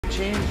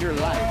change your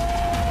life.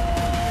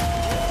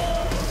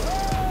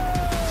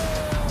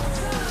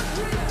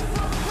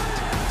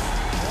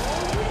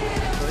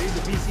 So he's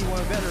a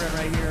BC1 veteran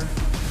right here.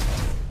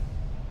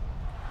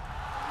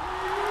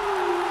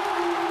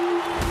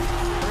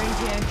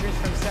 Crazy entrance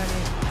from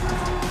Sunny.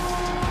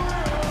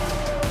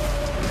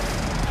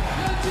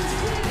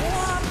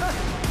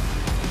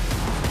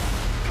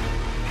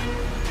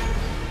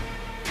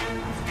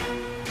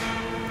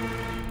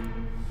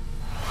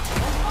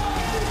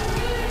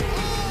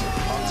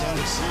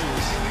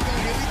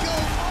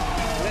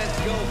 Let's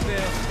go,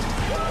 Phil.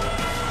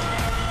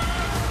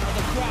 Oh,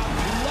 the crowd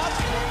loves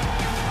it.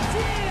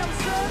 Damn,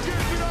 son.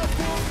 Give it up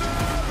for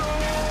battle.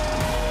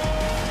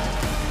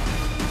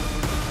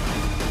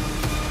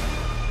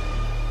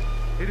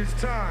 It is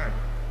time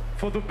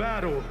for the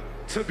battle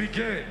to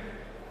begin.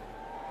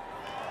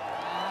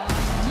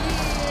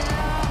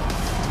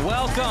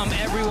 Welcome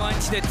everyone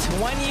to the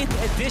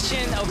 20th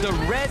edition of the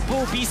Red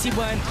Bull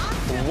BC1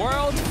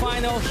 World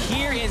Final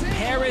here in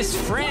Paris,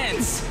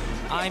 France.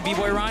 I'm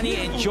B-Boy Ronnie,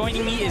 and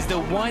joining me is the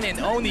one and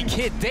only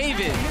Kid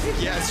David.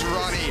 Yes,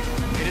 Ronnie,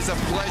 it is a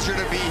pleasure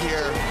to be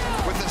here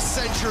with a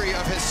century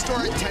of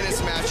historic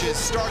tennis matches,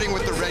 starting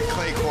with the red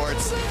clay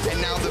courts, and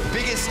now the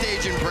biggest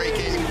stage in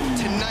breaking.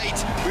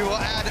 Tonight, we will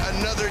add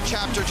another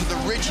chapter to the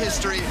rich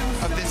history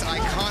of this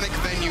iconic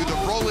venue, the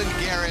Roland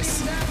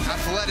Garros.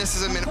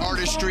 Athleticism and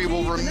artistry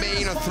will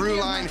remain a through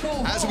line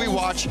as we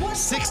watch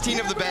 16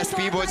 of the best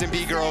B-boys and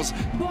B-girls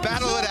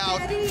battle it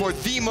out for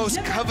the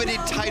most coveted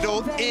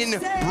title in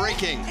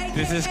breaking.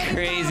 This is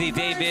crazy,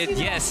 David.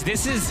 Yes,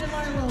 this is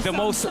the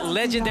most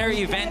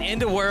legendary event in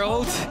the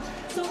world.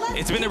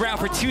 It's been around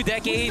for 2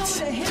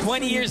 decades,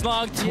 20 years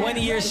long,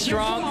 20 years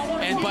strong,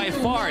 and by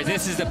far,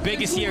 this is the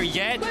biggest year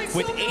yet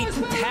with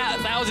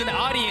 8,000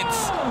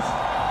 audience.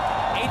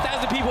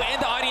 8,000 people in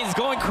the audience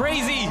going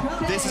crazy.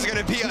 This is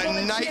gonna be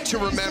a night to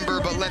remember,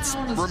 but let's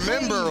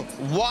remember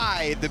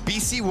why the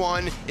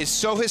BC1 is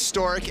so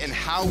historic and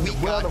how we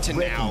got to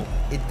now.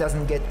 It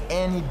doesn't get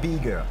any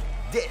bigger.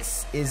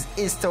 This is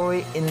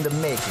history in the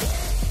making.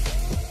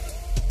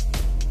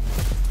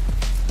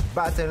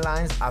 Battle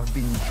lines have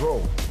been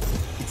drawn.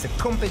 It's a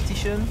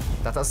competition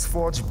that has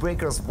forged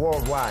breakers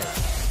worldwide.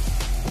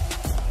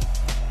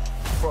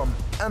 From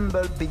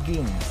humble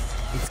beginnings,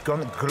 it's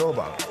gone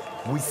global,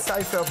 with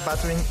Cypher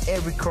battling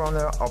every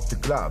corner of the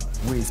globe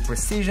with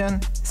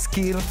precision,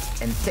 skill,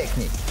 and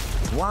technique.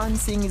 One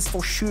thing is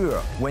for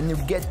sure, when you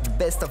get the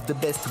best of the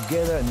best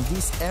together in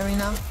this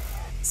arena,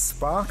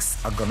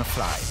 sparks are gonna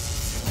fly.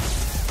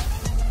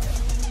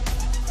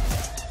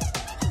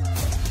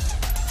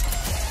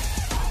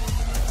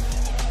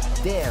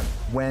 Then,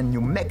 when you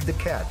make the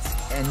cut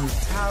and you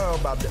tower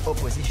about the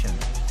opposition,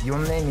 your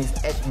name is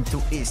etched into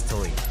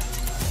history.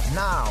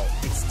 Now,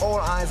 it's all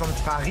eyes on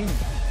Paris,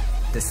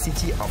 the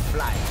city of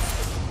light.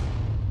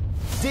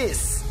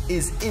 This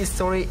is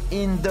history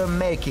in the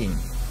making.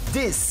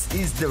 This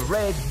is the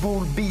Red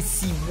Bull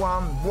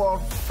BC1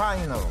 World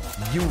Final.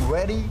 You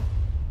ready?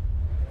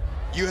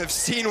 You have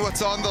seen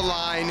what's on the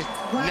line.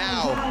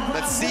 Now,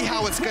 let's see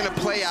how it's gonna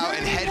play out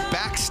and head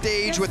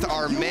backstage with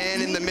our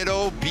man in the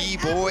middle,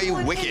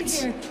 B-Boy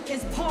Wicket.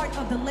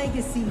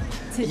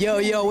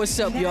 Yo, what's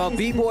up, y'all?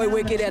 B-Boy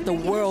Wicket at the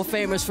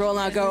world-famous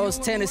Roland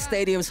Garros Tennis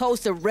Stadiums,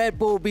 host of Red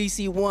Bull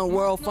BC1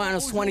 World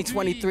Finals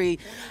 2023.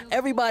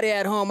 Everybody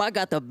at home, I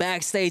got the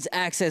backstage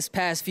access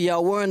pass for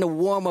y'all. We're in the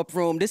warm-up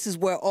room. This is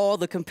where all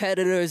the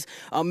competitors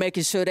are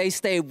making sure they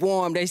stay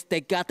warm. They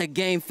got the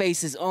game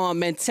faces on,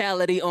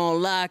 mentality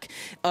on lock.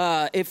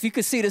 If you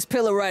could see this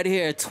pillar right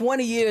here,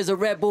 20 years of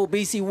Red Bull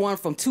BC1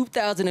 from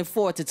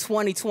 2004 to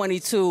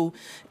 2022.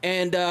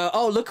 And,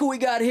 oh, look who we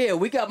got here.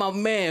 We got my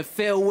man,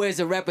 Phil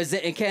Wizard,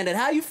 representing Canada.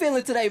 How you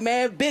feeling today,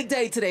 man? Big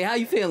day today. How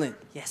you feeling?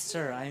 Yes,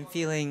 sir. I'm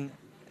feeling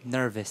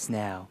nervous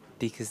now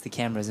because the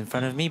camera's in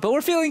front of me, but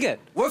we're feeling good.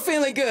 We're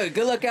feeling good.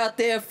 Good luck out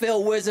there,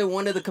 Phil Wizard,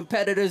 one of the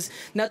competitors.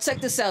 Now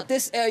check this out.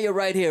 This area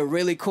right here,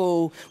 really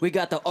cool. We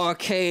got the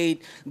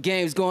arcade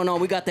games going on.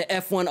 We got the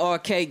F1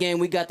 arcade game.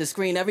 We got the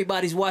screen.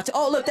 Everybody's watching.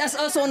 Oh, look, that's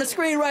us on the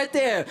screen right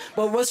there.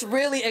 But what's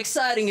really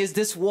exciting is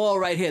this wall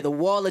right here, the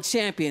Wall of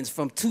Champions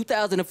from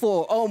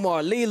 2004.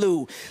 Omar,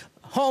 Lilu,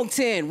 Home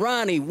 10,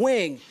 Ronnie,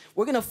 Wing.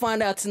 We're going to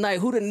find out tonight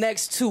who the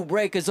next 2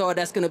 breakers are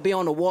that's going to be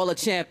on the Wall of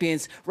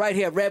Champions right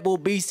here at Red Bull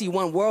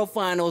BC1 World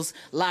Finals,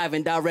 live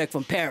and direct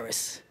from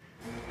Paris.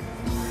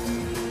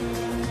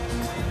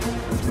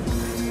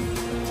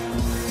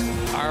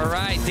 All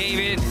right,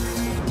 David,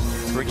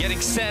 we're getting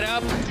set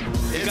up.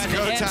 It's got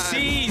go the time.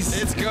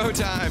 MCs. It's go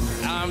time.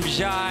 I'm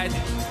Jad,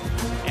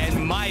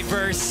 and my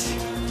verse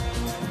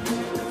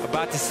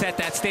about to set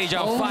that stage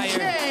on fire.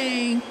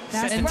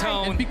 Set the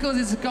tone. And because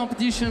it's a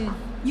competition,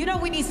 you know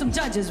we need some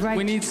judges, right?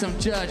 We need some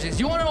judges.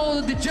 You want to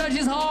know who the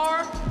judges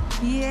are?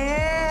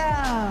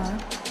 Yeah.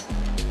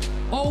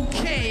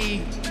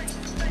 Okay.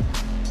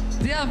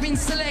 They have been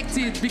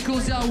selected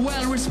because they are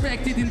well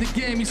respected in the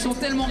game. Ils sont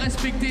tellement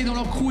respectés dans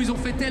leur crew, ils ont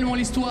fait tellement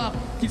l'histoire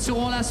qu'ils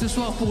seront là ce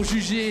soir pour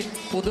juger,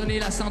 pour donner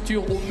la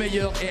ceinture au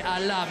meilleur et à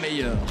la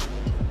meilleure.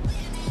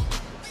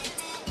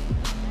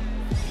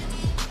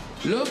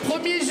 Le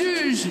premier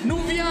juge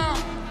nous vient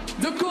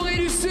de Corée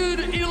du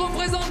Sud. Il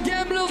représente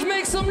Gamblers.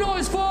 Make some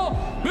noise for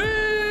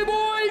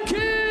B-Boy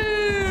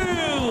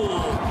Kill!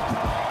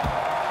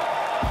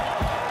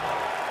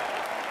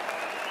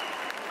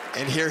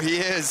 And here he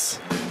is,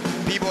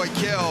 B-Boy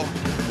Kill,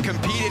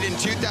 competed in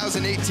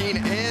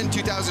 2018 and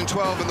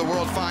 2012 in the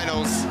World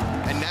Finals,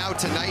 and now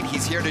tonight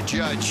he's here to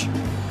judge.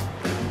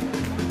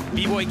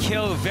 B-Boy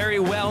Kill, very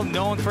well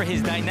known for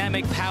his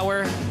dynamic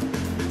power.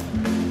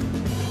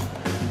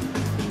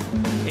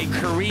 A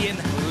Korean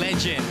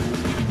legend.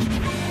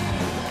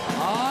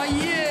 Oh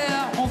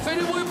yeah, on fait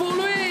du bruit pour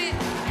lui.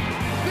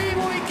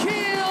 B-Boy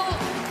Kill.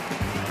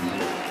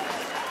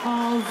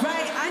 All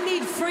right, I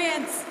need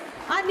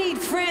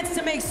France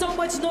to make so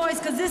much noise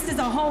because this is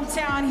a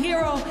hometown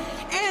hero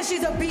and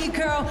she's a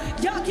B-girl.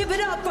 Y'all give it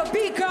up for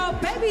B-girl,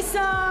 Baby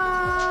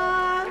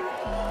Son.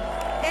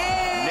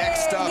 Hey,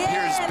 Next up, yeah,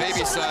 here's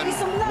Baby Son,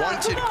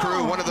 Wanted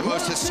Crew, one of the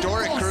most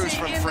historic crews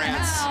from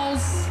France.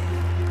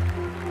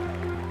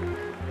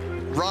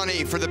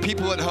 Ronnie, for the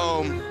people at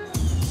home,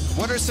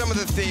 what are some of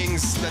the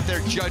things that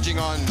they're judging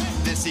on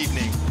this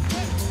evening?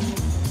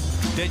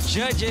 The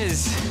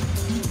judges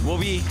will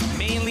be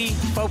mainly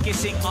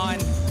focusing on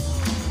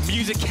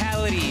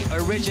musicality,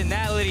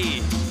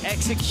 originality,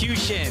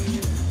 execution.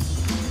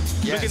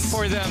 Yes. Looking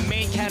for the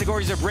main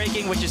categories of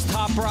breaking, which is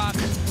top rock,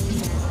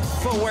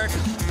 footwork,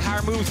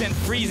 power moves, and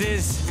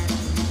freezes.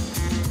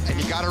 And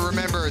you gotta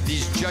remember,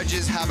 these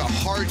judges have a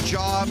hard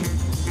job.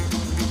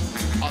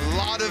 A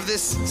lot of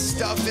this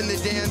stuff in the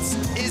dance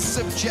is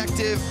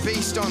subjective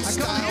based on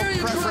style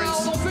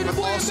preference, but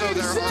also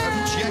there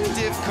are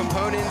objective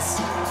components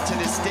to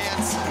this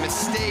dance.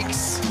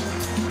 Mistakes,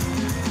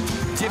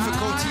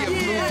 difficulty of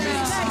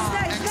movement,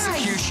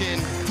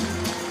 execution.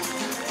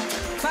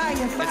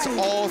 It's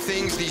all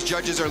things these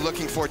judges are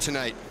looking for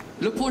tonight.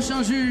 Le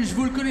prochain juge,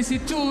 vous le connaissez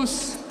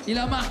tous. Il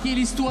a marqué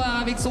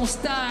l'histoire avec son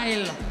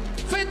style.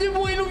 Faites du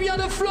bruit, il nous vient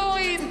de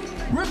Floride.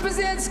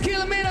 Represents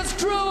Kilometers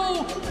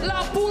Crew,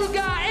 La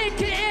Pulga,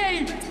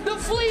 a.k.a. the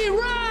Flea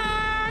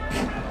Rock.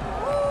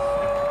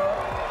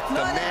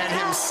 The man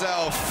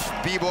himself,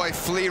 B-Boy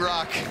Flea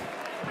Rock.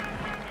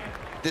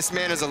 This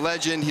man is a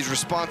legend. He's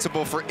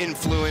responsible for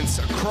influence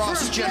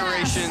across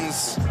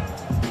generations.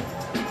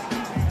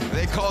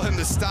 They call him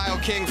the Style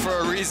King for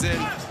a reason.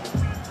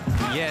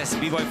 Yes,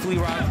 B-Boy Flea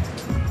Rock.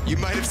 You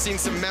might have seen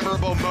some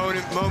memorable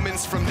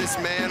moments from this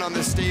man on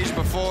the stage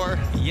before.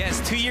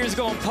 Yes, 2 years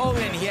ago in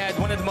Poland, he had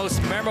one of the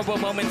most memorable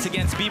moments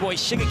against B-Boy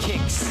Sugar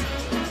Kicks.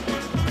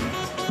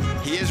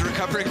 He is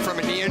recovering from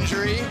a knee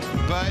injury,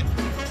 but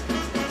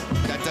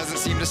that doesn't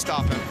seem to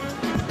stop him.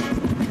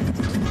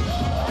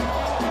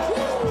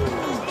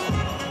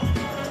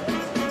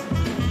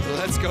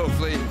 Let's go,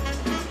 Flea.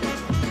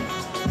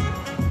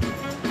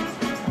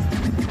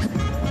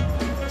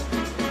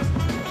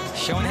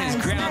 Showing his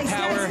ground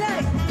power.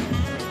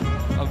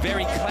 A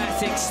very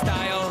classic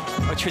style,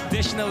 a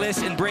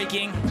traditionalist in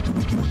breaking.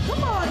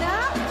 Come on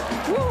now.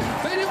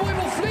 Faites du bruit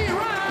pour Flea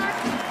Rock.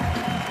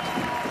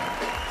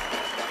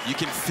 You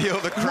can feel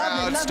the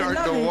crowd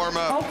starting to warm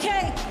up.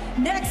 Okay,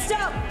 next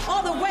up,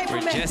 all the way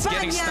from We're just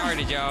getting España.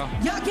 started, y'all.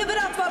 Y'all give it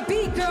up for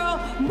B-Girl,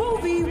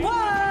 Movie 1.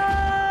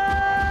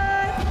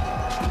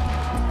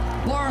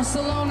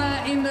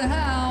 Barcelona in the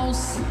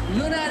house.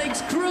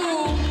 Lunatics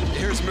Crew.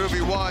 Here's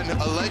Movie 1,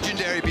 a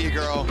legendary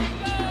B-girl.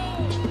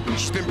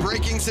 She's been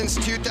breaking since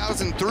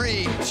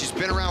 2003. She's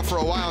been around for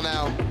a while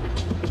now.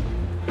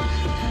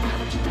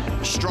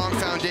 Strong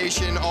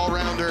foundation,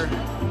 all-rounder.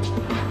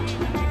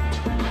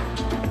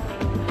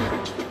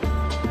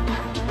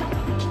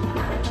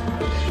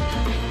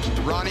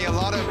 Ronnie, a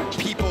lot of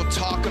people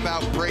talk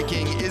about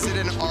breaking. Is it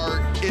an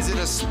art? Is it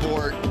a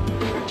sport?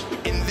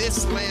 In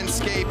this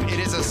landscape, it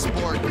is a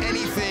sport.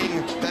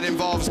 Anything that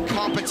involves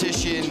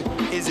competition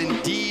is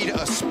indeed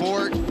a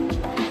sport.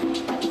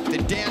 The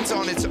dance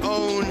on its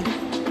own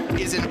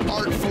is an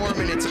art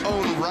form in its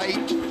own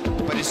right,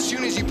 but as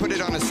soon as you put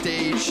it on a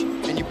stage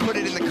and you put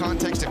it in the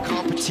context of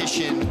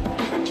competition,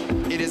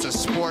 it is a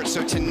sport.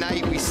 So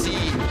tonight we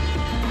see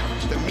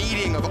the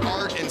meeting of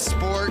art and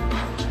sport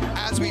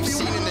as we've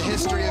seen in the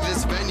history of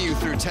this venue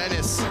through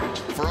tennis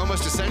for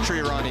almost a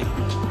century, Ronnie.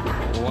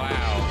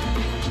 Wow.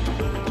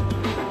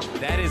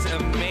 That is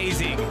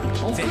amazing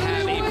to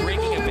have a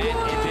breaking event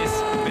in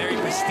this very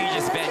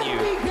prestigious venue.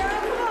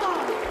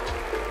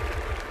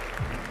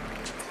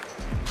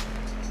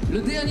 Le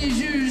dernier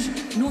juge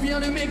nous vient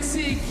du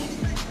Mexique.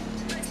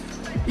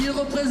 Il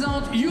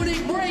représente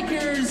Unique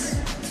Breakers.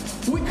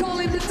 We call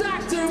him the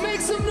Doctor. Make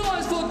some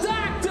noise for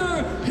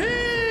Dr.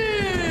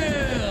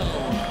 Hill.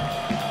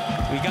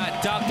 We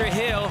got Dr.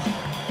 Hill.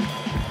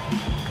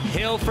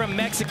 Hill from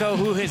Mexico,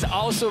 who has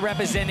also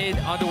represented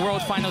on the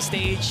World Final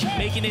stage,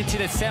 making it to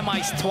the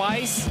semis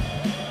twice.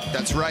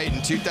 That's right,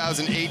 in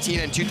 2018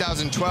 and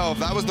 2012.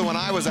 That was the one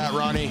I was at,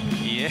 Ronnie.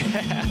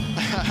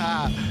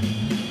 Yeah.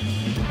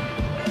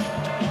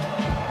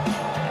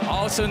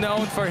 Also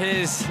known for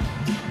his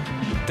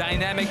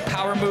dynamic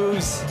power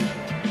moves.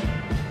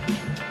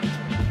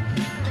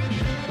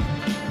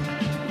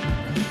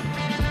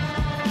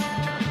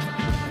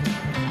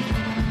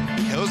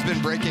 has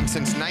been breaking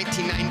since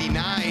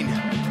 1999.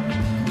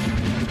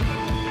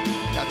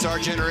 That's our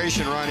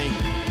generation, Ronnie.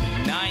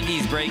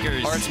 90s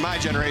breakers. Or it's my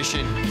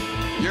generation.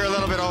 You're a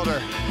little bit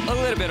older. A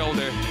little bit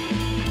older.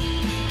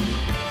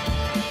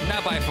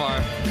 Not by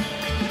far.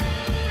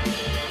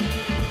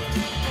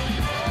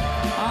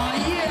 Oh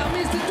yeah,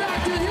 Mr.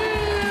 Dr. Hill!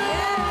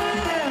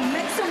 Yeah,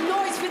 make some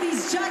noise for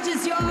these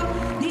judges,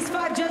 y'all. These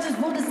 5 judges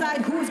will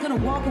decide who is gonna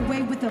walk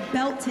away with the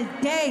belt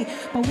today.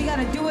 But we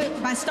gotta do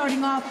it by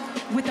starting off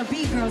with the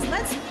B-girls.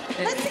 Let's see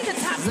the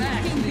top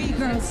 16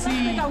 B-girls. Let's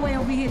make our way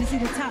over here to see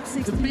the top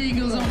 16. The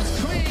B-girls on the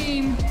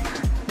screen.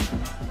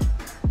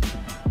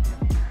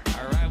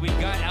 All right, we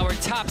got our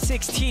top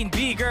 16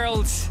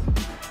 B-girls.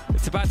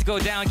 It's about to go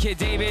down, Kid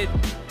David.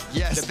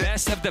 Yes. The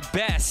best of the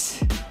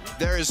best.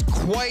 There is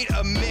quite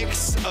a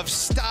mix of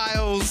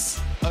styles,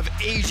 of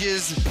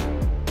ages.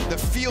 The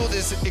field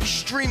is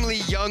extremely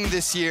young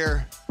this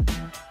year.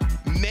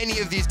 Many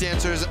of these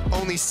dancers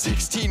only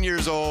 16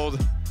 years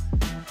old.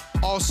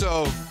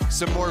 Also,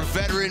 some more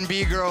veteran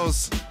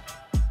B-girls.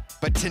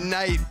 But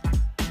tonight,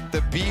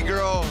 the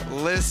B-girl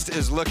list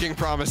is looking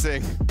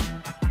promising.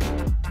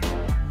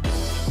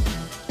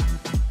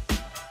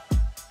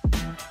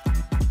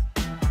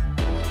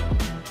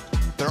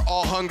 They're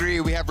all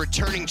hungry. We have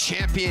returning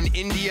champion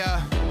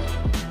India.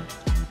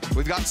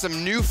 We've got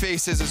some new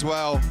faces as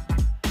well,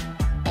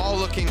 all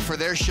looking for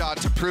their shot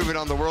to prove it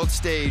on the world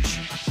stage.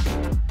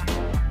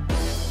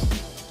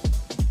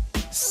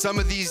 Some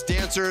of these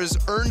dancers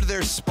earned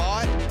their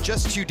spot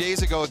just 2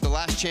 days ago at the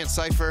Last Chance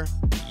Cypher.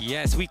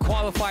 Yes, we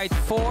qualified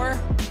 4,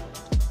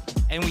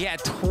 and we had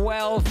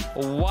 12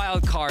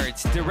 wild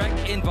cards,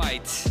 direct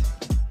invites.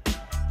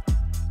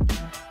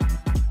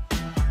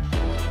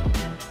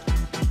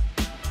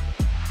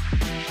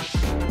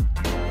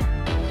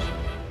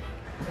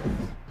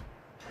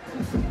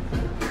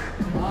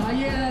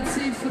 Yeah, that's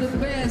it for the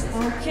best.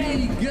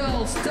 Okay,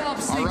 girls, top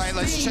 16. All right,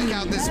 let's check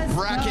out this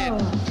bracket.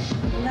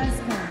 Let's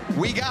go.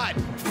 We got,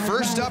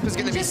 first up is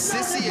gonna be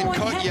Sissy and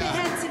Kotya,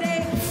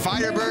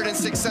 Firebird and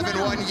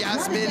 671,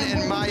 Yasmin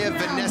and Maya,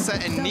 Vanessa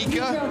and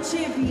Nika.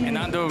 And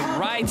on the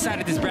right side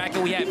of this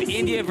bracket, we have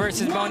India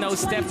versus Mono,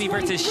 Stephanie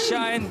versus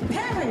Shun,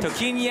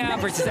 Tokinya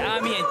versus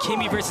Ami, and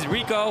Kimmy versus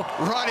Rico.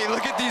 Ronnie,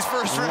 look at these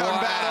first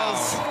round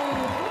battles.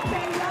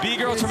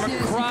 B-girls from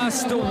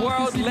across the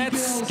world,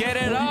 let's get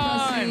it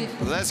on.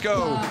 Let's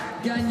go.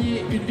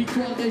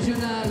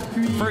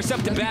 First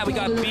up to bat, we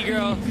got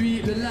B-girl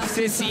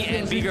Sissy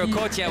and B-girl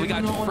Kotya. We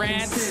got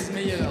France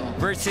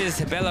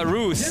versus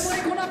Belarus.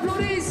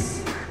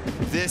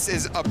 This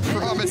is a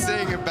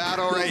promising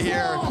battle right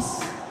here.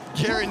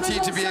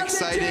 Guaranteed to be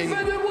exciting.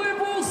 B-girl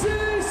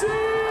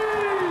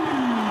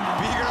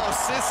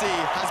Sissy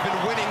has been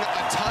winning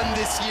a ton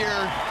this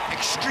year.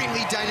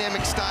 Extremely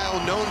dynamic style,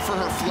 known for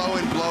her flow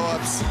and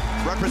blow-ups,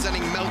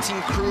 representing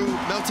Melting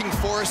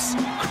Force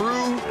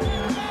crew.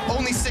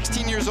 Only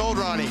 16 years old,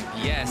 Ronnie.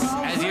 Yes,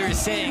 as you were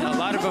saying, a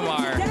lot of them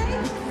are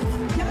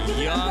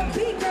young,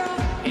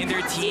 in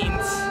their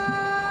teens.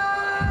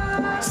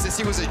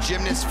 Sissy was a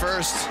gymnast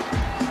first,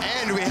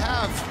 and we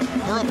have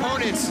her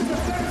opponent,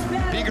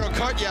 B-girl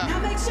Kotya.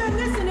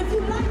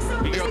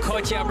 B-girl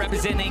Kotya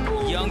representing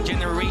young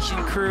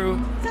generation crew.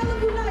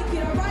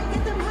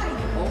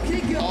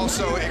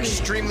 Also,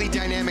 extremely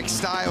dynamic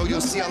style.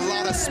 You'll see a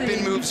lot of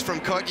spin moves from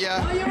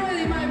Kotya.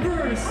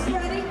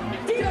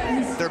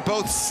 They're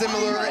both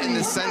similar in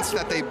the sense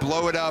that they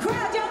blow it up.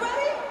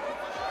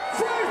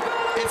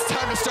 It's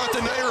time to start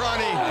the night,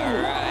 Ronnie. All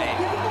right.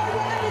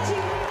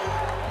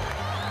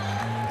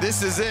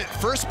 This is it.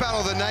 First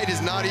battle of the night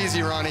is not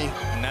easy, Ronnie.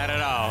 Not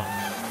at all.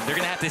 They're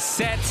gonna have to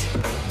set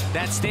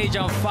that stage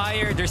on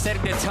fire. They're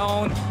setting the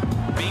tone,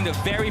 being the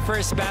very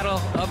first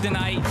battle of the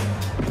night.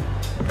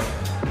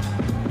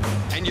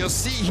 And you'll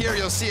see here,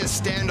 you'll see a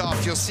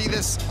standoff. You'll see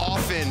this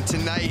often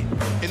tonight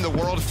in the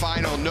world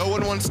final. No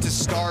one wants to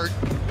start.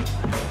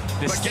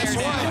 But guess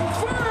what?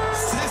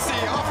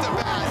 Sissy off the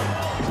bat.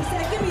 She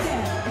said, give me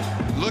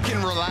that.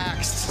 Looking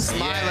relaxed,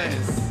 smiling.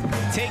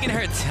 Yes. Taking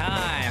her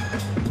time.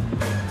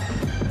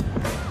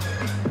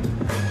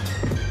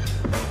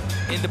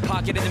 In the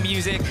pocket of the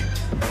music.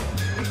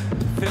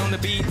 Feeling the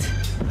beat.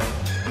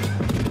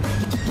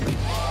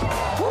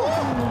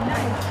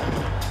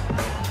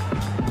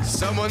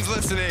 Someone's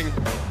listening.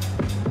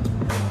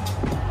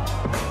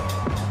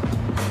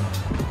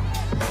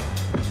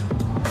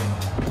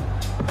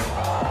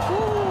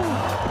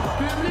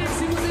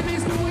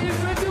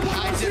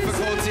 High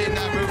difficulty in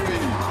that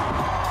movement.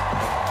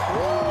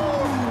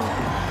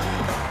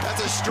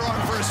 That's a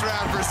strong first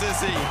round for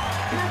Sissy.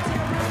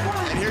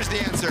 And here's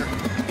the answer.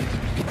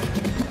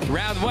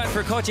 Round 1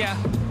 for Kotya.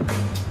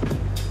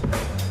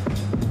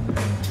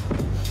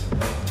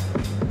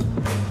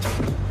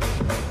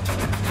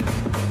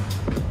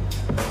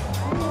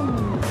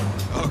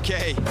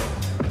 Okay.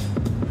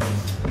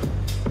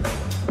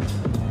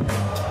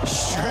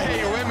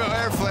 Straight windmill,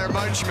 air flare,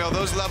 munch mill.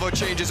 Those level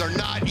changes are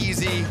not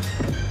easy.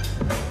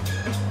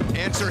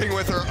 Answering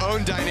with her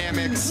own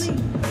dynamics.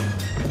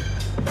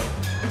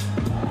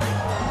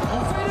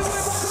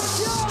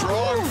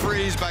 Strong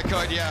freeze by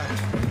Kotya.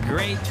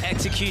 Great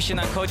execution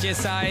on Kotya's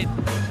side.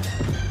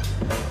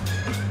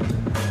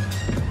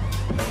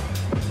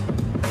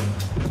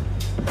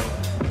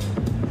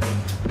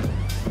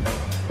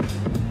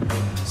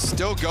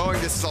 Still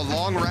going. This is a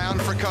long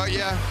round for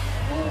Kotya.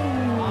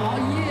 Oh,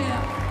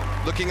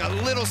 yeah. Looking a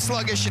little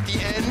sluggish at the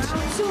end,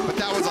 but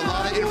that was a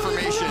lot of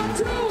information.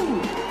 Oh,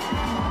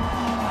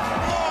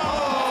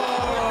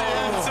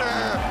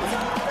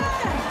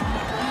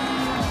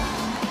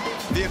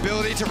 the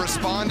ability to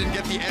respond and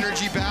get the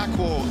energy back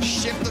will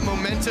shift the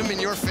momentum in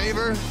your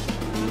favor.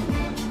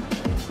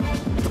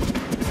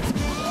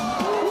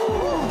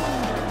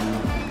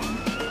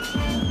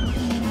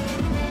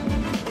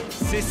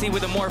 Sissy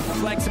with a more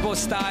flexible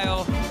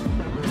style.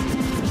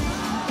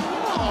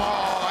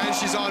 Oh, and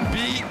she's on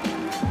beat.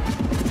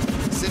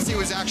 Sissy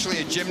was actually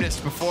a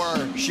gymnast before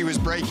she was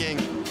breaking,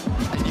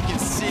 and you can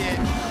see it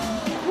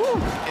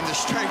in the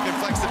strength and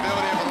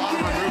flexibility of a lot of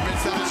her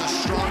movements. That is a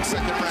strong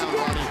second round,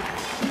 Ronnie.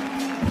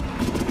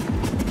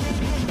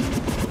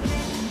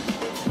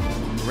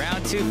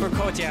 Round 2 for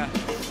Kotya.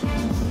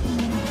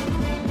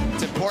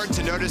 It's important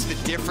to notice the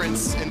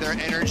difference in their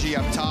energy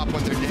up top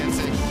when they're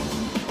dancing.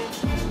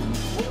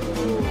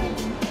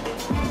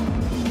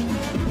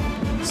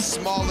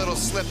 Small little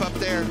slip up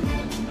there.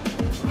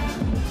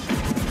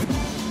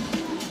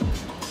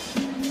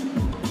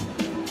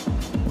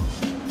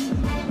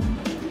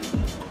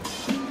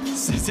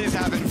 Sissy's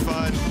having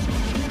fun.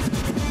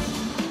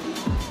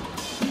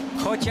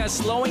 Kotya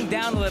slowing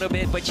down a little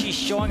bit, but she's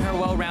showing her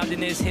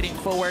well-roundedness, hitting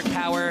footwork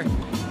power,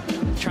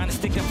 trying to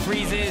stick them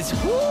freezes.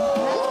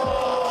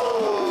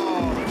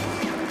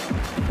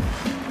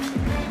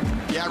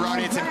 Yeah,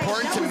 Ronnie, it's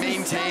important to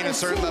maintain a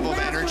certain level of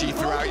energy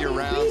throughout your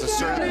rounds, a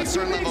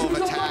certain level of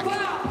attack.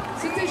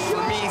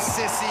 For me,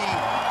 Sissy,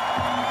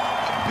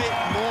 a bit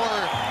more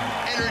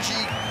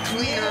energy,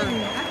 cleaner,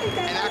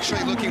 and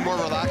actually looking more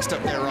relaxed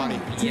up there, Ronnie.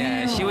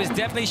 Yeah, she was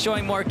definitely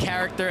showing more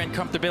character and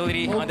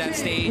comfortability on that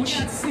stage.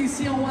 We got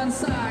Sissy on one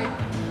side,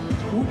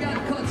 we got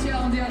Kotya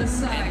on the other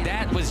side. And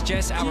that was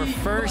just our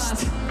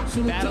first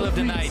battle of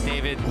the night,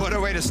 David. What a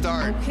way to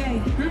start.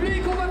 Okay. You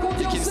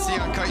can see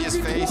on Kotya's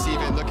face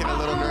even looking a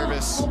little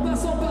nervous. Who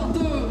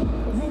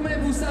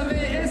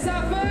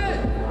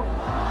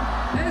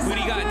do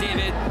you got,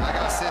 David? I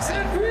got Sissy.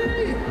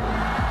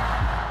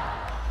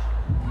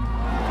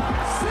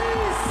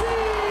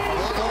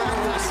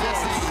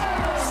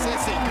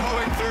 Sissy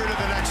going through to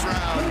the next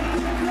round.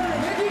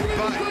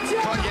 But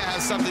Kotya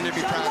has something to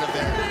be proud of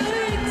there.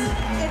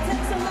 It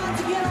takes a lot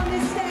to get on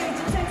this stage.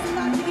 It takes a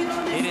lot to get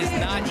on this stage. It is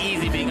not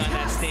easy being on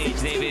that stage,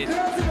 David.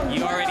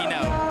 You already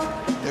know.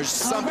 There's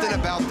something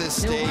about this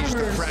stage,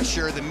 the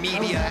pressure, the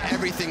media,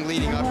 everything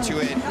leading up to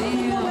it.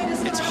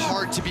 It's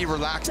hard to be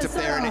relaxed up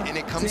there, and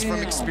it comes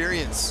from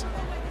experience.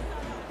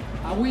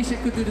 I wish I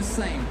could do the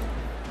same.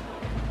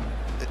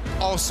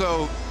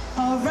 Also,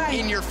 right.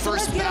 in your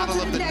first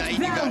battle of the night, you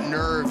got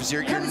nerves,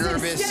 you're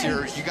nervous,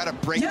 you got to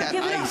break that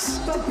ice.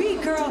 For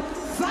B-Girl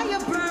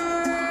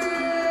Firebird,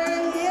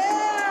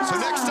 yeah! So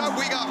next up,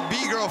 we got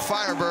B-Girl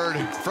Firebird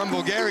from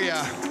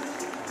Bulgaria.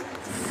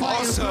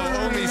 Also,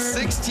 only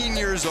 16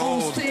 years On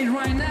old. stage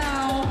right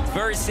now.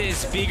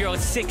 Versus B-Girl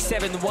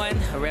 671,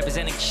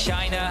 representing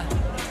China.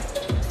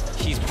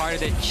 She's part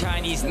of the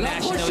Chinese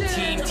national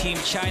team, Team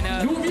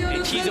China,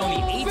 and she's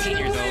only 18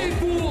 years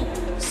old.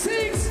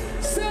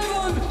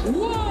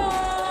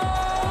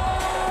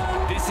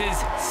 671. This is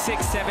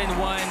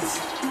 671's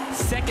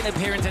second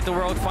appearance at the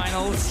World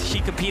Finals.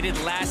 She competed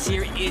last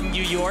year in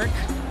New York.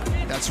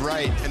 That's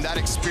right, and that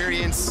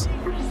experience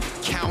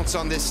counts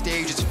on this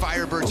stage. It's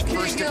Firebird's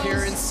first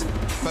appearance,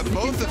 but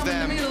both of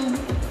them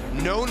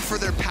known for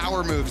their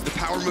power moves. The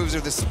power moves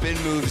are the spin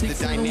moves, the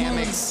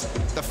dynamics,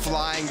 the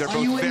flying. They're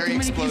both very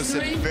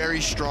explosive,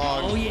 very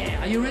strong. Oh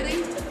yeah, are you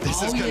ready?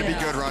 This is gonna be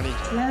good, Ronnie.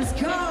 Let's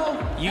go.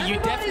 You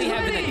definitely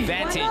have an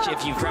advantage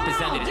if you've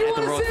represented at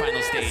the World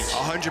Final stage.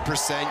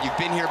 100%, you've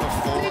been here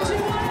before.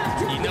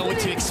 You know what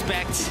to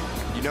expect.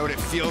 You know what it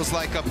feels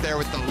like up there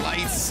with the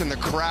lights and the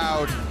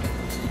crowd.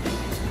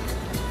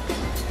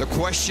 The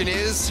question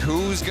is,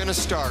 who's gonna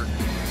start?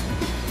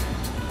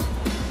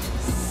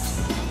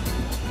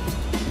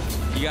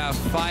 You got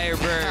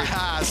Firebird.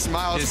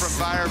 Smiles from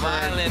Firebird.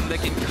 Smiling,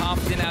 looking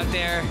confident out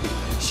there.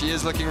 She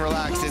is looking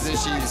relaxed, isn't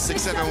she?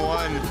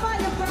 671,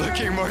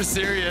 looking more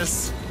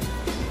serious.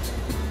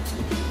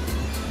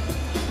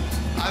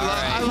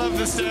 I love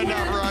the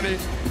standoff, Ronnie.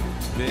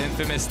 The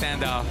infamous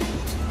standoff.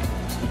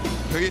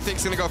 Who do you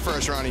think's gonna go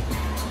first, Ronnie?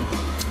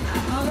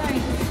 All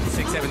right.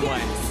 671.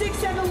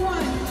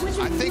 671.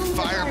 I think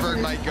Firebird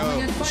might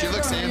go. She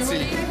looks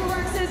antsy. Paper,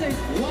 rock, scissors.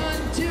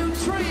 1, 2,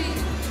 3.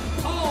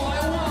 Oh, I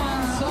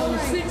won. So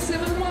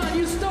 671,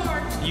 you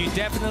start. You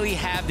definitely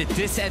have the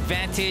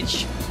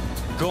disadvantage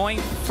going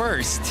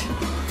first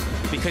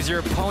because your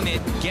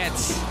opponent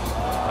gets.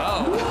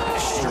 Oh,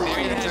 Strong there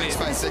you have entrance it.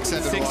 by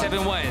 671.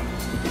 671.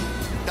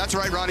 That's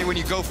right, Ronnie. When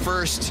you go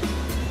first,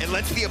 it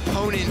lets the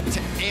opponent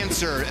to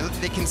answer.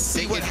 They can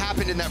see what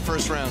happened in that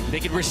first round. They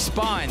can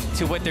respond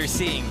to what they're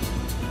seeing.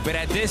 But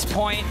at this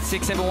point,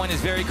 671 is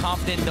very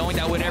confident knowing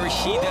that whatever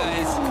she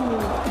does,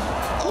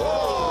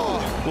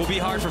 will be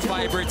hard for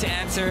Firebird to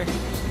answer.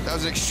 That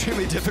was an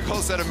extremely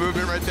difficult set of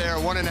movement right there.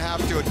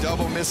 1.5 to a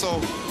double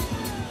missile.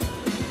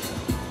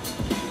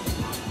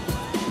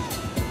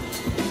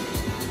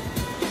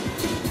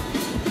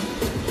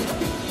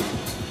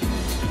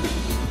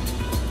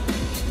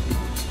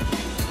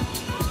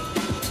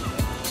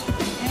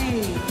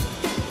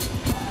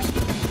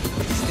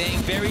 Staying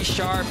very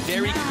sharp,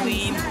 very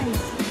clean.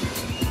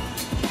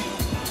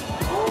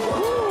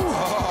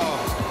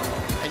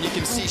 Oh. And you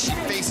can see she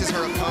faces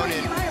her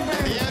opponent.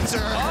 And the answer,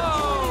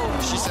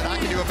 she said, I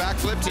can do a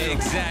backflip too.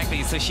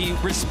 Exactly, so she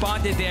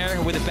responded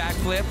there with a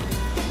backflip.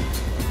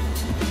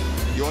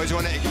 You always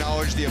want to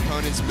acknowledge the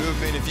opponent's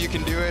movement. If you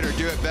can do it or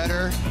do it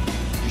better,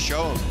 you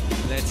show them.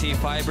 Let's see if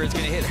Firebird's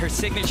gonna hit her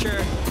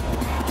signature.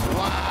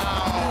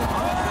 Wow.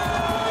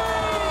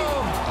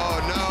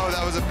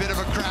 That was a bit of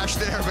a crash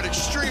there, but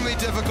extremely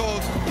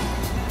difficult.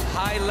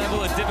 High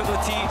level of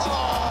difficulty.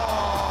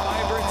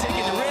 Firebird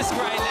taking the risk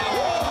right now.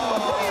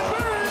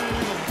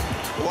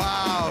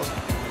 Wow.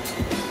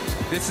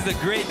 This is a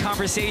great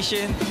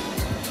conversation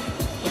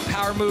of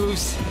power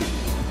moves.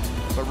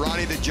 But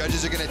Ronnie, the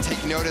judges are going to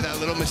take note of that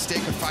little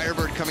mistake of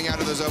Firebird coming out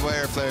of those elbow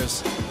air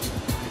flares.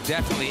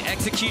 Definitely.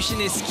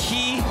 Execution is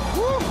key.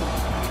 Woo.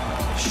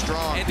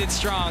 Strong. Ended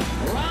strong.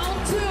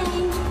 Round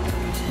 2.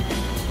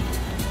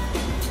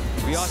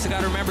 We also got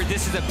to remember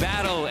this is a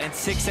battle, and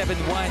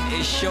 671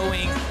 is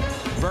showing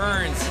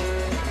burns.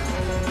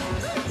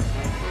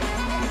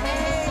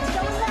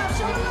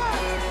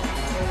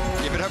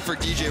 Give it up for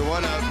DJ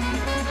 1UP.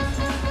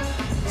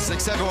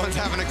 671's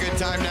having a good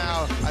time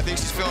now. I think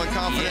she's feeling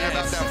confident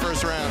about that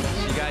first round.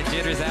 She got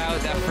jitters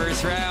out that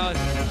first round.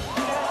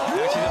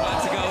 Now she's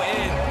about to go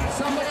in.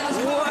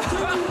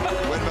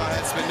 Windmill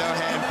headspin, no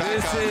hand, back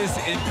This up. is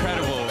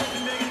incredible.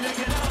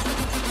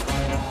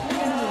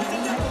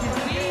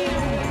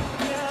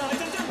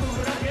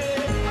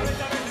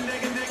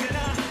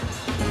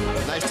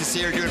 Nice to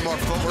see her doing more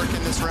footwork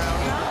in this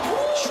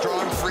round.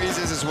 Strong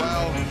freezes as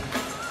well.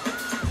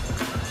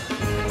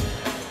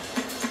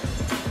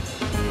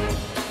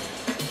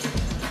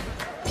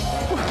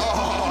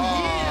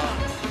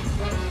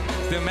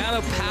 The amount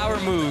of power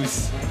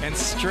moves and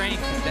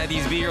strength that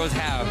these B-girls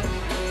have.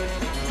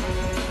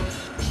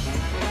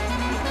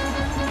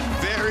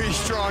 Very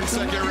strong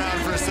second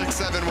round for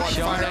 671.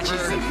 Showing that she's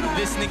Firebird.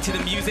 listening to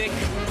the music.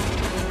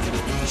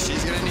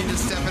 She's gonna need to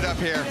step it up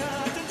here.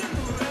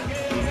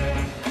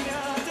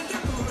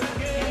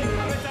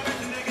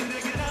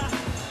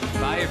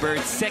 Firebird,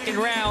 second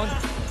round.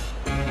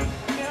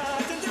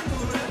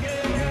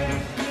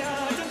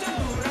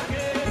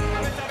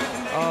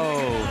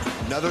 Oh.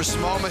 Another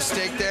small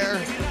mistake there.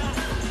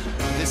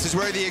 This is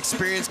where the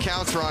experience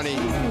counts, Ronnie.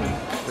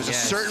 There's a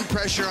certain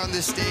pressure on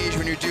this stage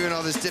when you're doing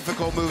all these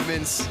difficult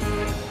movements.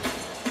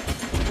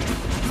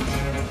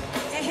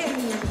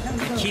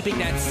 And keeping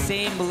that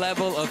same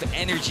level of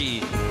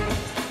energy,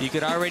 you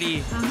could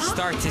already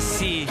start to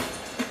see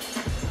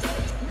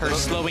her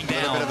slowing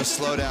down. A little bit of a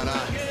slowdown,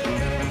 huh?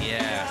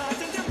 Yeah.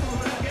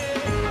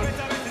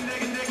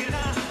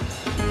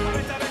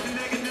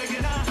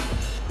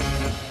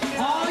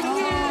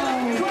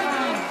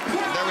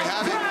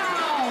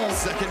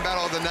 Second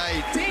battle of the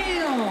night.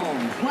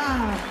 Damn!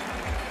 Wow.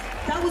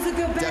 That was a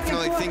good back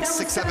Definitely and forth. think That was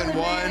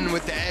 671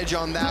 with the edge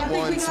on that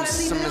one.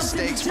 Some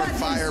mistakes from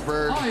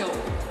Firebird,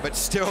 but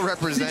still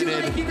represented.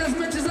 Did you like it as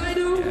much as I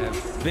do? Yeah.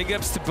 Big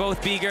ups to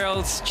both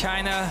B-girls,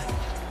 China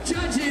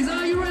Judges,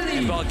 are you ready?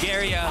 and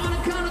Bulgaria. On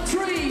a count of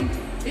 3,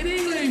 in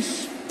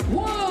English.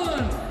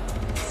 1,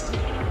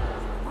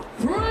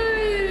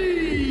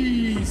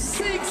 3,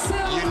 6,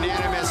 7.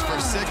 Unanimous for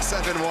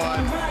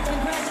 671.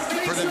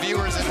 For the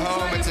viewers at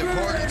home, it's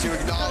important to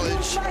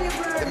acknowledge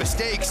the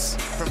mistakes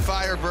from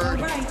Firebird,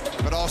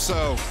 but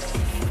also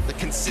the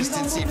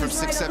consistency from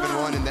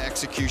 671 in the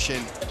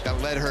execution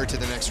that led her to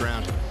the next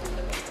round.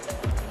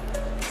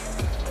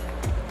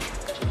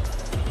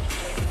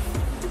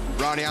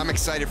 Ronnie, I'm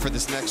excited for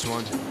this next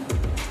one.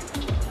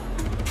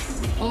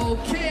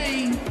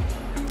 Okay.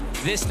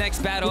 This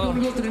next battle We're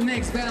gonna go to the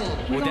next battle.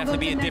 will definitely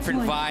be a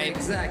different vibe.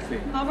 Exactly.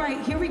 All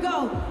right, here we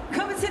go.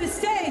 Coming to the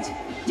stage.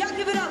 Y'all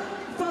give it up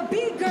for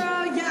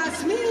B-Girl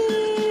Yasmin.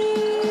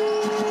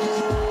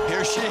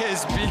 Here she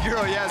is,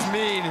 B-Girl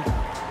Yasmin.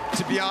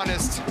 To be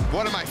honest,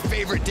 one of my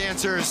favorite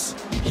dancers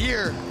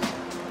here,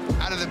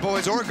 out of the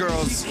boys or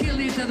girls. She killed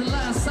it at the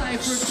last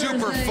Cypher Super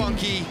Thursday.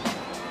 funky,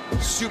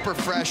 super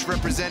fresh,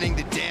 representing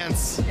the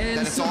dance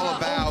that it's all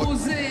about.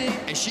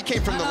 And she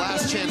came from the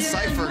Last Chance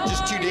Cypher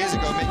just 2 days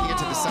ago, making it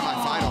to the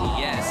semifinal.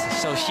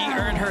 Yes, so she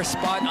earned her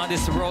spot on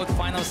this road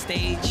final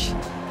stage.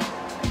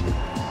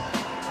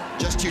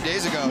 Just 2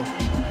 days ago.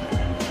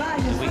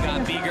 We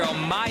got B-girl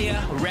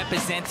Maya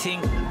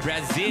representing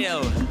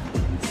Brazil.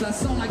 Ça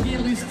sent la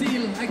guerre du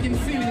style. I can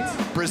feel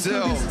it.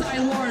 Brazil. The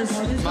Style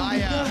Wars.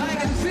 Maya. I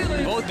can feel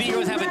it. Both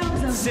B-girls have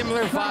a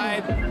similar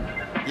vibe.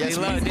 Yes,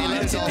 they love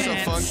Maya's to also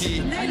dance. funky.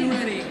 Are you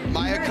ready?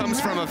 Maya comes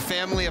from a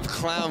family of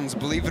clowns,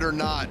 believe it or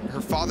not. Her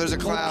father's a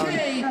clown.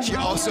 She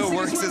also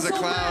works as a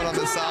clown on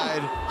the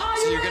side.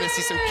 So you're gonna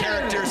see some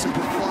character, some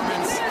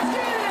performance.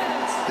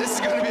 This is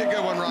gonna be a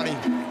good one, Ronnie.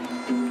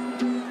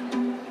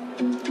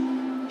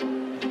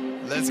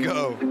 Let's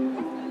go.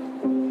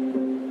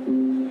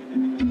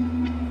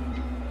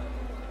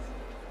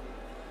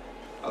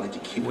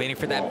 Waiting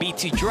for that beat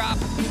to drop.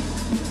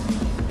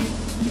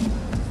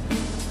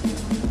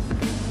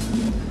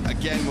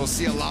 Again, we'll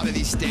see a lot of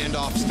these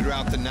standoffs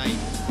throughout the night.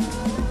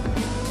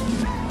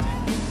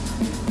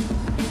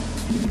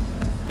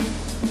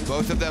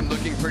 Both of them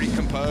looking pretty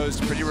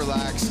composed, pretty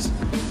relaxed.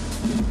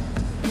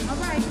 All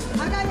right,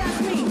 I got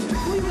Yasmin.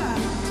 Who you got?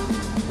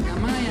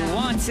 Who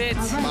wants it?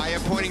 Right. Maya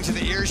pointing to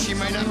the ears. She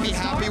might not be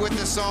happy with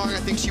the song. I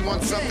think she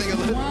wants something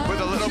with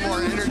a little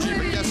more energy,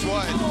 but guess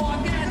what?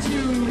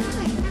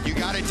 You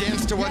gotta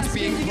dance to what's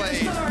being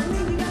played.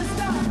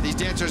 These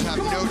dancers have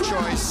no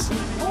choice.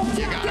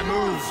 You gotta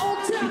move.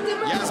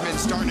 Yasmin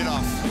starting it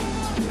off.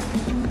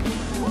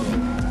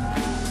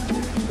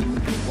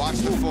 Watch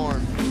the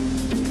form.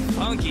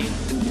 Funky.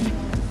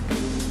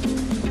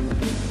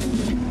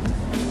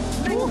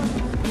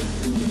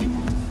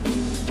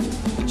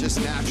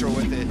 Just natural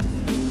with it.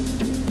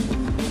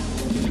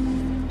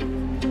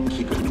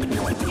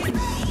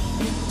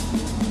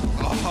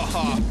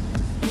 Oh.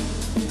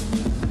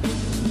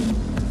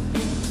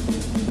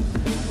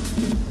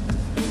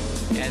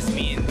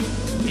 Yasmin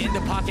in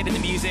the pocket of the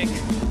music.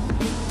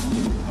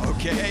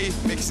 Okay,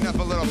 mixing up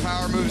a little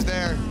power moves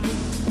there.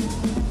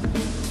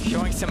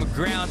 Showing some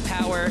ground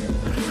power.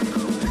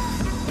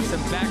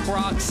 Some back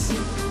rocks.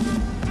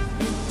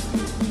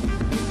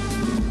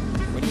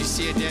 When you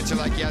see a dancer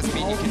like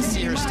Yasmin, you can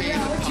see her stay in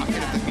the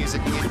pocket of the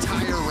music the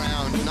entire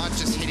round, not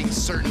just hitting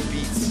certain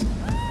beats.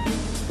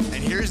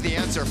 And here's the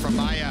answer from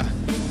Maya.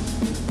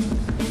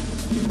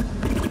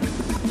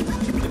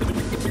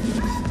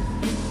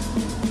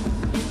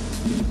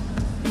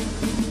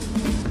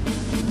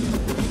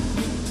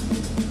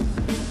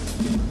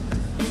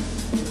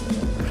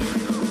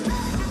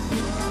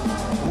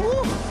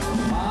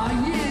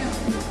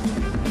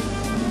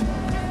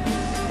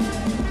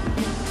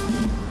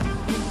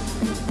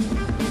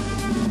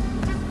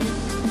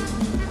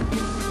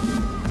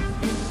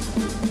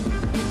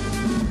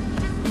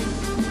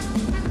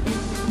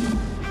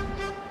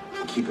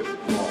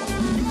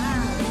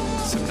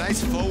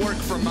 Nice full work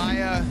from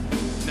Maya.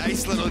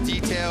 Nice little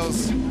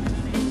details.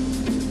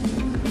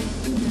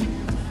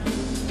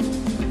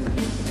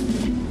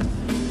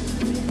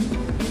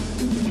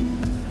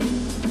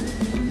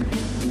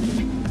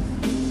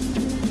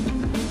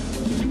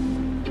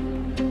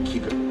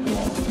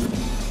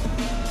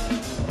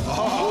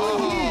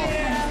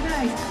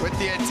 With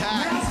the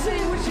attack.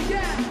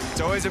 It's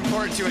always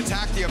important to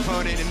attack the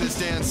opponent in this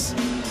dance.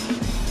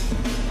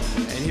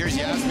 And here's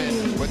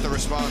Yasmin with the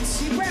response.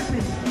 She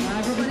repping.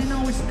 Everybody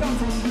know where she come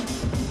from.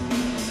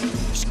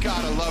 Just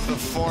gotta love the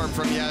form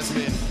from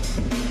Yasmin.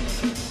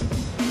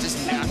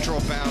 Just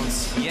natural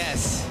bounce.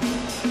 Yes.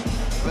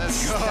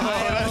 Let's go,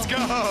 let's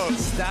go.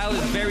 Style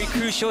is very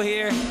crucial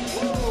here.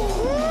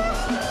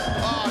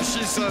 Oh,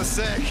 she's so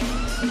sick.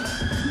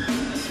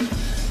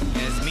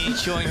 Yasmin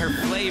showing her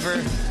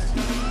flavor.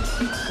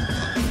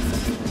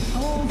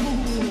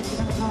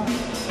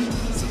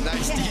 Some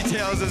nice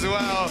details as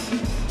well.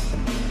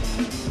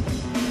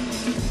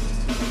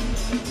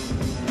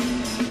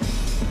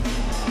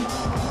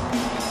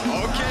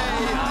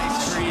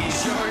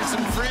 Showing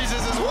some freezes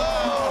as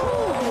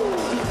well.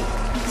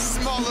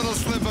 Small little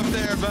slip up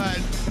there, but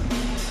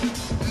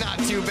not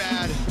too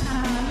bad.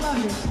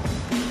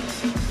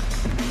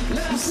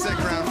 Sick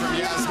round from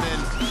Yasmin.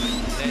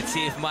 Let's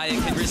see if Maya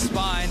can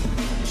respond.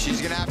 She's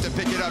gonna have to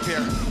pick it up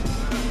here.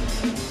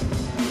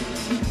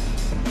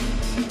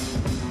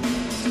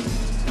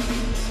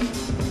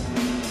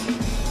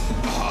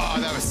 Oh,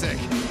 that was sick.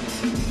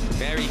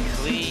 Very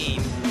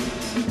clean.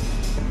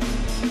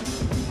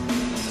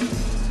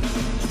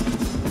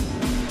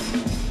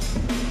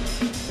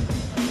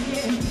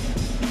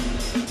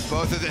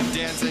 Both of them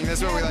dancing.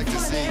 That's what we like to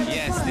see.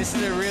 Yes, this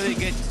is a really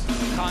good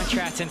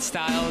contrast in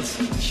styles,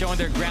 showing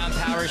their ground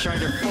power, showing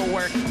their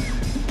footwork.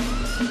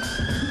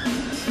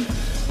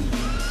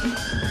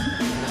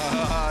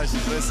 Oh,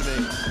 she's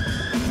listening.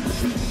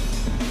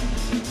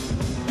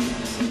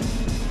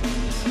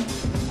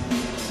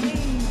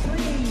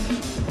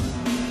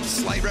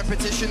 Slight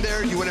repetition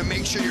there. You want to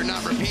make sure you're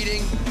not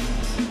repeating,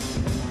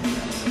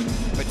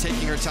 but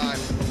taking her time.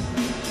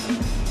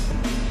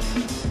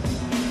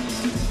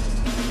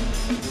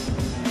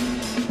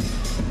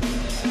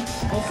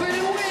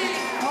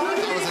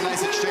 That was a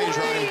nice exchange,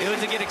 Ronnie. It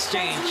was a good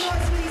exchange.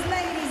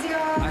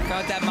 I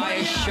thought that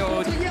Maya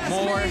showed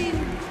more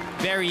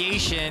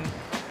variation.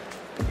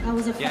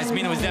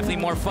 Yasmin was definitely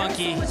more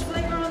funky.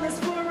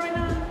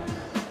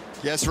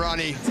 Yes,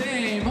 Ronnie. The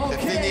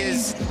thing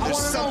is, there's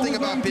something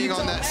about being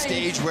on that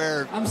stage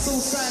where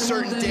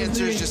certain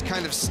dancers just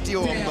kind of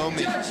steal a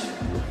moment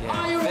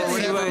for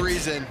whatever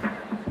reason.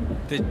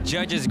 The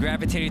judges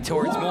gravitated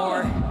towards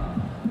more.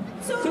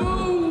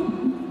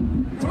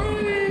 2,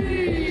 3.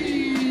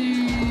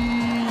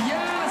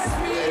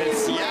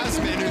 It's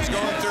Yasmin who's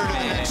going through to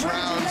the next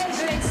round. I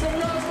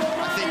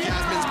think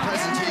Yasmin's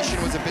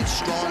presentation was a bit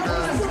stronger.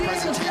 The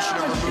presentation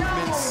of her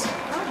movements.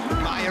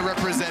 Maya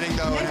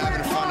Nico and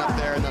having fun up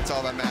there, and that's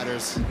all that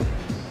matters.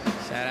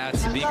 Shout out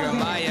to B-Girl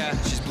Maya.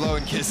 She's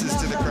blowing kisses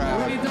to the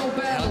crowd.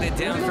 Held it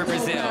down for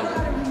Brazil.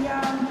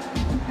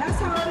 That's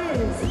how it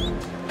is.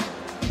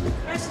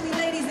 Especially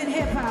ladies in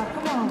hip-hop.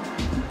 Come on.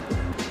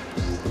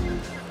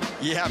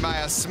 Yeah,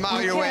 Maya,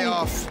 smile your way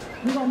off.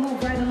 We're going to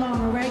move right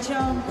along, all right,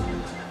 y'all?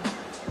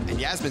 And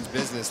Yasmin's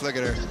business, look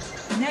at her.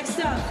 Next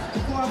up,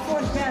 for our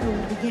fourth battle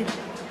will begin.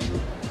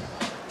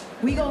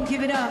 We gonna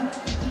give it up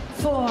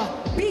for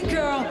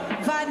B-Girl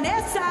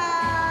Vanessa.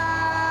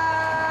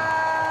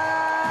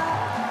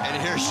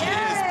 And here she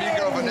is,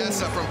 B-Girl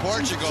Vanessa from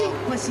Portugal. She's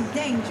cute, but she's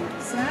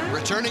dangerous, huh?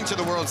 Returning to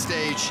the world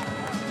stage.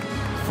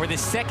 For the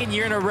second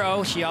year in a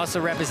row, she also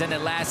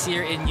represented last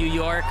year in New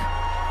York,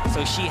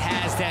 so she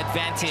has that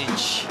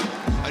advantage.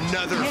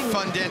 Another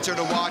fun dancer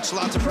to watch,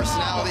 lots of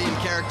personality and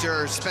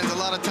character, spends a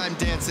lot of time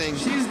dancing.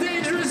 She's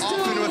dangerous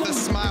often too. with a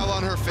smile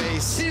on her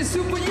face. She's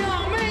super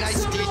young, make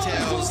nice some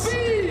details.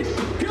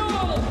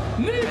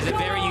 Has a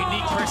very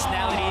unique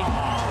personality.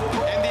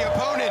 And the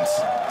opponent,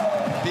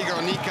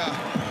 B-Girl Nika,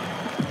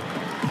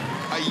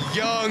 a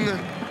young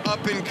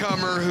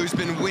up-and-comer who's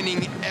been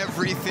winning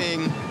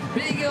everything.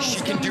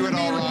 She can do it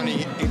all,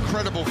 Ronnie.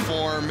 Incredible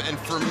form, and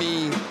for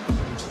me,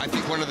 I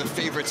think one of the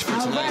favorites for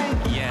tonight.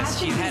 Yes,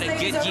 she's had a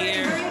good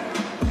year.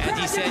 As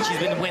you said, she's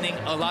been winning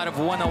a lot of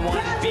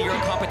one-on-one B-Girl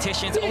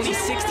competitions. Only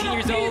 16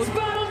 years old,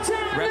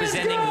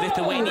 representing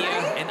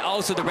Lithuania and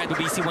also the Red Bull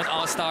BC1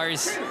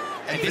 All-Stars.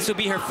 And this will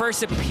be her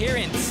first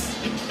appearance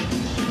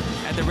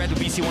at the Red Bull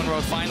BC1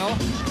 World Final. And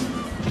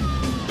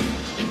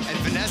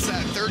Vanessa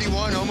at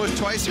 31, almost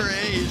twice her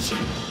age.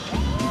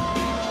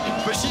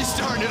 But she's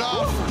starting it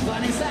off.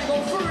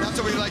 That's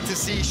what we like to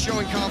see,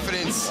 showing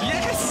confidence.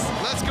 Yes!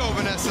 Let's go,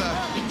 Vanessa.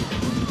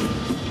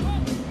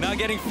 Not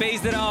getting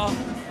phased at all.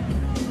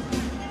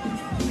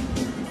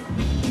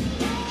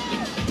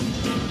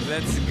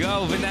 Let's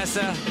go,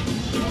 Vanessa.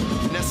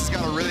 Vanessa's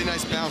got a really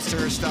nice bounce to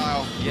her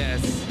style.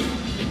 Yes.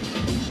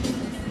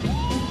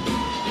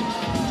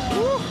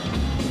 Woo.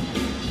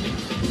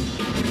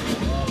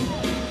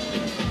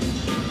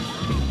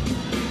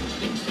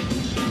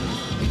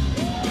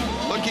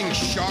 Looking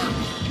sharp.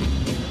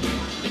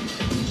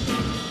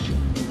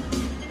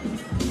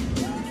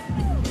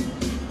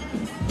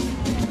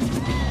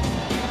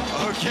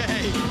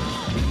 Okay.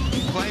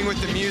 Playing with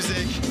the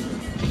music.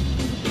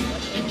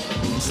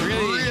 Some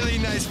really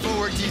nice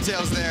footwork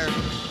details there.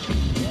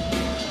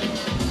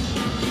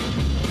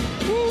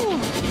 Woo.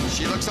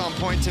 She looks on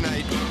point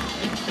tonight.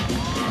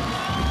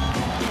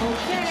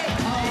 Okay.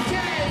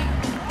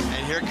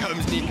 And here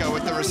comes Nika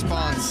with the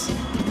response.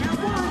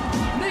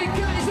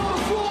 Nika is on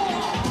the floor.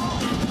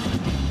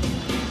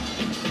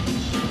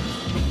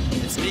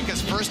 It's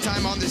Nika's first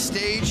time on this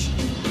stage,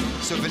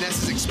 so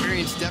Vanessa's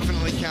experience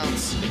definitely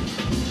counts.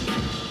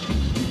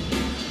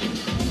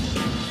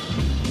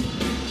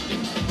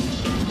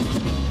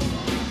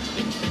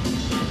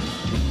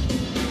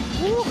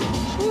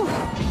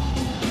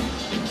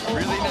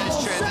 Really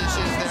nice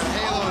transitions there.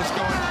 Halo's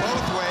going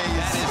both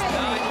ways. That is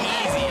not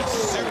easy.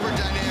 Super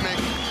dynamic.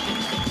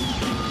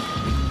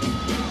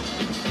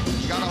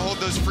 You gotta hold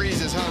those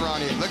freezes, huh,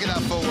 Ronnie? Look at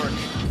that footwork.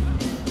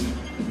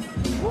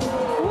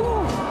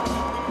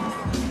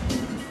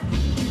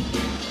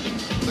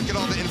 Look at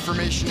all the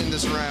information in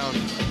this round.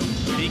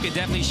 Nika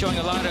definitely showing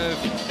a lot of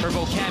her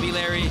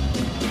vocabulary.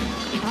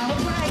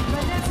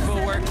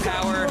 Footwork,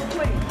 power,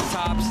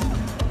 tops.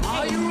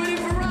 Are you ready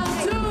for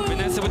round two?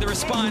 Vanessa with the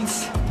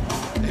response.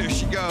 Here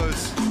she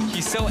goes.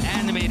 She's so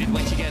animated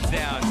when she gets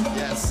down.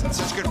 Yes, and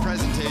such good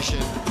presentation.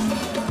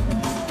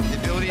 The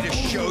ability to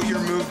show your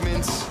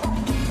movements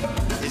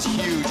is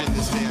huge in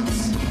this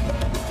dance.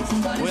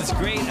 What's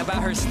great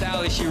about her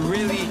style is she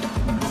really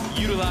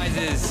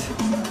utilizes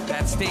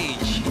that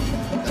stage.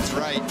 That's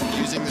right,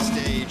 using the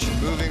stage,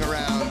 moving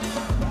around.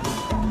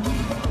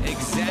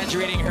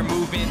 Exaggerating her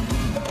movement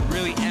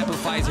really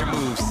amplifies her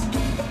moves.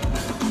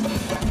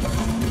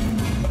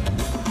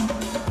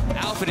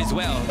 Outfit as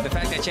well, the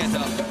fact that she has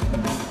a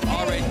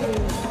already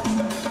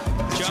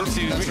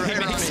jumpsuit That's right,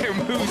 really makes her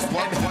Ronnie. moves.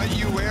 What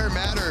you wear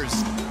matters.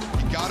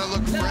 You gotta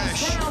look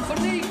fresh.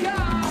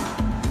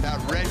 That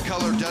red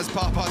color does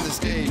pop on the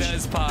stage. It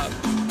does pop.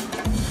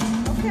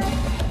 Okay.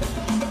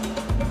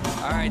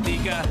 All right,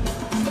 Nika.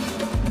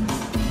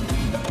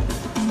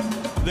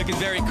 Looking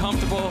very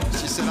comfortable.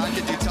 She said I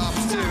could do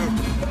tops too.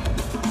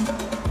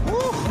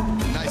 Woo!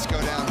 Nice go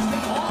down.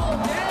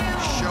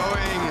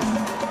 Showing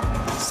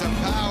some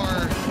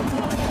power.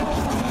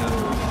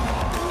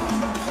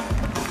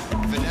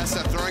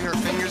 Vanessa throwing her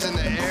fingers in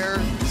the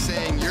air,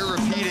 saying, "You're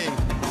repeating."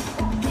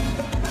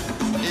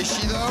 Is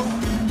she though?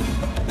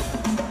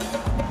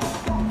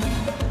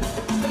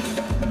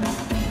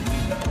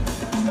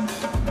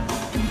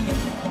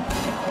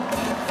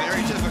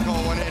 Very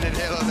difficult one-handed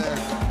halo there.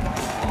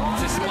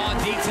 It's a small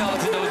detail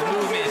to those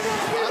movements. I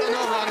don't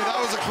know, Ronnie. That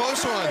was a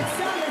close one.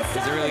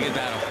 It's a really good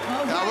battle.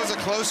 That was a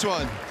close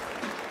one.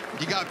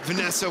 You got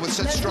Vanessa with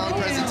such strong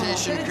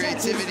presentation,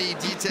 creativity,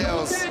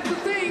 details,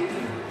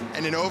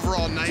 and an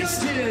overall nice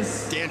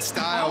dance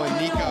style, and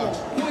Nico.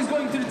 Who is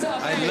going to the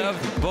top? I love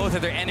both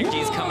of their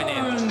energies coming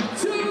in.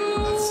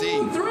 see.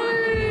 3.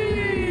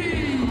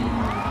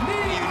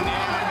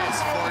 Unanimous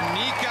for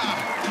Nika.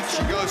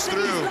 She goes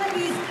through.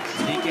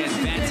 Nika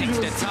advancing to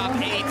the top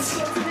 8.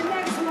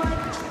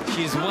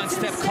 She's one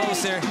step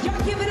closer.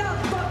 Y'all give it up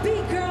for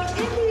Big Girl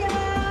India.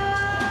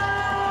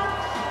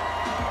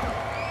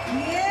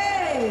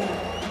 Yay.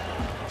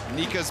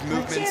 Nika's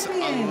movement's a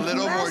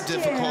little more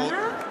difficult.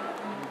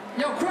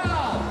 Yo,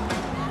 crowd.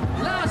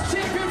 Last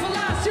champion for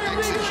last year.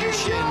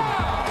 Execution.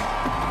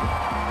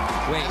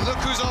 Wait, And look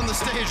who's on the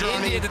stage,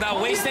 Ronnie. India did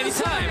not waste any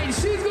time.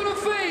 She's gonna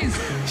face.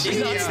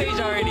 She's on stage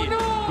already.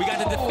 We got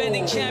the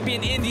defending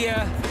champion,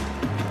 India,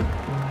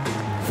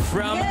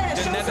 from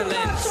the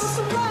Netherlands. Show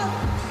some love.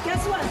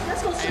 Guess what?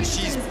 Let's go And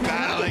she's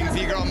battling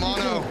B-Girl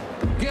Mono.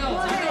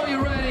 Girls, I know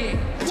you're ready.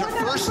 It's her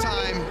first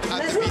time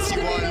at the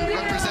BC1,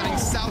 representing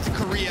South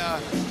Korea.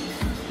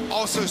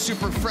 Also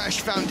super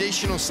fresh,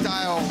 foundational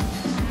style.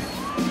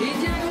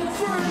 India go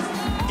first.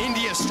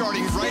 India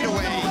starting right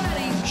away,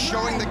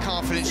 showing the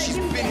confidence. She's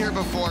been here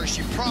before.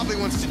 She probably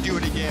wants to do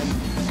it again.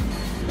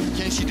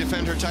 Can she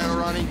defend her title,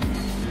 Ronnie?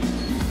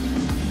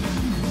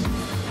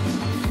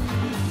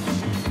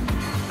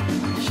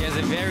 She has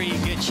a very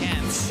good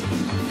chance.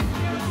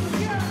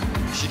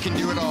 She can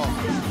do it all.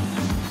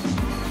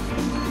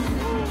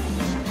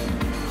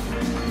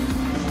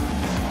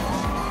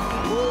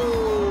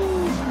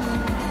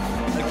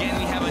 Again,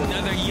 we have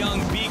another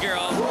young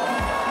B-girl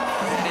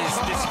that is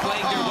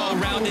displaying their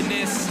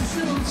well-roundedness,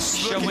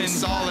 Looking showing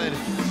solid.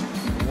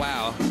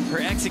 wow, her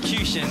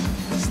execution,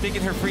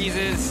 sticking her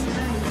freezes.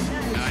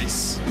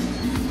 Nice.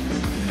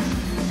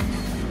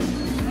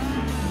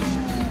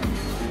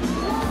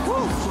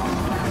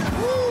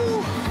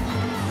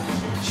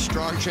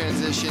 Strong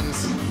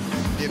transitions,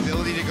 the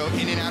ability to go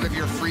in and out of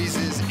your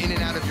freezes, in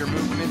and out of your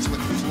movements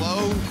with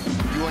flow.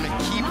 You want to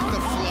keep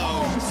the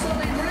flow.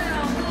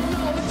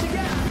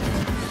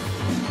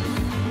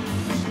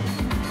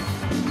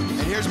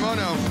 And here's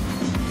Mono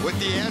with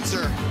the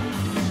answer.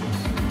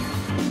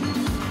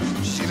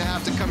 She's gonna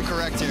have to come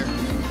correct here.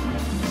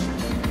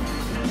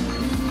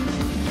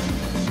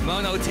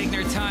 Mono taking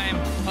her time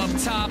up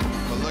top.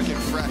 But looking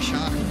fresh,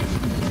 huh?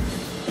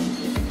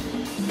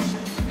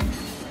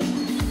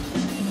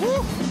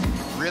 Woo!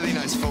 Really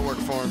nice footwork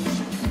form.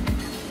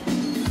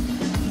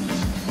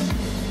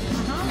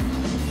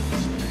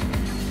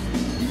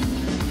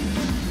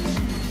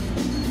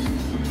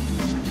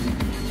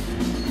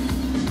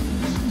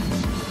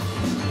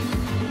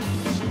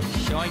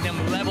 Showing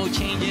them level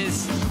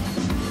changes.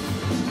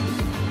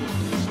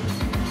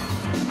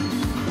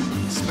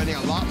 Spending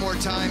a lot more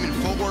time in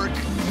footwork.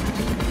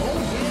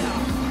 Oh, yeah.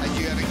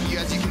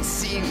 As you can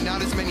see,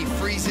 not as many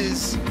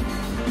freezes.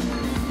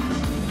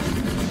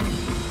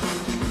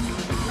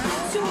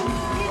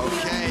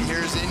 Okay,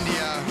 here's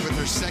India with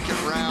her second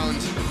round.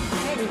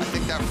 I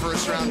think that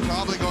first round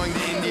probably going to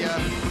India.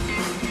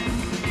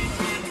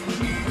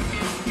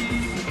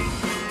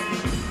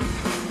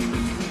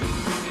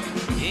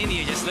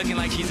 India just looking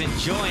like she's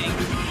enjoying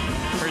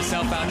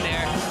herself out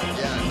there.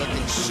 Yeah,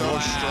 looking so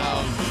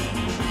strong.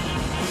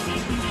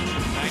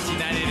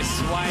 1990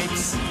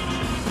 swipes.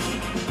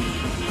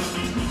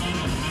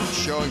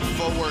 Showing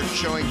footwork,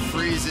 showing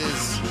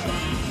freezes,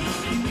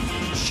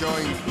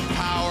 showing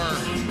power.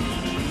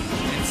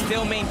 And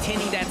still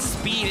maintaining that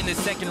speed in the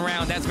second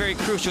round. That's very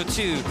crucial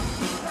too,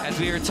 as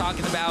we were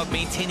talking about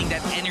maintaining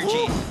that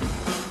energy. Woo.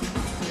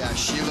 Yeah,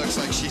 she looks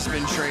like she's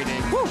been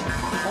training. Oh,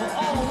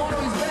 Mono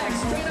is back,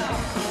 straight up.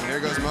 There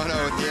goes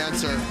Mono with the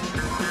answer.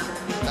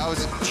 That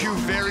was 2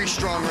 very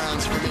strong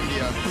rounds from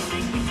India.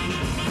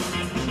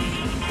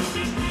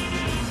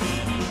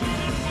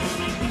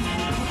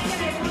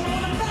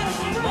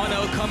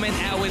 Mono coming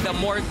out with a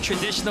more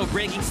traditional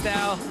breaking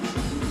style.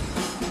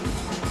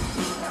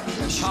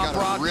 Yeah, she's Pop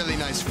got rock. a really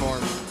nice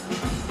form.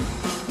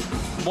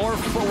 More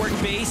footwork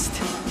based.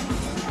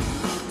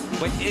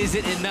 But is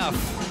it enough?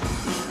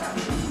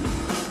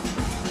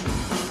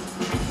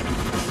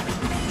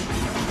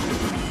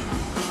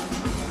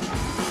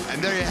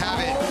 And there you have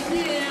it. Oh,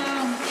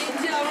 yeah.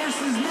 India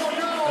versus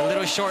Mono. A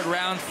little short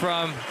round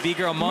from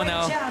B-Girl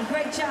Mono.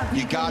 Great job.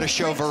 You gotta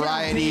show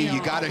variety,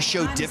 you gotta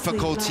show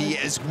difficulty,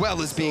 as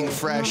well as being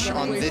fresh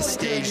on this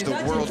stage, the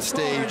world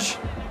stage.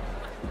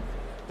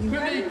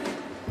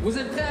 Vous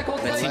êtes prêts à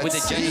Let's see what the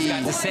judges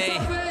got to say.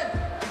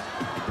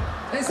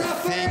 I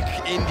think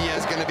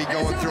India's gonna be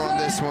going through on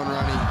this one,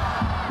 Ronnie.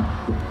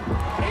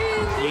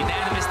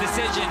 Unanimous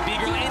decision,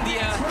 B-Girl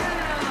India.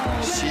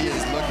 She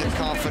is looking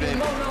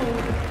confident.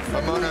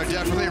 But Mono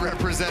definitely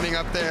representing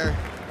up there.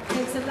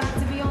 Takes a lot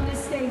to be on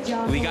this stage,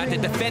 y'all. We got the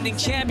defending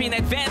champion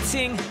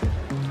advancing.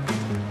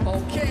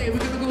 Okay, we're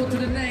gonna go to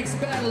the next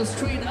battle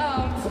straight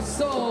up.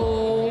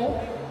 So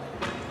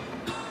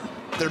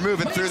They're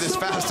moving through this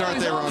fast, aren't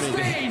they, Ronnie?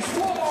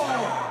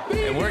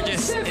 And we're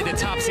just in the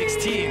top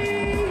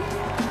 16.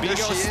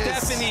 B-Girl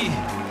Stephanie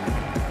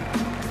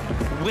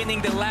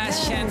winning the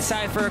last chance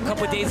Cypher a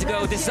couple days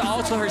ago. This is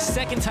also her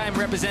second time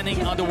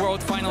representing on the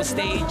world final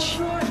stage.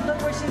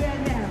 Look where she at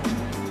now.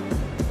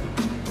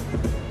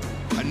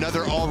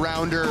 Another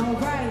all-rounder. All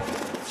right.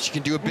 She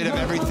can do a bit of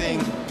everything.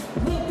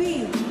 Will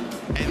be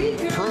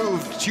and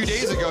proved 2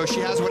 days ago she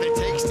has what it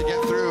takes to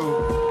get through.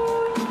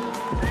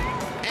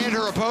 And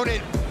her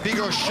opponent, big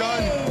girl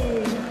Shun.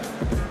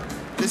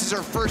 This is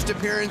her first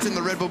appearance in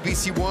the Red Bull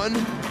BC1,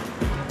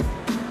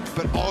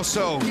 but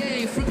also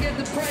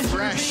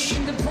fresh,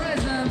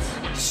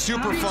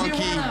 super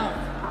funky.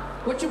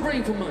 What you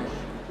bring for money?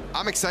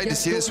 I'm excited to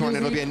see this one.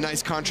 It'll be a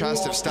nice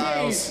contrast of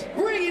styles.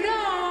 Bring it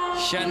on!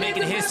 Shun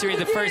making history,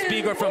 the first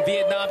B-girl from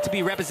Vietnam to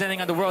be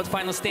representing on the world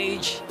final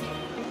stage.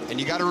 And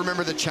you got to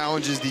remember the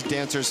challenges these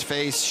dancers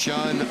face.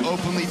 Shun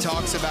openly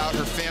talks about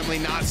her family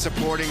not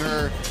supporting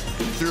her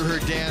through her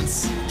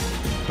dance,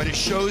 but it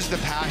shows the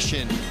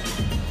passion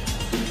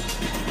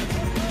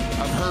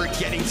of her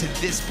getting to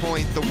this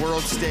point, the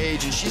world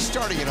stage, and she's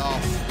starting it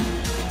off.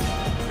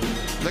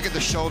 Look at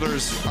the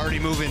shoulders already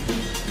moving.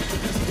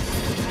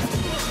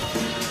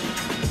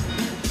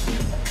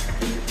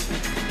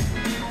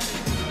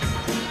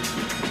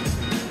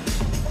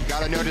 You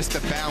gotta notice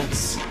the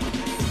bounce.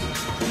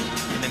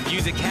 And the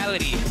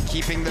musicality.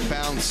 Keeping the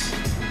bounce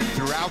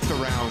throughout the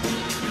round.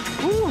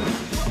 Woo.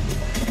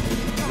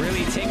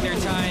 Really take their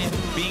time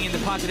being in the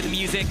pocket of the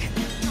music.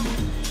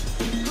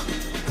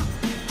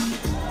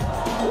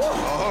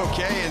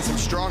 Okay, and some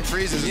strong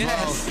freezes as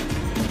well.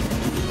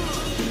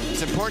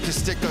 It's important to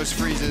stick those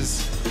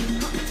freezes.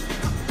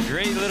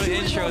 Great little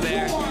intro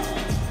there.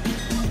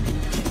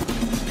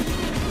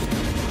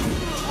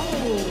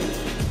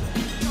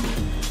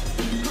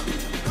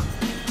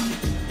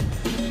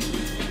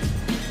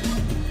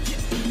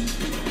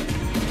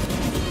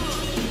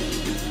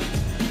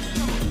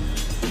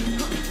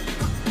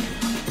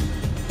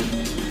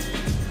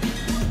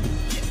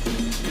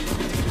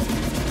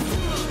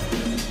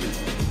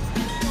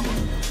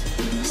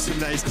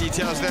 Nice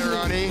details there,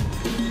 Ronnie.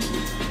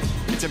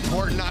 It's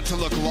important not to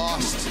look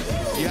lost.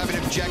 You have an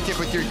objective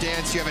with your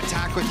dance, you have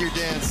attack with your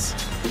dance.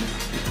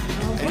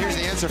 And here's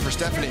the answer for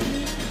Stephanie.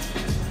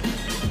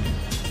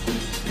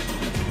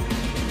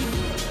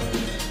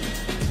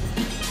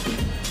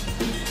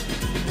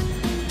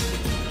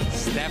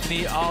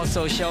 Stephanie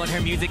also showing her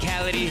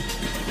musicality.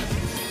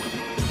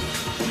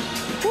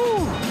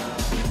 Woo.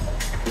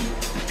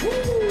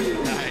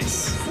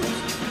 Nice.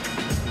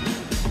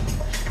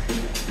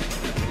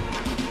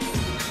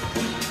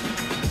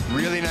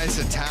 Really nice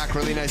attack,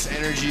 really nice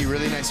energy,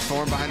 really nice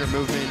form behind her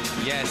movement.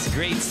 Yes,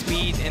 great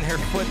speed in her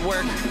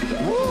footwork.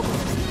 Woo.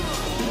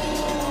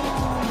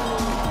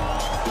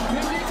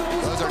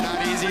 Those are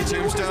not easy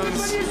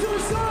tombstones.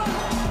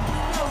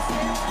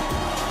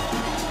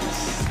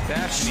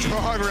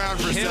 Strong round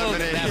for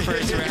Stephanie. That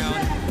first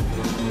round.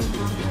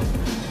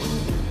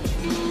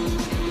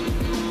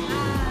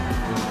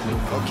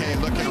 Okay,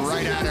 looking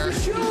right at her.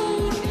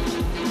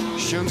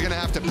 Shun's gonna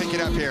have to pick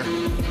it up here.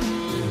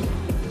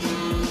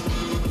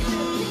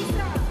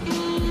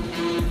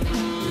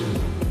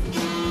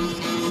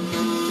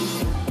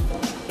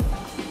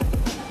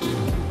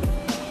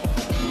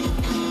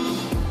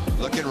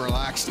 Looking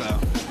relaxed though.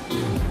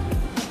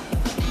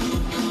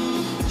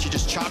 She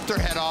just chopped her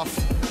head off.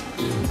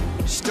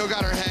 Still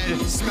got her head,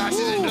 smashes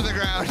it into the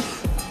ground.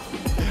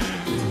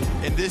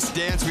 In this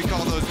dance, we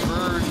call those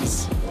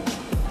burns.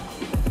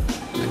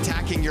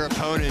 Attacking your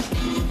opponent.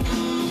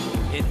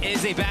 It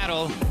is a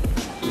battle.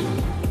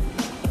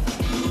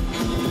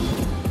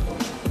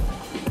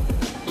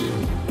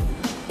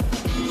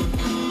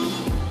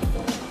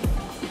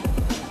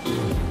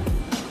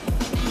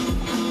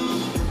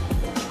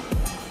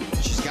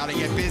 She's got to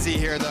get busy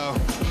here, though.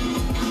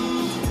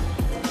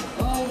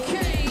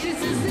 Okay,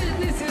 this is it,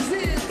 this is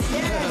it.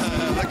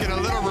 Looking a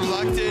little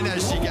reluctant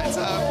as she gets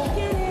up.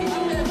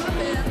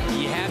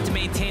 You have to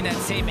maintain that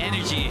same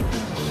energy.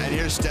 And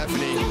here's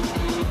Stephanie.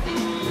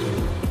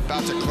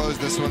 About to close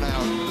this one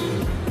out.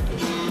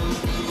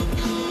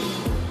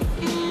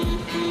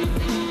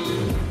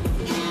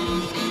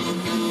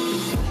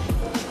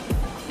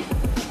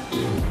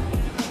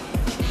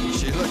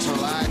 She looks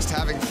relaxed,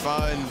 having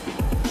fun,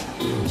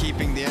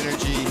 keeping the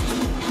energy.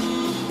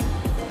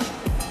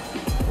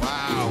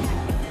 Wow.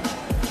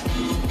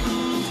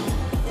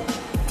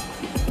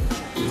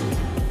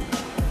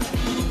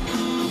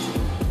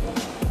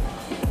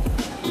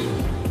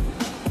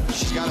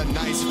 She's got a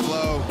nice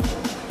flow.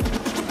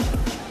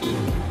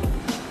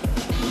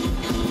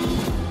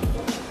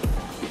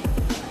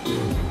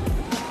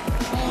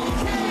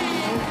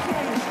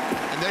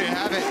 And there you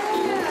have it.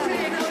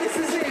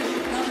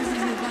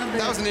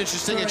 That was an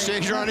interesting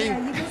exchange, Ronnie.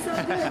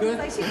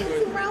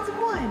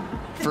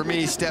 For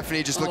me,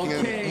 Stephanie just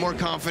looking more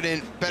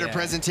confident, better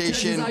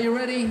presentation. Are you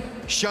ready?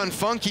 Shun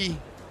funky,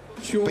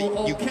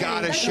 but you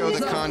gotta show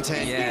the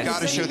content, you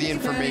gotta show the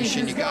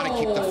information, you gotta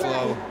keep the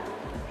flow.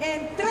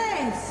 En 3,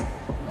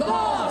 2,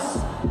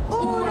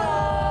 1.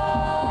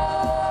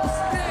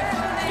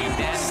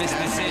 Unanimous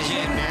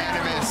decision.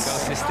 Unanimous.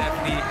 Goes to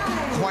Stephanie.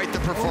 Quite the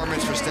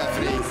performance for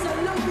Stephanie.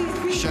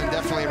 Shun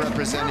definitely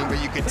representing, but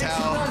you could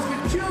tell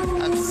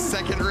that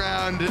second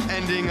round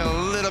ending a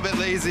little bit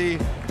lazy.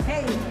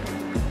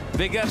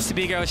 Big ups to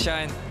B-Girl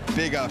Shun.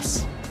 Big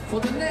ups. For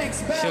the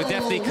next battle, She'll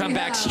definitely come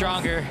back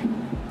stronger.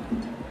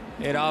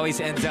 It always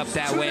ends up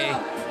that way.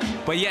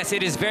 But yes,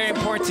 it is very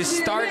important to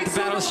start the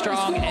battle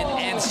strong and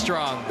end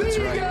strong. That's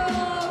right.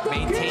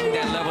 Maintaining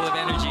that level of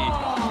energy.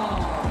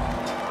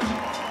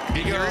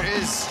 Here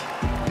is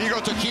Big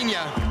Girl Technics.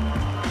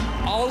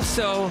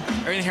 Also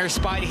earning her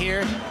spot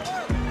here,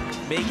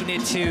 making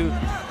it to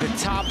the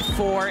top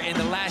 4 in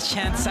the last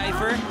chance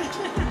cypher.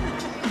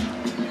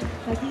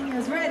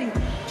 Technics ready.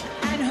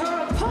 And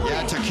her opponent.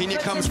 Yeah,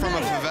 Technics comes from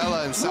a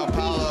favela in Sao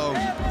Paulo,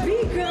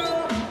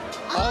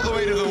 all the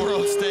way to the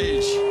world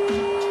stage.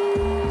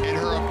 And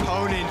her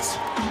opponent,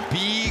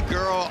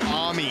 B-Girl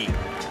Ami,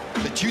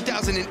 the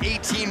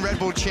 2018 Red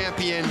Bull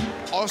champion,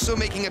 also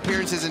making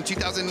appearances in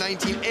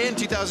 2019 and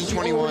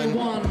 2021.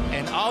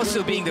 And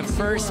also being the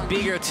first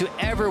B-Girl to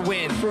ever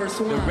win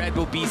the Red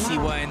Bull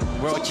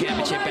BC1 World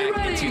Championship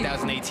back in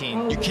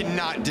 2018. You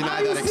cannot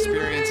deny that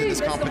experience in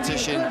this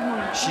competition.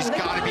 She's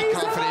got to be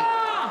confident.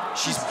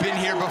 She's been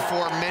here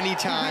before many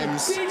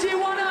times,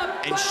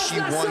 and she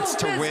wants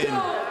to win.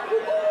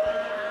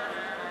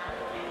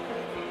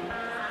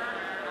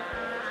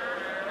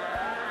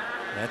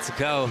 Let's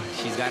go.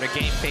 She's got her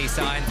game face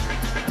on.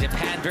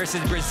 Japan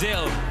versus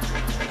Brazil.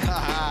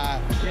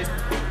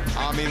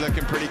 Ami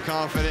looking pretty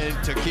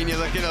confident. Technics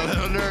looking a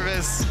little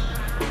nervous.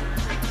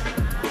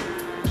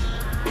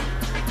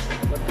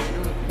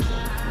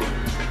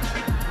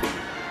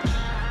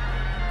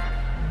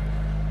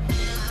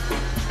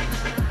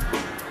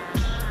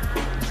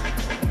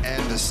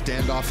 And the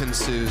standoff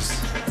ensues.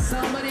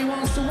 Somebody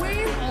wants to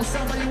win or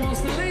somebody wants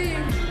to leave.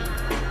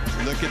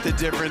 Look at the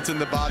difference in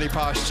the body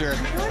posture.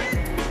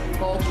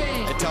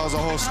 Okay. It tells a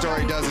whole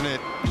story, doesn't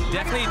it?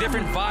 Definitely a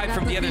different vibe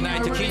from the other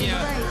night.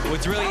 Technics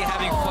was really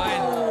having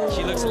fun.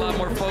 She looks a lot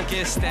more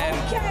focused, and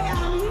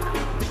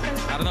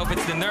I don't know if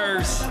it's the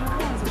nerves,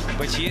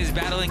 but she is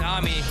battling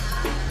Ami.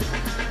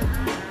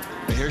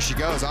 But here she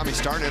goes. Ami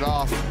starting it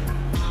off,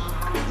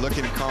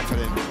 looking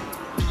confident.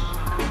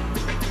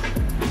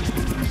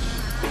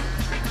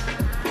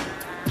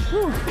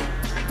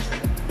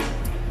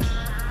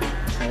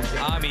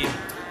 Ami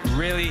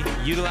really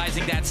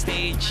utilizing that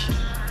stage.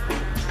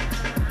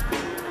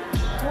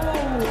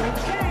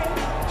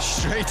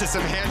 Straight to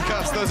some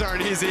handcuffs. Those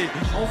aren't easy.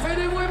 On fait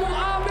des mouvements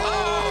Ami.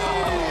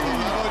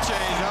 Level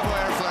change, double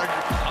air flag.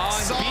 On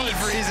Solid beat.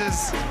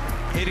 freezes.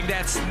 Hitting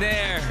that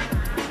snare.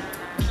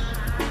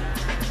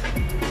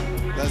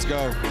 Let's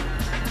go.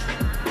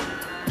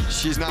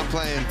 She's not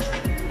playing.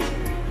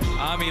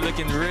 Ami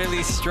looking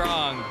really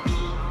strong.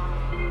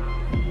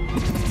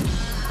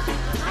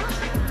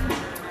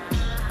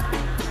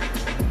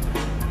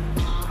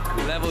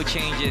 Level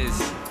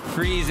changes,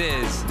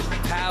 freezes,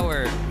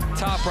 power,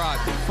 top rock,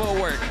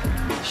 footwork,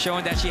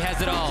 showing that she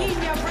has it all.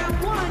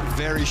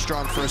 Very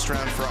strong first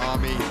round for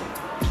Ami.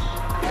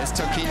 It's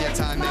Technics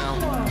time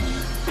now.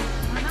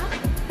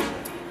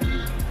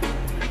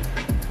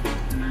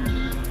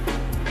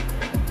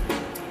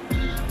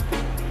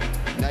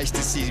 Nice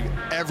to see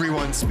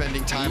everyone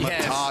spending time up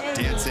top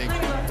dancing.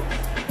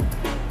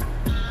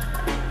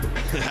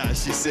 Yeah,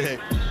 she's sick.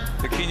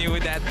 Technics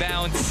with that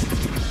bounce,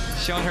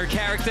 showing her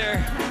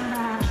character.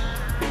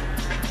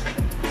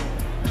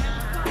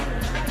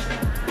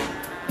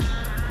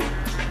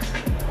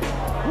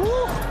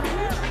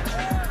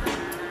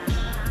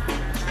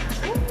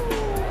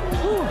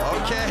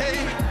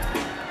 Okay.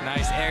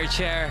 Nice air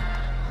chair.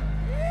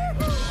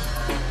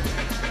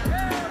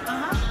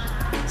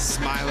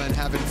 Smiling,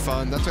 having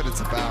fun. That's what it's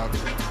about.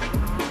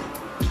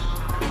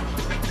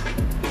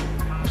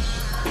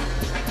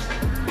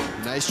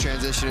 Nice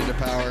transition into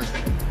power.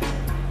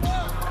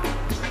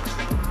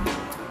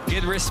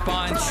 Good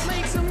response.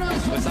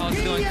 Was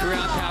also doing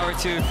ground power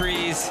to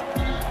freeze.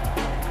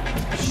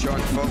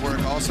 Showing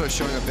footwork, also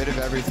showing a bit of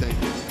everything.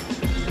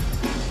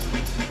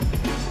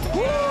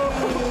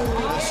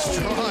 A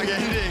strong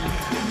ending.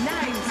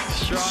 Nice.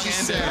 Strong She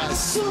ending. said, I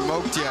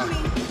smoked ya.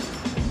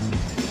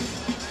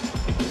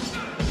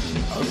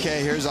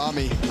 Okay, here's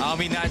Ami.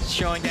 Ami not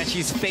showing that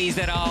she's phased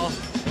at all.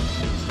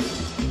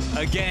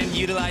 Again,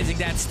 utilizing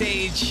that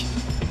stage.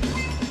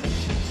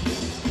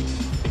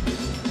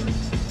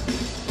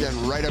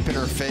 Getting right up in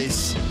her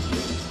face.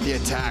 The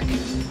attack.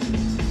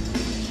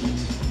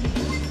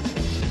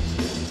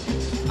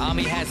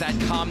 Ami has that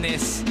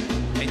calmness,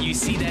 and you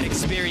see that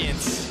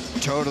experience.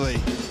 Totally.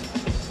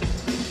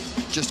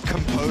 Just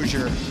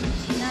composure.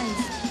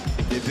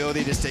 Nice. The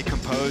ability to stay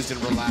composed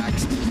and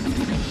relaxed.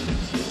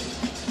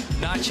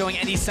 Not showing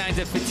any signs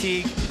of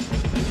fatigue.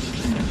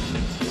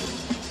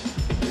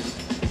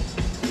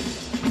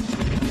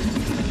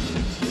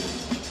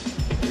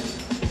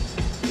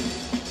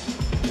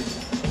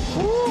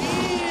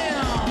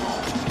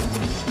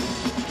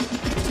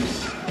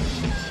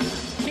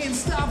 Can't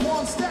stop,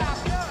 won't stop.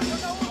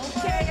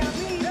 Okay,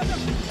 Ami.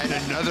 And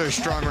another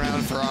strong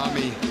round for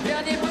Ami.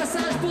 Dernier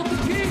passage pour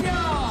Technics.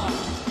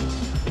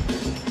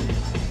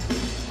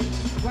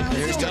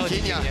 Here's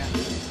Technics. Yeah.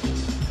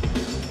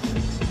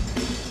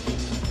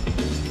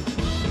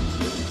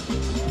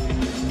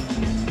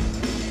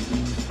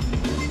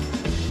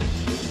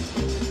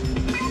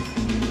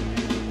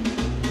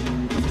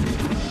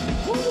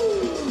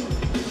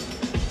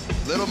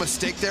 Little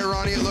mistake there,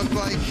 Ronnie, it looked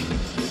like.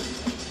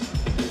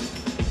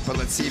 but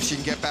let's see if she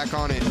can get back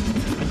on it.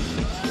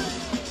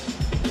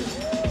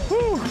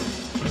 Woo.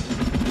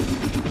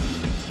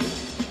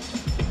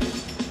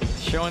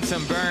 Showing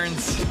some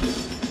burns.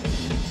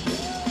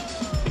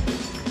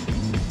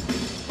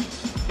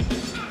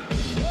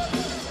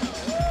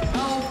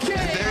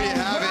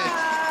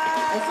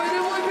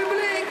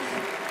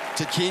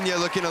 Kenya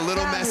looking a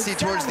little messy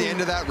towards the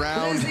end of that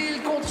round,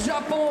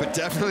 but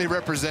definitely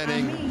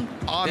representing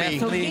Ami.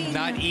 Definitely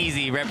not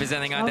easy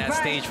representing on that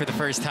stage for the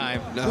first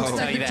time. No. I'll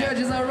tell you that.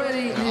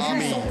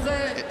 Ami,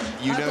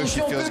 you know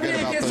she feels good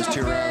about those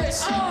 2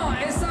 rounds.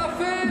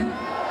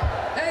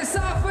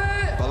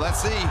 But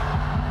let's see.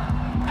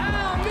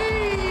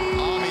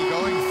 Ami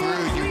going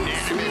through,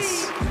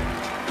 unanimous.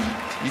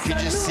 You can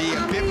just see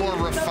a bit more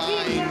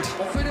refined,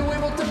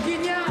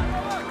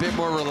 a bit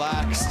more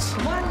relaxed.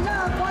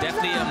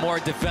 Definitely a more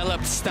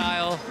developed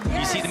style.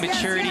 You see the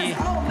maturity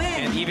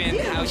and even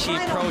how she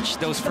approached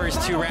those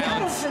first 2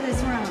 rounds.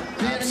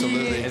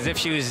 Absolutely. As if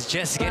she was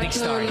just getting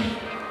started.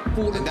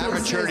 And that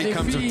maturity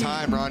comes with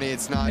time, Ronnie.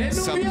 It's not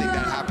something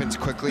that happens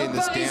quickly in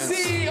this dance.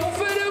 And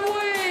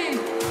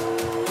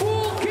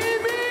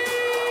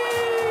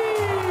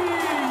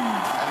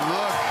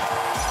look,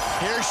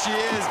 here she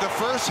is, the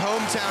first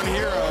hometown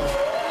hero.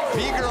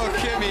 B-Girl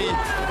Kimmy,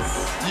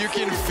 you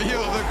can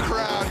feel the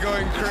crowd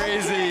going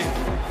crazy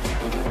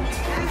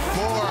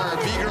for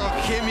B-Girl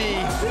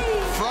Kimmy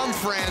from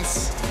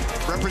France,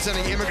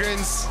 representing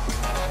immigrants.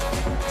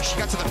 She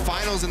got to the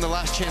finals in the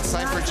Last Chance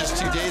Cypher just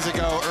 2 days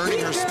ago,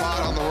 earning her spot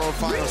on the world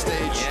final stage.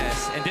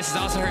 Yes, and this is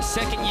also her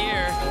 2nd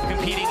year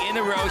competing in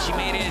a row. She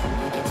made it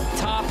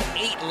top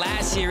 8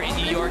 last year in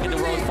New York in the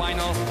world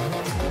final.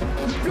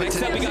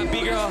 Next up, we got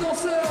B-Girl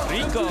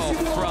Rico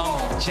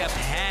from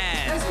Japan.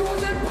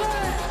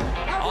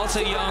 Also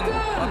young,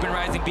 up and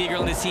rising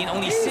B-Girl in the scene,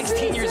 only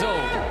 16 years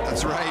old.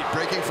 That's right,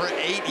 breaking for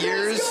 8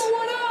 years.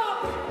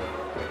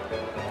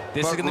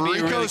 This is going to be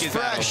a really good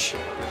fresh.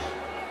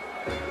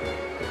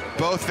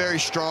 Both very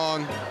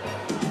strong,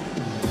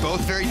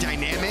 both very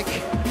dynamic,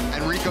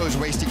 and Rico is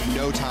wasting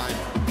no time.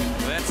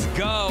 Let's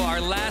go, our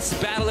last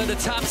battle of the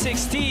top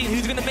 16.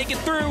 Who's going to make it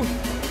through?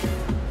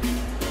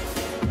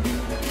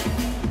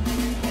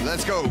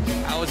 Let's go.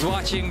 I was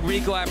watching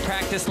Rico at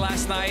practice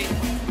last night.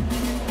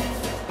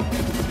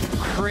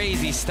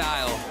 Crazy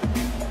style.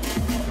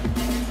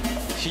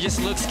 She just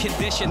looks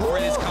conditioned for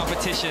this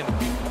competition.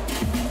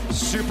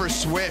 Super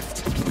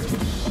swift.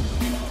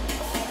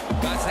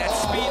 That's that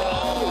speed.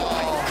 Oh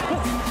my God.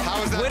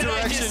 How was that what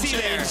direction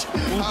change?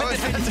 How was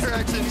that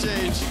direction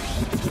change?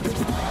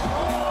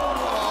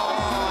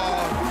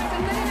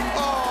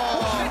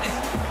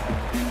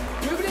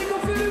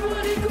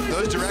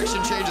 Those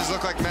direction changes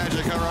look like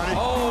magic, huh, Ronnie?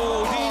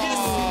 Oh,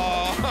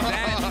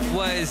 that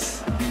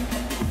was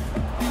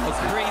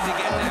a crazy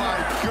get there. Oh my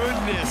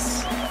goodness.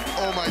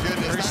 Oh my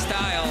goodness. Her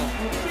style.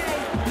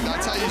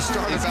 That's how you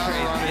start a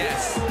battle, Ronnie.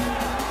 Yes.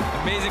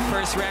 Amazing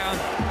first round.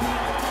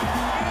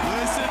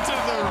 Listen to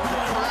the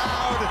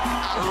crowd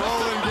at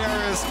Roland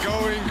Garros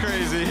going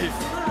crazy.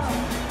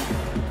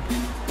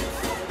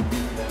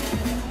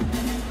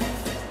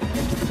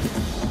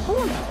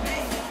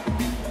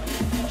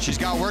 She's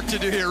got work to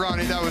do here,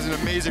 Ronnie. That was an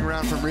amazing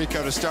round from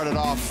Rico to start it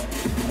off.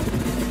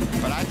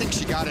 But I think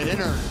she got it in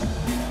her.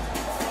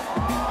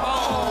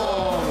 Oh!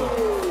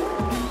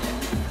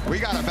 We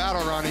got a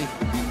battle, Ronnie.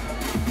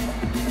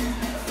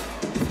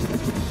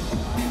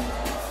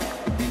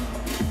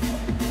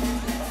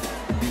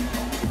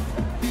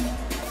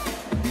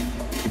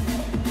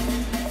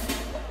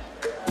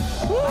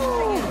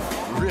 Woo!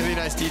 Really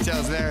nice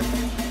details there.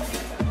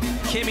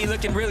 Kimmy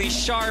looking really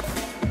sharp.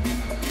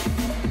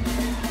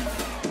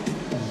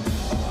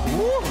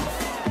 Woo!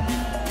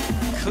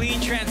 Clean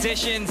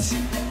transitions.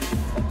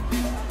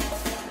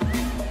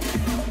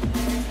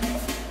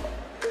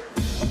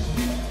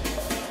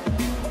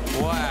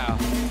 Wow.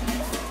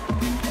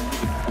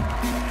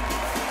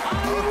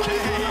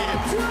 Okay.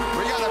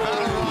 We got a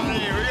battle,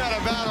 Ronnie. We got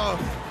a battle.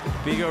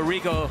 B-Girl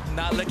Rico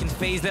not looking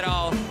phased at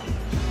all.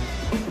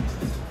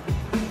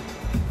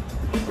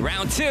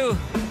 Round 2.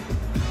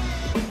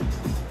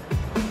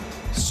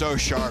 So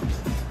sharp.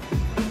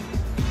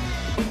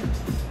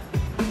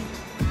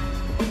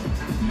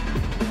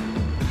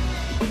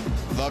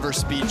 Love her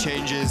speed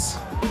changes.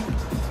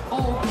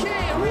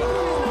 Okay,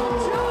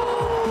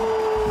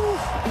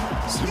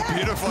 Some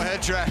beautiful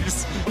head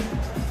tracks.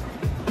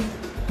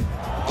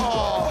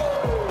 Oh,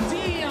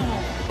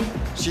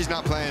 she's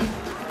not playing.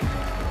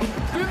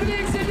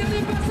 Public, c'est le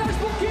dernier passage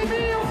pour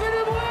Kimmy, on fait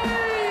le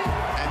bruit!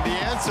 And the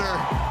answer.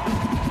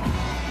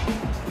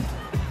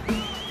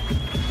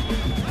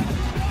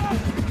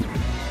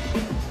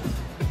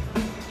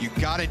 You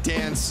gotta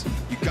dance.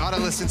 You gotta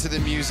listen to the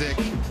music.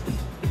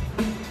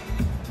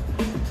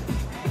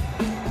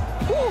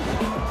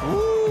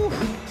 Woo.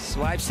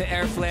 Swipes to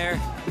air flare,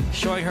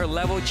 showing her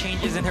level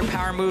changes in her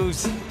power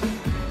moves.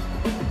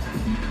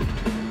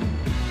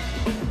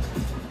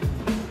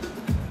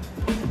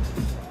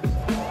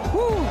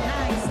 Woo.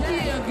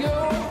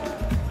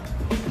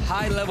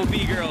 High level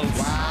B-Girls.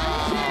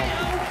 Wow.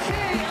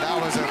 That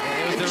was a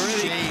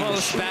really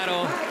close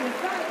battle.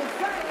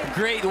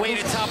 great way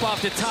to top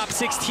off the top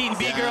 16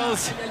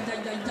 B-girls.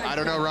 I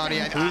don't know, Ronnie.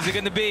 Who's it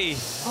going to be?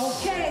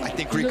 I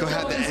think Rico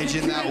had the edge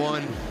in that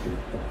one.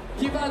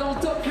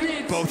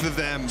 Both of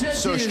them,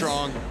 so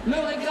strong.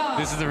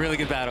 This is a really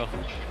good battle.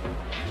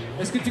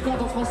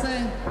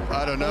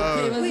 I don't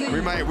know.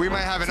 We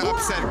might have an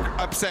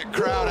upset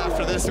crowd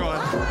after this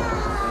one.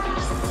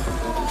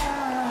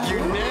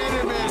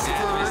 Unanimous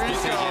for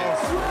Rico.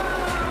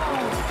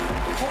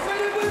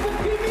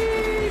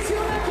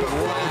 But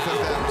both of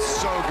them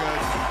so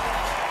good.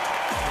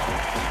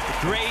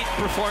 Great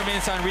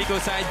performance on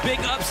Rico's side. Big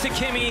ups to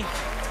Kimmy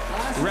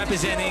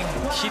representing.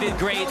 She did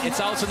great. It's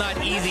also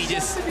not easy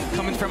just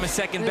coming from a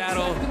second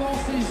battle.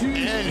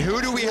 And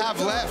who do we have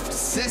left?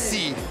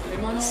 Sissy,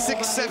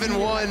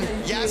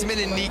 6'7", Yasmin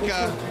and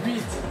Nika.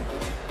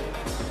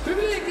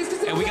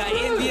 And we got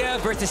India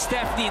versus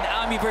Stephanie and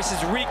Ami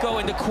versus Rico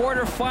in the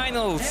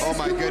quarterfinals. Oh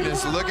my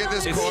goodness, look at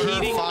this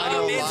quarterfinal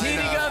lineup. It's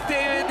heating up,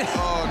 David.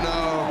 Oh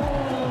no,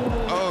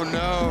 oh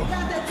no.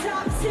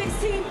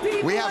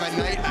 We have a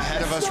night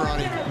ahead of us,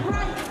 Ronnie.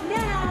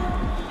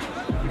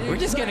 We're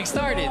just getting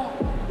started.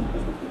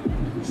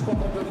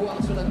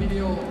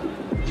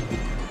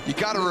 You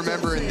gotta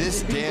remember, in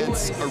this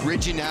dance,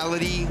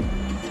 originality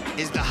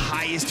is the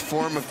highest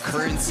form of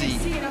currency.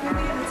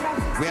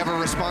 We have a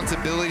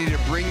responsibility to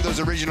bring those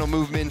original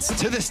movements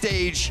to the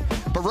stage,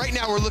 but right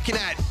now we're looking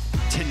at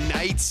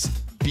tonight's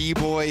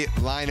B-boy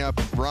lineup.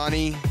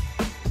 Ronnie,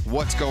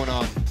 what's going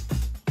on?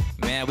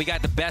 Man, we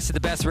got the best of the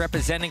best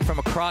representing from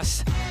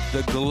across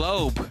the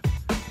globe.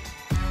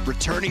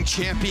 Returning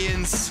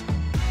champions,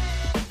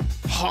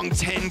 Hong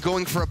Ten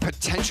going for a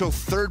potential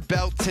third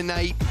belt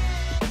tonight.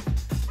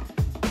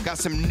 Got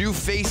some new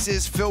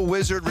faces, Phil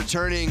Wizard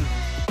returning,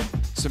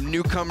 some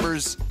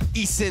newcomers.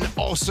 Eason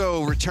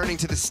also returning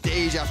to the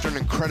stage after an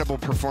incredible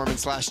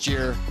performance last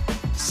year.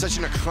 Such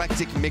an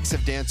eclectic mix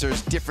of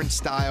dancers, different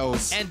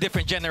styles. And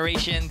different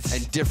generations.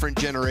 And different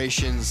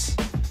generations.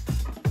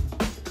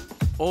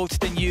 Old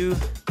than you.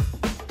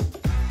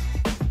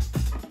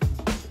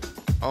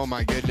 Oh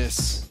my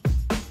goodness.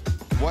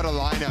 What a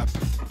lineup.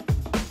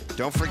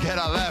 Don't forget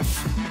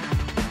Aleph.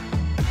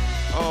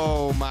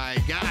 Oh my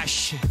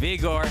gosh.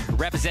 Vigor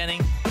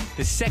representing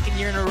the second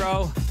year in a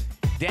row.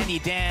 Danny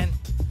Dan.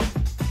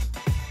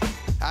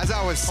 As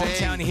I was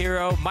saying, hometown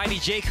hero. Mighty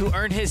Jake, who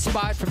earned his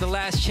spot from the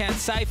Last Chance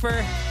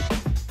Cypher.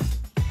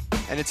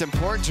 And it's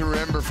important to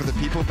remember for the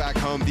people back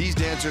home, these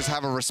dancers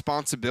have a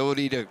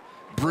responsibility to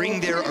bring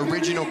their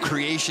original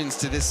creations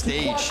to this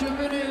stage.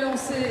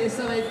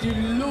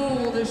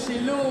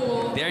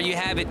 There you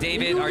have it,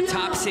 David, our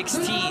top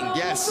 16.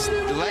 Yes,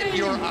 let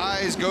your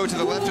eyes go to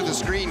the left of the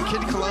screen.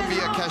 Kid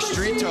Columbia,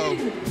 Castrito,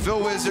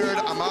 Phil Wizard,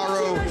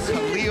 Amaro,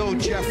 Khalil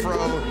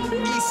Jeffro,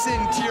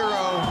 Eason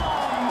Tiro.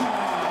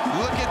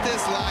 Look at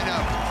this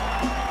lineup.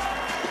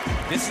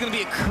 This is gonna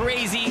be a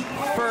crazy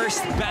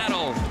first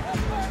battle.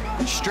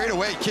 Straight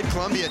away, Kid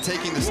Columbia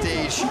taking the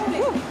stage,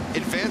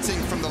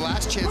 advancing from the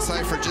Last Chance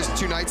Cypher just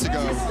 2 nights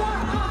ago.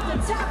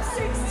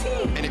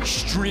 An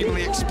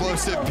extremely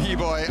explosive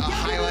B-boy, a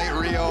highlight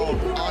reel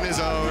on his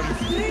own.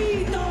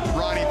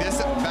 Ronnie,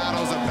 this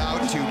battle's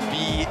about to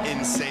be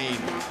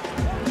insane.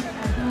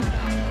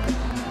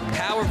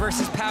 Power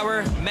versus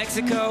power,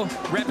 Mexico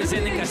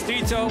representing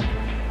Castrito.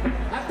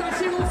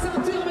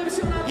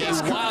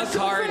 Yes, wild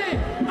card.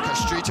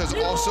 Castrito's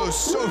also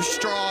so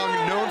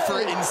strong, known for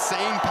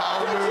insane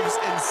power moves,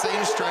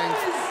 insane strength.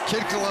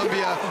 Kid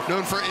Columbia,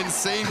 known for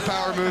insane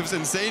power moves,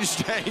 insane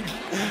strength.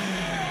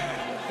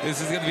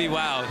 This is gonna be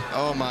wild.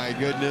 Oh my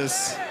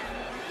goodness.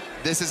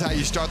 This is how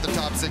you start the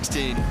top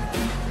 16.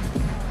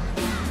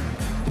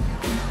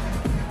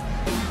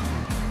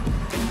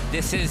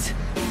 This is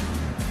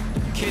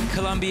Kid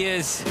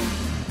Columbia's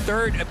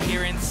third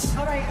appearance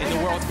in the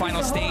world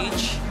final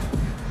stage.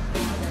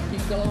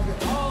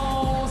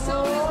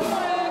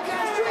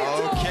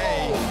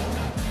 Okay.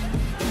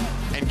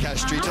 And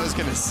Castrito's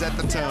gonna set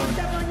the tone.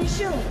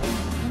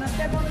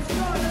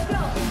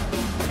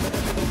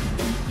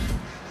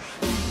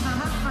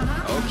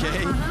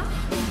 Okay.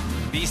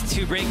 These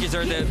two breakers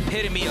are the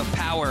epitome of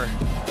power.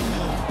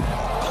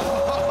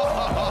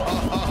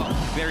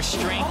 Their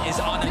strength is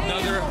on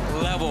another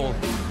level.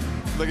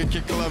 Look at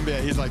Kid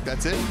Columbia, he's like,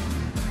 that's it?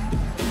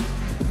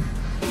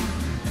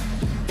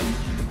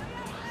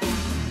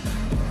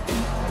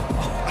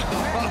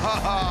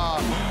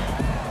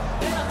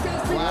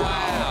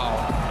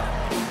 Wow.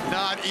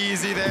 Not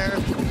easy there.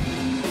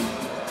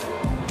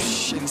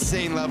 Psh,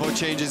 insane level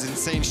changes,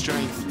 insane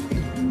strength.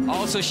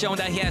 Also shown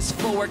that he has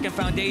footwork and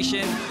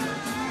foundation.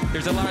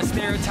 There's a lot of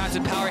stereotypes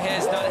of power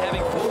heads not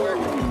having footwork.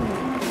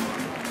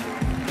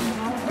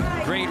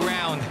 Great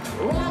round.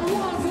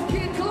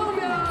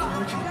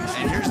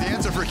 And here's the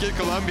answer for Kid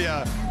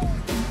Columbia.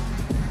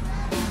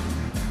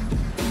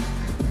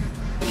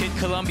 Kid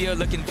Columbia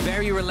looking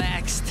very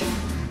relaxed.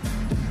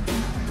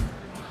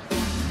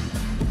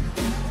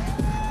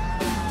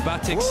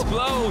 About to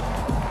explode.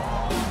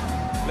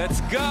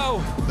 Let's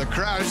go. The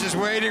crowd is just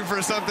waiting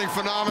for something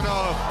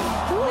phenomenal.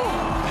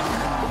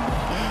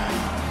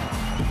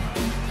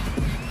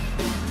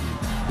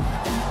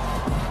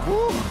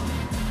 Woo.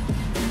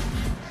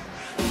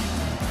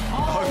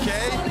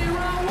 Okay.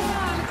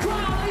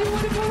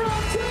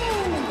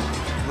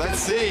 Let's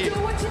see.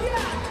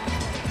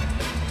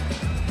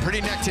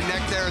 Pretty neck to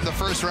neck there in the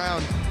first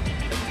round.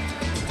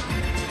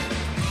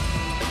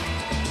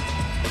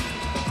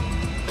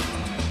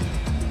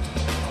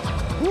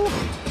 Woo.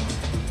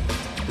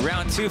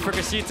 Round 2 for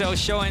Castrito,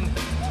 showing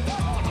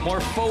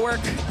more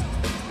footwork.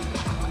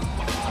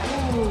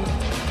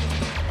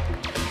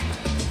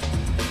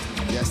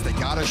 Yes, they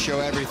gotta show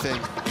everything.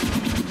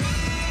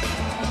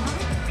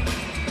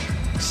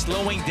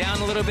 Slowing down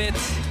a little bit,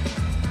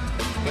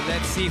 but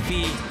let's see if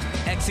he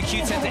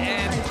executes at the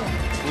end,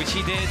 which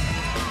he did.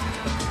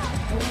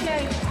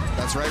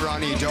 That's right,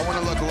 Ronnie. You don't want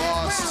to look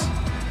lost.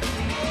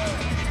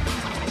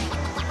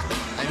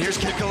 And here's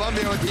Kid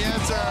Columbia with the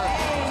answer.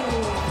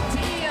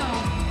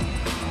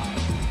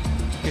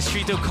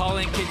 Castrito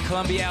calling Kid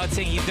Columbia out,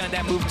 saying he's done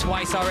that move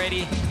twice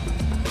already,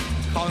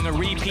 calling a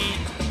repeat.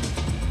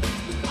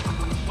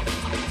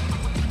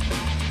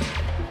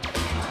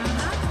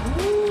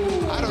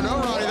 I don't know,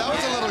 Ronnie. That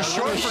was a little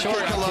short for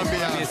Kid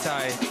Columbia.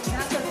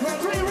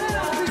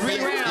 3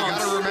 rounds. You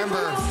gotta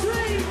remember,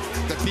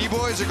 the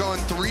B-boys are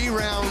going 3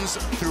 rounds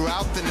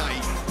throughout the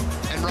night.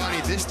 And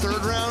Ronnie, this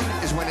 3rd round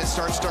is when it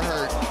starts to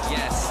hurt.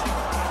 Yes.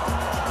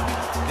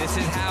 This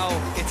is how,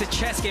 it's a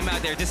chess game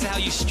out there. This is how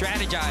you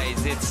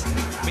strategize. It's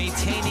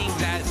maintaining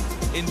that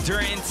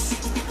endurance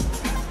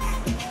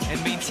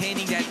and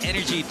maintaining that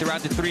energy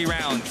throughout the 3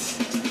 rounds.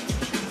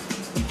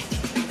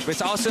 But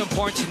it's also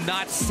important to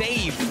not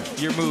save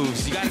your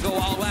moves. You gotta go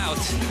all out.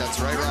 That's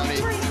right,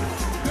 Ronnie.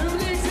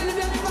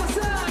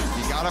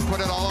 You gotta put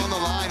it all on the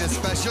line,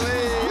 especially.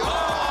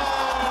 Oh!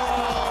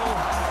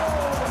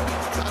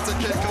 That's a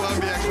Kid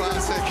Columbia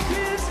classic.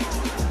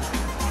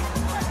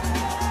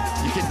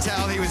 You can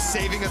tell he was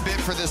saving a bit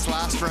for this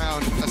last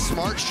round. A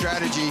smart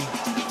strategy.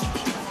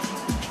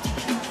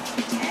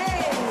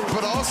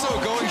 But also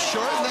going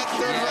short in that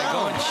 3rd round.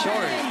 Going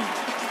short.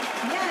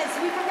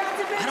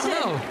 I don't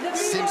know.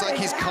 Seems like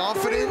he's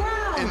confident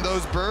in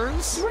those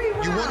burns.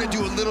 You want to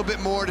do a little bit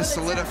more to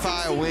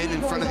solidify a win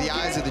in front of the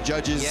eyes of the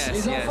judges.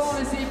 Yes, yes.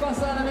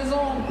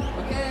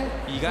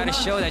 You got to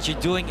show that you're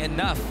doing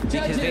enough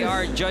because they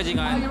are judging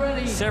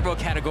on several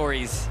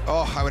categories.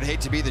 Oh, I would hate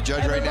to be the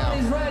judge right now.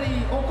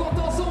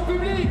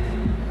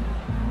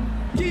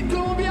 Kid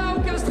Columbia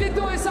ou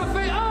Castrito, et ça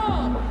fait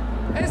 1,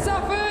 et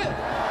ça fait,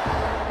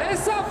 et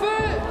ça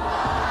fait.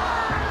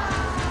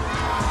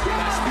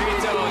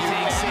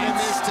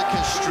 To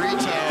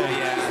Castrito.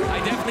 Yeah. I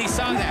definitely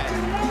saw that.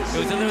 It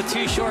was a little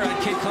too short on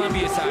Kid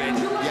Columbia's side.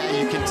 Yeah,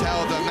 you can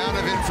tell the amount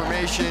of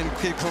information.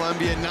 Kid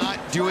Columbia not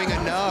doing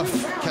enough.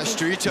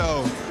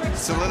 Castrito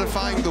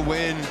solidifying the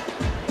win.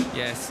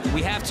 Yes,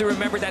 we have to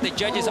remember that the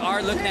judges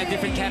are looking at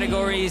different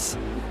categories.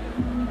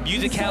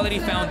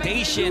 Musicality,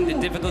 foundation, the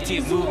difficulty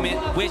of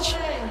movement, which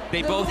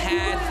they both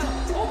had.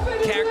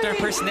 Character and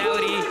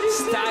personality,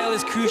 style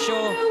is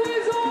crucial.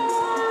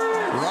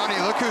 Ronnie,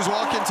 look who's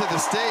walking to the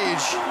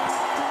stage.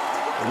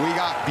 We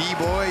got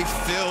B-boy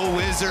Phil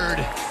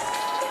Wizard.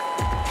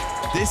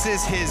 This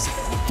is his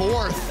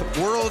 4th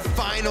World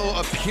Final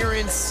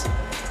appearance.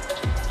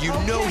 You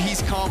know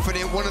he's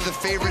confident, one of the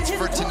favorites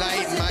for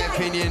tonight, in my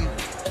opinion.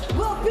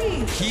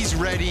 He's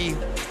ready.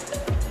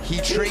 He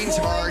trains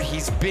hard.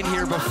 He's been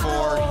here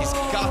before. He's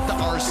got the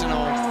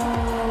arsenal.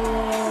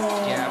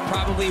 Yeah,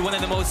 probably one of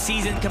the most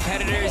seasoned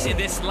competitors in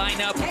this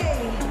lineup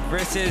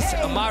versus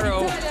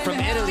Amaro from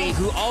Italy,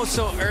 who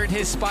also earned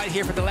his spot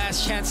here for the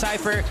Last Chance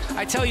Cypher.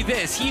 I tell you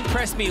this, he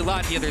impressed me a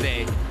lot the other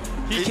day.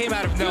 He came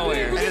out of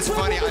nowhere. And it's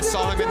funny, I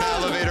saw him in the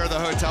elevator of the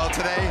hotel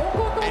today,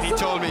 and he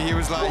told me, he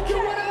was like,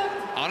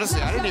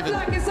 honestly, I didn't even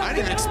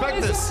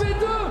expect this. He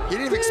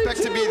didn't even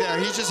expect to be there.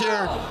 He's just here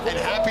and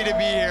happy to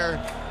be here.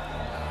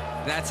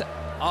 That's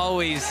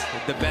always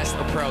the best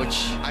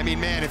approach. I mean,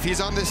 man, if he's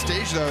on this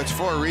stage, though, it's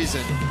for a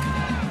reason.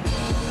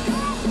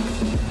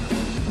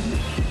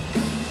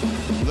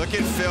 Look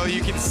at Phil.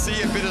 You can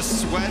see a bit of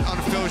sweat on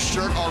Phil's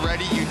shirt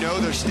already. You know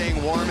they're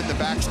staying warm in the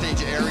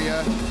backstage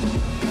area.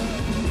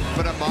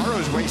 But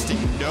Amaro's wasting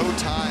no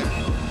time.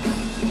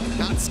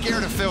 Not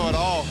scared of Phil at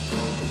all.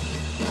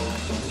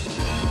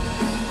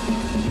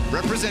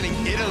 Representing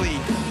Italy.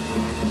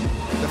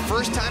 The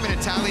first time an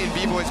Italian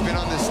b-boy's been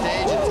on this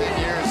stage in 10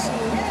 years.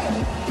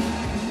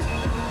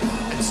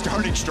 And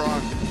starting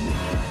strong.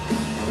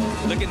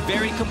 Looking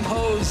very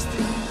composed.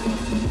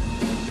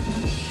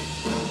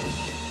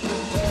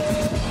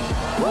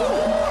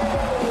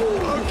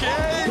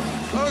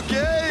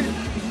 Okay.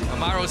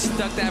 Amaro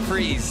stuck that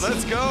freeze.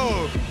 Let's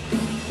go.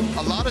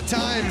 A lot of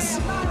times.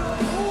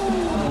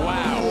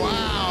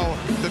 Wow.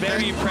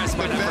 Very impressed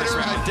by that first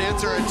round. The better a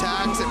dancer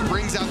attacks, it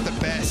brings out the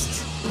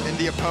best in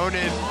the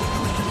opponent.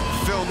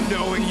 Phil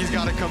knowing he's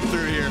got to come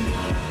through here.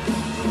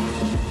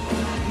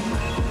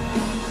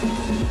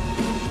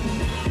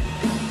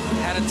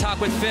 Had a talk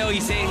with Phil.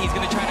 He's saying he's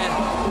going to try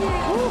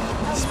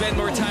to spend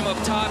more time up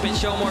top and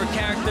show more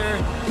character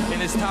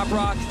in his top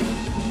rock.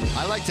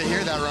 I like to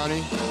hear that,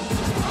 Ronnie.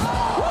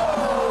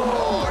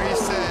 Oh, he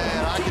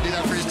said, I can do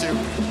that freeze too.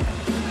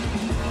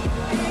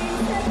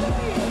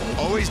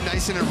 Always Always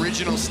nice and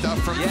original stuff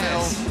from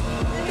Yes. Phil.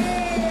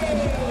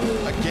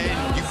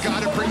 Again, you've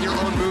got to bring your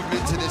own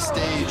movement to this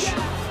stage.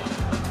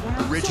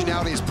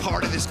 Originality is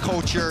part of this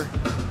culture.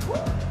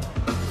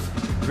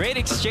 Great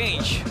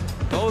exchange,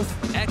 both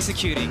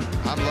executing.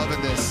 I'm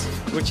loving this.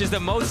 Which is the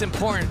most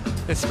important,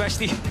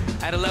 especially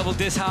at a level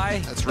this high.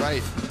 That's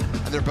right.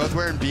 And they're both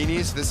wearing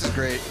beanies. This is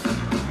great.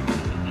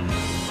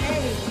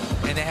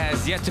 And it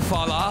has yet to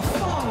fall off.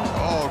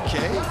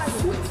 Okay.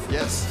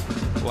 Yes.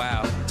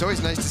 Wow. It's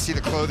always nice to see the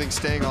clothing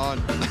staying on.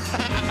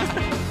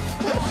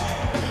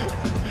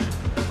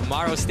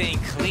 Amaro staying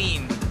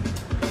clean,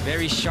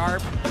 very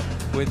sharp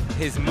with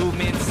his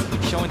movements,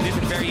 showing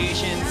different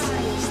variations,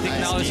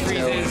 sticking all his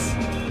freezes.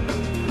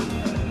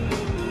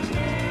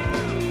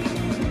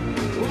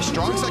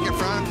 Strong second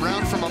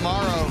round from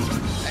Amaro.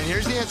 And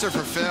here's the answer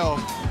for Phil.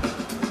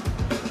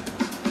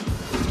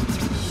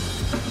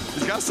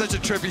 He's got such a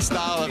trippy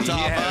style up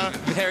top, huh?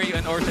 Very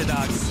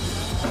unorthodox.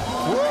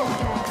 Woo!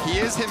 He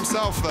is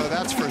himself, though,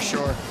 that's for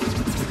sure.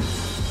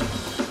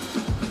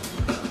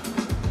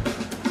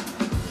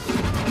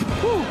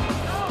 Woo!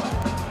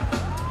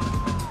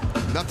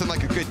 Nothing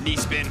like a good knee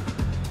spin.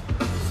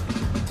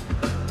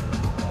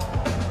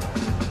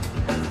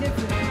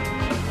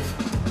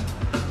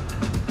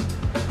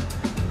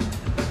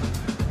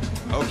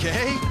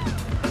 Okay.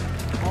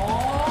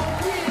 All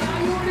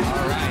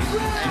right.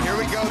 And here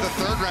we go, the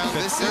third round.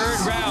 The this third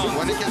is round.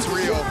 when it gets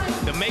real.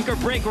 The make or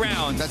break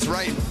round. That's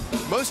right.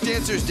 Most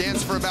dancers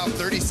dance for about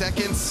 30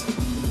 seconds,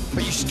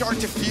 but you start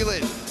to feel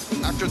it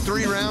after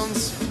 3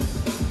 rounds.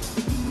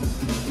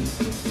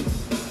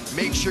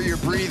 Make sure you're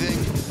breathing.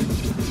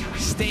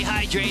 Stay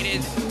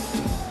hydrated.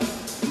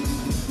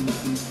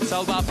 It's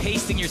all about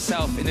pacing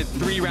yourself in a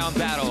 3-round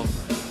battle.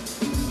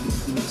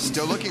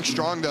 Still looking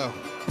strong, though.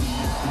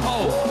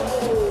 Oh.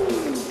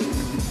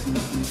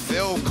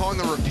 Phil calling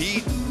the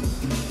repeat.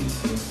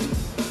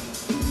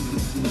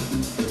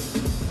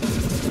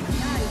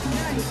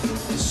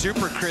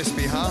 Super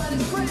crispy, huh?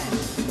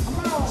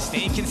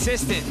 Staying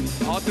consistent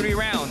all 3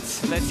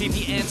 rounds. Let's see if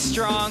he ends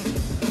strong.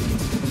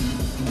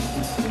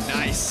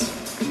 Nice.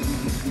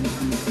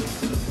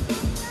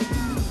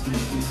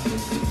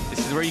 This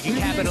is where you can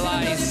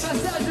capitalize.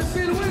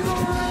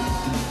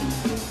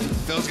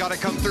 Phil's got to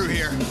come through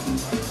here.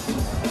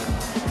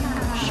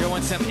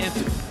 Showing some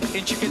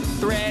intricate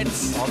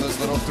threads. All those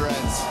little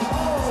threads.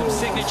 Some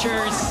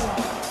signatures.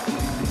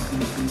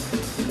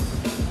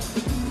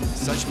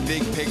 Such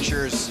big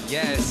pictures.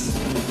 Yes.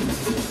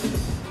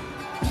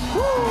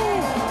 Woo!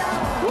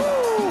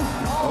 Woo!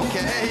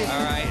 Okay.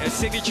 All right, a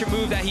signature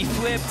move that he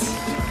flipped.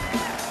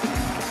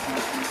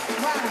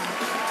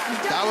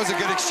 That was a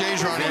good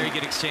exchange, Ronnie. Very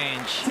good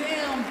exchange.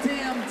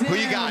 Damn. Who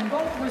you got?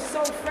 Both were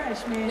so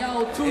fresh, man.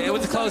 It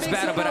was a close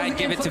battle, but I'd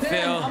give it to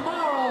Phil.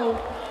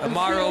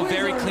 Amaro,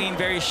 very clean,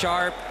 very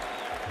sharp.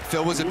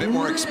 Phil was a bit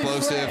more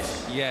explosive.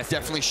 Yes.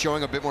 Definitely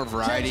showing a bit more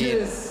variety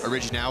and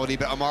originality,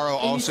 but Amaro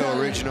also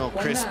original,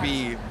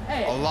 crispy.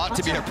 A lot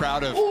to be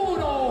proud of. Phil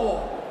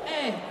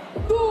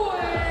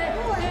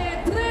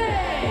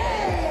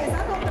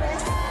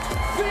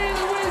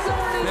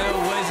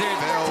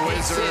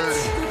Wizard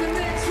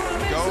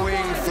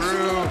going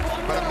through,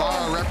 but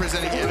Amaro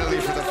representing Italy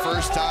for the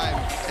first time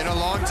in a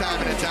long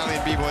time. An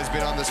Italian b-boy has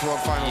been on this world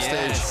final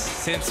stage.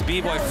 Since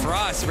b-boy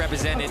Frost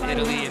represented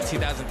Italy in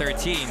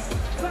 2013.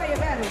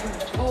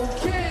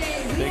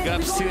 Big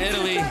ups to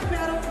Italy.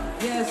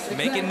 Yes,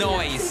 making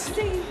noise.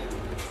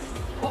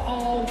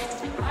 Uh-oh,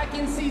 I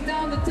can see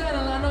down the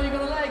tunnel. I know you're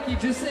gonna like it.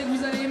 Je sais que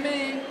vous allez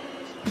aimer.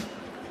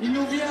 Il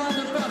nous vient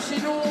de par chez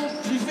nous.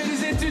 Il fait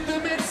des études de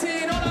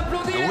médecine. On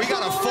applaudit. We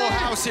got a full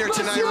house here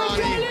tonight,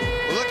 Ronnie.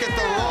 Look at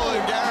the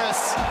Roland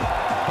Garros.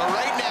 But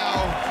right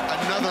now,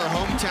 another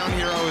hometown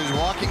hero is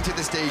walking to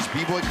the stage.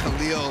 B-boy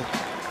Khalil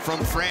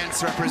from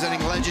France,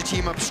 representing Legend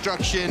Team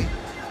Obstruction.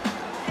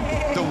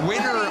 The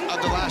winner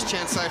of the Last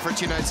Chance Cypher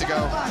 2 nights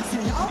ago.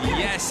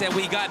 Yes, and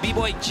we got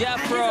b-boy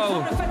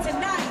Jeffro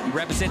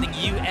representing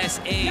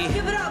USA.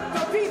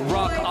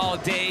 Rock all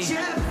day,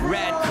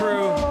 Rad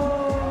Crew.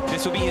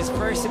 This will be his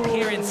first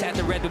appearance at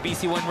the Red Bull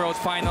BC1 World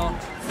Final.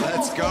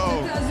 Let's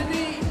go.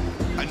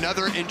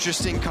 Another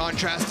interesting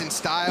contrast in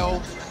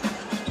style.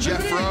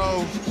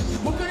 Jeffro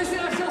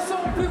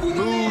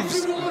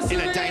moves in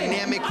a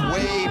dynamic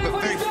way, but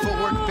very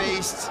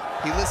footwork-based.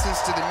 He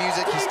listens to the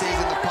music, he stays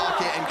in the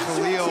pocket, and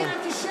Khalil,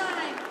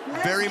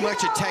 very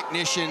much a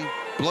technician,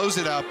 blows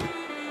it up.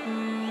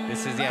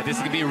 This is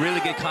gonna be a really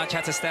good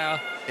contrast of style.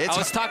 I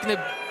was talking to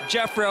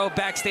Jeffro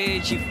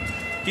backstage.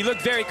 He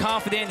looked very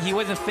confident. He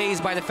wasn't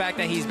fazed by the fact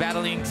that he's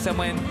battling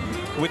someone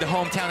with the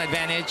hometown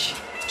advantage.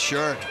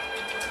 Sure.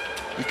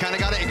 You kind of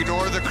got to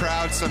ignore the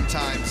crowd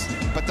sometimes,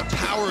 but the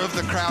power of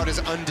the crowd is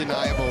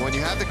undeniable. When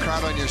you have the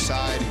crowd on your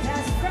side,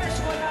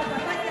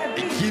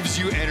 it gives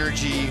you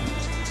energy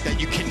that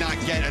you cannot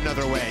get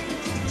another way.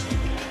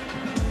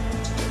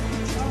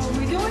 Oh,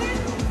 we doing it?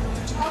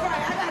 All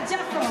right, I got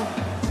Jeffro.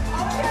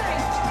 Okay.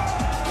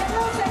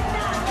 Jeffro said,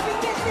 nah, let me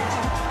get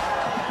that.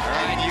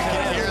 And you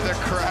can hear the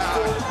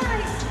crowd.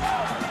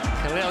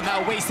 Khalil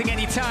not wasting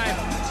any time.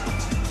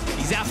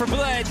 He's out for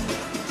blood.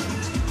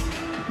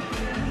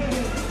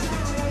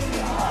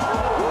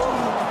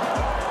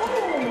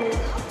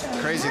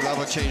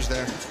 change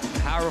there.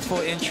 Powerful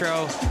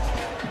intro.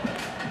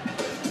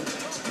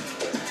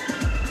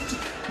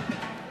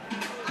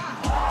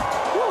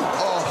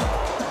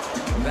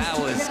 Oh, that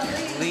was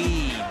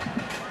clean.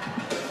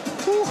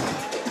 Whew.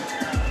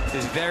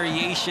 His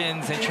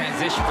variations and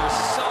transitions are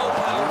so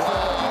powerful.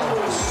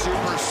 Wow.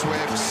 Super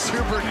swift,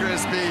 super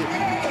crispy.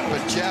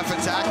 But Jeff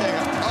attacking.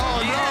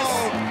 Oh, yes.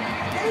 no!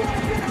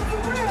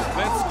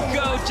 Let's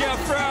go,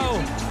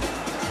 Jeffro!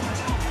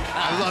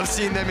 I love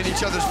seeing them in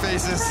each other's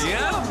faces.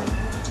 Yeah.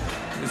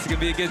 This is gonna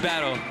be a good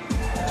battle.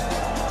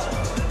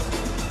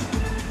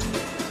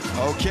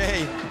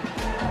 Okay.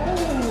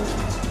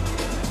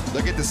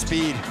 Look at the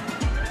speed.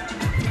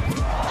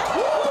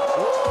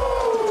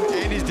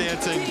 And he's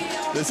dancing.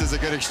 This is a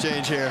good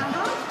exchange here.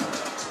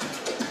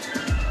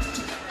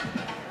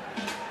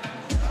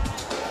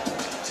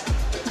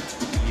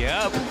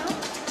 Yep.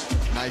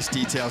 Nice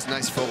details,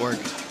 nice footwork.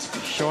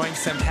 Showing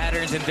some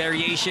patterns and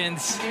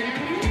variations.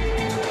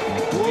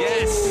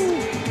 Yes.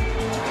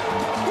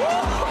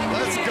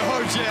 Let's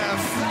go,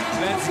 Jeff.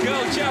 Let's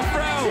go,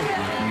 Jeffro.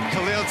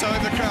 Khalil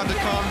telling the crowd to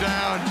calm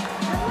down.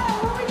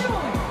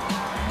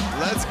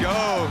 Let's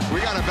go. We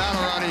got a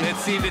battle, Ronnie.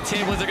 Let's see if the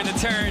tables are gonna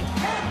turn.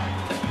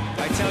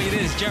 I tell you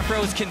this,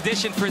 Jeffro is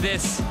conditioned for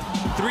this.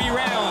 3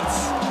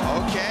 rounds.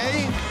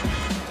 Okay.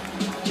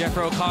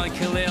 Jeffro calling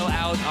Khalil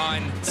out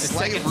on the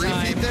Slight second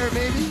repeat time. there,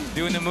 maybe.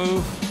 Doing the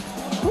move.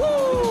 Woo!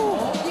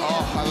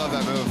 Oh, I love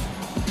that move.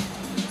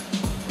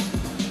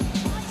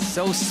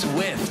 So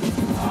swift.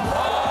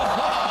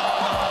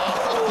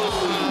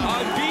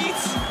 On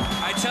beats,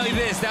 I tell you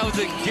this, that was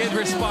a good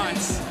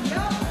response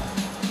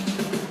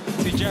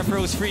to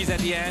Jeffro's freeze at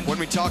the end. When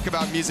we talk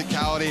about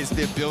musicality, it's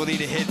the ability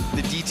to hit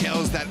the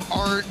details that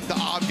aren't the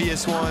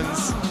obvious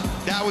ones.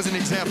 That was an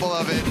example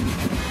of it.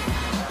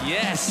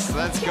 Yes.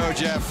 Let's go,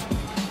 Jeff.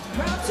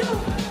 Round 2.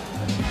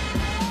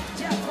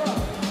 Jeffro.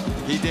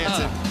 He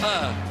dancing.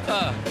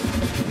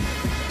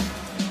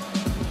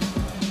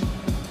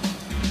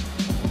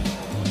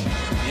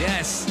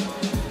 Yes.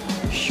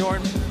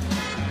 Short,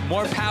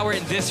 more power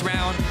in this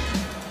round.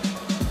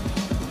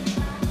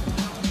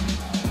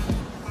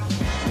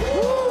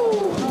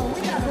 Oh,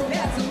 we got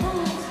some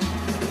moves.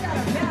 We got a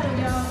battle,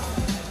 y'all.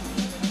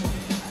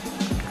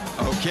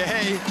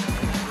 Okay.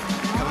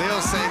 Khalil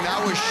saying that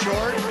was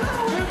short.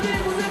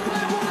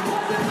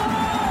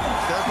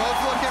 They're both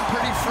looking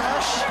pretty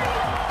fresh.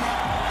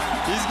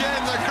 He's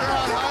getting the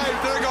crowd hyped.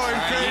 They're going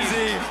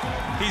crazy.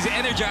 He's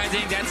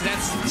energizing.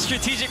 That's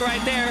strategic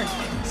right there.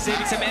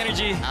 Saving some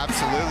energy.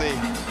 Absolutely.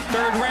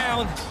 3rd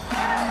round.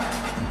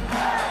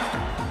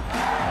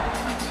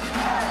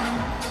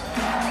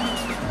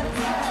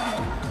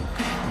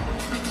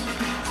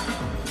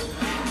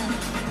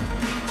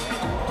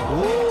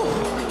 Woo.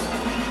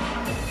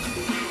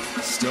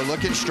 Still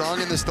looking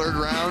strong in this 3rd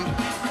round.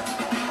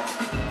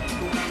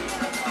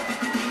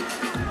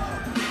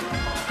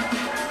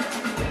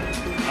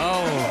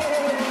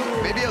 Oh.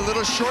 Maybe a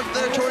little short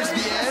there towards the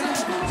end.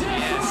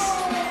 Yes.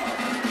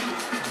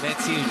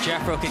 Let's see if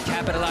Jeffro can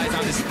capitalize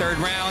on this 3rd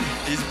round.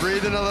 He's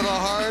breathing a little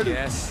hard.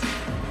 Yes.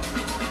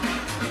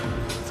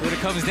 That's what it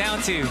comes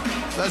down to.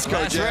 Let's go,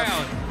 Last Jeff.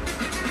 round.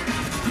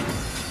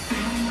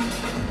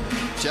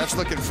 Jeff's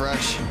looking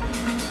fresh.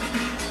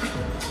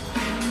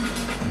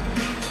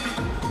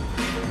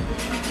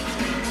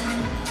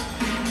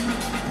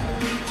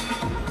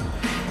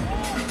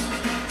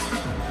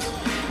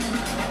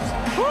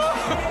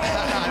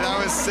 That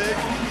was sick.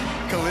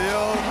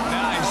 Khalil.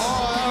 Nice.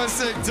 Oh, that was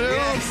sick too.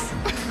 Yes.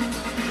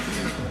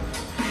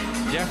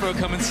 Jeffro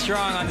coming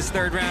strong on this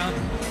 3rd round.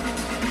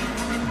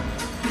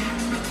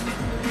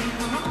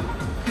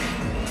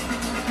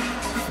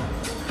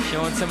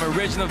 Showing some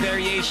original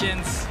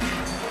variations.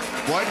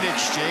 What an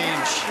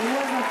exchange.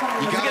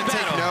 You gotta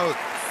take note.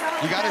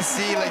 You gotta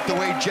see like the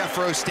way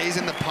Jeffro stays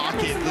in the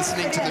pocket,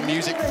 listening to the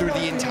music through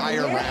the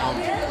entire round.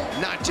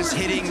 Not just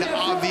hitting the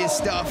obvious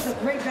stuff,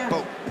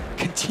 but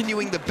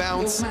continuing the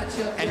bounce.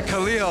 And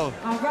Khalil,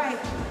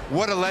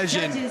 what a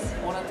legend.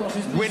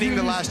 Winning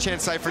the Last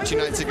Chance Cypher 2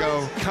 nights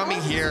ago,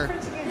 coming here.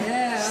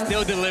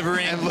 Still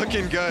delivering. And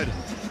looking good.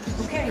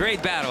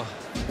 Great battle.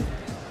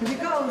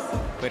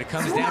 But it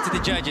comes down to the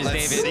judges,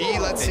 Let's David. see,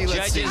 let's see.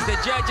 The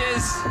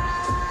judges.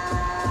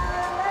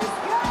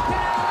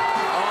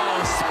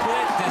 Oh,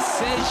 split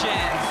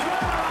decision.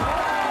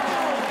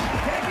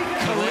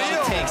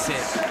 Khalil takes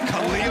it.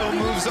 Khalil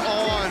moves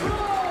on.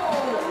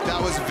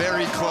 That was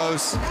very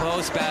close.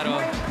 Close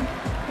battle.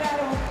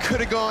 Could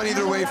have gone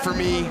either way for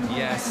me.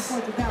 Yes.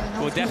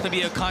 Will definitely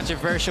be a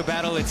controversial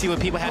battle. Let's see what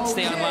people have to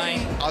stay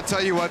online. I'll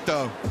tell you what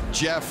though,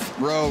 Jeff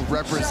Rowe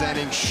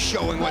representing,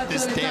 showing what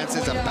this dance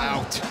is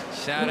about.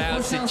 Shout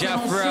out to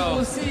Jeff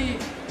Rowe.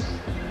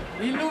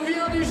 Il nous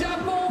vient du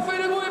Japon, fait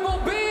le bruit pour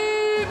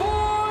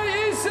B-Boy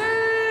Eason!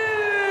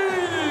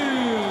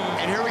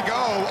 And here we go,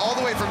 all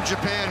the way from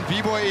Japan,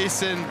 B-Boy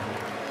Eason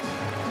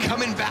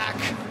coming back.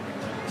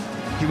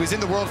 He was in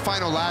the World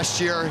Final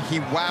last year. He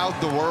wowed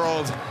the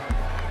world.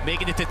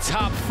 Making it to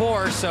top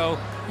 4, so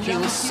he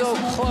was so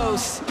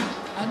close.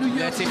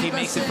 That's if he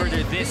makes it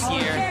further this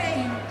year.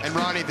 And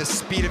Ronnie, the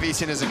speed of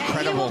Eason is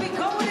incredible. He will be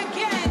going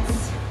again.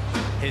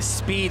 His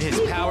speed, his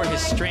power,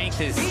 his strength,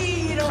 his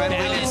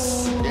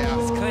balance,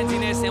 his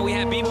cleanliness. And we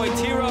have B-Boy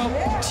Tiro.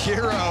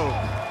 Tiro.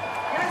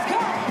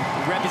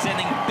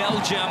 Representing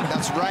Belgium.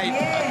 That's right.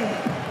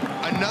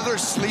 Another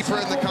sleeper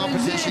in the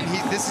competition.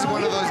 This is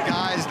one of those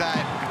guys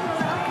that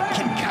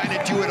can kind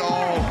of do it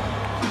all.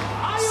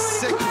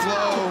 Sick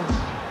flow,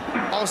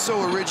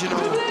 also original.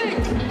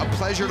 A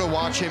pleasure to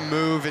watch him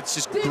move. It's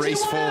just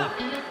graceful.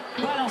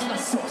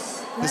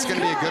 This is going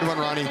to be a good one,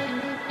 Ronnie.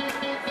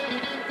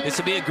 This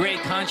will be a great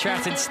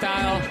contrast in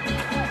style.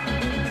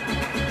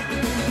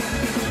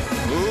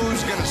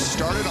 Who's going to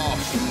start it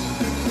off?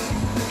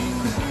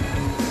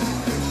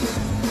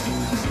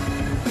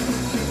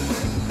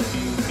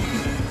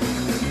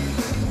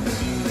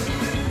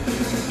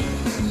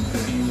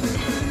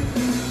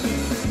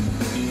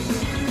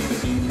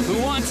 Who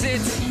wants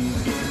it?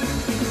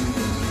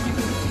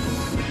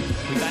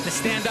 We got the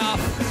standoff.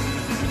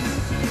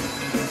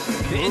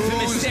 The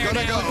infamous stare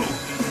down. Go?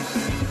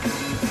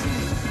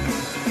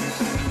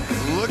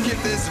 Look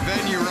at this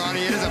venue,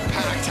 Ronnie. It is a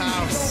packed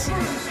house.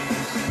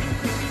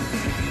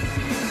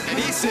 And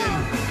Eason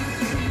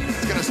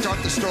is going to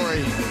start the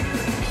story.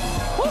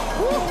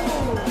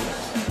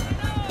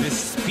 The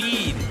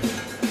speed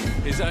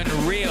is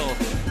unreal.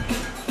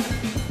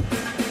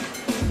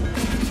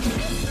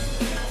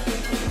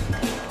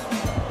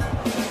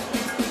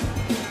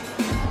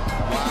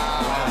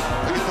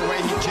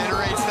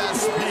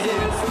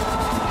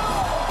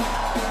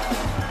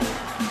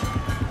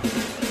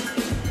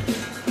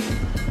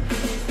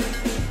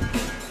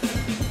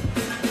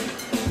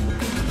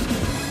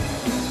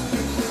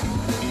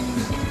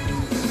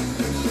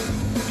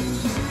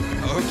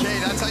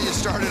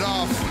 Started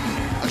off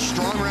a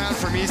strong round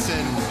from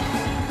Eason.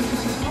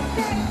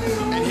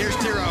 And here's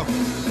Tiro.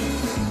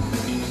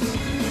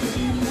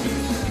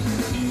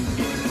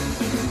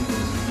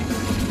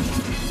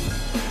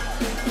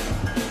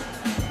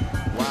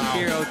 Wow.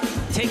 Tiro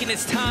taking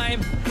his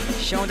time,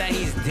 showing that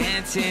he's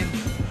dancing.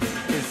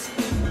 It's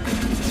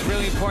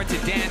really important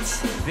to dance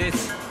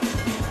this.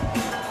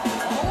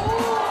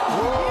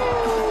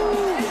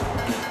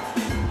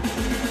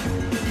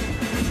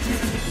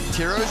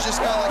 Tiro's just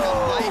got like a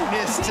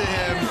lightness to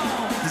him.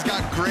 He's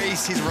got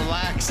grace, he's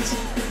relaxed.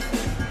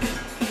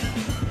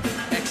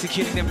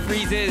 Executing them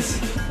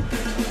freezes.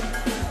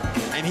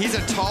 And he's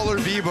a taller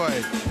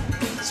B-boy,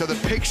 so the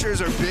pictures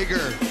are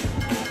bigger.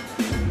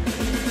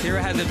 Tiro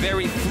has a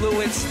very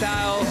fluid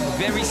style,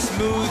 very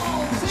smooth.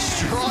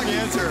 Strong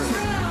answer.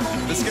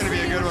 This is gonna be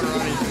a good one,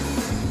 Ronnie.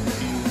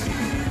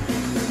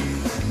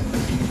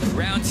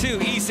 Round two,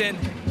 Eason.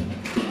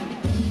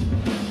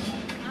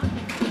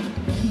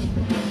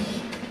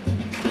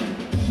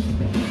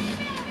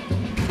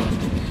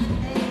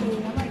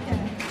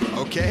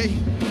 Okay,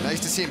 nice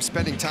to see him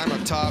spending time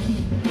up top.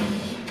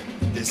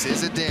 This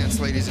is a dance,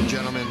 ladies and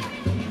gentlemen.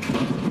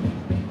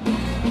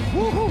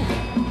 Woohoo!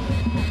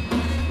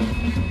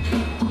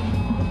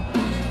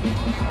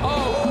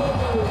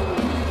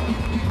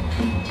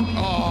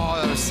 Oh,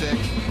 that was sick.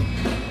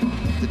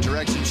 The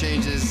direction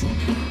changes.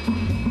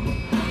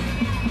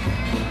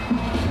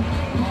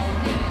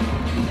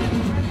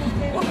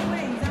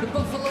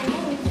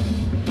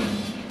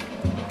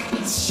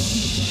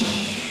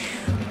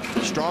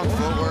 Strong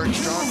footwork,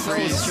 strong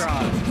freeze. So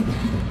strong.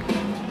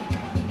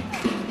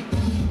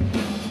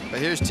 But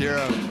here's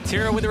Tiro.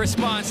 Tiro with the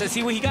response. Let's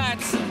see what he got.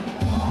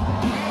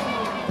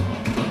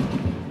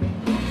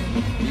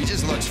 He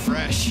just looks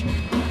fresh.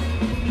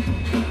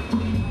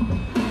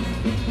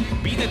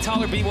 Being the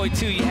taller B-boy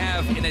too, you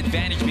have an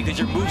advantage because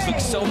your moves look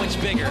so much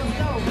bigger.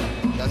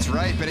 That's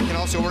right, but it can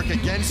also work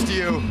against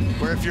you,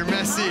 where if you're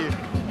messy,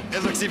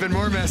 it looks even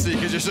more messy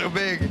because you're so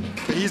big.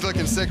 But he's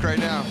looking sick right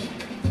now.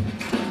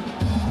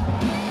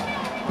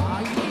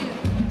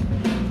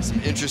 Some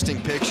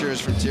interesting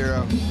pictures from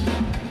Tiro.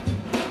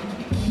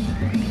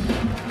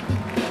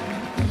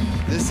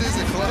 This is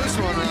a close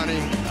one,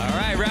 Ronnie. All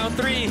right, round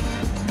three.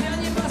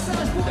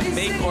 The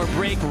make or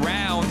break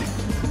round.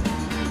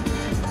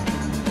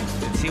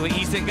 Let's see what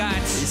Eason got.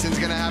 Eason's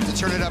gonna have to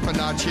turn it up a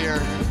notch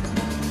here.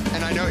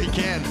 And I know he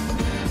can.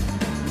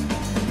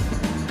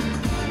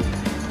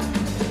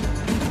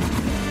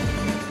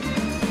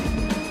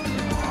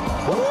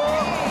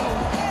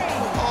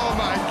 Oh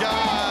my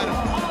God.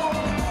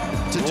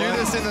 To do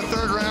this in the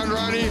third round,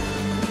 Ronnie.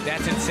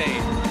 That's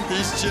insane.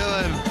 He's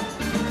chilling.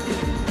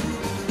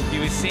 He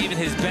was saving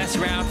his best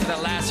round for the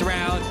last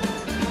round.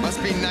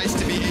 Must be nice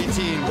to be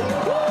 18.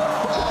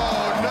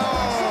 Oh no!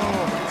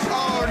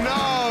 Oh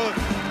no!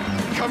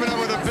 Coming up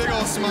with a big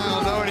old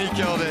smile, knowing he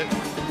killed it.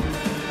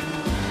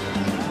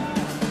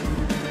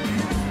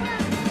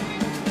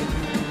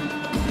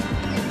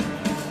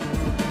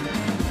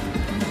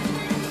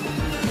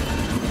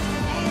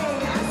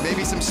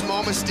 Maybe some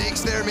small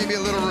mistakes there, maybe a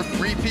little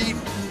repeat.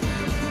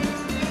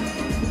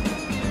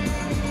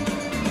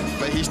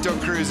 But he's still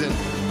cruising.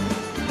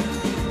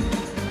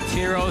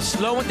 Tiro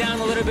slowing down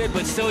a little bit,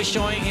 but still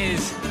showing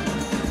his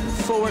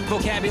forward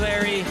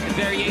vocabulary and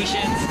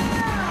variations.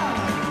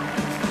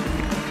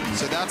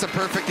 So that's a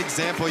perfect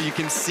example. You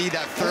can see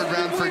that third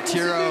round for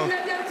Tiro.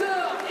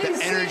 the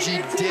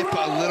energy dip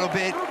a little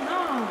bit.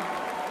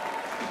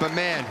 But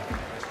man,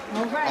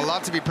 a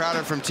lot to be proud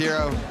of from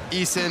Tiro.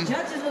 Eason.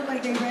 Judges look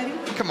like they ready.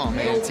 Come on,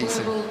 man, it's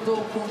Eason.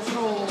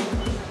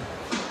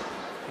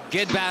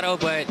 Good battle,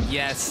 but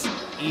yes,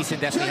 Eason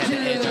definitely had the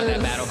edge on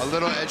that battle. A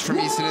little edge from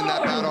Eason in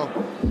that battle.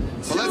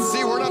 But let's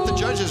see, we're not the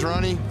judges,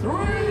 Ronnie.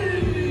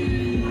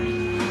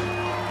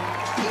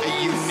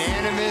 A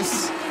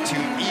unanimous to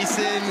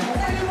Eason.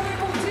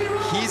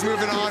 He's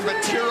moving on,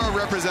 but Tiro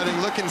representing,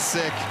 looking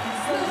sick.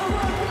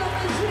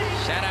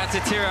 Shout out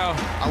to Tiro.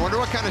 I wonder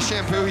what kind of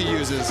shampoo he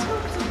uses.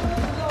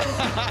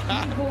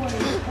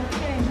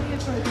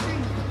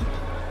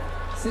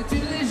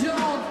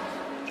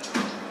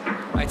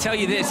 I tell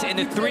you this, in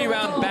a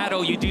 3-round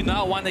battle, you do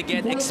not want to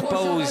get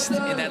exposed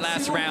in that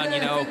last round, you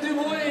know,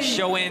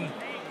 showing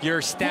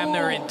your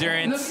stamina or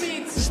endurance,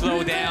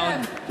 slow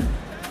down.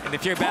 And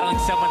if you're battling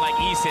someone like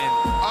Eason.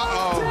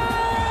 Uh-oh.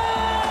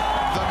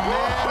 The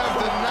man of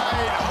the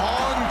night,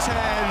 Hong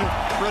Ten,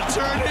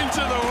 returning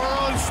to the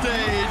world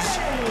stage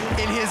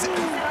in his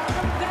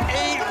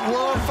 8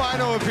 world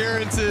final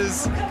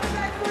appearances,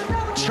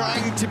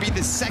 trying to be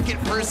the second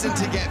person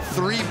to get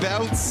 3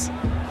 belts.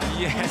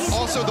 Yes.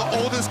 Also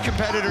the oldest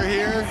competitor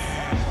here.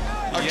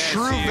 A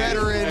true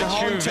veteran,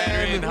 Hong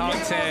Ten,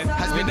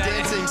 has been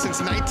dancing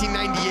since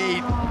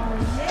 1998.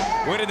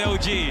 What an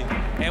OG.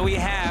 And we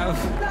have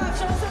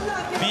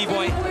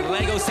B-Boy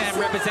Lego Sam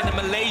representing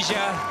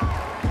Malaysia.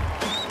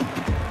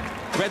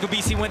 Red Bull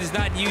BC1 is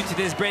not new to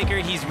this breaker.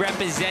 He's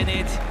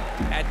represented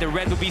at the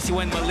Red Bull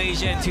BC1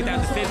 Malaysia in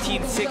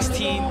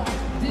 2015-16.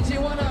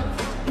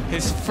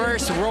 His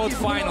first world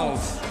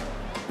finals.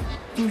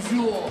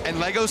 And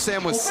Lego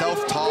Sam was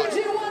self-taught.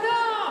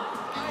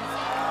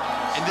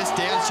 In this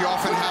dance, you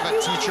often have a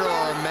teacher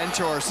or a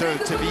mentor, so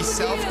to be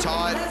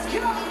self-taught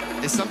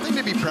is something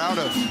to be proud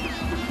of.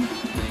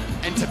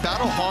 And to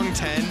battle Hong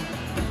Ten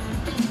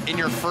in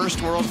your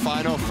first world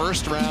final,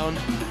 first round,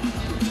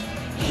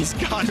 he's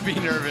got to be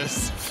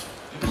nervous.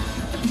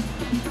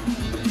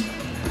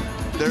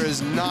 There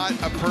is not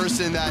a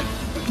person that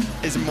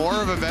is more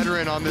of a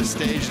veteran on this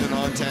stage than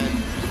Hong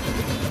Ten.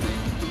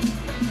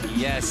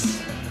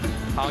 Yes,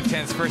 Hong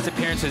Ten's first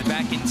appearance was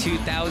back in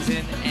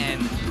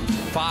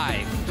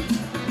 2005.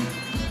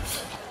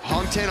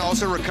 Hong Ten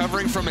also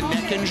recovering from a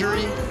neck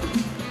injury,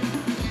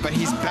 but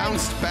he's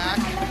bounced back,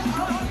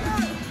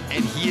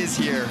 and he is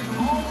here.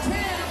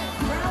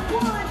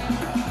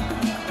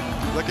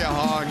 Look at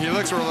Hong, he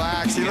looks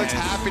relaxed. He looks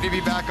happy to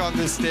be back on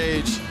this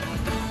stage.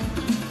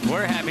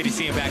 We're happy to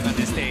see him back on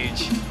this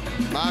stage.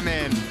 My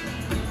man.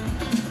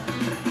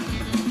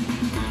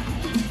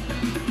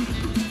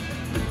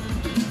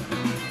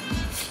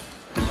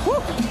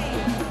 Woo.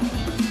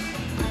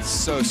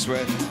 So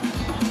swift.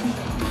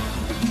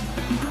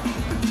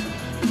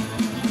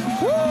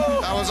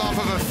 Woo. That was off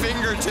of a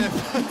fingertip.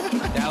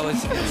 That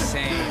was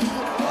insane.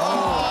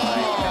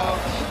 Oh,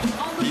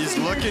 he's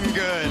looking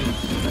good.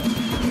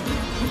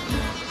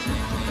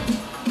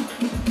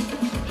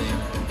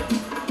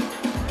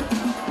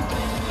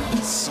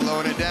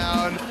 Slowing it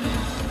down.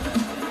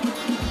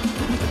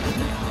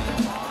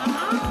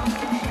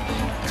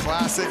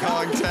 Classic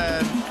Hong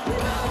Ten.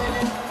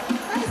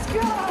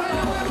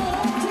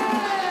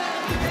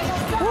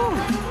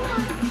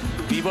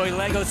 B-Boy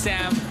Lego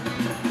Sam,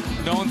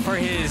 known for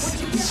his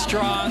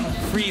strong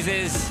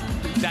freezes,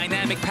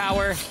 dynamic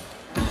power.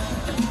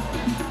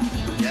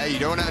 Yeah, you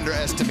don't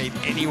underestimate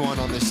anyone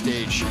on this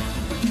stage.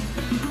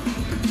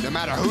 No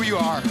matter who you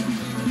are.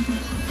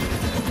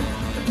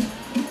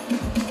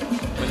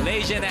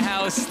 Malaysia in the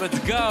house, let's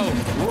go.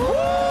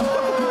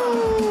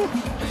 Woo!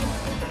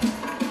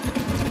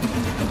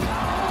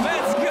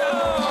 Let's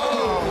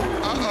go!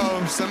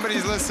 Uh-oh,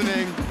 somebody's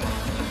listening.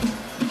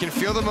 You can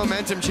feel the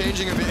momentum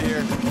changing a bit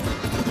here.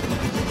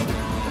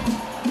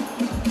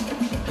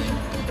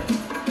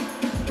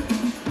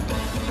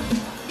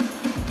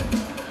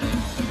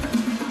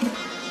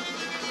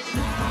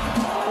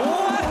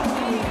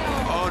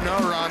 Oh no,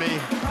 Ronnie.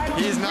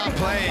 He's not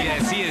playing.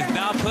 Yes, he is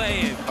not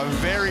playing. A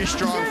very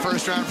strong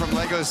first round from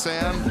Lego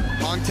Sam.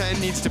 Hong Ten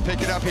needs to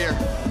pick it up here.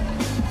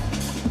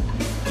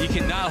 You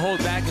cannot hold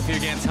back if you're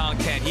against Hong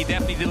Ten. He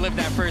definitely delivered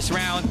that first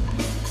round.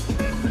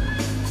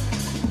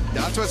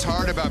 That's what's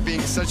hard about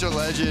being such a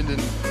legend,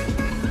 and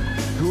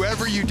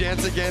whoever you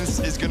dance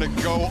against is gonna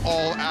go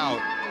all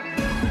out.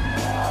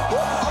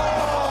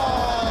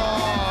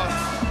 Oh!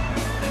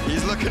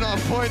 He's looking on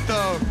point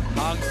though.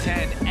 Hong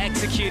Ten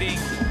executing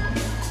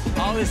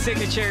all his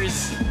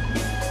signatures.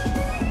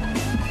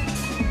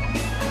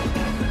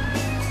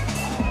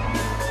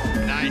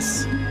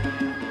 Nice.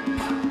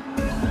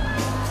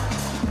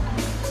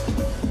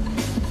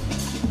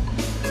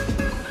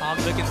 Hong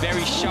looking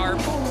very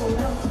sharp.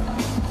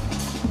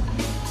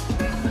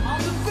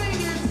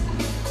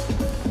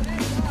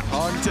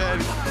 Hong Ten,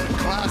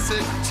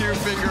 classic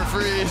 2-finger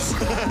freeze.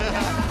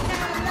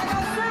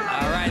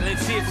 All right,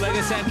 let's see if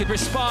Lego Sam can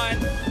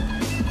respond.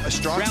 A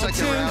strong Round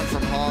second 2. round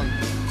from Hong.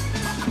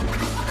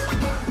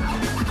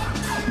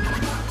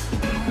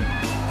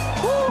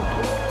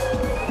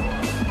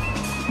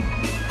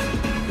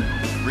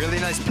 Really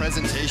nice nice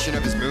presentation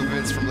of his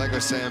movements from Lego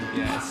Sam.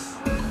 Yes.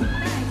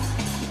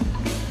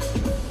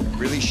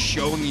 Really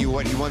showing you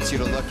what he wants you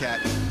to look at.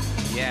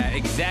 Yeah,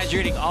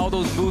 exaggerating all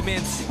those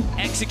movements,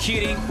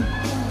 executing.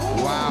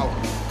 Wow.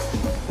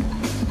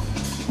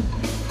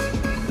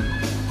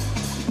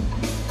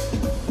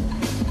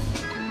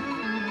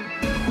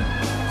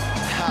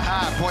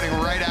 Haha, pointing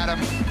right at him.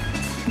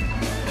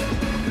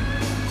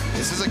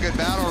 This is a good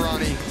battle,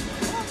 Ronnie.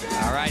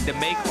 All right, the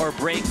make or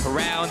break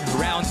round.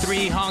 Round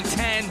 3, Hong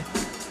 10.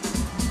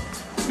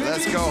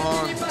 Let's go,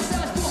 Hong.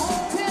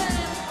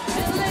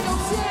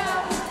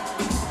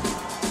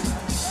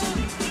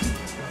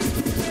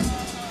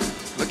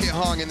 Look at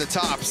Hong in the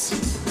tops.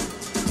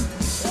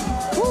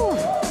 Woo.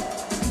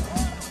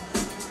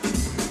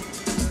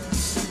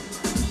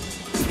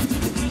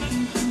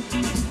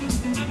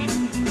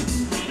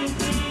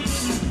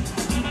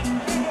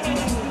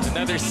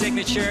 Another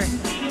signature.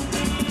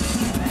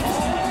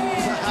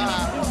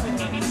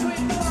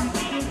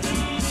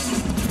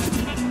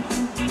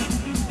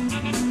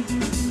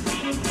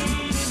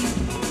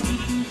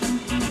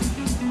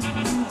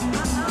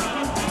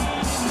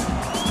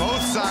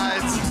 Both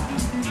sides.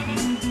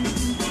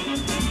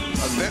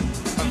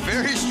 A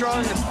very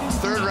strong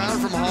third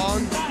round from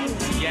Hong.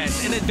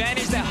 Yes, an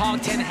advantage that Hong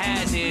 10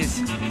 has is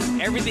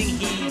everything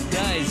he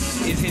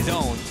does is his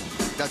own.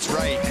 That's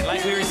right. And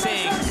like we were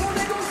saying,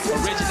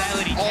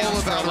 originality All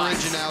counts about for a lot.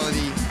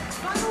 originality.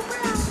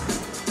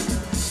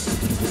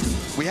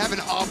 We have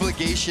an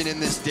obligation in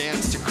this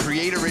dance to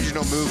create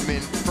original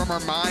movement from our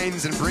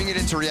minds and bring it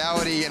into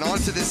reality and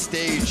onto this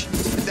stage.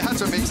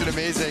 That's what makes it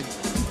amazing.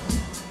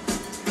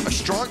 A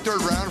strong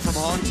third round from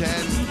Hong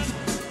 10.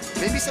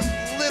 Maybe some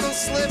little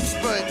slips,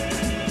 but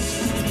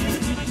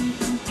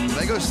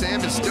Lego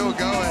Sam is still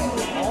going.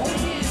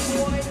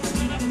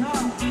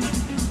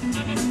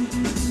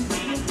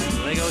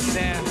 Lego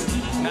Sam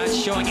not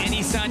showing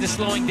any signs of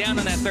slowing down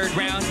on that third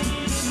round.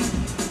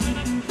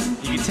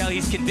 You can tell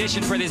he's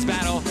conditioned for this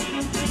battle.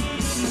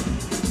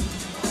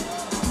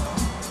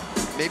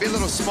 Maybe a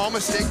little small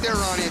mistake there,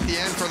 Ronnie, at the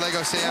end for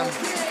Lego Sam.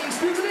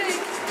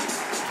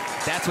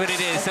 That's what it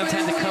is.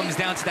 Sometimes it comes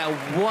down to that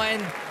one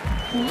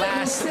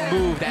last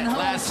move, that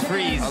last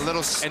freeze. A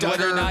little stutter. And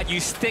whether or not you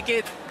stick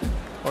it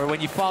or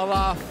when you fall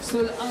off,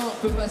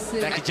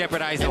 that could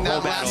jeopardize the and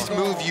whole that last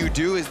battle. move you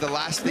do is the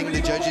last thing the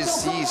judges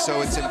see,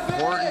 so it's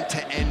important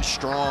to end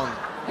strong.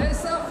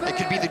 It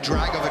could be the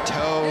drag of a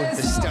toe,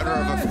 the stutter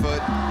of a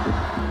foot.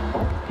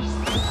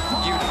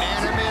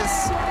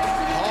 Unanimous,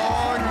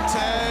 Hong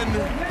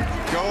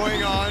 10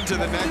 going on to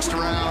the next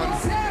round.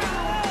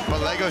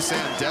 But Lego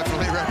Sam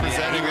definitely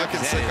representing, looking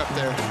sick up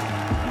there.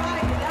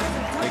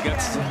 Big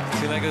ups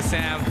to Lego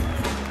Sam,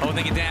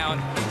 holding it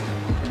down.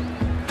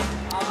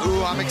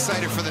 Ooh, I'm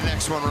excited for the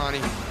next one, Ronnie.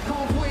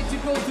 Can't wait to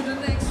go to the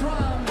next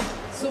round.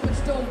 So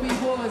much don't be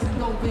boys and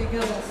don't be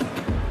girls.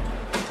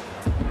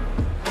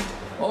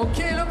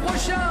 Ok, le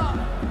prochain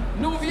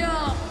nous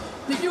vient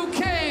the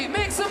UK.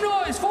 Make some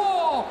noise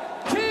for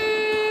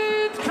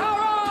Kid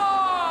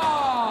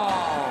Karam.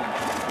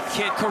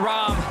 Kid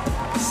Karam,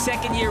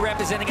 second year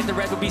representing at the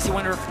Red Bull BC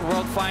One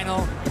World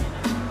Final.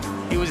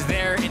 He was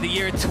there in the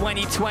year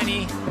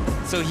 2020,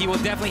 so he will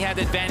definitely have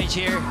the advantage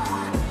here.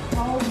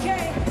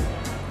 Okay.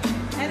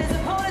 And his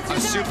opponent A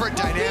super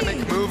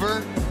dynamic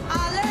mover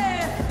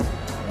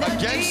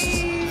against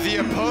the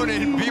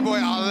opponent, B-Boy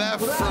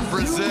Aleph from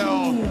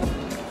Brazil.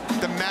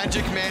 The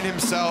Magic Man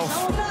himself,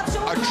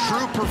 a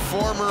true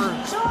performer,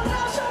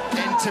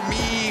 and to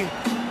me,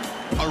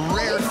 a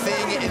rare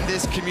thing in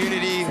this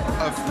community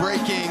of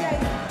breaking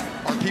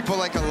are people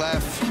like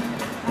Aleph,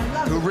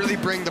 who really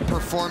bring the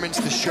performance,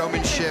 the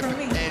showmanship,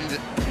 and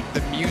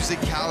the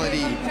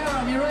musicality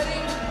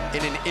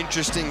in an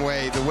interesting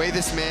way. The way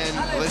this man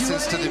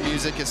listens to the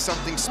music is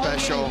something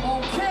special,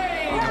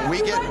 and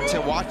we get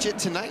to watch it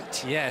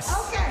tonight. Yes.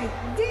 Okay,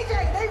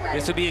 DJ, they ready.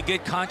 This will be a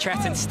good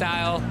contrast in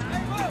style.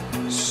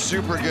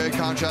 Super good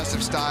contrast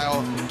of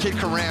style. Kid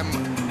Karam,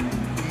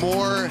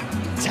 more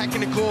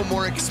technical,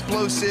 more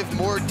explosive,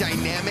 more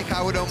dynamic,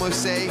 I would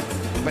almost say.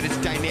 But it's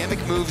dynamic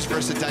moves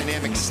versus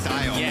dynamic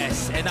style.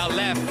 Yes, and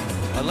Aleph,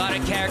 a lot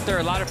of character,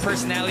 a lot of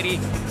personality,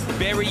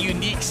 very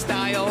unique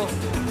style,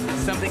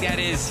 something that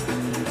is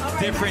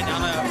different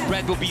on a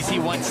Red Bull BC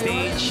One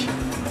stage.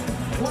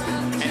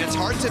 And it's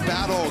hard to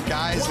battle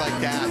guys like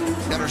that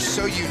are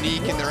so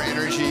unique in their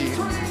energy.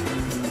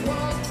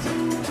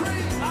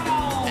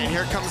 And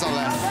here comes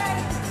Aleph.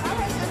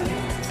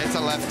 It's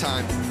Aleph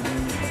time.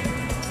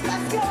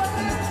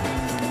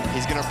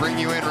 He's gonna bring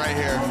you in right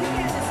here.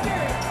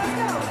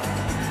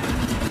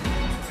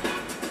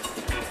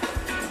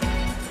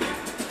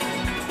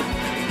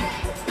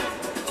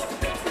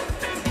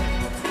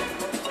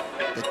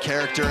 The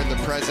character and the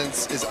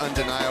presence is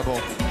undeniable.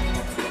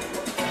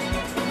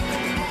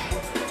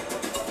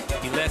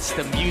 He lets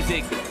the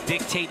music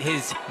dictate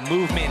his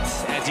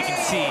movements, as you can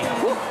see.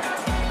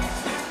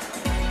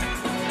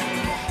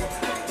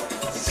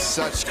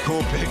 Such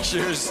cool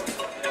pictures.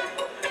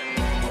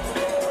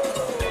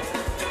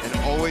 And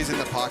always in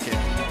the pocket.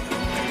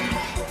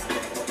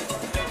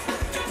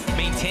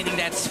 Maintaining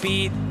that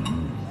speed.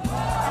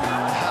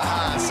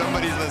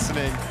 Somebody's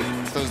listening.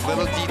 It's those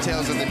little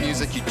details of the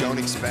music you don't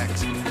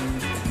expect.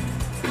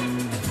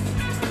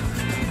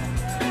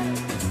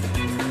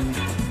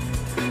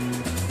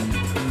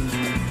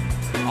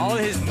 All of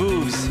his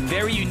moves,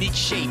 very unique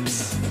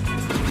shapes.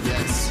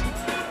 Yes.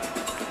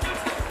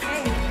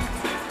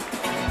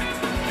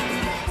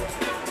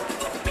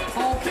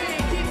 Okay,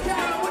 Kid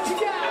Kara, what you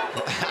got?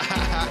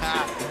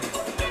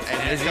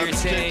 And As here you were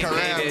comes saying, Kid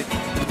Karam.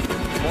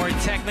 David, more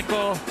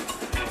technical.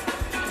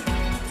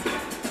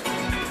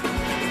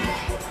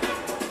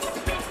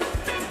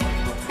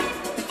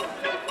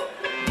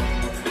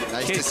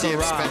 Nice Kid to see him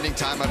Karam. spending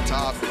time up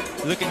top.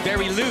 Looking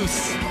very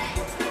loose.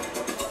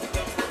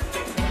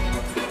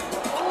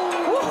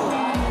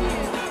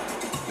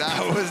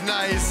 That was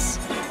nice.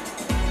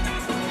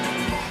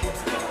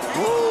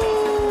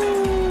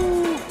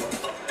 Woo!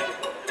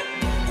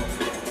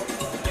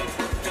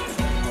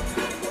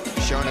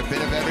 Showing a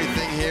bit of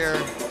everything here.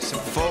 Some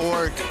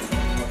footwork.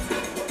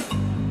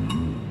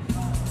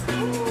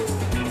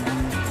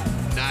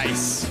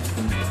 Nice.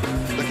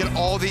 Look at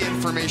all the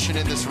information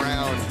in this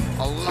round.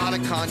 A lot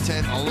of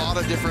content, a lot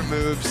of different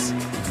moves.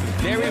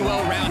 Very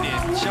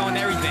well-rounded, showing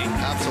everything.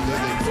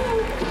 Absolutely.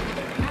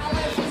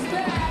 Alex is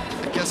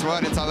back. Guess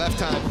what? It's our left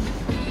time.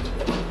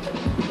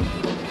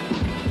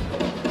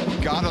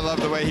 Gotta love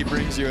the way he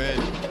brings you in.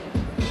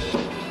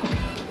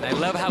 I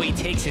love how he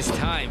takes his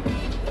time.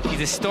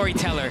 He's a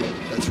storyteller.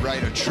 That's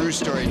right, a true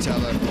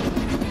storyteller.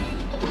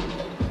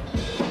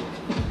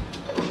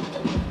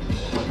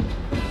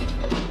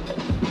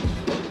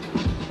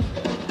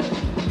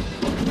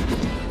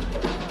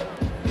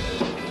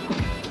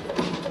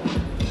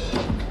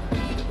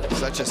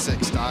 Such a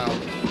sick style.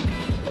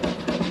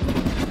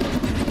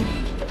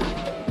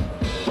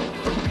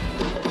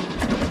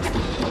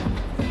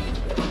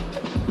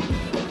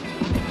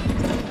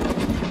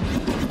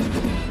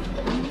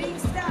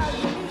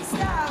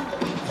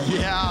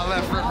 Yeah,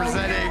 left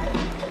representing.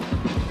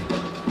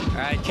 All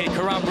right, Kid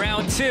Karam,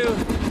 round two.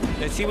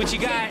 Let's see what you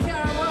got.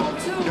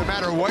 No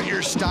matter what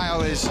your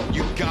style is,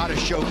 you gotta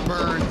show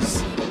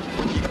burns.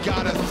 You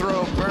gotta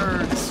throw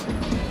burns.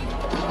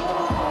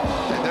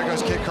 And there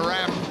goes Kid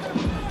Karam.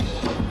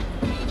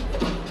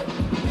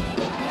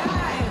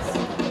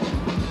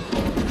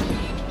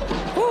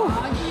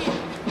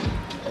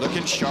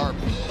 Looking sharp.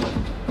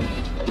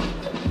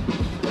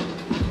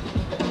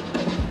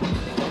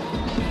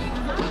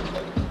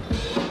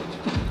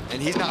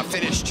 And he's not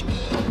finished.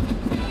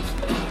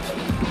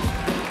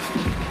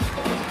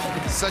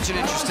 Such an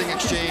interesting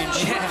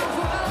exchange. Yeah.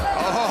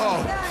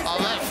 Oh,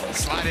 on left,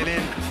 slide it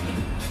in.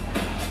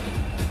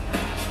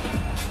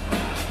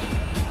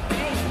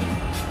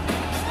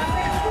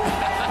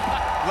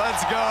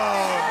 Let's go.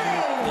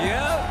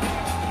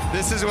 Yep.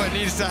 This is what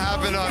needs to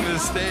happen on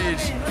this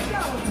stage.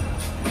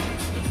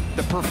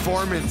 The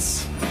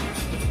performance.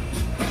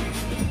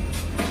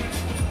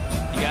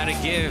 You gotta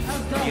give these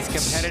That was a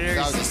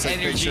competitors sick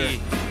energy.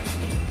 picture.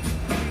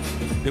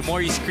 The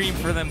more you scream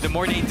for them, the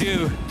more they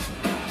do.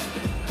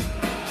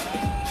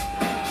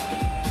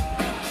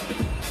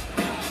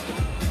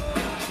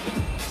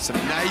 Some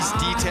nice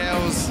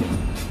details.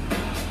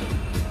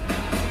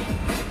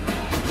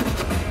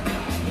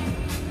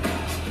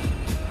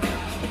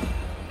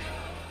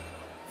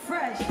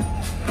 Fresh.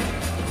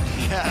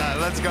 Yeah,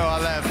 let's go,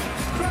 Aleph.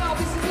 Crowd,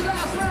 this is the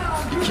last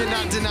round. You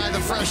cannot deny the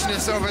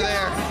freshness over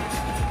there.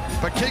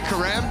 But Kid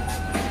Karam,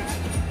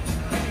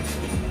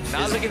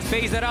 Not looking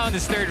phased at all in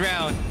this third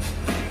round.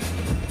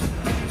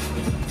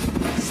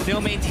 Still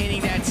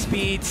maintaining that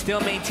speed, still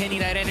maintaining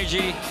that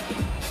energy.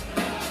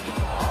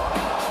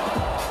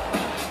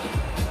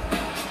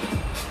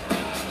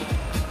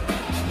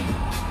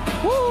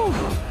 Woo!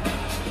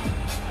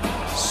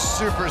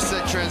 super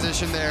sick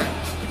transition there.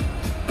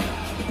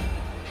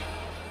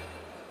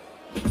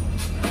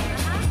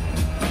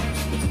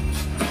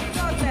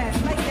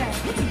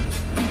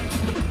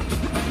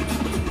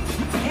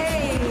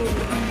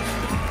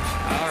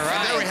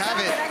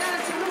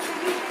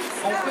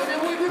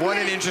 What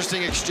an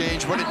interesting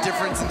exchange. What a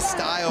difference in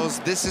styles.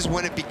 This is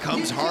when it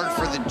becomes hard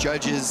for the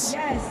judges.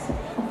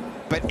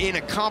 But in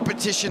a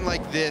competition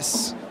like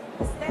this,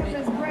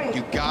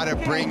 you gotta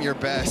bring your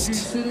best.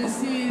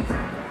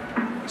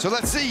 So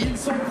let's see.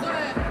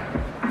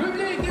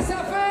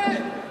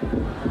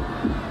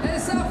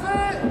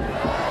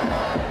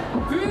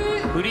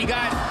 Who do you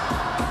got?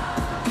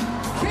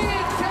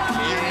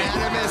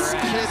 Unanimous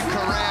Kid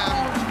Karam.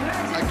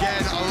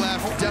 Again,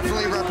 Aleph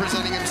definitely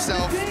representing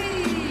himself.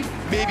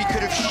 Maybe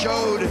could have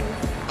showed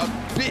a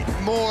bit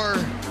more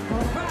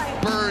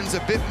burns, a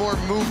bit more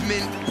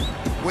movement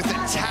with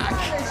attack,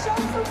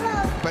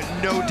 but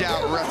no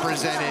doubt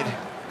represented.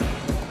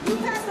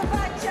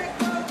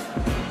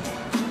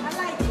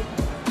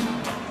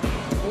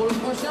 Pour le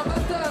prochain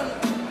battle,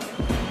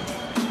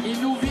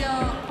 il nous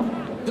vient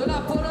de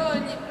la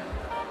Pologne.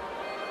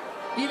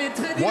 Il est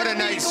très What a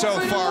night so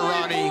far,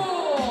 Ronnie.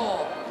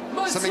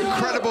 Some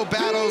incredible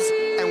battles,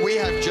 and we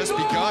have just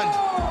begun.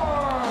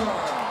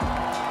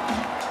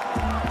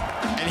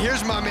 And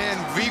here's my man,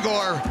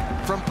 Vigor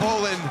from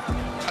Poland.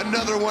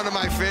 Another one of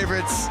my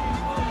favorites.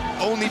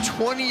 Only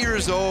 20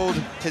 years old.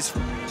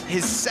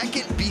 His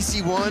second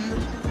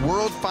BC1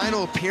 World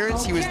Final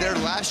appearance. He was there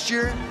last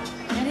year.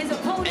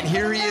 And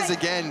here he is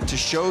again to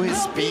show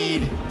his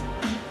speed.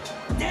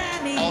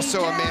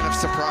 Also a man of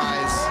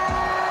surprise.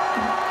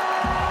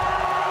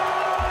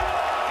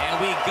 And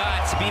we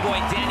got B-Boy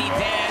Danny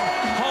Dan,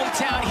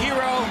 hometown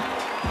hero,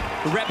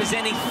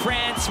 representing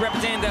France,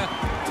 representing the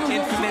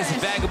infamous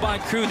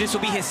Vagabond crew. This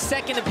will be his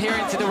second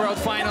appearance in the World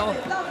Final.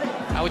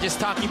 I was just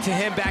talking to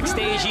him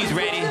backstage. He's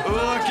ready.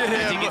 Look at him.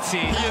 As you can see.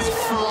 He is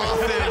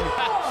frothing.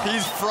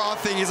 He's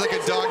frothing. He's like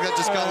a dog that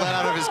just got let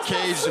out of his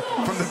cage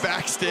from the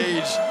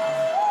backstage.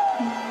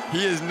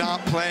 He is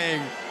not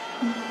playing.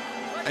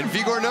 And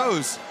Vigor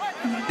knows.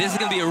 This is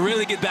going to be a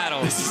really good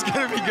battle. This is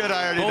going to be good,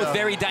 I already know. Both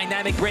very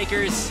dynamic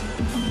breakers.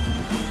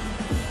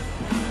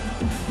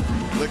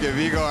 Look at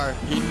Vigor.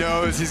 He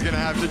knows he's going to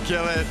have to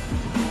kill it.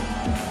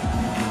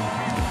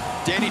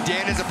 Danny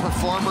Dan is a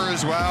performer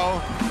as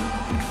well.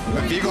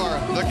 But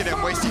Vigor, look at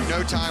him, wasting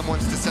no time,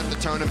 wants to set the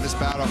tone of this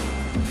battle.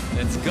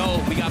 Let's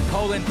go. We got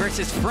Poland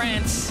versus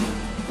France.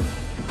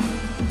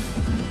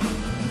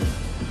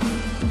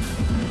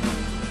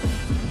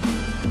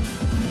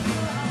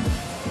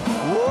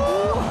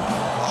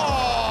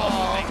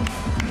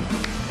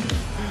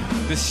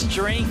 The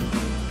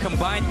strength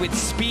combined with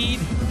speed,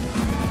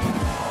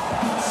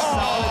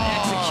 solid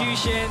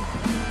execution.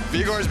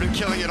 Vigor's been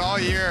killing it all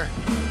year.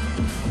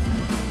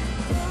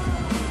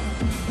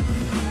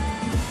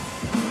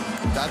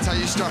 That's how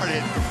you start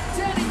it.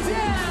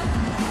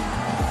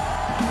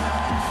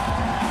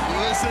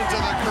 Listen to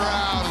the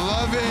crowd,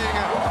 loving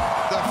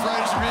the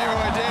French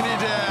B-Boy, Danny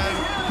Dan.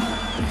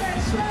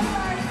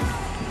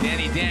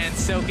 Danny Dan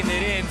soaking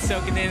it in,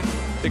 soaking in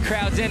the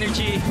crowd's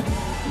energy,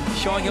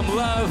 showing him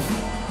love.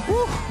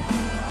 Woo.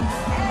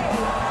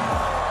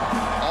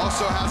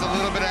 Also has a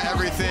little bit of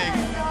everything.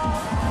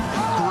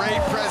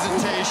 Great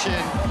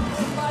presentation.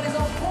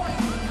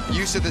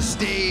 Use of the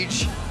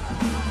stage.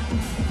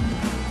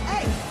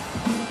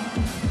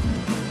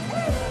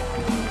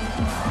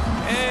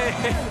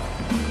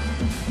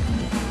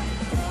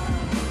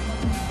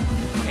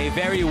 A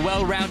very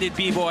well-rounded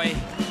B-Boy,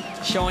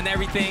 showing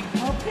everything.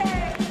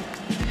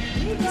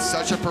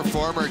 Such a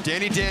performer.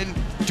 Danny Dan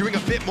doing a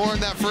bit more in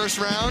that first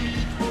round.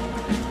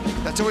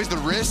 That's always the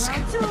risk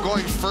of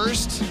going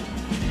first.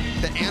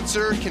 The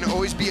answer can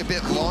always be a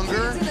bit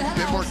longer, a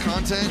bit more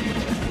content.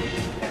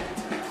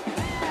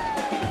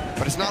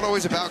 But it's not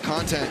always about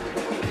content.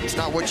 It's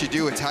not what you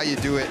do, it's how you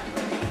do it.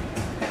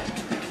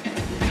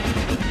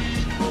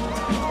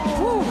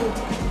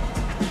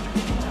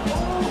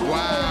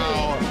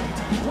 Wow.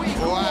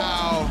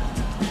 Wow.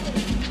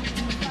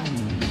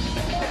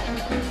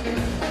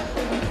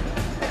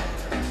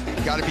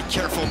 Gotta be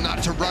careful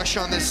not to rush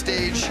on this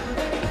stage.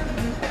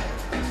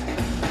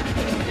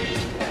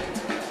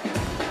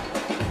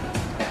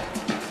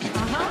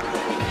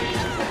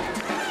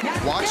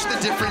 Watch the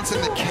difference in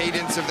the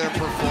cadence of their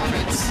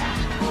performance.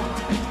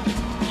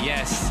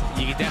 Yes,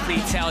 you can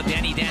definitely tell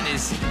Danny Dan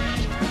is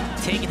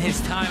taking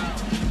his time.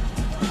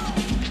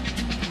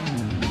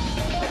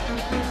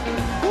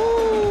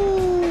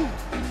 Woo.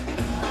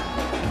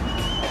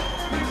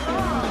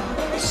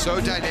 So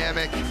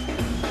dynamic.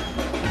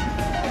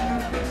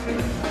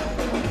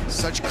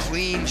 Such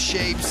clean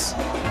shapes.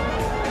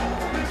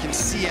 You can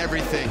see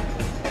everything.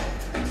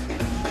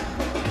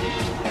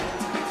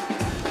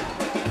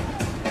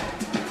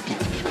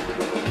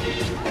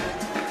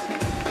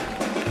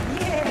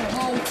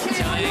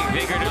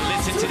 Vigor to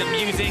listen to the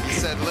music. He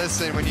said,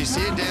 listen, when you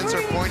see a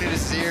dancer point at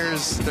his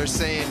ears, they're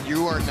saying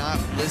you are not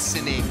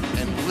listening,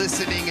 and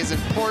listening is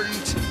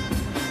important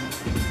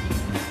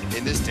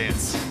in this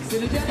dance.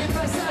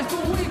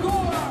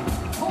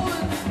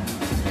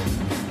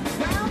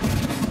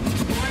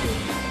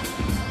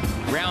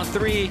 Round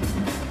 3,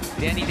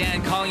 Danny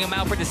Dan calling him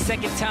out for the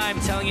second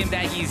time, telling him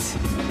that he's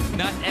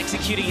not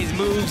executing his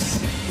moves.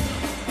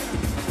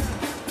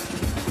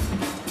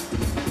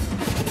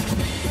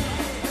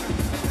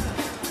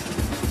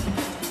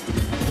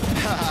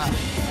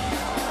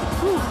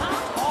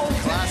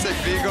 Classic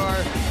Vigor.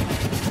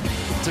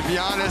 To be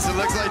honest, it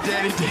looks like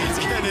Danny Dan's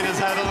getting in his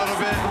head a little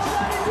bit.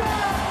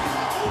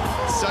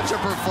 Such a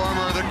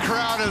performer. The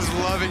crowd is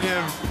loving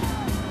him.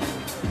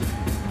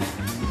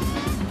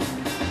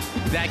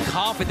 That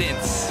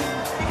confidence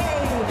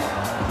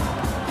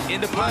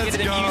in the pocket of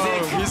the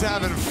music. He's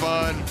having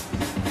fun.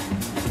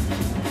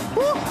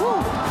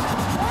 Oh!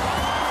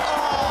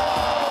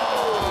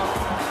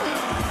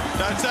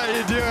 That's how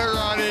you do it,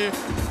 Ronnie.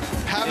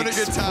 Having a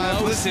good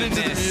time, listening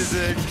to the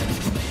music,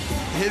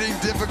 hitting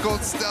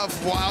difficult stuff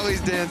while he's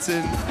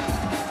dancing.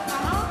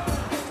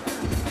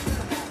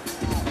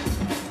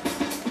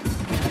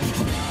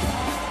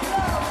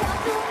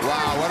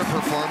 Wow, what a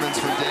performance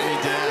from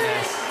Danny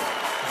Dan.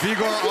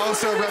 Vigor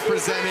also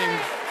representing,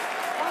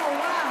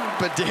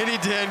 but Danny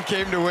Dan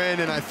came to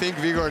win, and I think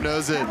Vigor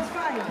knows it.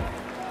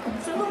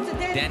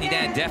 Danny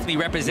Dan definitely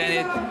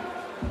represented.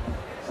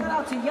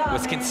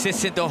 Was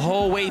consistent the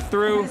whole way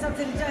through.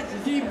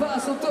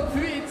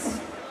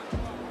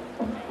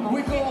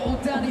 We go au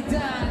Danny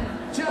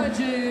Dan,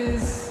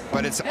 judges.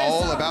 But it's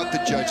all about the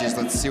judges.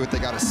 Let's see what they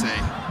got to say.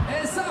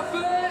 Et ça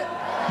fait...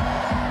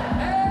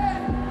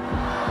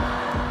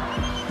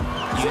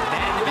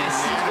 Unanimous.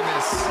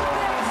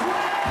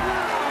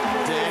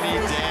 Danny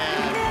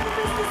Dan.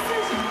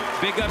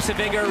 Big ups to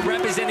Vigor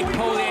representing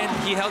Poland.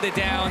 He held it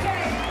down.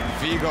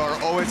 Vigor,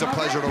 always a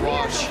pleasure to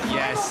watch.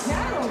 Yes.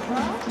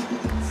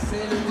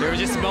 There were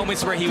just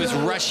moments where he was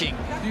rushing.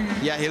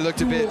 Yeah, he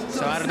looked a bit.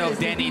 So I don't know if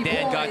Danny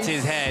Dan got to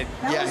his head.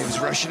 Yeah, he was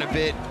rushing a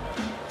bit.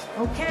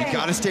 Okay. You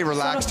gotta stay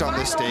relaxed on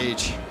this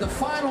stage. The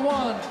final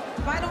one.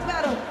 Final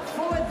battle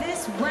for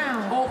this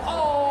round.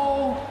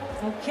 Oh,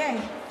 Okay.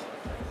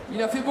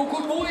 il a fait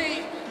beaucoup de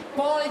bruit.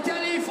 Pendant les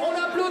qualifs, on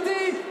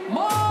applaudit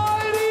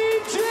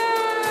Mighty J.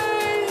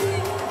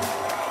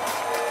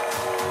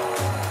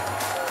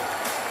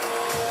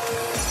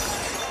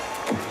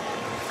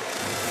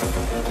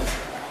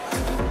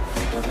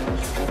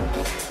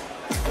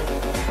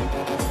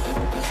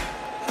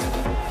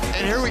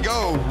 And here we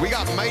go. We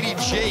got Mighty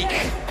Jake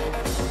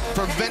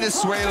from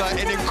Venezuela,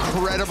 an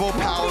incredible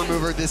power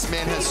mover. This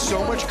man has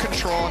so much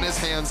control in his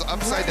hands,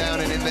 upside down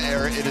and in the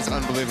air. It is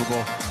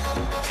unbelievable.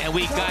 And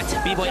we got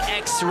B-Boy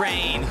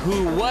X-Rain,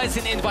 who was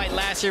an invite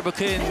last year but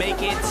couldn't make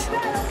it.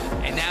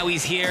 And now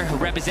he's here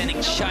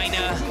representing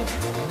China.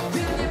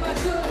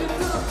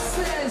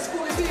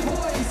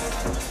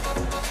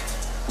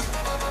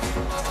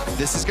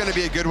 This is going to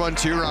be a good one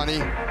too,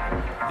 Ronnie.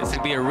 This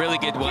could be a really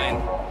good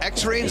one.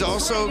 X-Rain's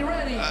also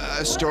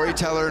a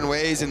storyteller in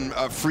ways and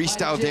a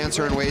freestyle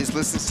dancer in ways,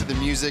 listens to the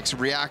music,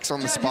 reacts on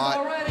the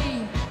spot.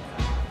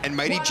 And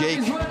Mighty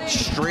Jake,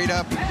 straight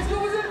up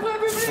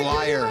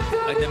flyer.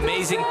 An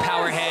amazing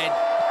power head.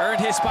 Earned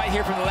his spot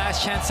here from the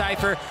Last Chance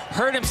Cypher.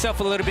 Hurt himself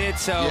a little bit,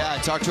 so. Yeah, I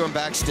talked to him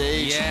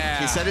backstage. Yeah.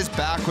 He said his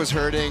back was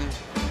hurting.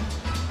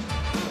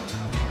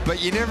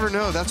 But you never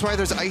know. That's why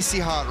there's Icy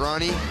Hot,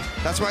 Ronnie.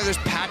 That's why there's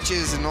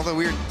patches and all the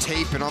weird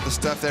tape and all the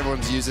stuff that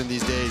everyone's using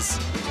these days.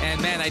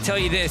 And man, I tell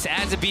you this,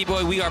 as a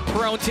B-Boy, we are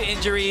prone to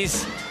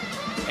injuries,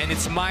 and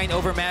it's mind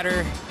over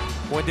matter.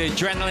 When the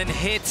adrenaline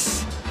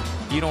hits,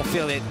 you don't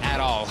feel it at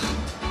all.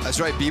 That's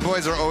right,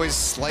 B-Boys are always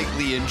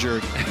slightly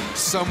injured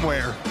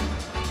somewhere.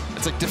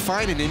 It's like,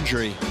 define an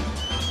injury.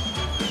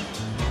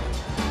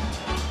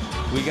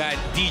 We got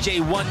DJ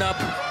One Up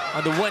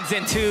on the ones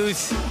and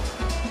twos,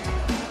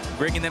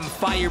 bringing them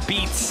fire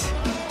beats.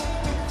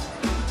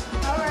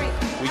 All right.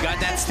 We got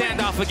that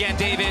standoff again,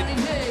 David.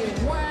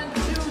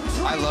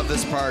 I love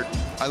this part.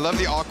 I love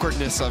the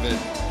awkwardness of it.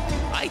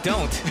 I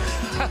don't.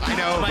 I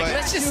know, I'm like, but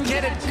let's just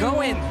get it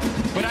going.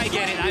 But I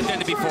get it, I've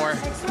done it before.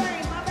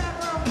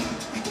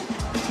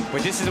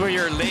 But this is where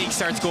your leg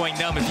starts going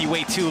numb if you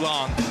wait too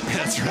long.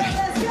 That's right.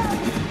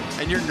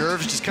 And your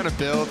nerves just kind of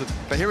build.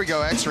 But here we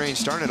go, X-Rain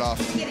starting it off.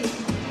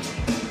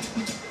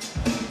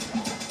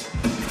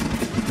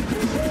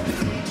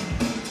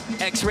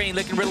 X-Rain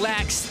looking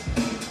relaxed.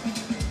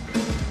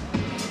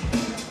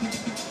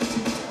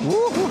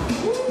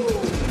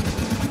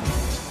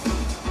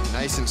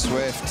 Nice and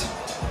swift.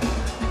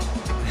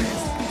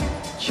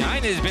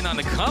 China's been on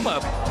the come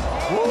up.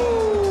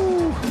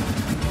 Woo!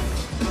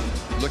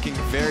 Looking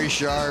very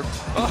sharp.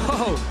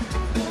 Oh,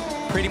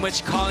 pretty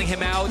much calling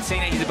him out,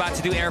 saying that he's about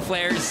to do air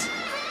flares,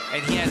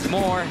 and he has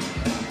more.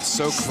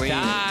 So clean.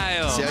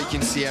 Style. See how you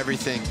can see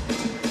everything.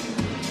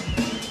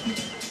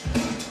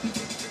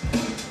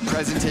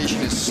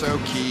 Presentation is so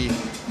key.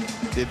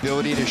 The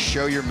ability to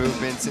show your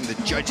movements, and the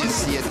judges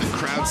see it, the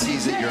crowd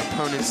sees it, your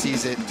opponent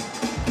sees it.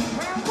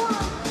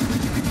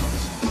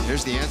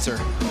 Here's the answer.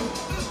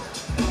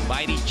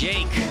 Mighty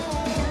Jake,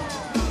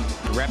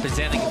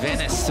 representing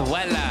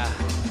Venezuela.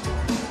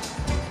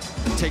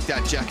 Take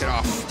that jacket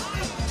off.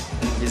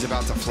 He's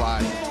about to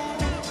fly.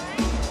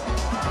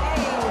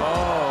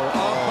 Oh,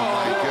 oh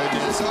my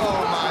goodness.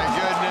 Oh my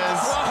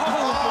goodness.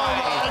 Oh my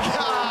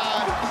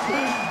God.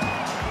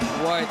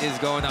 What is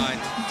going on?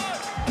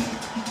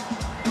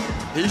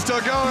 He's still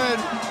going.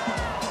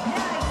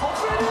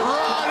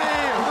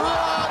 Ronnie!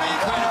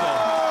 Incredible.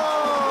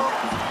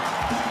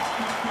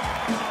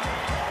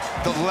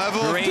 The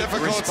level Great of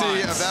difficulty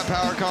response. of that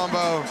power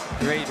combo.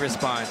 Great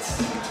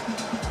response.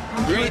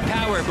 Great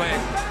power, but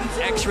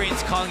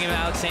X-Rain's calling him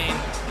out, saying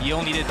you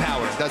only did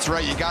power. That's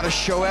right, you gotta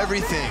show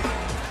everything.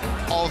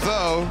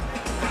 Although,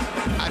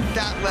 at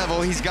that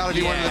level, he's gotta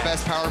be one of the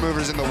best power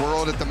movers in the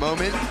world at the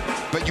moment,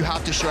 but you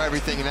have to show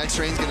everything, and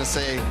X-Rain's gonna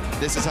say,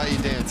 this is how you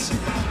dance.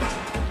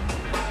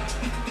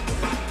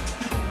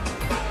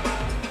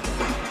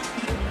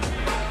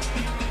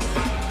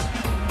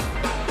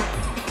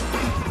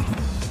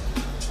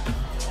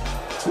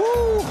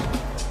 Woo!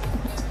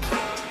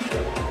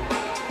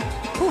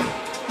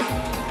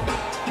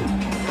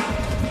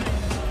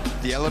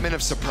 The element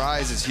of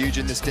surprise is huge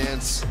in this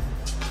dance.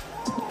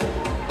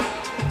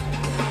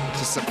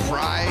 To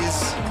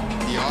surprise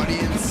the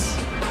audience,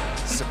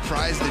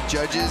 surprise the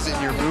judges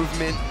in your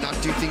movement, not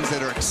do things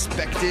that are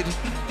expected.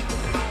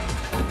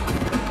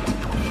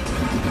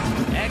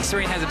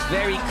 X-Rain has a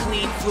very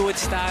clean, fluid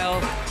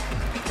style.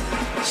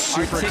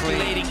 Super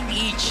articulating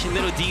clean. each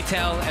little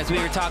detail, as we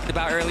were talking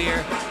about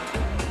earlier.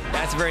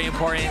 That's very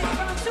important.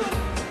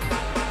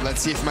 Let's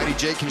see if Mighty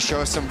Jake can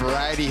show us some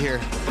variety here.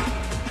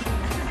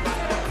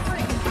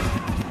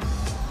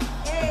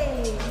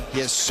 He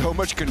has so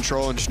much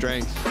control and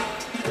strength.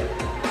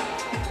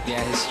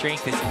 Yeah, his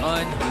strength is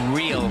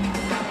unreal.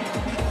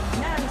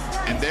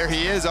 And there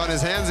he is on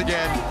his hands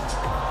again.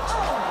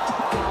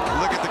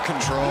 Look at the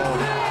control.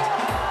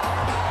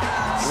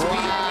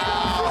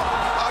 Wow.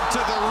 Up to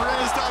the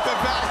wrist, up the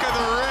back of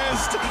the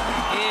wrist.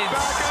 Insane.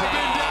 Back up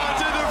and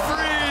down to the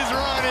freeze,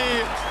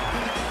 Ronnie.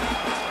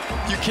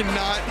 You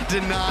cannot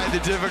deny the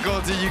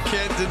difficulty. You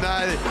can't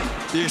deny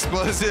the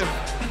explosive.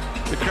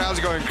 The crowd's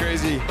going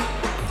crazy.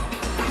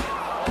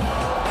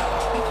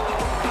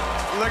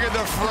 Look at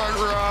the front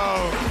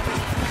row.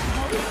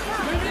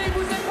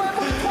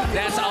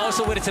 That's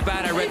also what it's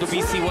about at Red Bull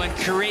BC1,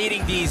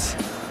 creating these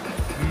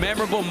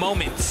memorable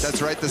moments.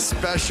 That's right, the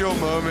special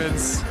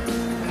moments.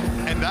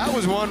 And that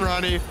was one,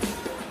 Ronnie.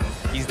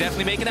 He's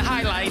definitely making a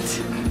highlight.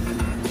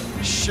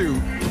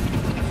 Shoot.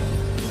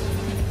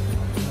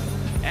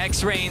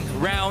 X-Rain,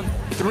 round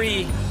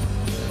 3.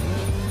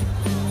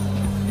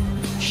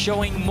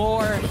 Showing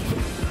more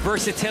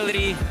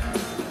versatility.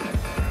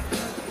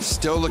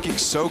 Still looking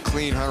so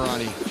clean, huh,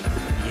 Ronnie?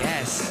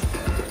 Yes.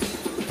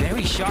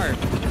 Very sharp.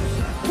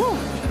 Woo.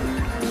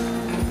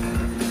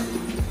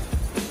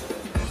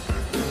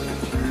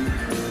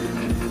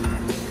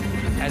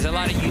 Has a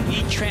lot of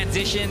unique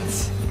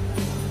transitions.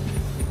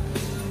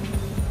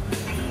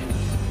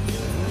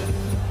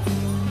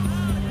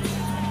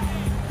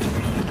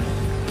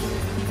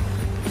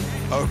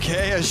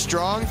 Okay, a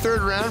strong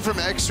third round from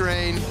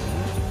X-Rain.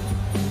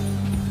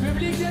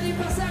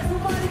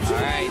 All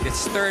right,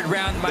 this third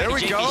round,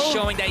 Mighty Jake is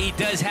showing that he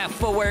does have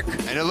footwork.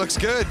 And it looks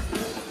good.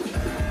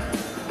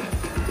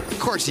 Of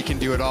course he can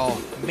do it all.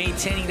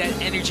 Maintaining that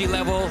energy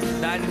level,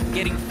 not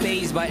getting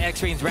phased by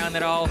X-Rain's round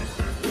at all.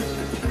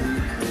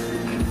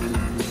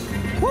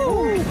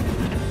 Woo!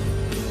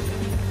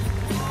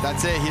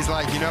 That's it. He's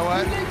like, you know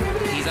what?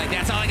 He's like,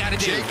 that's all I gotta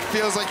do. Jake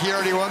feels like he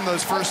already won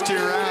those first 2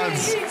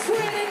 rounds.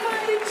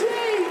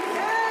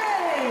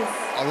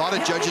 A lot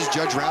of judges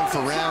judge round for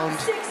round,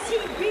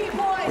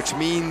 which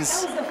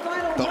means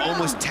they'll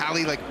almost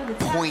tally like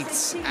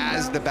points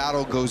as the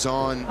battle goes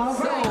on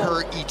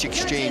per each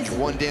exchange.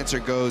 One dancer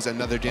goes,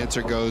 another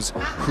dancer goes,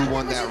 who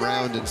won that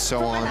round, and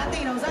so on.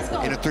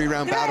 In a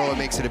 3-round battle, it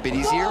makes it a bit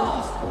easier.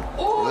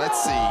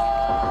 Let's see.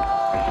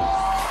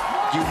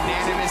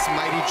 Unanimous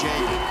Mighty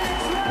Jake.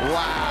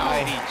 Wow.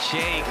 Mighty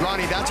Jake.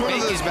 Ronnie, that's one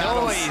of those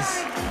battles.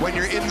 When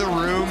you're in the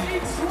room,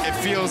 it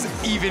feels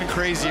even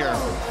crazier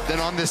than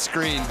on this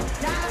screen.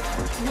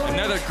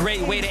 Another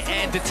great way to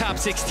end the top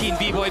 16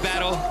 B-boy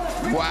battle.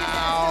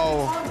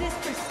 Wow. On this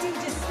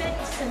prestigious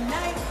stage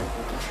tonight.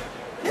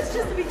 This is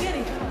just the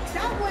beginning.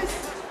 That was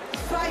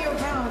fire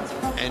rounds.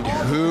 And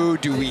who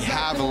do we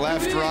have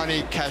left,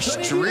 Ronnie?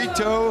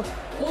 Castrito,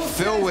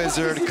 Phil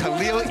Wizard,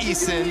 Khalil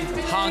Eason,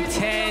 Hong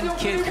Tan,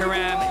 Kid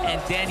Karam,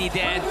 and Danny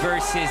Dan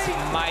versus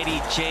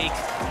Mighty Jake.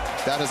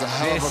 That is a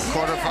hell of a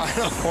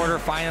quarterfinal.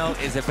 Quarterfinal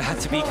is about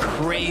to be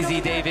crazy,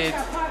 David.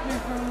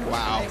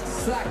 Wow.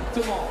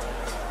 Exactement.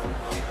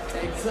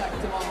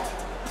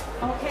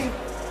 Okay,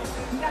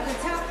 you got the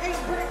top 8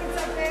 brackets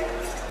up there.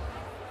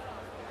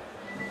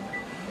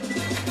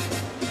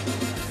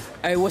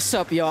 Hey, what's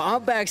up, y'all?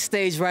 I'm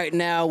backstage right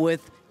now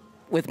with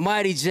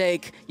Mighty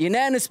Jake.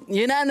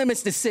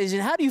 Unanimous decision.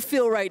 How do you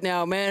feel right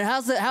now, man?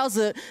 How's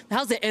the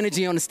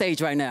energy on the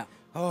stage right now?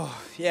 Oh,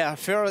 yeah,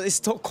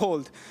 it's so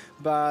cold,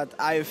 but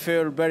I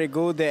feel very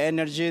good. The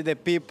energy, the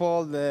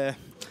people, the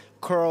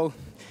crowd,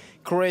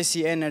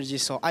 crazy energy.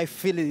 So I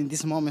feel it in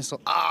this moment.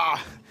 So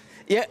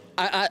Yeah,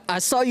 I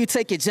saw you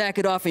take your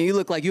jacket off and you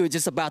look like you were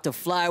just about to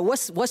fly.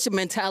 What's your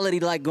mentality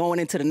like going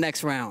into the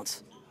next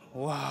rounds?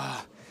 Wow.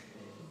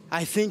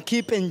 I think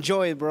keep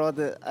enjoy, bro.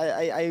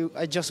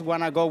 I just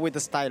wanna go with the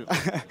style.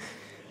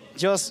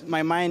 Just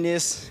my mind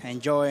is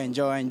enjoy, and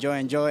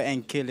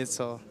kill it.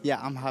 So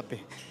yeah, I'm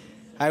happy.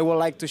 I would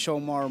like to show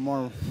more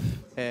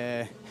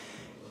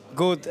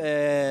good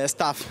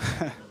stuff.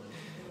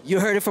 You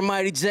heard it from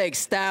Mighty Jake.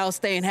 Style,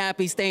 staying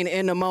happy, staying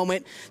in the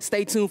moment.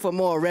 Stay tuned for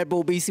more Red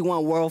Bull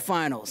BC1 World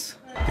Finals.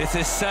 This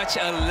is such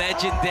a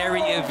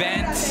legendary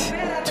event.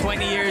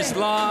 20 years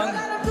long,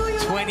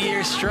 20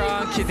 years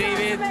strong, Kid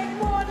David.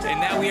 And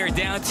now we are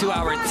down to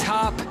our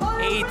top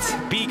 8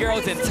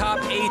 B-girls and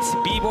top 8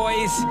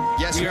 B-boys.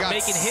 Yes, we are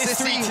making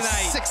history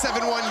tonight.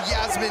 671,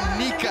 Yasmin,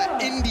 Nika,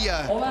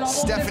 India,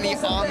 Stephanie,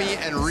 Ami,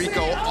 and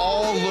Rico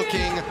all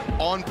looking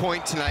on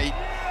point tonight.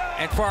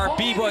 And for our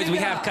B-boys, we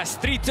have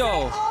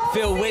Castrito,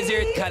 Phil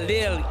Wizard,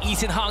 Khalil,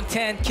 Eason Hong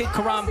Tan, Kid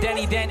Karam,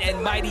 Danny Dan,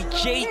 and Mighty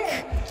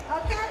Jake.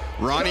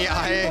 Ronnie,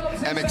 I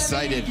am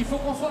excited.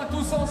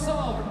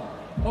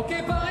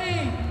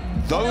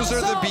 Those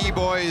are the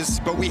B-boys,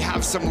 but we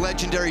have some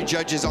legendary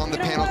judges on the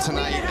panel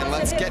tonight, and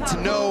let's get to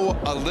know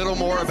a little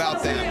more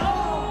about them.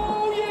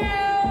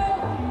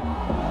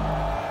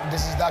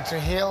 This is Dr.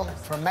 Hill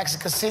from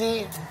Mexico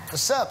City.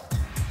 What's up?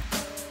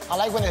 I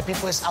like when the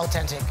people is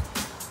authentic.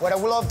 What I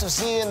would love to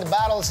see in the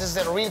battles is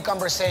the real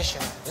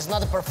conversation. It's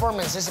not a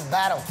performance, it's a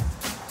battle.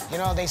 You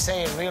know, they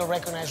say real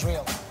recognize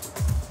real.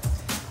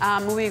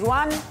 Moving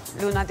one,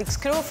 Lunatics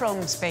Crew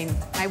from Spain.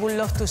 I would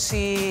love to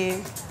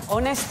see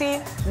honesty,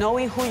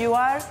 knowing who you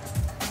are,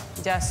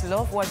 just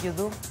love what you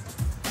do.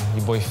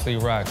 Your boy Flea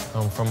Rock.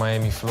 I'm from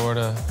Miami,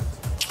 Florida.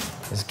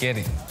 Let's get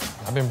it.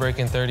 I've been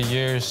breaking 30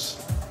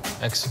 years.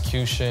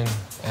 Execution,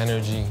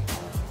 energy,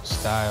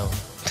 style.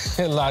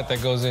 A lot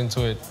that goes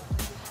into it.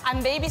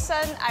 I'm Baby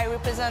Sun, I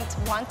represent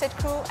Wanted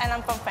Crew, and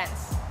I'm from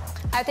France.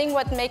 I think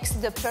what makes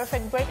the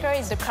perfect breaker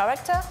is the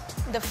character,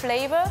 the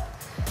flavor.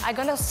 I'm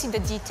gonna see the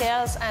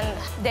details and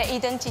their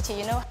identity,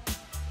 you know?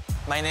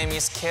 My name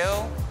is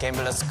Kil,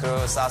 Gambler's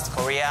Crew, South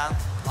Korea.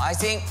 I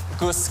think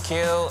good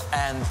skill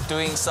and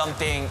doing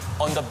something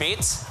on the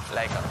beat,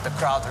 like the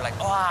crowd are like,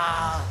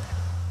 wow.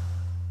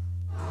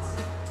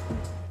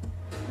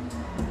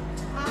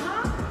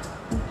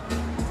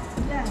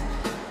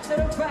 To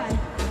the right,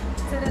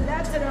 to the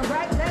left, to the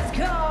right, let's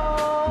go!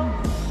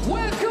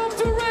 Welcome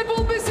to Red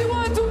Bull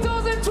BC1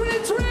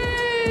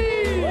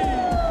 2023!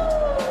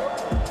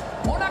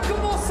 On a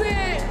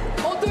commencé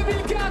en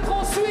 2004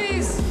 en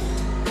Suisse,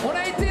 on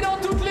a été dans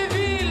toutes les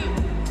villes,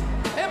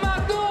 et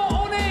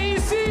maintenant on est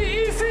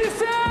ici, c'est...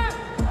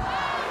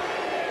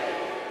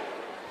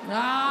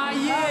 Ah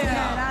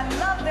yeah! I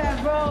love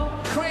that, bro!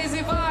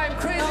 Crazy vibe,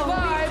 crazy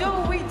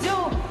vibe! We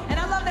do! And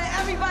I love that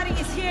everybody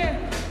is here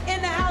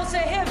in the house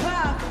of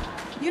hip-hop.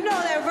 You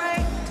know that,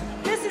 right?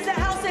 This is the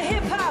house of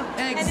hip-hop.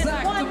 And it's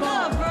one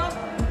love, bro.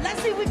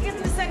 Let's see if we can get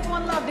the second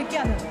one love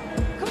together.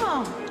 Come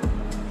on.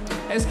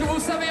 Est-ce que vous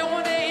savez,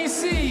 on est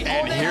ici.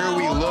 And here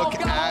we look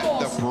at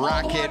the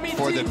bracket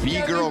for the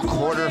B-Girl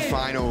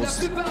quarterfinals.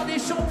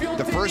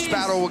 The first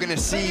battle we're going to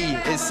see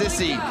is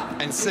Sissy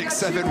and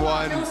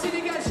 671.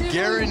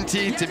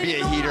 Guaranteed to be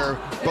a heater.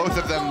 Both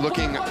of them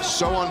looking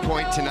so on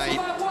point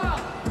tonight.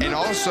 And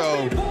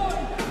also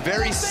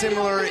very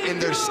similar in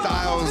their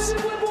styles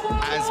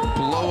as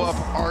blow-up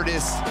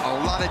artists, a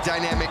lot of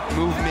dynamic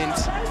movement.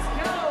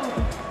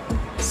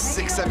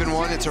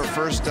 671, it's her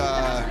first,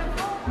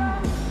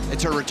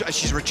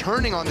 she's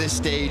returning on this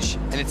stage,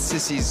 and it's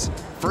Sissy's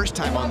first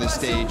time on this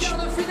stage,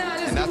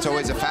 and that's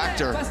always a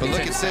factor. But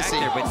look at Sissy.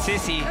 But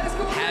Sissy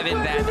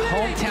having that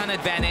hometown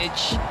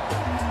advantage.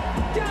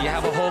 You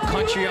have a whole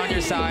country on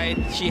your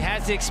side. She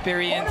has the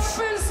experience.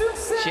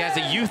 She has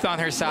the youth on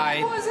her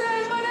side.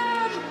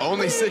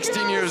 Only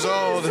 16 years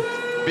old.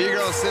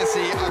 B-Girl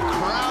Sissy, a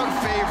crowd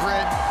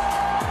favorite,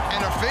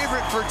 and a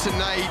favorite for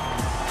tonight.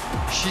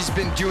 She's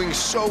been doing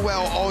so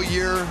well all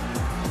year,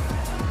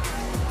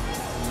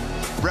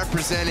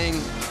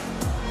 representing.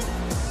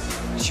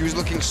 She was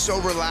looking so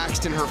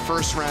relaxed in her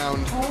first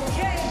round.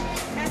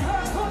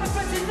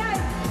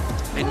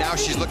 And now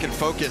she's looking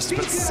focused,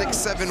 but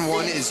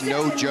 671 is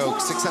no joke.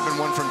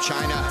 671 from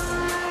China.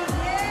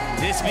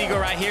 This B-Girl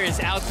right here is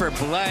out for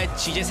blood.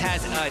 She just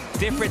has a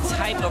different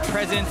type of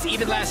presence.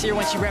 Even last year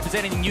when she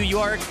represented New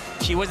York,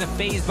 she wasn't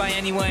fazed by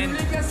anyone.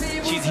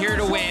 She's here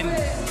to win.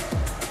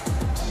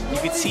 You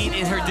could see it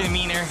in her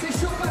demeanor.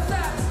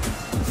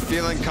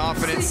 Feeling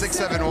confident,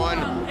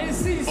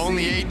 671,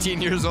 only 18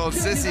 years old.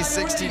 Sissy's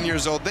 16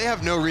 years old. They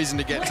have no reason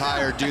to get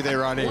tired, do they,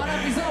 Ronnie?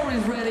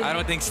 I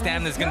don't think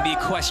stamina's gonna be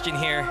a question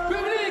here.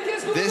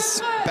 This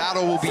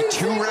battle will be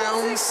 2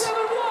 rounds.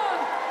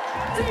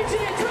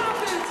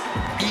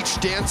 Each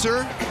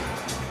dancer.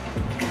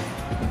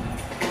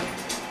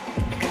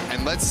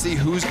 And let's see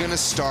who's gonna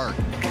start.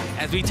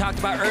 As we talked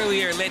about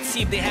earlier, let's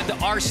see if they have the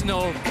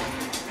arsenal.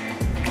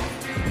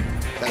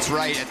 That's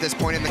right, at this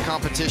point in the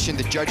competition,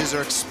 the judges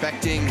are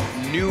expecting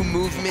new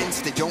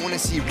movements. They don't want to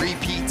see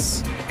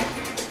repeats.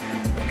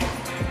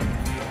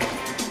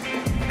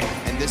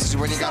 And this is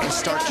when you gotta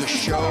start to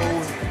show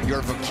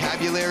your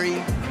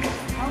vocabulary.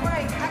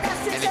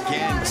 And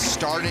again,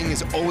 starting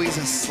is always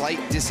a slight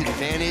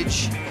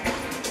disadvantage.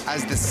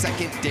 As the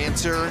second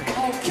dancer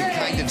can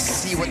kind of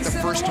see what the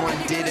first one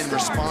did and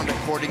respond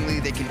accordingly.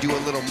 They can do a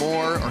little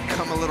more or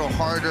come a little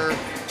harder.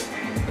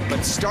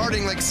 But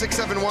starting like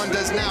 671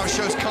 does now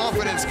shows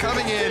confidence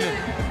coming in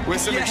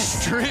with some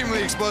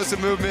extremely explosive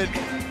movement.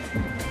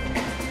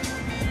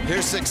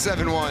 Here's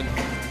 671.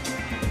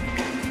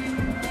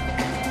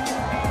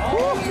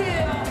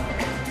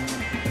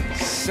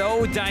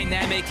 So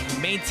dynamic,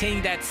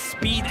 maintaining that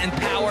speed and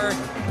power.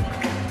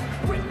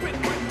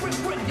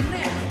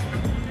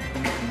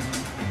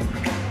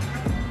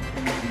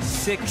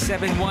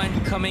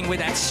 671 coming with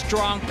that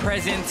strong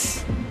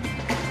presence.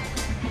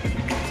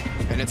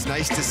 And it's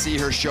nice to see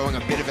her showing a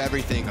bit of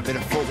everything, a bit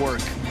of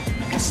footwork,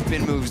 the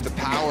spin moves, the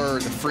power,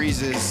 the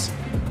freezes.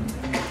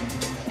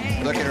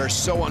 Look at her,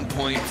 so on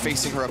point,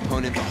 facing her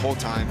opponent the whole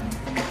time.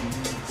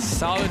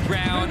 Solid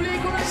ground,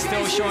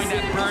 still showing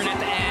that burn at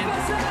the end.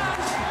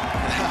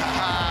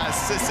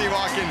 Sissy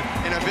walking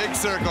in a big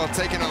circle,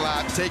 taking a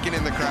lap, taking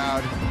in the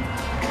crowd.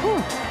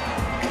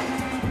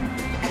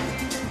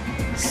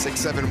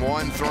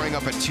 671 throwing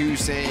up a 2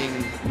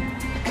 saying,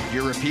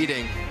 you're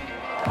repeating.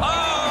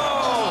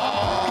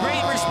 Oh!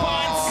 Great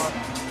response.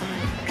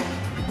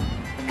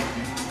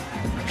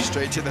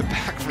 Straight to the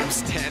back from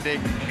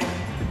standing.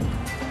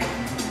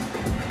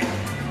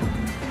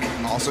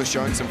 Also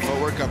showing some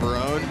footwork of her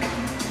own.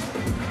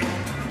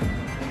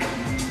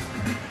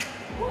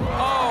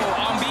 Oh,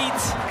 on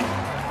beat.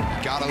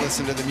 Gotta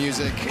listen to the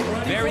music.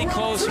 Very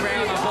close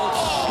round on both.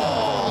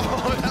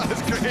 Oh, that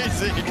was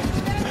crazy.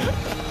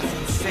 It's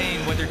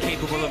insane what they're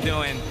capable of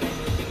doing.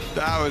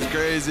 That was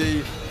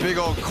crazy. Big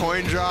old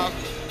coin drop.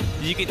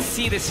 You can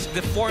see this,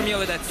 the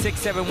formula that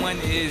 671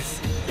 is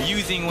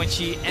using when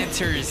she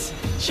enters.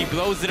 She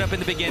blows it up in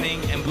the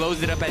beginning and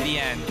blows it up at the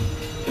end.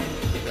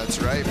 That's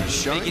right.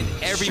 Making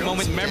every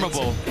moment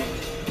memorable.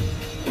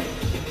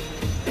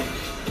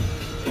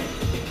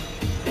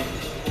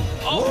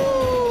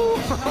 Oh!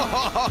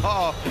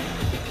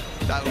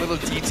 That little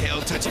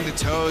detail touching the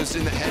toes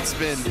in the head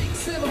spin.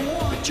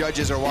 The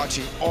judges are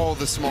watching all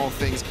the small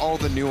things, all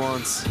the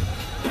nuance.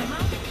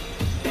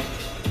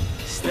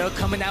 Still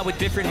coming out with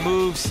different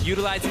moves,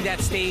 utilizing that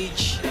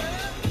stage.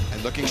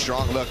 And looking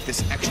strong. Look,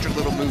 this extra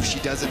little move she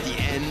does at the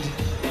end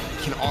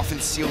can often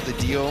seal the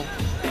deal.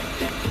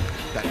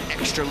 That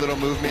extra little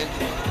movement.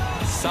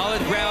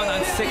 Solid ground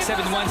on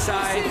 671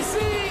 side.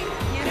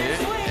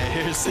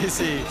 Here's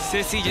Sissy.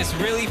 Sissy just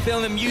really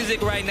feeling the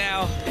music right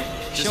now.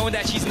 Showing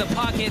that she's in the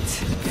pocket.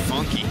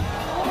 Funky.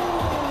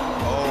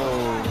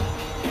 Oh,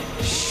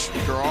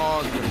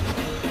 strong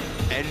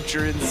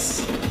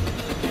entrance.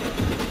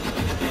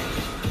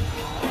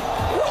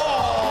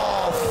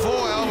 Oh,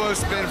 full elbow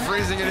spin,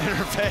 freezing it in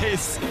her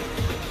face.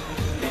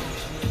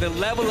 The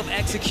level of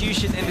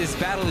execution in this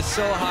battle is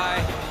so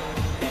high.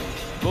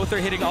 Both are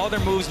hitting all their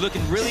moves,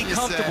 looking really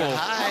comfortable.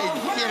 Hi,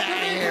 get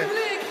out of here.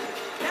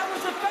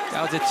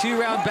 That was a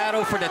 2-round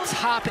battle for the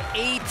top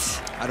 8.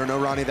 I don't know,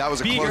 Ronnie, that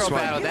was a close one.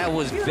 Battle, that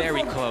was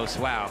very close,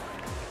 wow.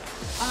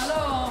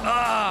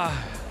 Are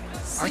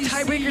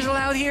tiebreakers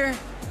allowed here?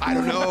 I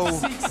don't know.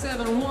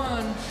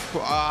 671.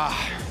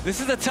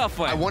 This is a tough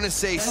one. I want to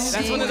say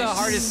that's one of the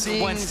hardest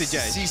ones to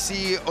judge.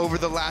 CC over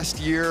the last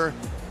year,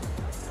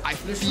 I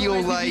feel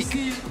like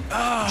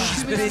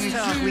she's been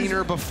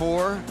cleaner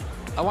before.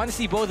 I want to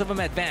see both of them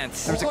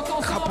advance. There's a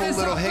couple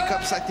little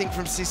hiccups, I think,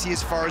 from Sissy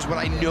as far as what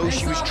I know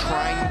she was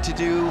trying to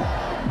do.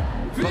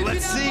 But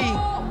let's see.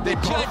 They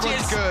both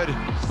look good.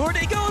 Who are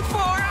they going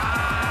for?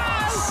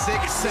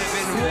 6-7-1.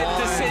 Split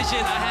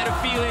decision. I had a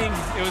feeling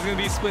it was going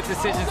to be a split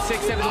decision.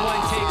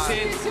 6-7-1 takes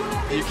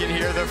it. You can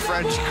hear the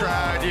French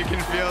crowd. You can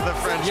feel the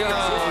French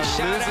crowd.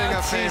 Losing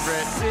a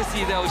favorite.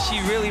 Sissy, though, she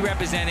really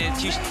represented.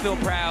 She should feel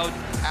proud.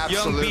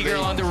 Absolutely. Young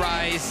B-girl on the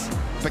rise.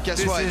 But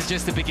guess what? This is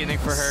just the beginning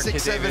for her.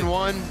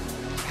 6-7-1.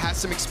 Has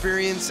some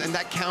experience, and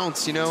that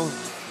counts, you know?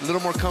 A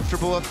little more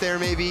comfortable up there,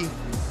 maybe.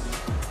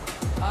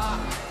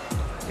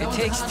 It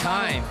takes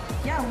time.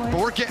 But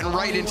we're getting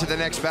right into the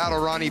next battle,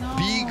 Ronnie.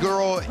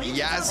 B-girl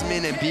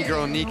Yasmin and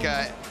B-girl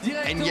Nika.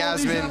 And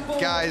Yasmin,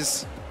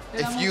 guys,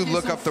 if you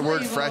look up the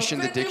word fresh in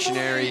the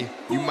dictionary,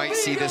 you might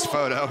see this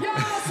photo.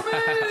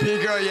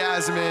 B-girl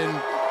Yasmin.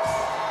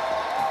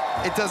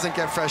 It doesn't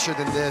get fresher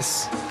than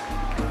this.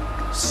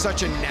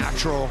 Such a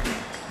natural.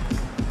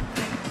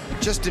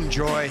 Just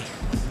enjoy.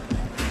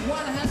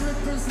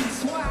 100%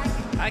 swag.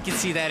 I can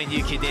see that in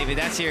you, Kid David.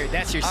 That's your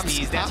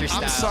steez. That's your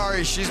style. I'm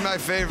sorry, she's my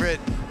favorite.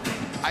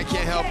 I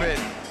can't help it.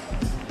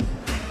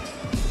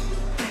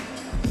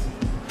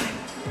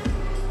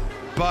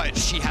 But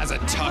she has a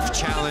tough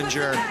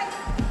challenger.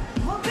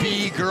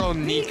 B-girl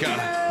Nika.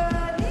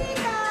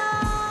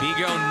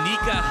 B-girl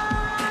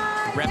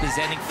Nika,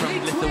 representing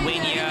from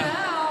Lithuania.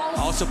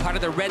 Also part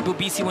of the Red Bull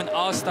BC1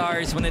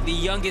 All-Stars, one of the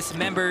youngest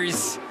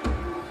members,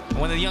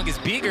 one of the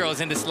youngest B-girls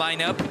in this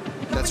lineup.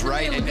 That's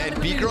right,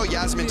 and B-girl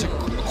Yasmin took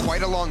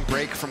quite a long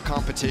break from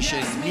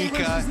competition.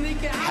 Nika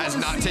has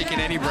not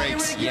taken any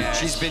breaks. Yeah.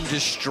 She's been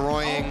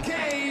destroying.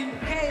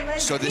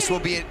 So this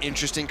will be an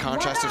interesting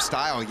contrast of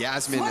style.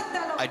 Yasmin,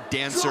 a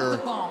dancer,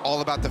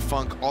 all about the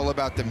funk, all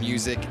about the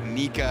music.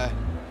 Nika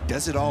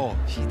does it all.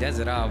 She does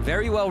it all.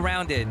 Very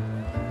well-rounded.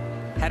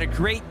 Had a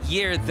great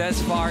year thus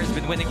far. Has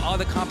been winning all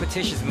the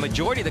competitions, the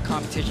majority of the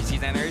competitions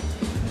he's entered.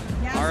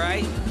 All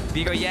right,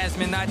 B-girl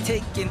Yasmin not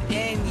taking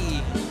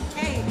any.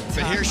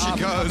 But here she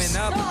goes. Coming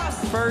up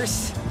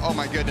first. Oh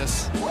my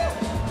goodness.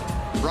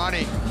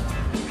 Ronnie.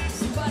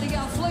 Somebody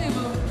got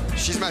flavor.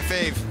 She's my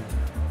fave.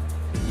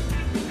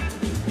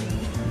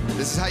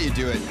 This is how you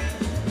do it.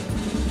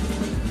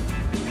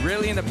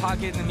 Really in the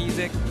pocket in the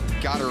music.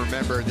 Gotta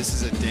remember, this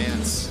is a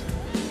dance.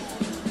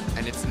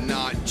 And it's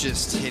not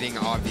just hitting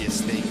obvious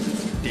things,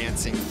 it's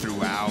dancing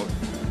throughout.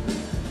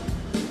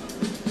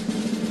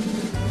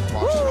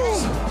 Watch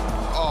this.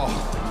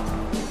 Oh.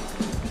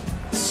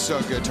 So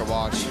good to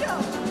watch.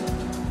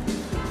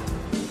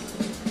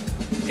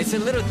 It's the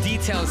little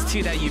details,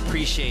 too, that you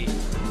appreciate.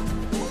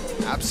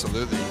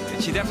 Absolutely.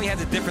 And she definitely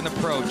has a different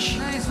approach.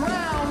 Nice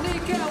round,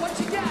 Nika. What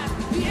you got?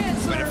 The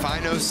answer. But if I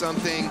know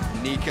something,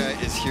 Nika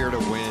is here to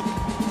win.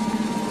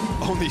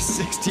 Only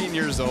 16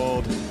 years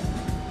old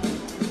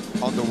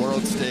on the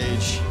world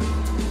stage.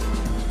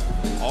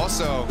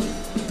 Also,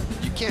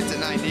 you can't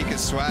deny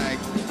Nika's swag.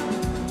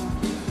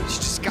 She's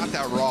just got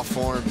that raw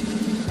form.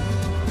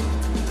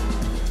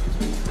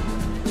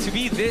 To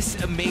be this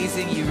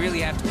amazing, you really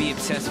have to be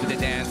obsessed with the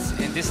dance.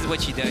 And this is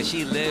what she does.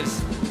 She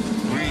lives,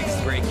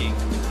 breathes breaking.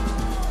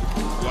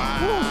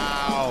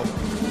 Wow.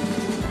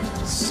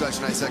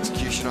 Such nice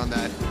execution on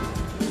that.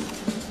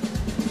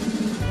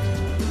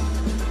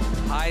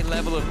 High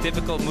level of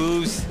difficult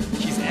moves.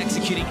 She's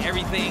executing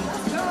everything.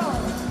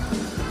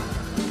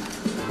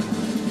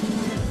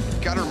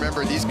 Gotta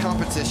remember, these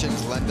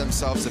competitions lend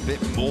themselves a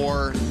bit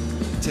more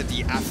to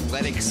the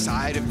athletic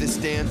side of this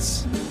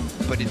dance,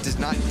 but it does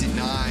not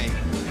deny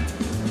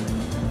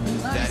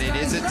that it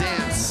is a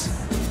dance.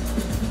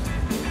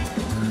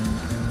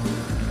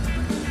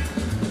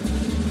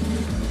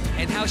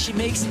 And how she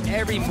makes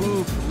every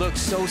move look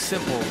so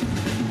simple,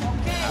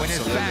 when in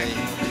fact,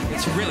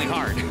 it's really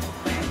hard.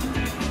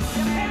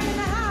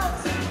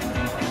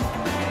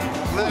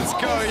 Let's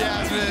go,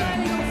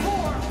 Yasmin.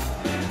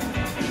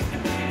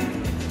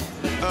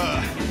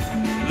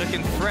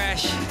 Looking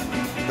fresh.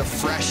 The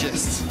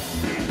freshest.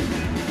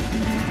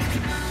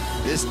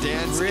 This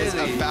dance is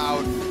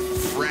about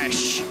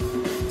fresh.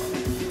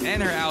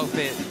 And her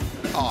outfit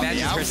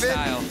matches her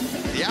style.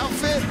 The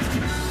outfit?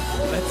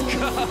 Let's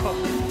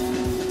go.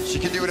 She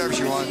can do whatever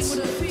she wants.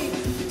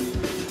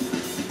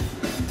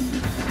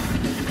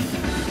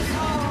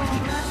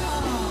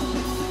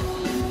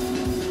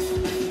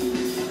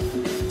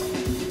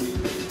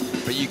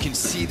 But you can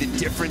see the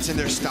difference in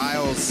their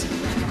styles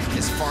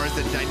as far as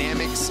the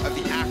dynamics of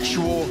the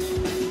actual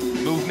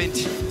movement.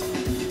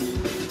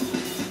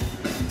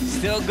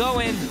 Still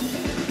going.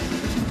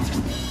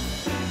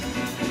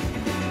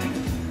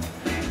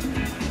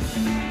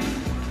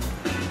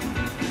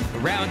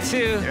 Round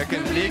two. Here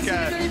comes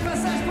Nika.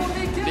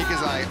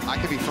 Nika's like, I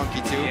could be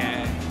funky too.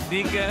 Yeah,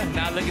 Nika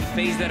not looking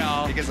phased at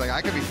all. Nika's like,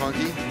 I could be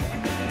funky.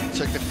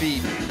 Check the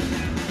feet.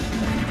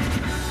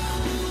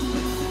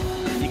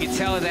 You can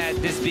tell that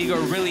this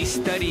B-girl really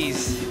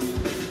studies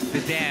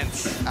the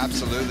dance.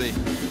 Absolutely.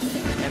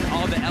 And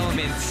all the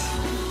elements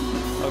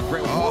of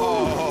great.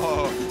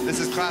 Oh, this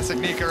is classic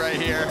Nika right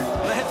here.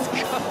 Let's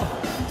go.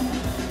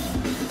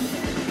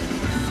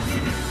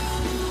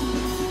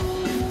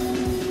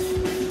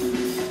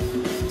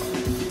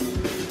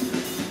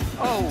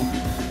 Oh.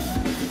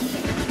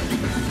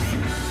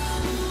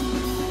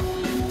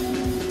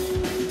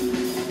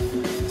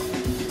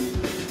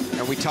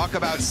 And we talk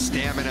about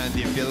stamina and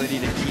the ability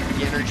to keep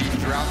the energy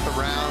throughout the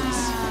rounds.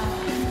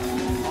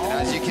 And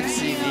as you can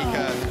see,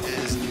 Nika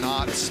is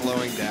not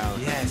slowing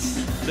down. Yes,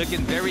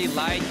 looking very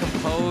light,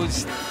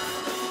 composed.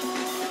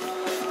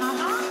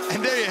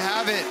 And there you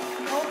have it.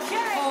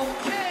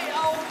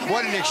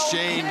 What an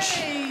exchange.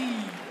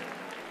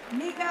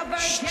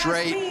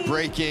 Straight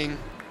breaking.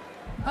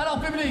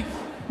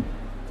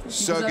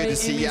 So good to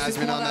see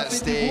Yasmin on that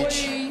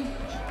stage.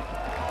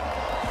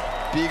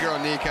 B-girl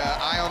Nika,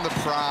 eye on the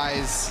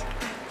prize.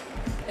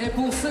 I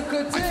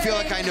feel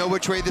like I know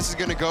which way this is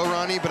going to go,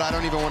 Ronnie, but I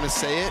don't even want to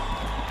say it.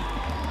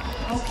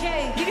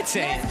 Okay. You can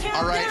say it.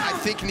 All right, I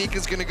think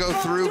Nika's going to go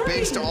through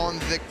based on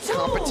the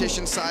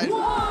competition side.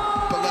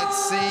 But let's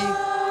see.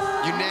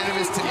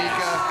 Unanimous to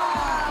Nika.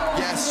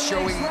 Yes,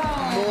 showing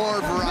more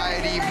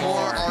variety,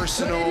 more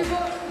arsenal,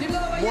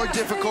 more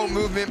difficult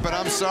movement, but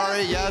I'm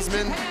sorry,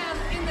 Yasmin,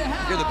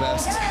 you're the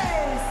best.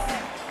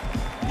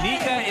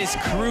 Nika is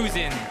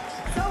cruising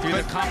through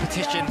the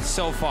competition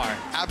so far.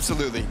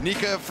 Absolutely.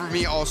 Nika, for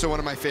me, also one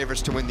of my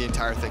favorites to win the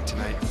entire thing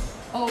tonight.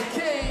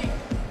 Okay.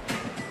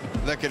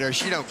 Look at her,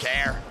 she don't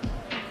care.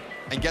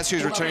 And guess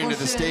who's returning to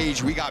the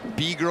stage? We got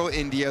B-Girl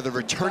India, the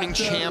returning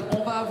champ,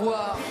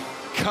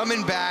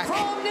 coming back.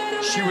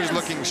 She was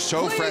looking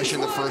so fresh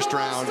in the first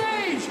round.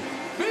 And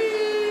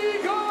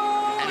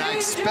I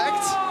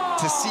expect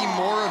to see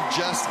more of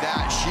just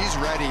that. She's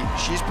ready,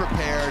 she's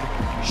prepared,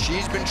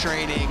 she's been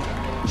training,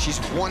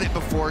 she's won it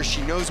before,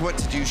 she knows what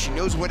to do, she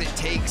knows what it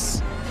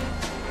takes.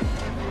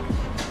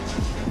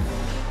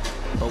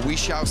 But we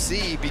shall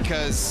see,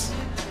 because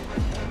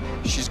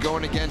she's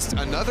going against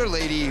another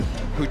lady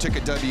who took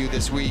a W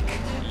this week.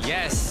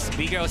 Yes,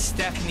 B-girl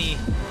Stephanie,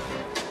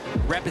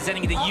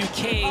 representing the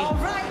UK,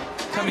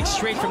 coming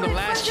straight from the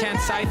Last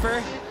Chance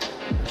Cypher,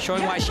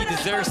 showing why she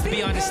deserves to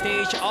be on the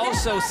stage.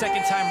 Also,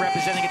 second time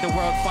representing at the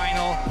World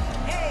Final.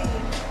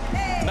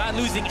 Not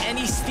losing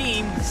any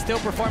steam, still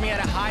performing at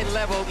a high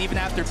level even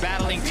after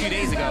battling 2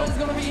 days ago.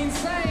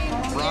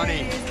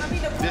 Ronnie,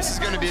 this is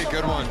going to be a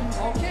good one.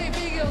 Okay,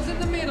 B-girls in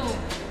the middle.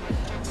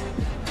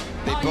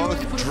 They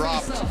both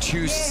dropped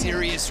 2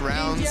 serious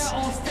rounds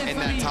in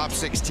that top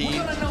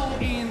 16.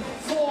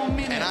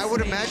 And I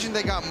would imagine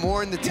they got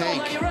more in the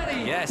tank.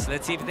 Yes,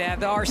 let's see if they have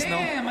the arsenal.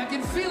 Damn, I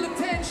can feel the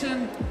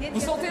tension. Vous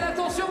sentez la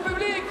tension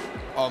publique?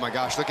 Oh my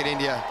gosh, look at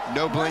India.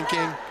 No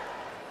blinking.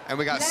 And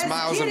we got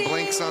smiles and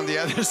blinks on the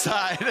other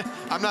side.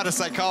 I'm not a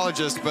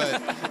psychologist,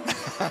 but...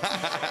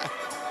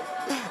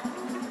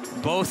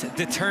 Both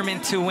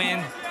determined to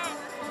win.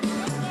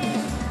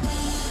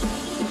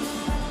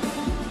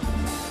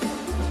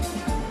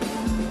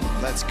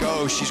 Let's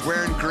go. She's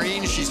wearing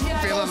green. She's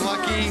feeling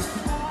lucky.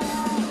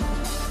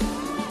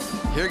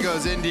 Here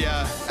goes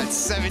India at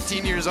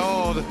 17 years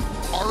old,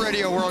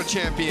 already a world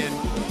champion.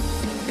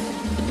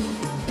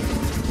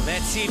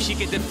 Let's see if she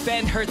can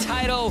defend her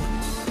title.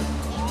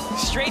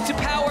 Straight to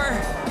power.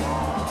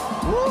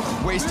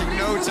 wasting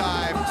no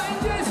time.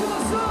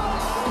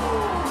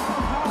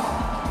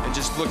 And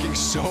just looking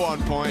so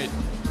on point.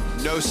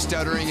 No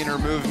stuttering in her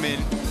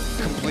movement,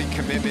 complete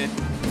commitment.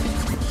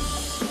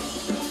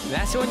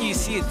 That's when you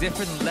see a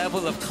different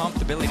level of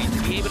comfortability,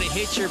 to be able to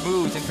hit your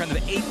moves in front of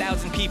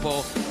 8,000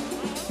 people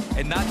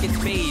and not get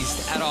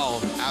phased at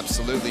all.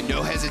 Absolutely,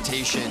 no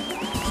hesitation.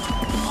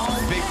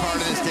 A big part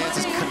of this dance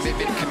is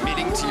commitment,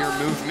 committing to your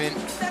movement.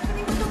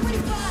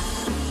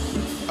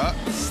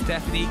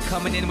 Stephanie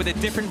coming in with a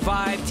different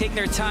vibe, taking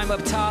her time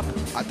up top.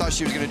 I thought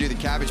she was gonna do the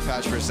Cabbage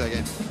Patch for a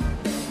second.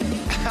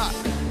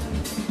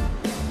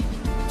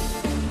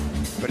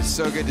 But it's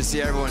so good to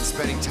see everyone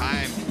spending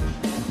time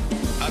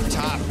up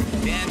top.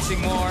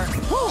 Dancing more.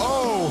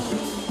 Oh!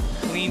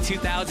 Clean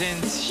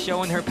 2000s,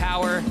 showing her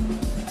power.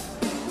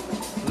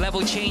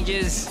 Level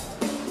changes.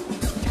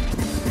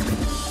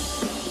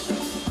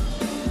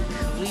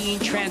 Clean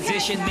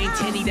transition,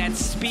 maintaining that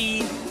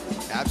speed.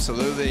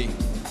 Absolutely.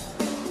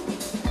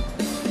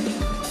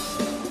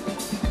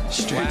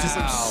 Straight to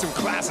some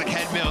classic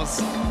head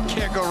mills.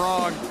 Can't go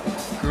wrong.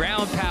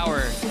 Ground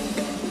power.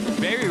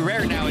 Very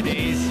rare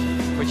nowadays,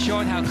 but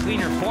showing how clean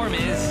her form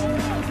is.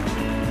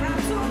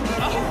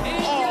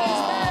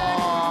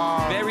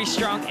 Very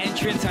strong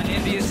entrance on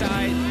India's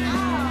side.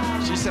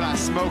 She said, I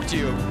smoked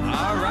you.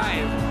 All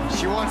right.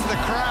 She wants the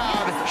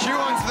crowd. She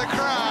wants the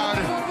crowd.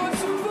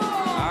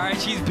 All right,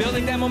 she's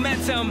building that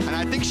momentum. And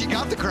I think she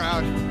got the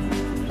crowd.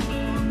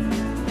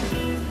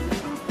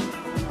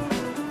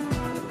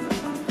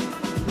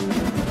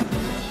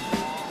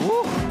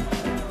 Woo.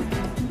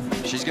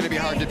 She's gonna be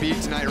hard to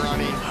beat tonight,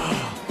 Ronnie.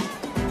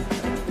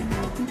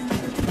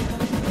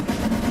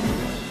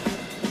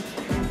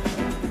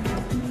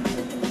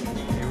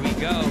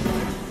 Go.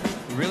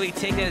 Really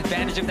taking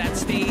advantage of that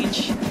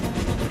stage.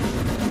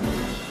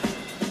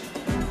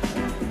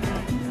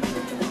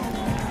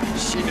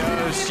 She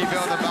knows, she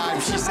felt the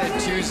vibe. She said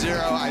 2-0,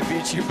 I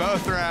beat you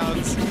both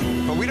rounds.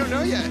 But we don't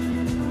know yet,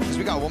 because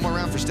we got one more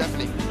round for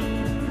Stephanie.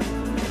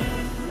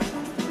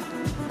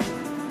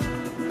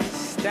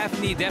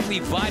 Stephanie definitely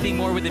vibing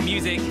more with the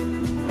music.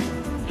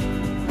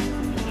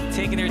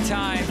 Taking her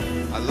time.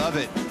 I love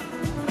it.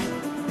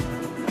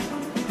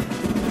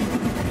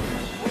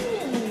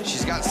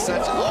 She's got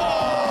such,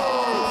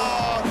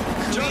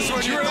 just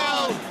when you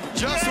thought,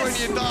 just when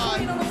you thought.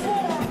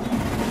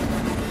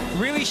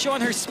 Really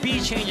showing her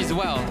speed change as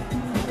well.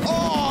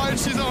 Oh, and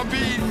she's on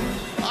beat.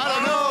 I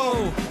don't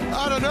know.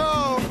 I don't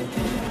know.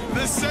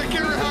 The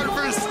second round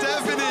for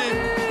Stephanie.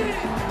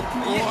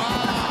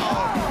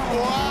 Wow.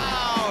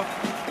 Wow.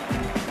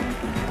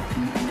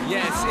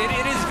 Yes, it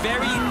is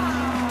very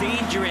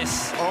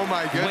dangerous. Oh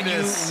my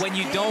goodness. When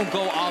you don't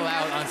go all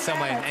out on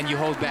someone and you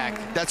hold back.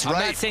 That's I'm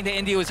right. not saying that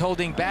India was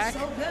holding back.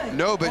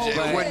 No, but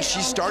when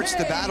she starts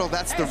the battle,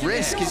 that's the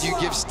risk, is you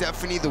give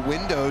Stephanie the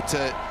window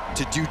to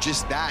do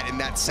just that in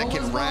that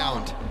second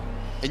round.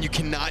 And you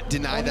cannot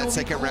deny that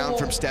second round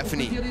from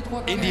Stephanie.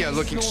 India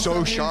looking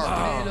so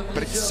sharp,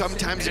 but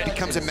sometimes it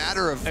becomes a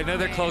matter of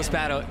another close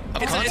battle.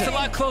 It's a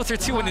lot closer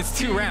too when it's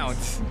 2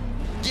 rounds.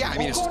 Yeah, I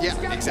mean,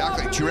 yeah,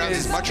 exactly. 2 rounds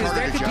is much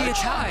harder to judge. There could be a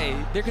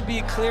tie. There could be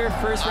a clear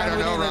first round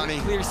winner and a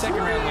clear second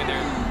round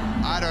winner.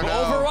 I don't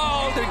know.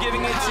 Overall, they're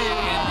giving it to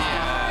India.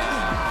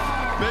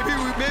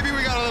 Maybe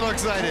we got a little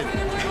excited.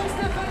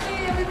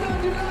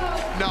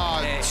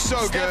 No, so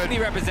good. Stephanie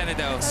represented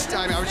though.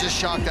 I mean, I was just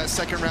shocked that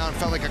second round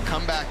felt like a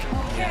comeback.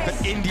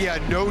 But India,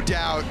 no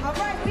doubt,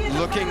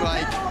 looking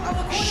like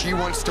she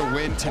wants to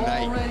win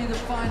tonight.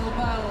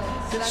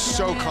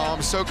 So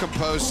calm, so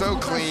composed, so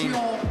clean,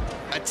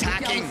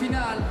 attacking.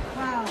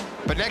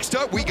 But next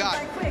up, we got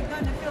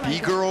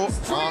B-Girl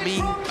Ami,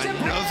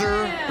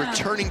 another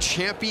returning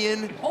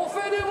champion.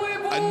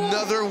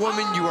 Another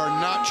woman you are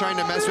not trying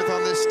to mess with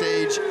on this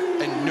stage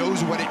and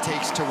knows what it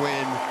takes to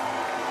win.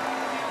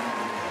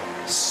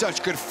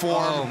 Such good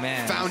form,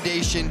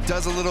 foundation,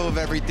 does a little of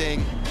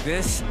everything.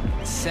 This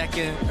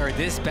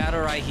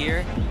battle right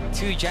here,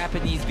 2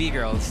 Japanese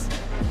B-girls.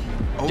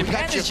 Oh,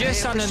 Japan is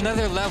just on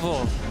another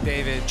level,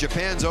 David.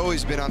 Japan's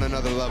always been on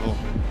another level.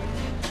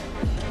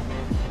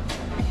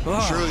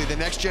 Truly, the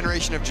next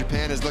generation of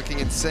Japan is looking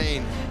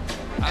insane.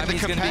 And the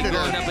competitor, going to be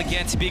going up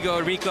against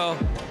Bigo Rico.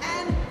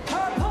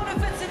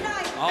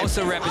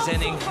 Also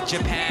representing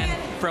Japan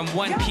from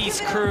One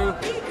Piece crew.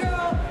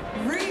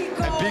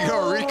 And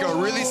Bigo Rico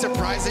really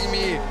surprising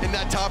me in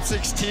that top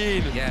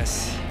 16.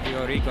 Yes,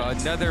 Bigo Rico,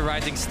 another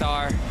rising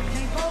star.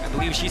 I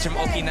believe she's from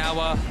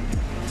Okinawa,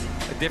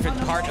 a different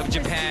part of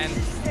Japan.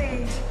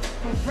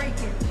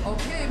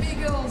 Okay,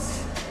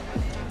 B-girls.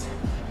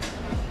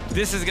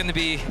 This is going to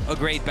be a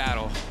great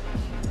battle.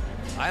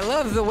 I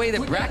love the way the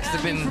brackets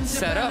have been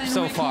set up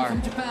so far.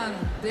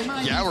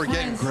 Yeah, we're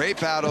getting great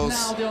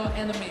battles.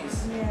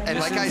 And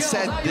like I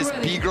said, this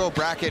B-girl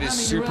bracket is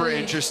super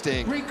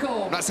interesting.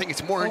 I'm not saying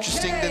it's more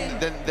interesting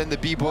than the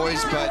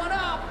B-boys, but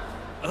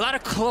a lot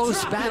of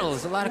close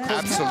battles.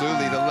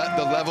 Absolutely,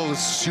 the level is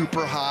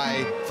super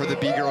high for the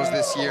B-girls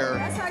this year.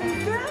 That's how you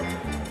feel?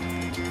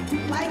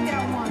 Like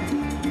that one.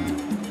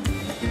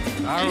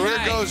 All right.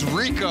 Here goes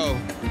Rico.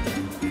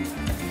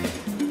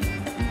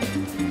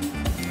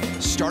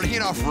 starting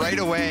it off right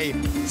away.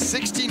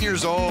 16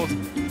 years old.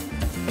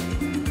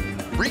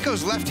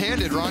 Rico's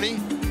left-handed, Ronnie.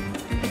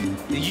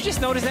 Did you just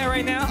notice that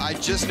right now? I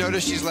just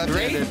noticed she's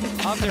left-handed.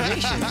 Great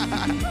observation.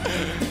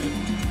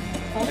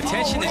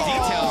 Attention to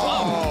details.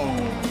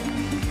 Oh.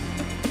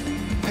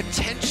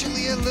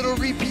 Potentially a little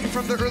repeat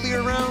from the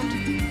earlier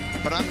round,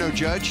 but I'm no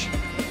judge.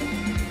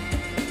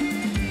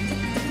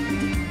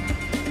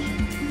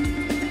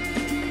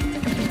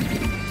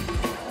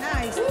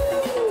 Nice.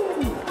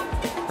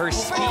 Her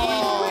speed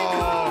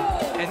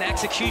and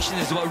execution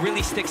is what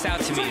really sticks out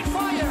to me.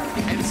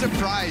 And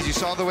surprise, you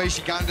saw the way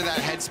she got into that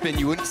head spin.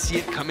 You wouldn't see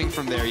it coming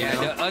from there, you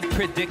know? The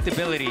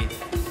unpredictability.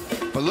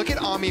 But look at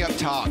Ami up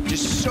top,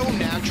 just so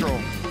natural.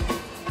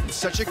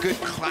 Such a good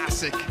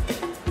classic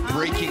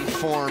breaking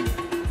form.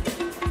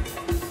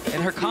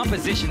 And her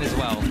composition as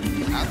well.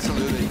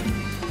 Absolutely.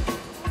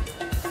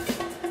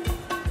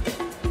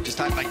 Just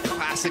that like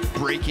classic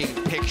breaking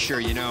picture,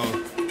 you know.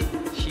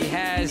 She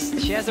has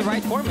the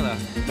right formula,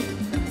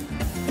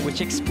 which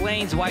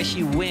explains why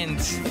she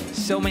wins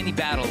so many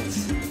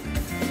battles.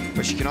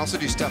 But she can also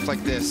do stuff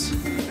like this.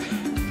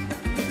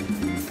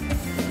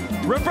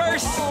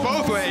 Reverse!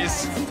 Both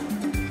ways.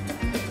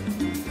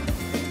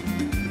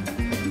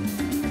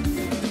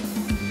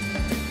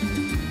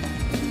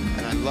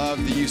 And I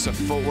love the use of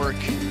footwork.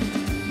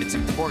 It's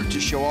important to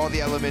show all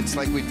the elements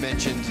like we've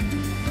mentioned.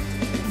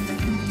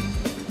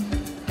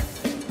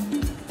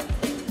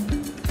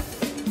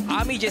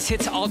 Ami just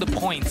hits all the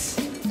points.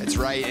 That's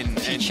right. And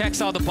she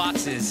checks all the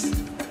boxes.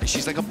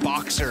 She's like a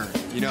boxer,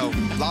 you know,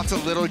 lots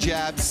of little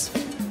jabs.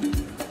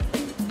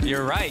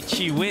 You're right,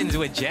 she wins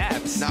with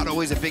jabs. Not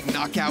always a big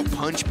knockout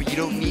punch, but you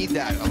don't need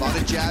that. A lot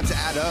of jabs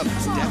add up.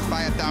 It's death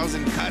by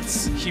 1,000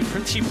 cuts. She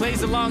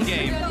plays the long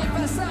game.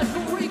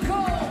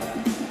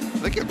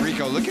 Look at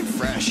Rico, looking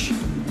fresh.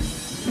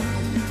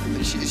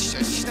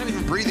 She's not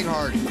even breathing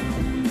hard.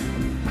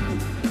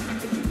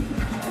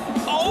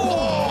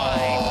 Oh my!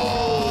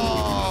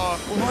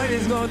 What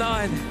is going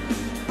on?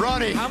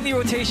 Ronnie. How many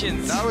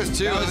rotations? That was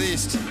two at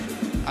least.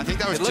 I think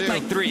that was two. It looked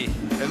like 3.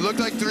 It looked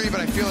like 3, but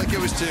I feel like it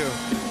was 2.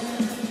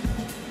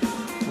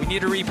 We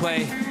need a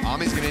replay.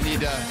 Ami's gonna need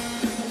to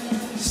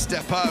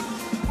step up.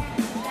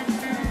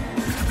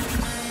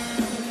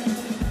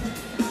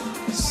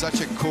 Such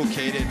a cool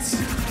cadence.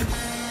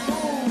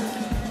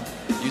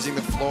 Using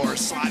the floor,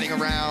 sliding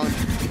around.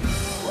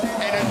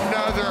 And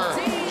another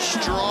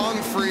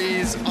strong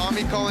freeze.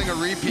 Ami calling a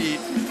repeat.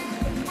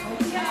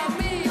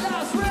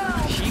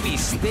 She be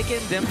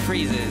sticking them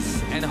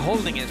freezes and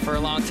holding it for a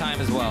long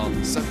time as well.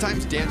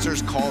 Sometimes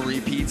dancers call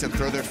repeats and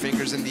throw their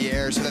fingers in the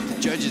air so that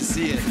the judges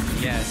see it.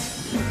 Yes.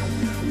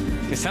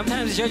 Because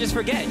sometimes the judges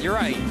forget, you're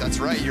right. That's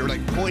right, you're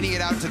like pointing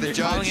it out to the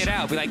judge. Calling it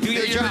out, be like, do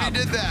your job. They already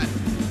did that.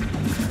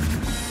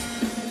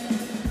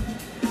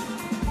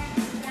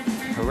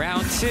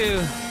 Round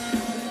 2.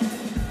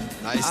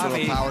 Nice Ami.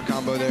 little power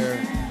combo there.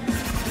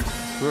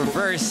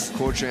 Reverse.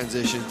 Cool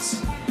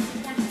transitions.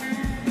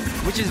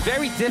 Which is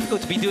very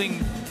difficult to be doing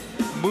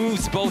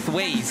moves both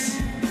ways.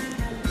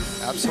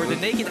 Absolutely. For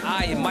the naked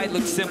eye, it might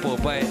look simple,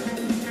 but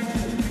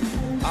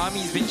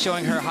Ami's been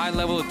showing her high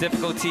level of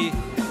difficulty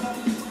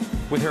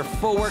with her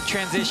footwork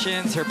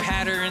transitions, her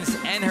patterns,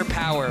 and her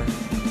power.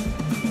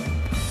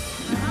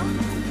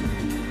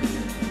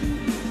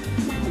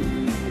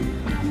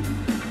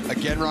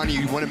 Again, Ronnie,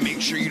 you want to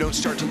make sure you don't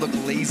start to look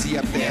lazy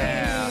up there.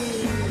 Yeah.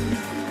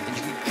 And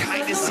you can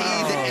kind of see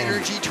the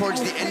energy towards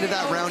the end of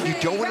that round. You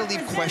don't want to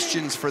leave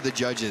questions for the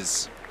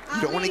judges.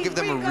 You don't want to give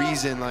them a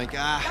reason like,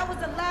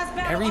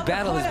 Every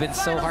battle has been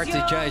so hard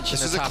to judge.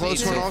 This is a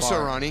close one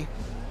also, Ronnie.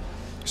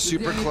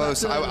 Super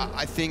close.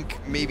 I think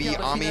maybe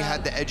Ami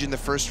had the edge in the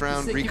first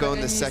round, Rico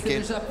in the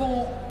second.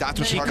 That's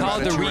what's she hard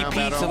called about the a two-round repeat,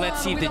 battle. so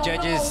let's see if the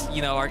judges,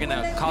 are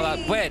gonna call out.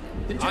 But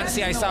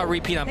honestly, I saw a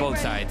repeat on both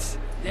sides.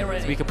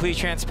 To be completely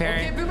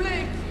transparent.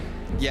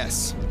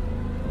 Yes.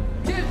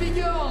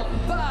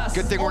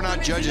 Good thing we're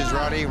not judges,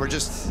 Ronnie. We're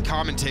just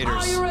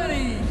commentators. Are you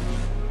ready?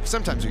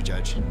 Sometimes we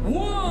judge.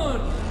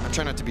 1. I'm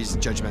trying not to be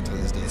judgmental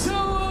these days. 2.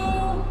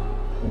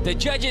 The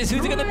judges,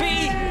 who's it gonna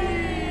be?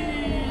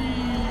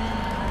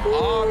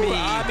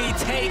 Ami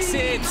takes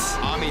it.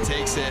 Ami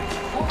takes it.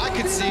 I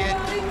could see it.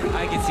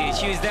 I can see it.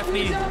 She was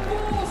definitely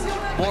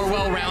more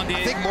well-rounded.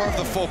 I think more of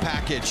the full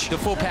package. The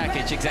full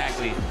package,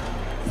 exactly.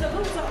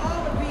 Salute to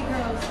all the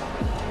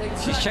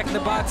B-girls. She's checking the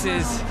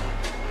boxes.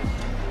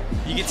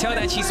 You can tell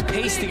that she's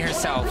pacing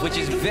herself, which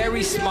is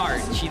very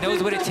smart. She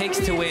knows what it takes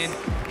to win.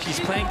 She's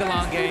playing the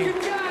long game.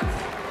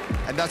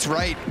 And that's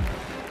right.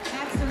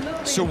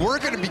 So we're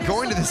going to be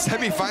going to the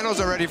semifinals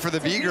already for the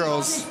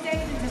B-girls.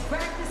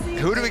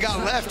 Who do we got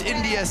left?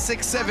 India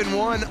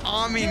 6-7-1.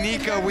 Ami,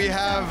 Nika, we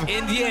have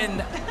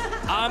Indian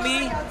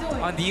Ami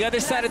on the other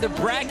side of the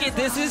bracket.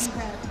 This is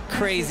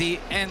crazy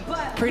and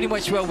pretty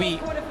much what we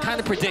kind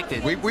of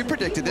predicted. We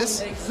predicted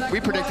this. We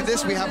predicted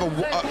this. We have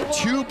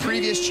 2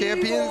 previous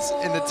champions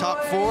in the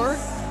top 4.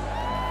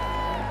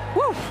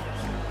 Woo!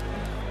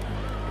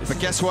 But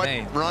guess what,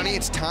 Ronnie?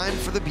 It's time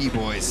for the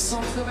B-boys.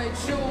 All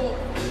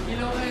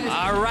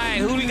right,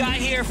 who we got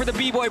here for the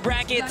B-boy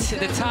bracket?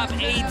 The top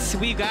 8,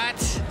 we got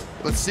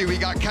Let's see, we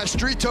got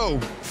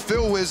Castrito,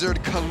 Phil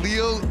Wizard,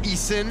 Khalil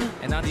Eason.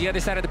 And on the other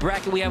side of the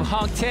bracket, we have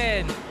Hong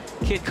Ten,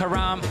 Kid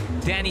Karam,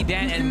 Danny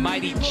Dan, and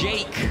Mighty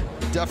Jake.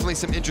 Definitely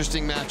some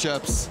interesting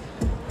matchups.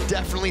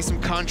 Definitely some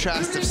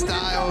contrast of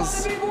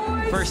styles.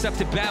 First up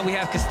to bat, we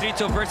have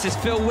Castrito versus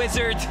Phil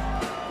Wizard.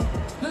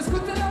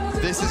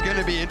 This is going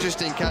to be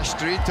interesting.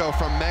 Castrito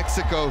from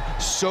Mexico,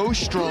 so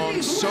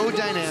strong, so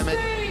dynamic,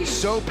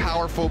 so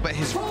powerful, but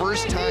his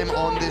first time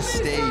on this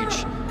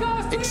stage.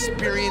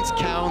 Experience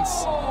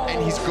counts,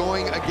 and he's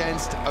going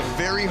against a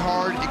very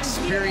hard,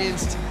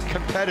 experienced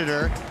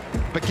competitor.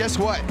 But guess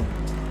what?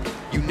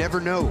 You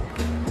never know.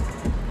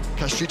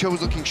 Castrito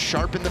was looking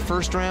sharp in the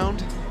first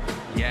round.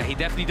 Yeah, he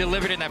definitely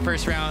delivered in that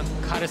first round,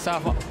 caught us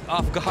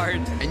off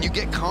guard. And you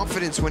get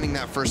confidence winning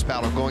that first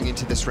battle going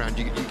into this round.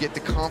 You get the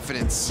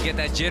confidence. You get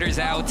that jitters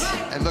out.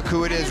 And look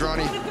who it is,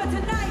 Ronnie.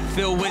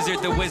 Phil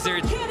Wizard, the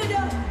Wizard.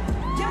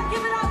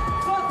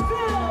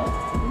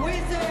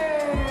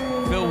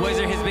 Phil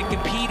Wizard has been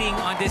competing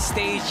on this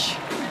stage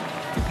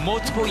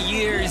multiple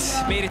years,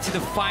 made it to the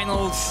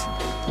finals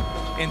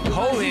in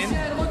Poland.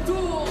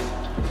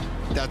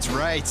 That's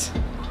right.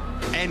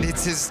 And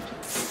it's his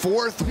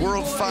 4th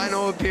World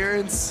Final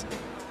appearance.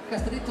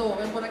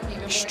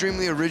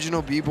 Extremely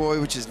original b-boy,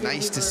 which is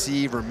nice to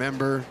see.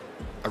 Remember,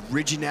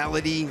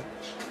 originality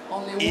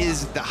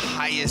is the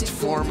highest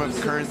form of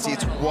currency.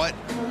 It's what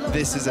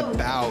this is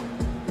about.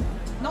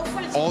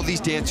 All these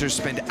dancers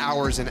spend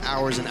hours and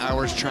hours and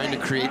hours trying to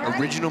create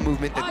original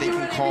movement that they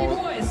can call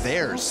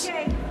theirs.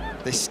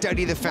 They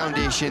study the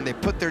foundation, they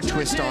put their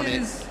twist on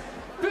it,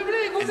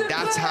 and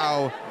that's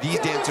how these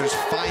dancers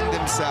find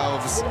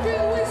themselves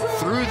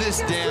through this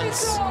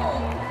dance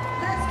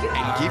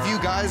and give you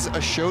guys a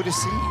show to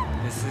see.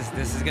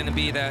 This is gonna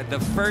be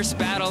the first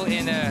battle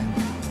in a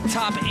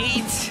top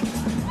 8.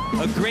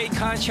 A great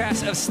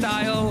contrast of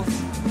styles.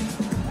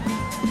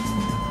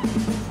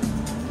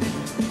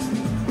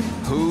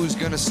 Who's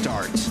gonna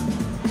start?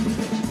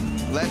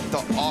 Let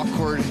the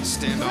awkward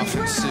standoff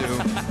ensue.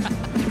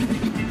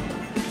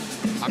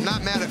 I'm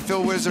not mad at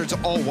Phil Wizard's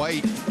all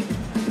white.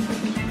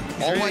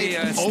 All white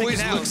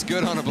always looks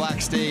good on a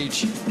black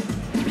stage.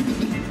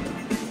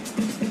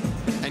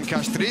 And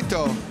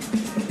Castrito.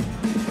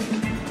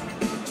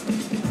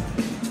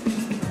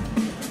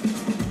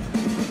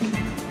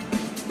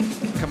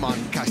 Come on,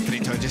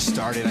 Castrito, just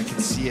start it. I can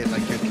see it,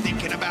 like you're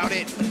thinking about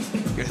it.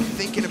 You're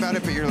thinking about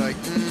it, but you're like,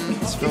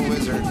 it's Phil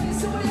Wizard.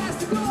 Somebody has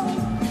to go.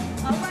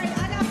 All right,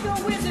 I got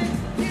Phil Wizard.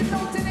 Get no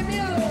tiene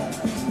miedo.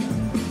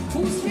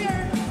 Who's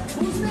here?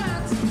 Who's not?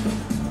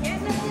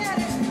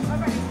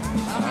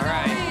 All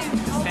right,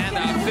 stand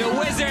up, Phil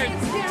Wizard,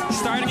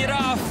 starting it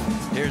off.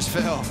 Here's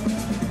Phil.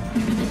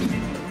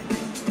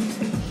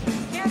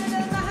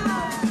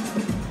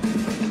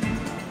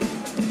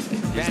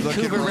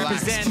 Vancouver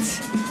represents,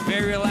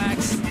 very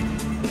relaxed.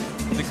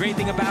 The great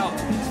thing about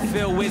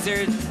Phil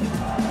Wizard,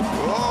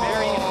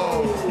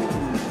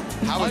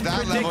 how was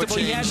that level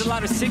change? He has a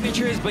lot of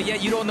signatures, but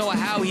yet you don't know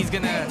how he's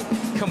gonna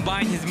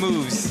combine his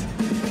moves.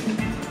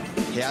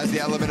 He has the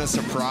element of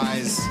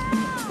surprise.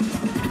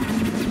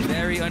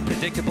 Very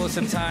unpredictable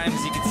sometimes,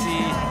 you can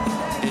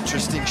see.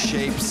 Interesting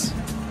shapes.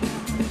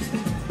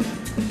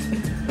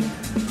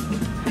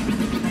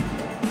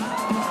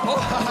 Oh,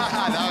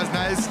 that was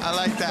nice, I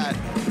like that.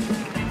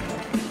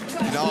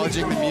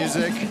 Acknowledging the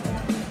music.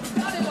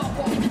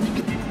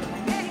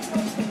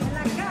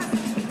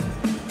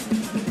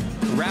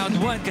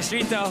 Round 1,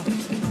 Castrito,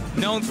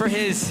 known for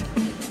his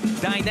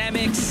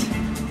dynamics,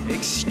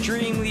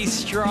 extremely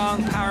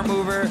strong power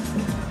mover.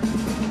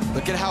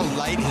 Look at how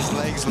light his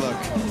legs look.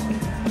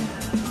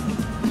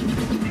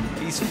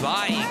 He's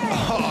flying.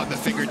 Oh, the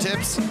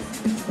fingertips.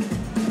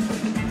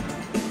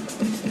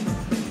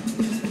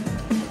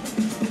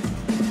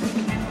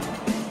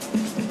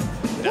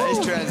 Nice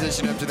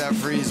transition up to that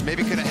freeze.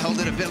 Maybe could have held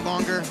it a bit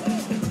longer.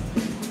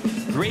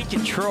 Great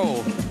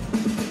control.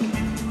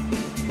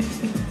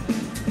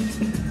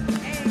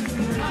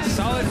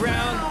 Solid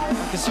round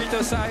on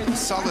Castrito's side.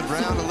 Solid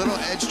round, a little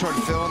edge toward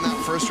Phil in that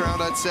first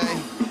round, I'd say.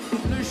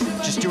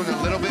 Just doing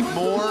a little bit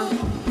more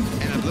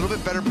and a little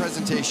bit better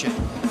presentation.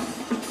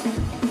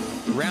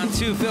 Round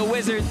 2, Phil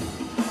Wizard.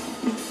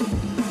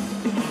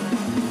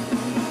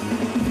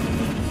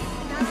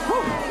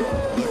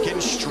 Looking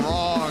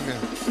strong.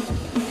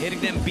 Hitting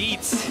them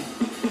beats.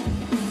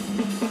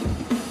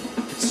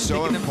 It's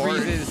so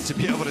important to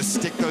be able to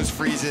stick those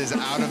freezes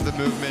out of the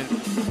movement.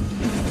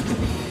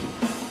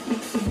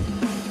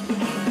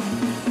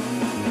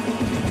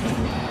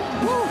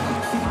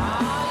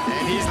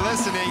 And he's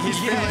listening, he's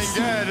feeling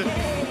good.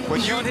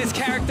 When Showing his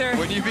character.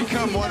 When you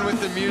become one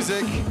with the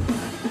music,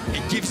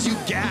 it gives you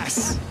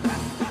gas.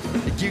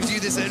 It gives you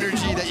this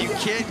energy that you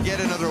can't get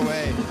another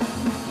way.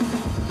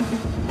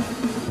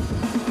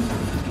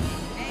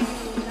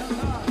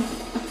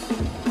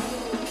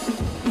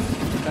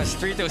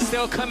 Castrito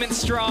still coming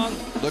strong.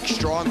 Look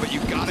strong, but you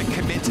gotta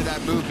commit to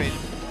that movement.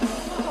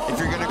 If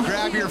you're gonna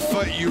grab your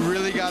foot, you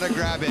really gotta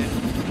grab it.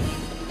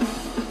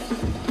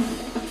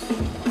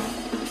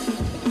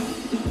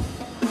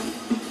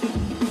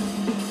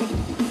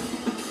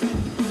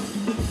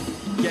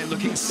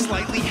 looking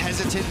slightly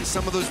hesitant in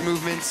some of those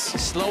movements.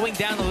 Slowing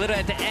down a little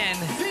at the end.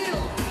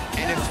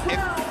 And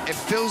if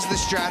Phil's the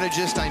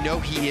strategist, I know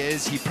he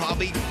is, he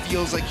probably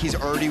feels like he's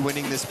already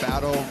winning this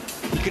battle.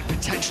 He could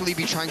potentially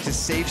be trying to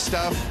save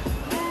stuff,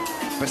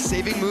 but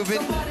saving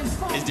movement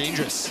is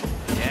dangerous.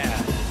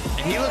 Yeah.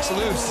 And he looks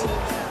loose.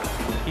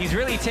 He's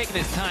really taking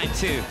his time,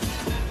 too.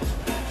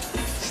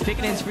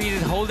 Sticking his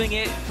freezes, holding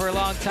it for a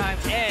long time,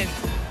 and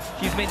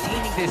he's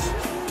maintaining this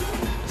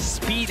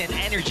speed and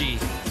energy,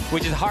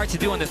 which is hard to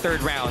do in the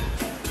third round.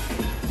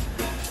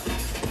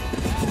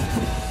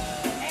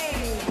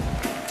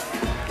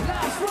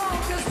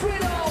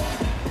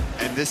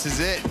 And this is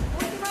it.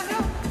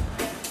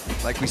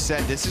 Like we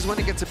said, this is when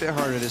it gets a bit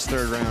harder, this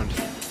third round.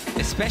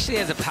 Especially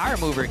as a power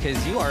mover,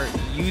 because you are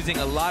using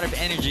a lot of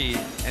energy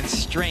and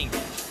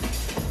strength.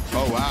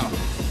 Oh, wow.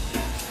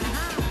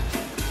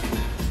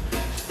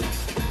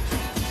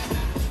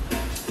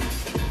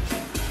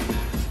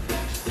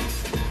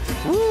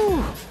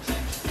 Woo!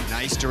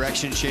 Nice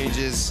direction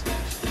changes,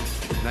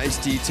 nice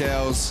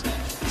details.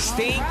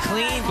 Staying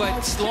clean,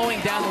 but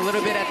slowing down a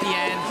little bit at the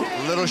end.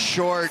 A little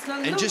short,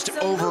 and just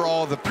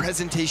overall, the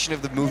presentation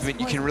of the movement,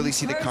 you can really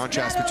see the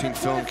contrast between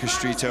Phil and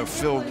Castrito.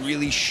 Phil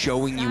really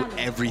showing you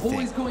everything.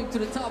 Always going to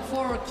the top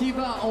 4, qui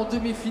va en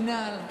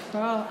demi-finale?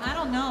 Bro, I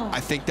don't know. I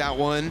think that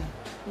one,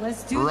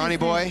 Let's do Ronnie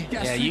this boy.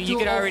 Yeah, you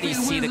could already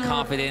see the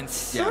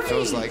confidence. Yeah,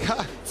 Phil's like,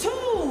 ha. 2,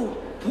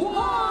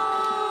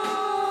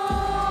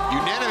 1.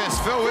 Unanimous,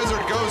 Phil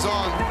Wizard goes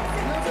on.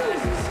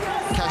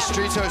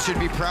 Castrito should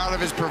be proud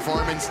of his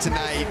performance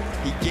tonight.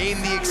 He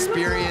gained the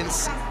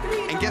experience.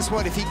 And guess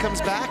what? If he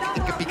comes back,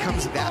 it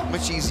becomes that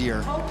much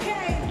easier.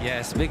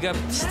 Yes, big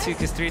ups to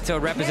Castrito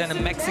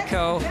representing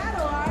Mexico.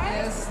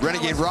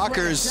 Renegade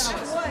Rockers.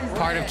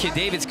 Part of Kid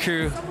David's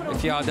crew,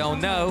 if y'all don't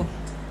know.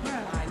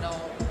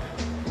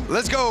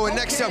 Let's go, and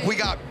next up we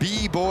got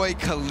B-Boy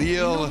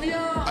Khalil,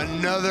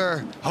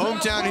 another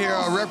hometown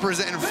hero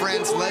representing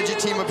France, Legend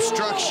Team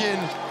Obstruction.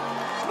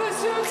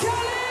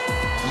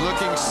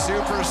 Looking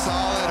super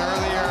solid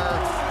earlier.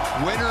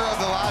 Winner of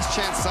the Last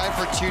Chance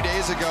Cypher 2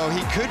 days ago.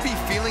 He could be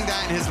feeling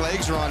that in his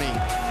legs, Ronnie.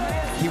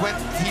 He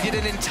did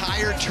an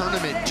entire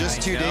tournament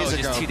just 2 days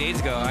ago. Just 2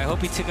 days ago. I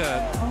hope he took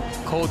a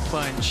cold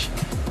plunge.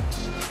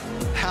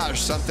 Or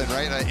something,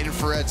 right? An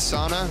infrared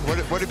sauna.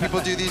 What do people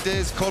do these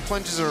days? Cold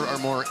plunges are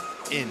more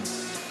in.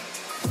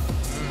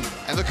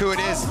 And look who it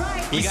is.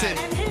 We got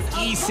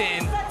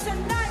Isin,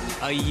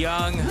 a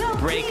young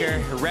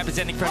breaker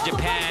representing from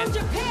Japan.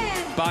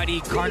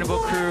 Body Carnival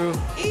crew.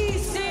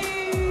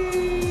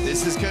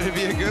 This is going to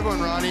be a good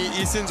one, Ronnie.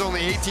 Isin's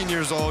only 18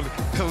 years old.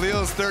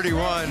 Khalil's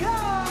 31.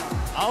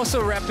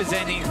 Also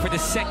representing for the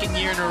second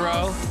year in a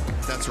row.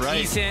 That's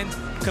right. Isin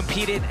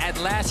competed at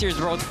last year's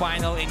World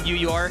Final in New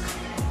York,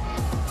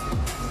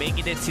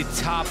 making it to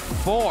top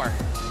 4.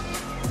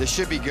 This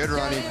should be good,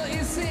 Ronnie.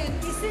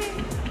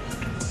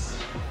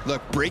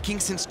 Look, breaking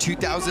since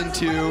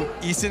 2002.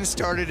 Isin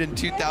started in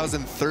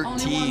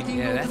 2013.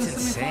 Yeah, that's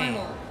insane.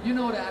 You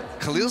know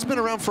that. Khalil's been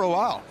around for a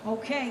while.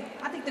 Okay,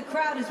 I think the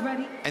crowd is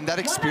ready. And that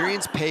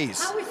experience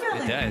pays. How we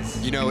feeling? It does.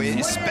 You know,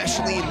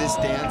 especially in this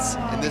dance,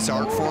 in this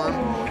art form,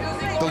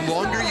 the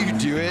longer you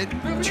do it,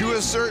 to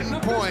a certain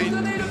point,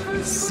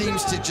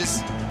 seems to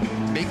just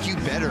make you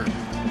better.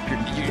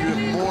 You have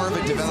more of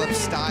a developed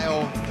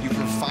style, you've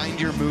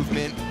refined your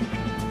movement,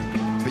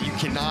 but you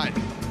cannot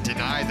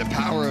deny the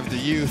power of the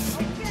youth.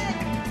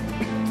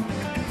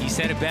 You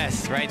said it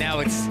best. Right now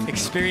it's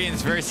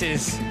experience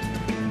versus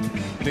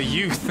the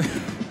youth.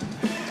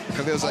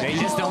 Khalil's like, they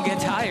just don't get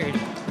tired.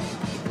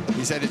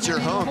 He said, it's your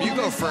home. You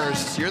go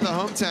first. You're the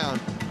hometown.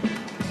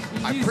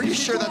 I'm pretty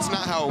sure that's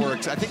not how it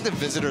works. I think the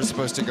visitor's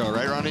supposed to go,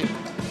 right, Ronnie?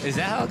 Is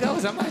that how it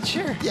goes? I'm not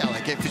sure. Yeah,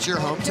 like if it's your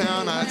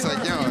hometown, it's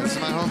like, yo, this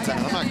is my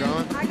hometown. I'm not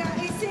going.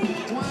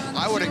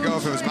 I wouldn't go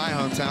if it was my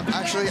hometown.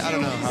 Actually, I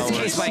don't know how it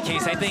works. Case by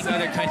case. I think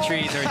other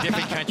countries or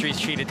different countries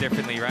treat it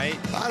differently, right?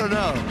 I don't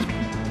know.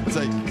 It's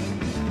like,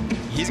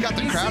 he's got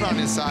the crowd on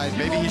his side.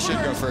 Maybe he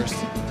should go first.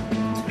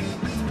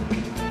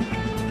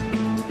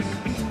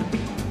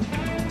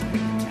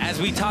 As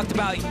we talked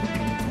about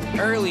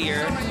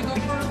earlier,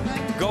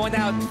 going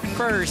out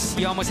first,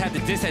 you almost have the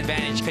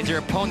disadvantage because your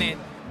opponent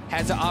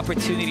has the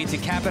opportunity to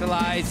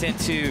capitalize and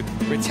to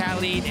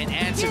retaliate and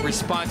answer,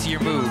 respond to your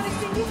move.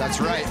 That's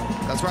right.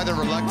 That's why they're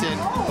reluctant.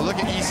 But look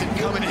at Isin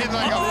coming in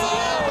like a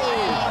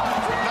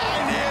fireball.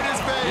 90 in his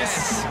face.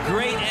 Yes,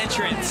 great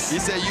entrance. He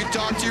said, you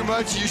talk too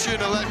much, you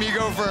shouldn't have let me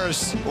go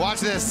first.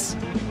 Watch this.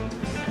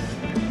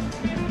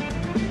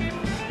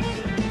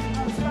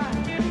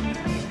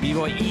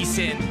 B-Boy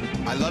Isin.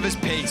 I love his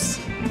pace.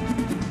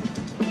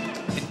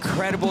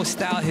 Incredible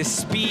style, his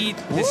speed,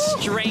 his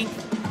strength.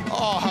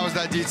 Oh, how's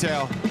that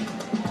detail?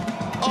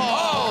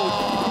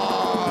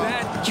 Oh!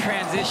 That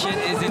transition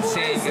is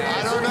insane, guys.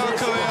 I don't know,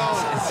 Khalil.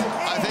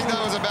 I think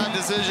that was a bad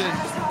decision.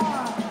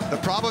 The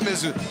problem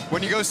is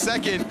when you go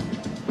second,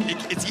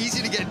 it's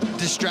easy to get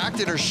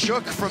distracted or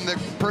shook from the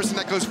person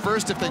that goes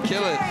first if they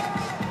kill it.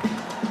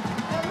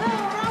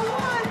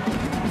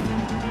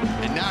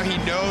 And now he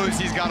knows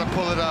he's got to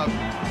pull it up.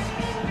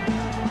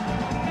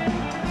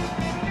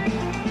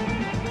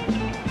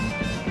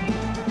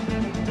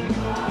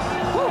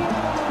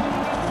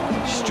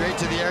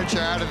 to the air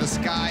chair out of the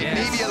sky.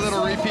 Yes. Maybe a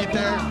little repeat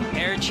there.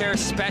 Air chair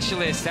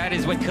specialist, that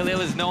is what Khalil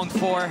is known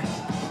for.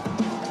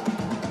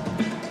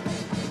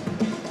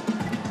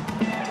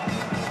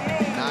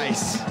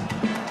 Nice.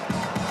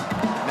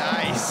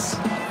 Nice.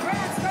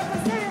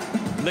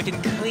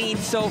 Looking clean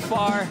so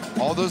far.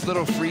 All those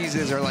little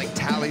freezes are like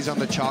tallies on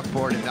the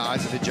chalkboard in the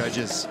eyes of the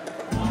judges.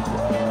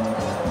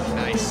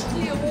 Nice.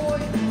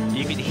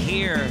 You can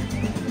hear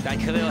that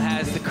Khalil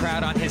has the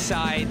crowd on his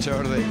side.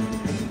 Totally.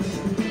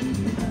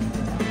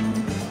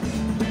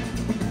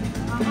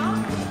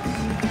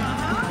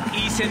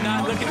 Eason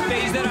not looking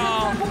phased at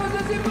all.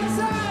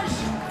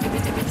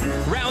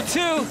 Round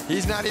 2.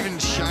 He's not even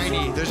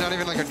shiny. There's not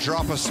even like a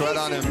drop of sweat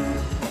on him.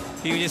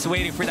 He was just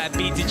waiting for that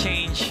beat to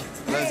change.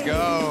 Let's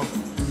go.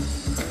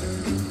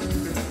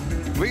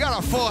 We got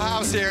a full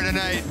house here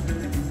tonight.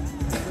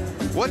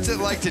 What's it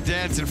like to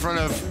dance in front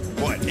of,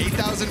 what,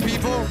 8,000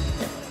 people?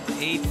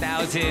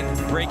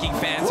 8,000 breaking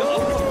fans.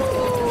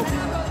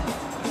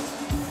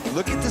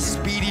 Look at the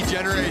speed he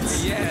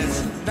generates.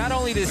 Yes, not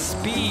only the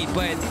speed,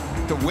 but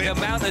the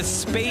amount of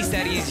space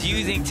that he's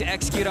using to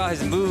execute all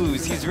his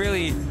moves. He's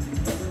really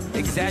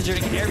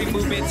exaggerating every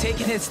movement,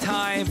 taking his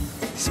time,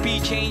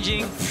 speed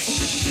changing.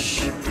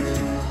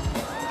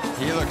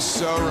 He looks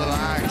so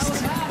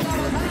relaxed.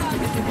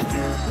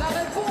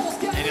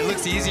 And it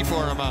looks easy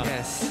for him, huh?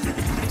 Yes.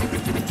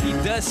 He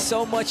does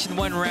so much in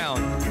one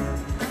round.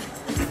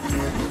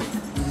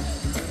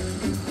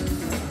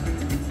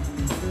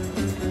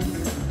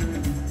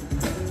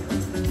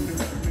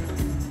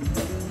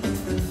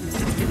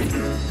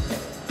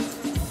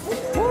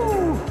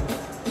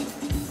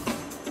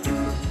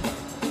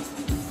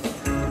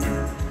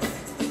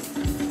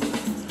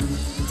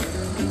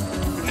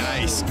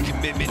 Nice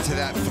commitment to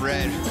that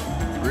thread.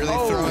 Really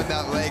throwing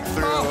that leg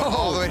through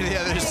all the way to the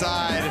other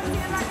side.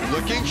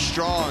 Looking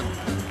strong.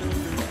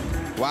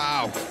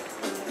 Wow.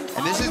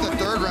 And this is the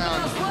third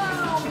round.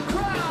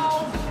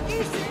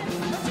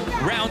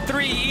 Round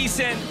 3,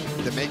 Eason.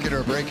 The make it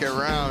or break it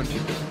round.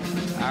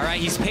 All right,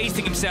 he's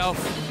pacing himself.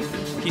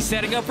 He's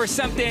setting up for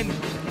something.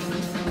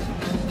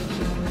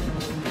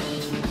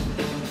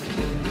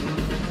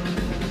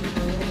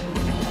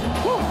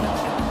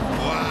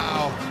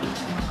 Wow.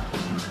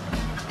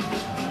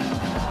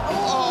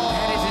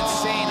 That is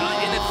insane.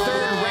 In the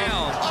third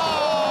round.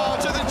 Oh,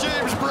 to the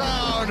James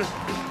Brown.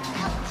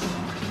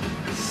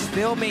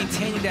 Still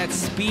maintaining that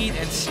speed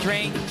and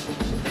strength.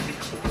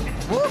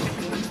 Woo.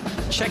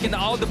 Checking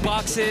all the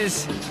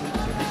boxes.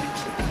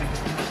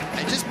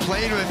 And just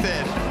playing with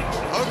it.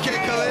 Okay,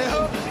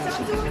 Khalil.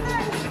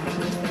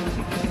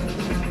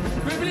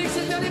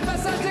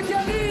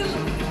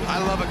 I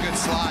love a good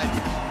slide.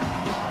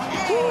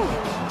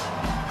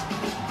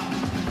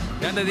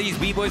 None of these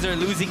B-boys are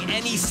losing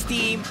any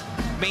steam,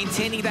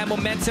 maintaining that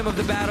momentum of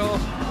the battle,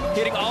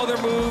 hitting all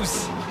their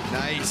moves.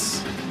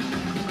 Nice.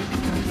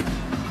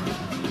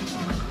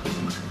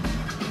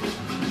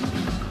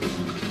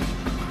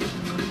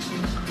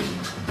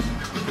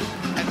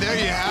 And there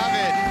you have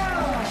it.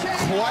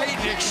 Quite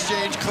an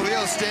exchange.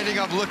 Khalil standing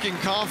up looking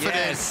confident.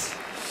 Yes.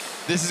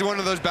 This is one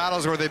of those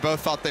battles where they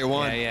both thought they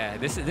won. Yeah.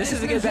 This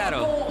is a good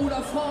battle.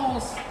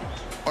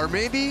 Or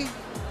maybe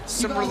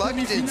some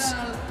reluctance.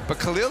 But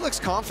Khalil looks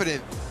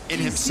confident in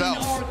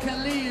himself.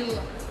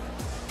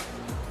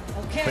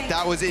 But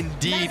that was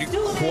indeed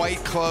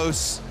quite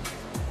close.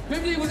 Who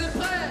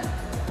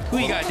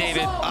you got,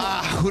 David?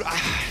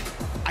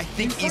 I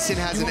think Eason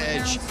has an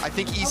edge. I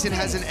think Eason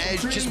has an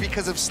edge just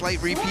because of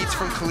slight repeats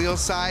from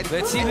Khalil's side.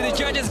 Let's see who the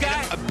judges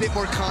got. A bit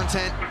more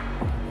content.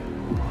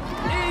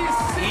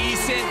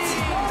 Eason.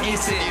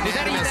 Is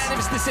that a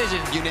unanimous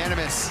decision?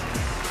 Unanimous.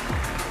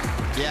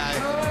 Yeah.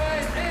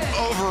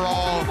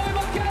 Overall,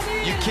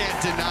 you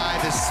can't deny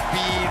the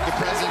speed, the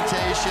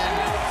presentation.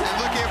 And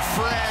look at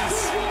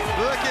France.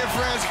 Look at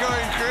France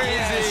going crazy.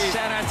 Yes,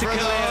 shout out to for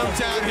the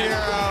hometown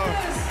hero.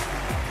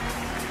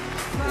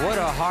 What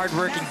a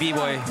hard-working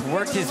B-boy.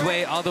 Worked his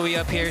way all the way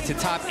up here to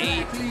top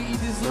 8,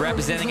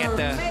 representing at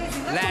the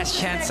Last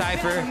Chance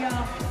Cypher.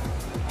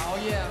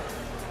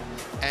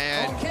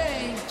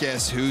 And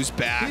guess who's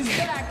back?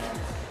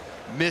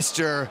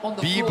 Mr.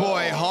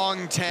 B-Boy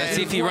Hong Ten. Let's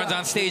see if he runs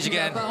on stage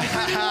again.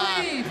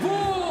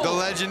 The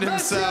legend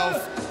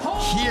himself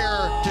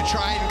here to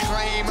try and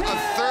claim a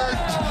third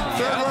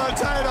world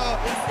title.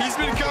 He's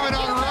been coming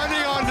on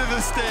running onto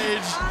the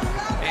stage.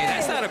 Hey,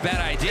 that's not a bad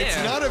idea.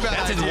 It's not a bad idea.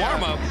 That's his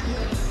warm-up.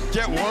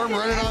 Get warm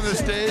running on the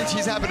stage.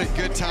 He's having a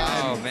good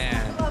time. Oh,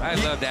 man. I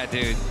love that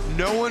dude.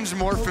 No one's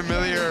more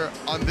familiar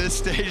on this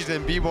stage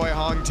than B-Boy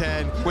Hong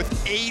Ten with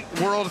 8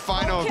 world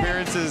final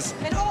appearances.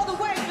 And all the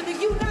way from the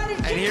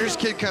United And here's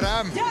Kid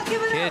Karam.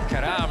 Kid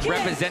Karam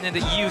representing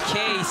the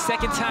UK,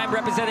 second time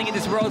representing in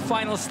this world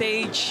final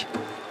stage.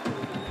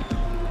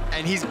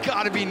 And he's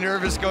got to be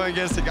nervous going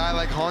against a guy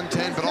like Hong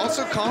Ten, but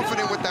also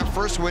confident with that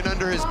first win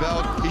under his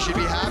belt. He should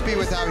be happy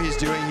with how he's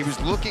doing. He was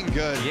looking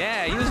good.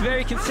 Yeah, he was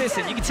very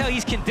consistent. You can tell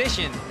he's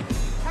conditioned.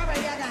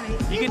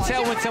 You can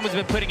tell when someone's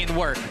been putting in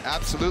work.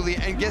 Absolutely,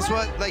 and guess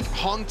what? Like,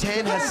 Hong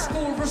Ten has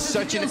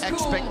such an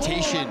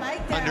expectation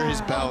under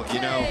his belt,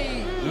 you know?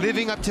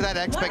 Living up to that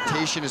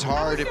expectation is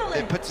hard.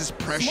 It puts this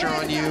pressure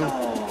on you.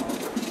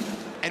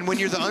 And when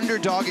you're the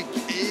underdog,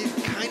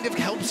 it kind of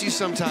helps you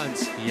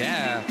sometimes.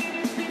 Yeah,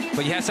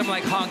 but you have someone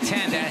like Hong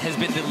Ten that has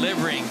been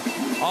delivering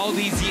all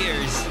these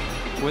years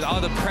with all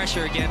the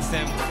pressure against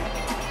him.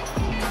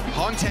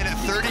 Hong Ten at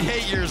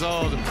 38 years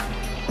old.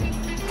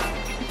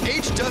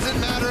 Age doesn't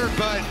matter,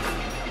 but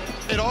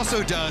it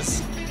also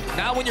does.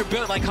 Not when you're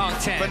built like Hong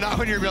Ten. But not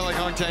when you're built like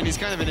Hong Ten. He's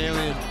kind of an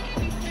alien.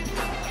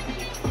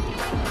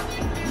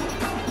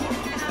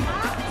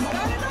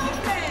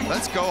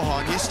 Let's go,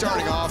 Hong. He's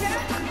starting off.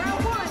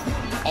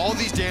 All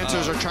these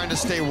dancers are trying to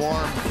stay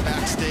warm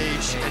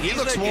backstage, and he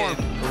looks warm.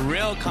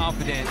 Real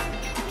confident.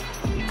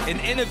 An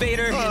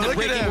innovator in the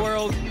breaking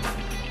world.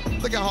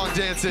 Look at Hong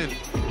dancing.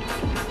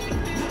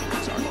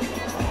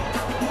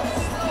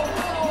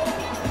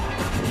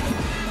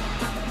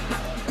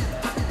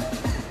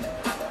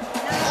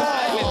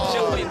 Sorry.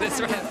 Enjoying this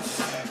round.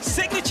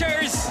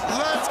 Signatures.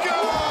 Let's go.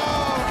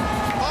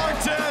 Hong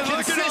Ten,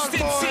 looking on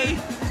point.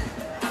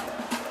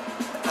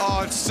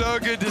 Oh, it's so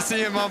good to see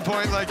him on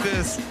point like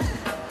this.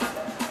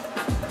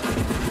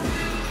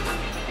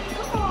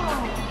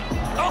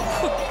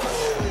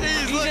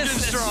 He's looking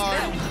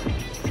strong.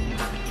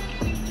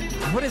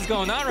 What is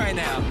going on right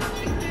now?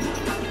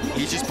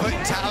 He's just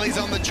putting tallies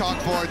on the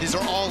chalkboard. These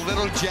are all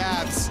little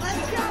jabs.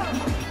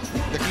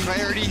 The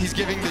clarity he's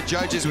giving the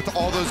judges with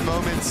all those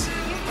moments.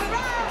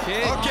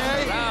 Okay,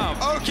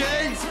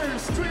 okay.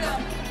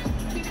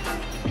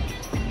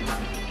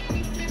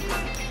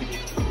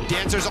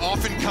 Dancers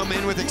often come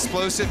in with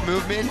explosive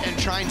movement and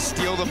try and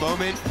steal the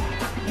moment.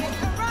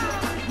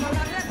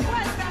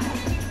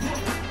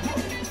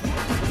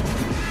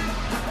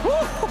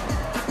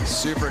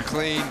 Super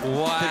clean.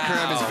 Wow. Kid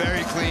Karam is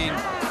very clean.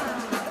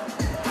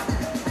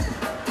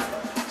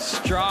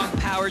 Strong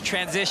power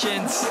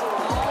transitions.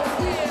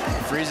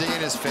 Freezing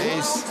in his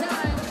face.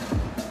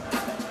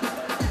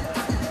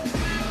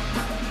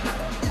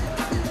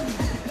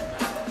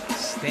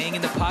 Staying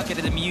in the pocket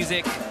of the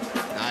music.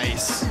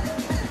 Nice.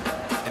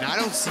 And I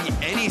don't see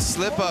any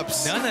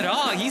slip-ups. None at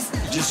all. He's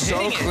just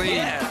so clean.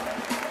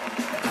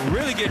 Yeah.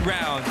 Really good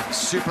round.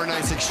 Super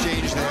nice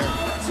exchange there.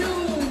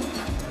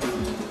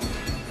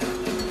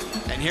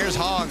 And here's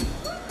Hong.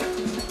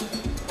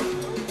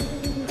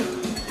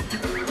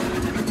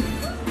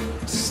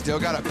 Still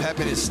got a pep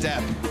in his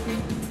step.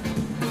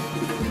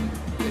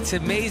 It's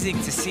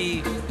amazing to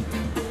see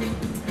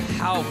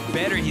how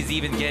better he's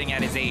even getting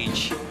at his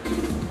age.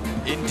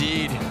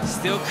 Indeed.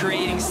 Still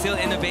creating, still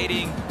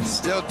innovating.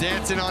 Still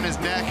dancing on his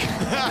neck.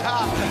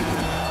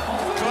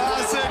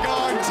 Classic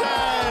Hong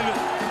Ten.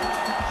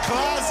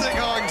 Classic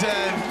Hong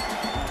Ten.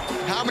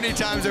 How many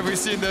times have we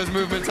seen those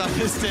movements on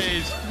this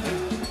stage?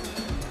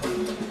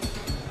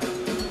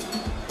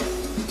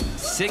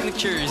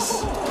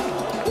 Signatures.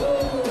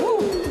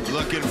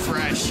 Looking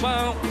fresh.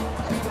 Wow.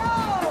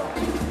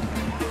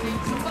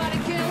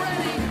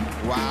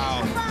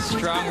 Wow.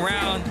 Strong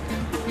round.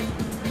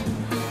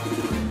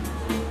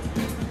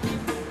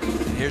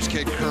 Here's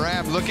Kid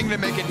Karam looking to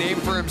make a name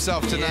for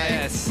himself tonight.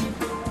 Yes.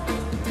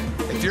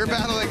 If you're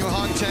battling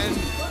Hong Ten,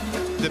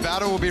 the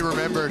battle will be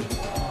remembered.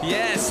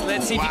 Yes,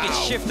 let's see if you can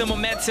shift the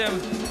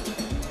momentum.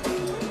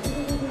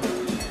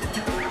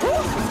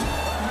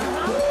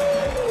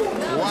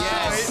 Wow.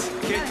 Yes,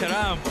 Kid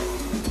Karam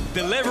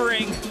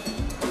delivering,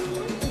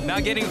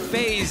 not getting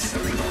phased.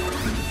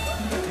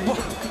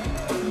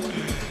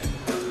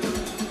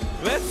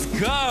 Let's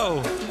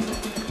go.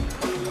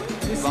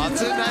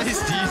 Lots of nice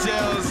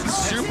details,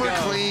 super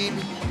clean.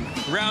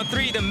 Round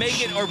 3, the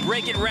make it or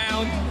break it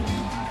round.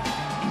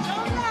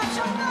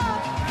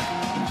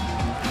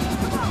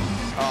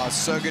 Oh,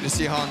 so good to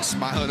see Hong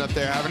smiling up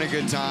there, having a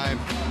good time.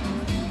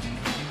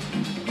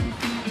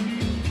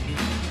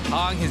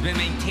 Hong has been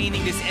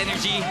maintaining this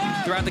energy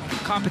throughout the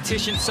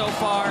competition so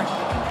far.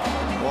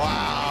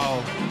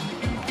 Wow.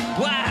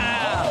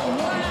 Wow.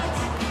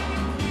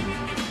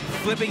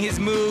 Flipping his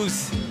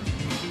moves.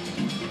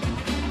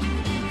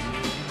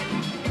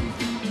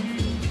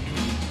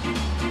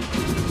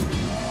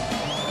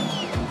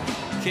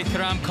 Kid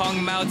Karam calling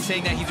him out,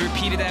 saying that he's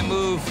repeated that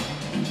move.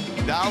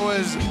 That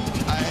was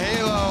a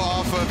halo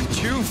off of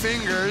 2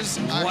 fingers,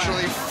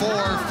 actually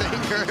 4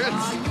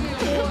 fingers.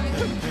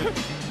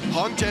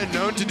 Hong Ten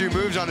known to do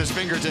moves on his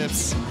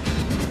fingertips.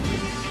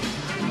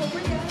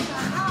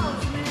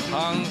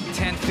 Hong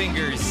 10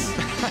 fingers.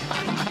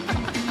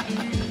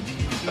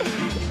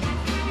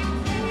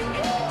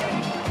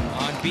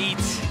 On beat.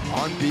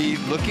 On beat,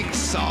 looking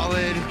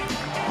solid.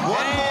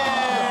 One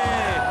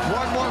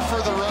more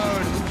for the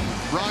road.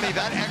 Ronnie,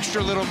 that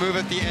extra little move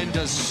at the end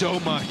does so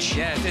much.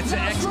 Yes, it's an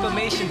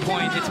exclamation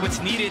point. It's what's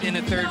needed in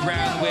the 3rd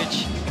round,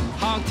 which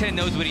Hong Ten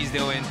knows what he's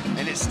doing.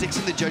 And it sticks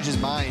in the judge's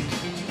mind.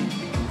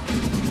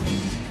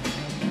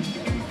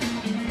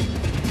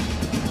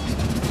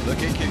 Look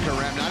at Kid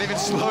Karam, not even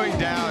slowing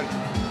down.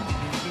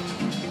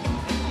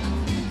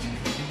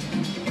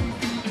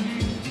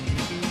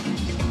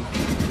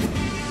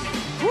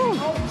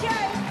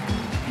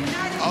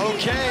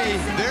 Okay,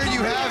 there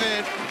you have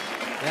it.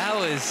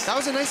 That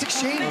was a nice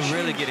exchange. A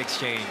really good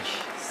exchange.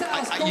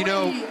 You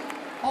know,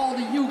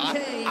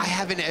 I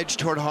have an edge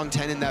toward Hong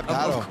Ten in that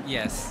battle.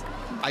 Yes.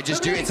 I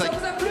just do. It's like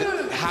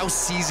how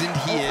seasoned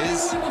he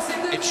is.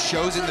 It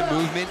shows in the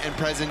movement and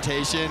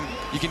presentation.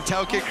 You can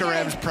tell Kid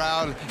Karam's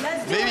proud.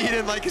 Maybe he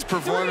didn't like his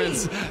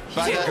performance.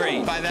 Kid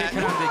Karam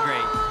did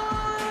great.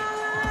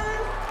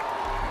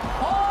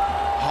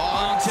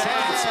 Hong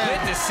Ten.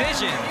 Split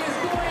decision.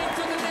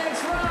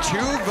 2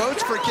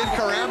 votes for Kid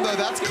Karam, though.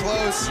 That's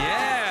close.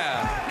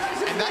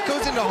 Yeah. And that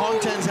goes into Hong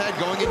Ten's head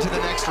going into the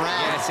next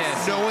round.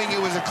 Yes. Knowing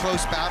it was a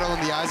close battle in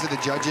the eyes of the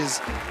judges,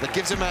 that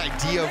gives him an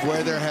idea of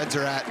where their heads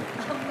are at.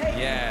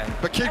 Yeah.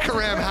 But Kid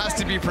Karam has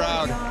to be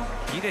proud.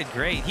 He did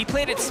great. He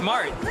played it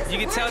smart. You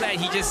can tell that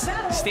he just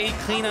stayed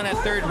clean on that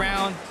 3rd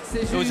round.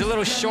 It was a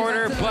little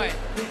shorter, but,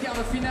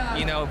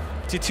 you know,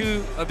 to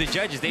 2 of the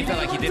judges, they felt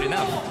like he did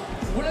enough.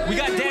 We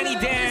got Danny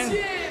Dan,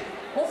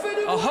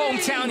 a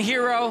hometown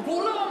hero.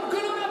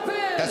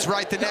 That's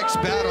right, the next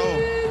battle.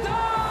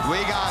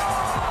 We got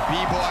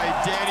B-Boy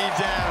Danny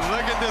Dan.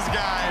 Look at this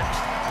guy.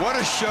 What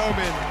a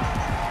showman.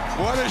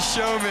 What a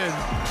showman.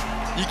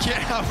 You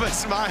can't help but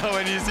smile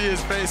when you see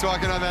his face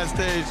walking on that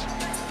stage.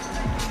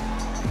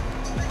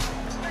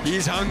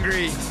 He's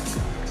hungry.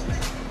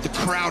 The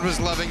crowd was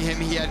loving him.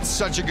 He had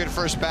such a good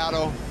first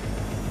battle.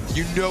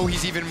 You know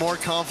he's even more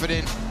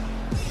confident.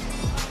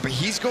 But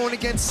he's going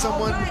against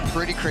someone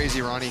pretty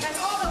crazy, Ronnie.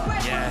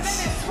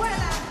 Yes.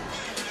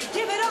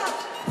 Give it up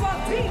for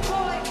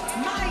B-Boy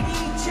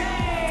Mighty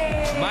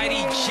Jake.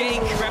 Mighty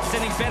Jake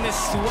representing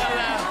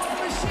Venezuela.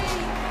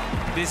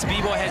 This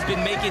B-Boy has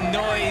been making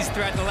noise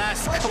throughout the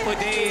last couple of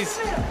days,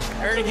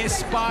 earning his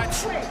spot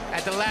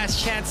at the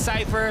Last Chance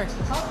Cypher.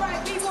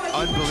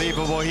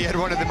 Unbelievable. He had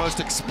one of the most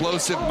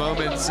explosive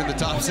moments in the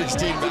top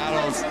 16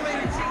 battles.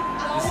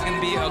 This is going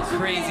to be a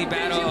crazy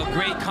battle, a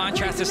great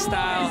contrast of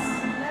style.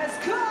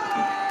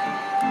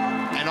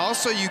 And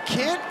also, you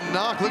can't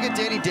knock, look at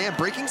Danny Dan,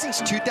 breaking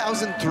since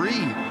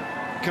 2003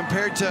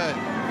 compared to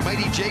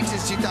Mighty Jake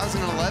since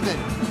 2011.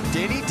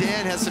 Danny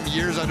Dan has some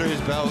years under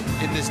his belt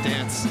in this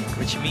dance.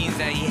 Which means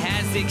that he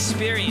has the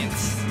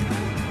experience.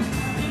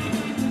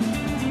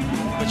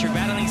 But you're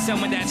battling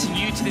someone that's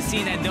new to the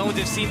scene that no one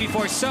has seen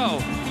before,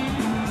 so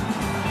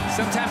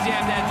sometimes you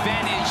have that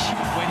advantage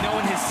when no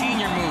one has seen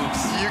your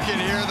moves. You can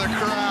hear the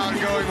crowd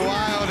going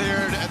wild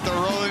here at the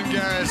Roland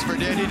Garros for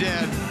Danny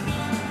Dan.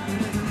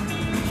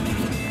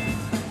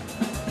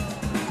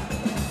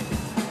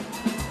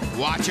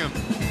 Watch him.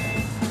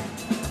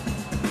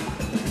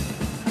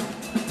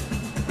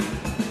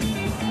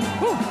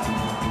 Whew.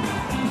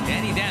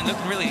 Danny Dan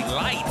looking really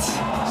light.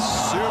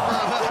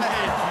 Super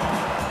light.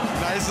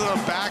 Nice little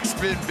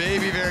backspin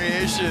baby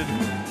variation.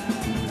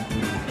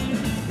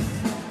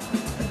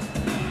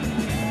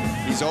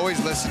 He's always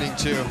listening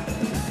too.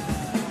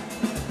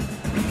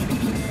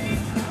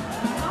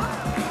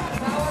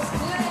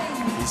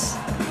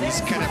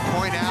 He's gonna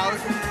point out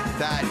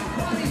that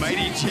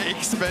Mighty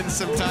Jake spends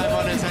some time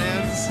on his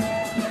hands.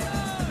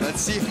 Let's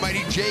see if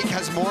Mighty Jake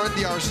has more in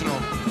the arsenal.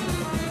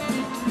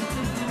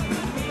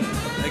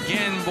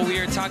 Again, what we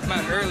were talking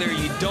about earlier,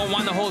 you don't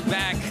want to hold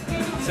back.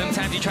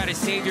 Sometimes you try to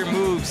save your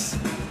moves.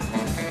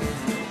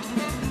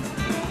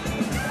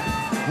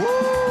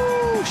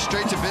 Woo!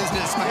 Straight to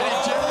business, Mighty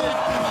Jake.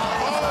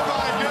 Oh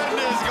my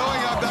goodness,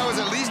 going up. That was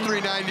at least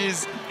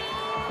 390s.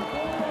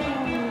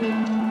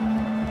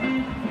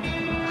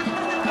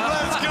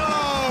 Let's go!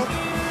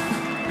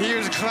 He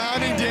was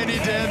clowning Danny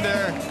Dan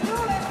there.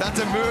 That's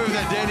a move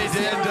that Danny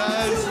Dan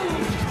does.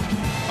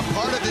 A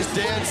part of this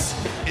dance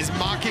is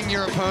mocking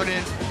your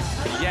opponent.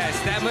 Yes,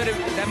 that might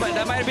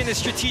have been a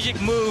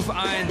strategic move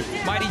on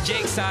Mighty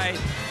Jake's side.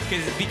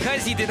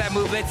 Because he did that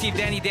move, let's see if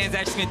Danny Dan's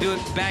actually gonna do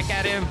it back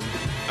at him.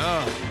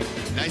 Oh,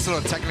 nice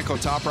little technical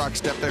top rock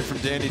step there from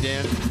Danny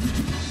Dan.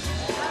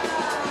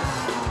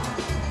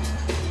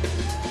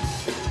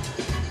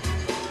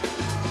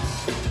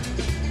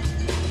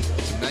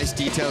 Some nice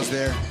details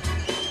there.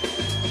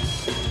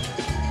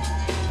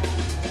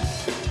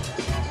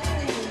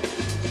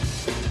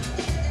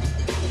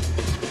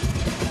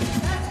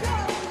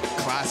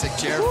 Classic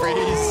chair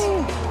freeze,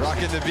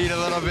 rocking the beat a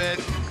little bit.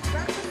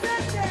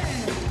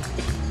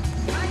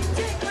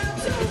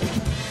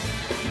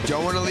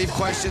 Don't want to leave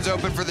questions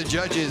open for the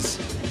judges.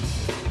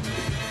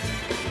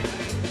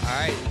 All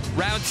right,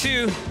 round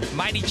 2,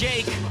 Mighty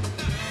Jake.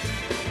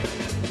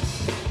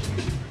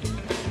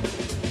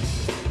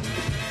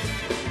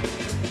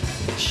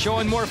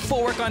 Showing more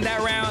footwork on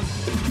that round.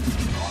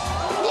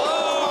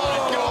 Oh my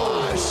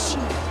gosh.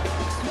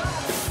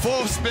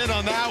 Full spin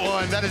on that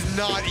one. That is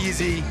not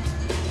easy.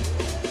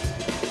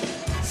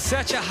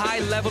 Such a high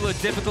level of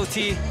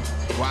difficulty.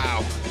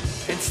 Wow.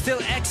 And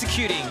still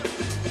executing.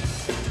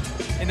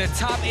 In the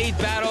top 8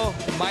 battle,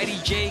 Mighty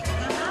Jake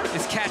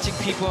is catching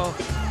people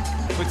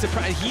with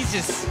surprise. He's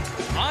just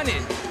on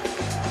it.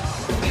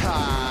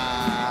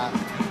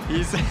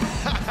 He's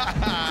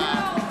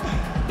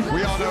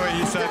we all know what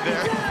he said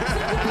there.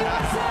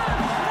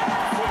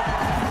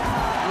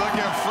 Look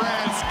at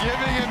France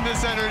giving him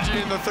this energy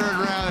in the 3rd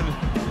round.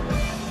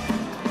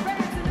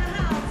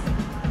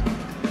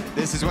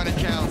 This is when it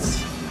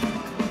counts.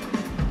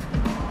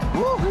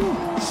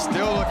 Woo-hoo.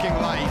 Still looking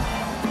light.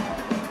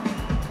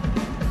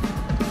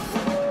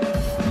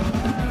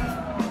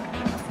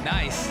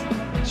 Nice.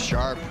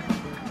 Sharp.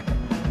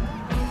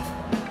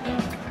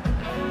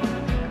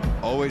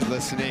 Always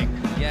listening.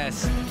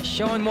 Yes,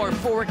 showing more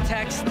forward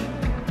text.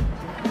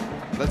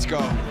 Let's go.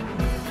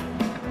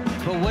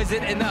 But was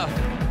it enough?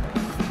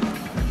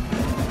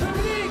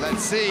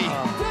 Let's see.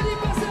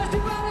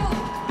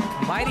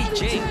 Mighty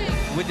Jake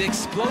with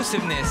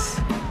explosiveness.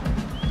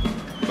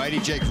 Mighty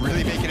Jake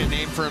really making a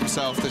name for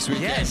himself this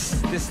weekend.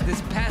 Yes, this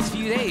past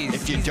few days.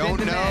 If you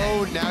don't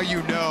know, now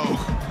you know.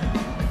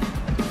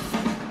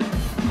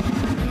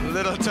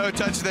 Little toe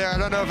touch there. I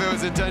don't know if it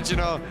was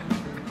intentional.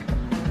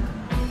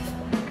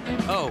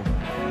 Oh.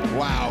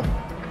 Wow.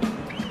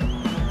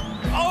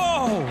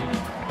 Oh!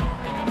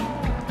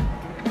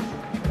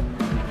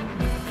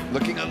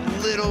 Looking a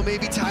little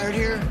maybe tired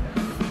here.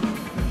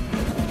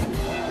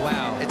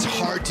 Wow. It's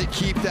hard to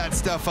keep that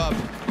stuff up.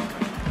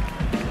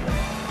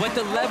 But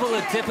the level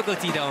of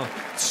difficulty, though.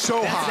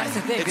 So high. That's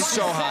the thing. It's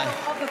so high.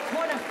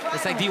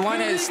 It's like, do you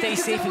want to stay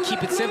safe and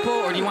keep it simple,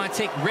 or do you want to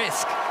take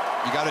risk?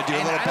 You got to do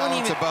a little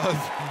balance of both.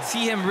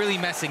 See him really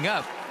messing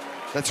up.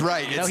 That's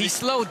right. You know, he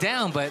slowed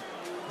down, but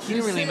he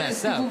didn't really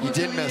mess up. He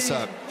didn't mess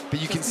up. But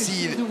you can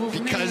see that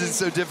because it's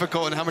so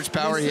difficult and how much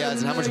power he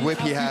has and how much whip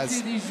he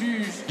has,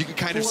 you can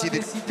kind of see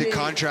the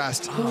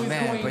contrast. Oh,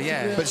 man, but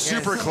yeah. But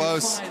super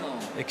close.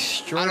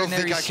 Extraordinary I don't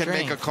think I can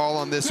make a call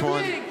on this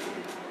one.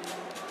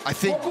 I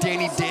think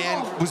Danny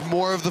Dan was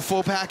more of the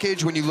full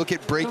package when you look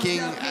at breaking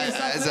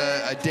as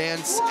a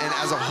dance and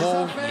as a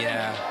whole.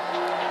 Yeah.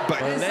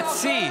 But let's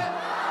see. And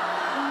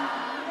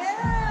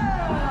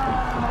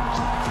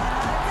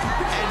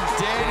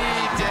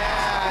Danny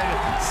Dan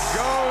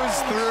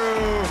goes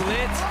through.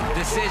 Split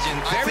decision.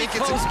 Very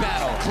close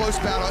battle. Close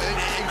battle.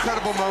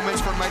 Incredible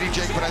moments from Mighty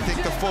Jake, but I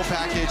think the full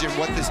package and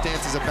what this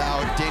dance is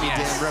about, Danny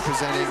Dan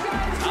representing.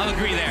 I'll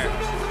agree there.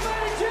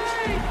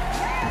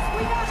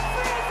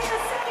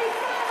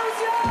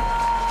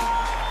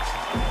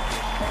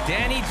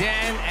 Danny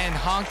Dan and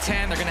Hong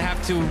Tan, they're gonna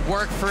have to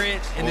work for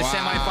it in the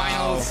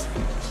semifinals.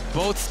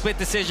 Both split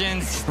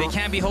decisions. They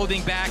can't be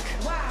holding back.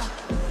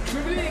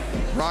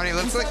 Ronnie,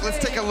 let's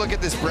take a look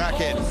at this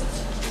bracket.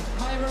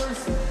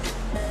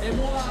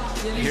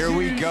 Here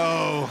we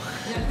go.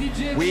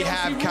 We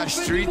have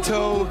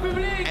Castrito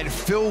and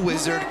Phil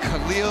Wizard,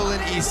 Khalil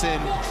and Eason.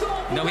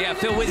 No, we have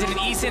Phil Wizard and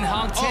Eason,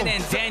 Hong Tan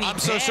and Danny Dan. I'm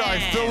so sorry.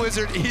 Phil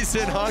Wizard,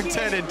 Eason, Hong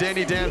Tan, and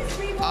Danny Dan.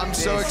 I'm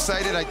so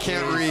excited I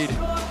can't read.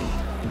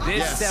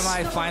 This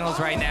semifinals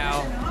right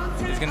now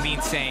is going to be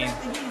insane.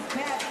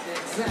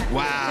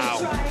 Wow.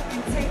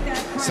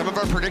 Some of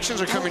our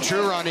predictions are coming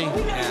true, Ronnie.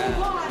 Yeah.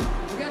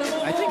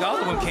 I think all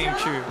of them came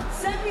true.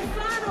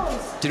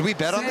 Did we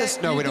bet on this?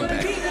 No, we don't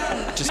bet.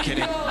 Just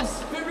kidding. All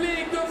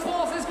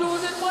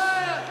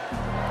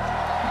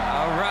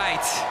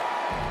right.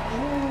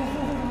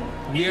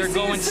 We are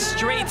going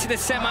straight to the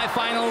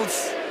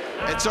semifinals.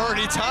 It's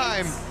already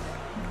time.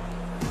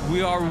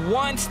 We are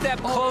one step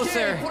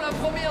closer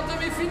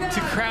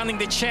to crowning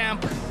the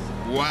champ.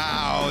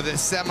 Wow, the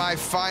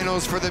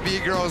semifinals for the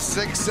B-Girls,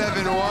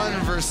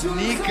 6-7-1 versus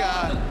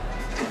Nika.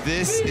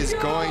 This is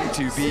going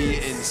to be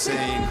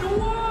insane.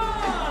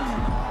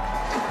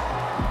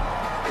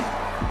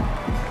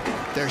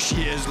 There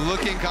she is,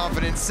 looking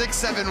confident,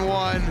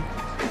 6-7-1.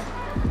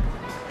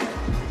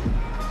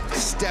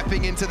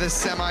 Stepping into the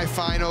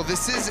semifinal.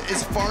 This is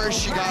as far as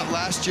she got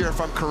last year, if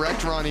I'm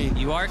correct, Ronnie.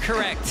 You are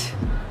correct.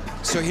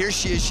 So here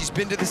she is, she's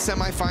been to the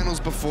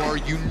semifinals before.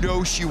 You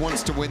know she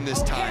wants to win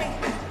this time.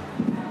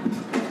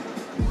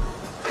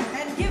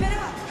 And give it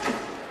up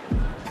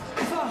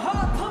for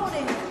her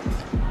opponent.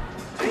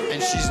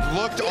 And she's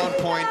looked on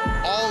point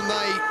all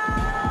night.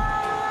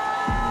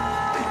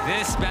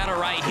 This battle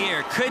right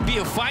here could be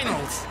a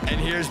finals. And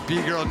here's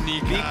B-Girl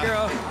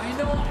Nika.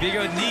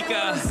 B-Girl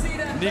Nika.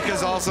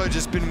 Nika's also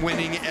just been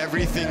winning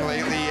everything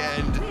lately,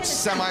 and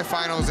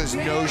semifinals is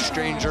no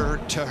stranger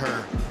to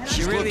her.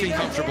 She's really looking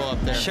comfortable up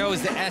there.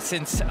 Shows the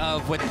essence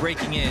of what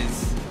breaking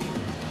is.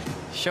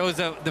 Shows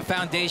the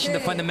foundation,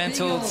 the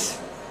fundamentals.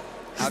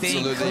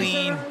 Absolutely.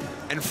 Staying clean.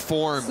 And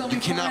form.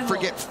 You cannot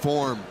forget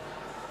form.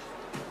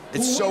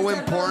 It's so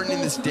important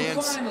in this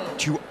dance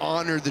to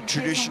honor the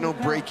traditional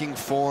breaking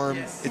form.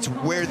 It's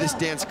where this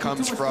dance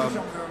comes from.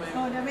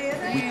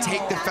 We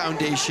take the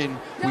foundation,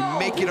 we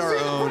make it our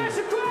own,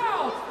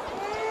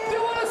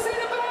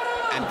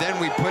 and then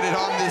we put it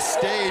on this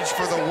stage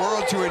for the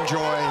world to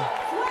enjoy.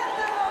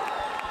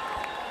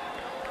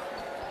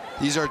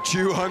 These are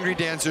two hungry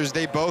dancers.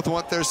 They both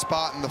want their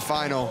spot in the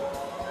final.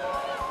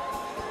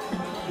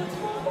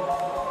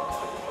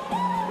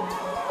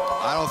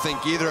 I don't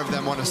think either of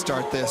them want to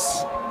start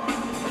this.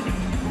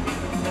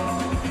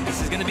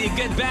 This is going to be a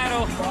good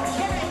battle.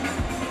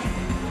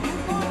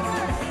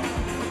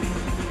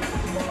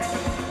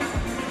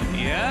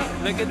 Yeah,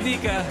 look at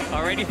Nika,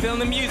 already feeling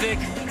the music.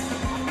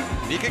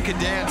 Nika can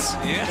dance.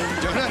 Yeah.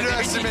 Don't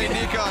underestimate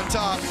Nika on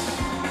top.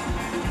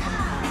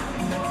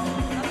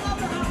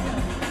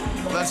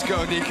 Let's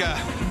go, Nika.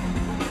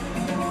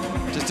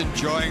 Just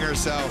enjoying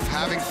herself.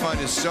 Having fun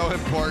is so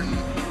important.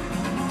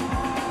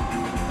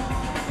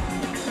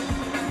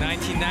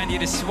 1990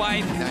 to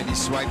swipe. 90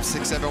 swipe,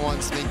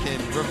 671's thinking.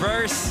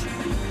 Reverse.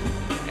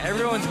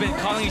 Everyone's been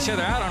calling each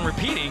other out on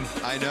repeating.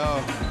 I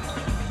know.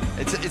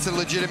 It's a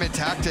legitimate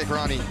tactic,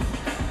 Ronnie.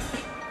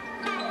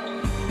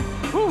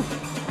 Whew.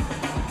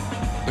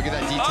 Look at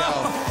that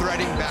detail.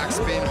 Threading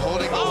backspin,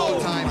 holding the whole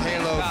time.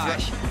 Halo.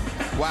 Gosh.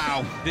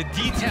 Wow. The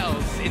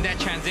details in that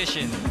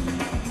transition.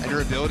 And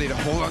her ability to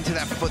hold onto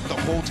that foot the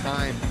whole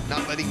time,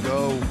 not letting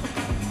go.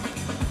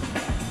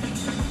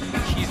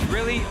 She's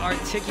really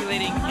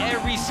articulating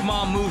every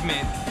small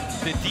movement,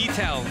 the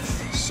details.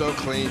 So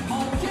clean.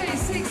 Okay,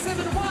 6,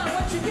 7, 1,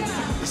 what you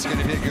got? This is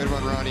gonna be a good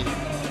one, Ronnie.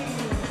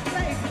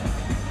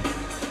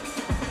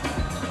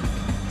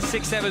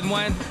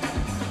 6-7-1.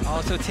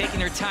 Also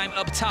taking her time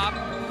up top.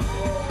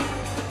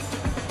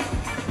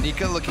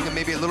 Nika looking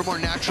maybe a little more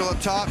natural up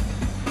top.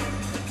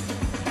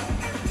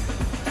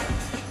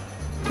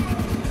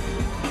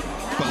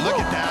 But look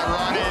at that,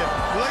 Ronnie.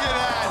 Look at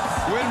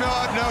that. Windmill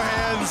up, no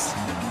hands.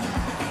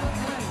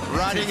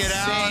 Riding it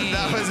out,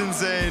 that was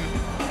insane.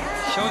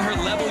 Showing her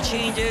level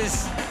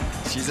changes.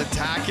 She's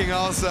attacking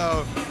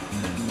also.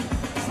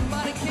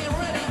 Somebody get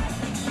ready.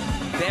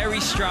 Very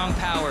strong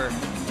power.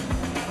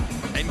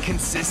 And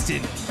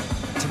consistent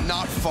to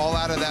not fall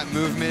out of that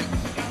movement.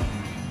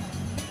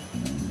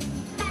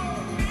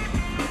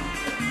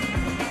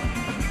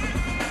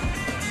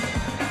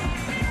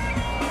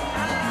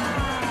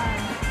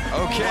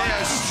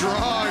 Okay, a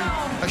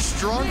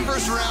strong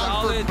first round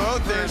Solid for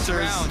both first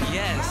dancers. round,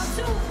 yes.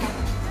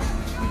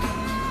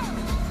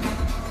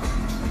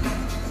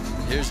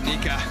 Here's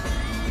Nika.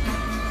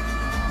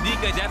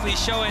 Nika definitely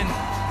showing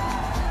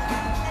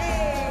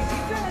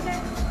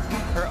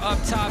her up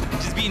top,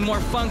 just being more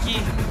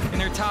funky in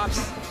her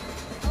tops.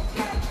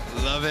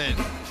 Love it.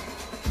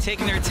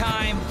 Taking her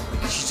time.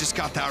 She's just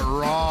got that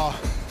raw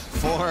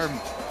form.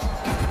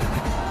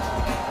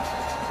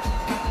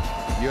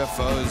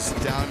 UFOs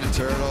down to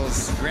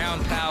turtles.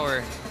 Ground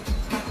power.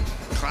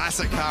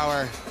 Classic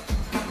power.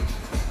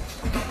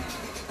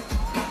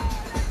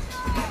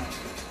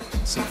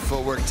 Some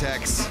footwork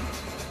techs.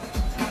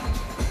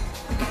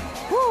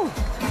 Woo!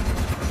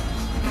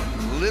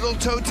 Little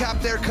toe tap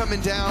there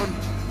coming down.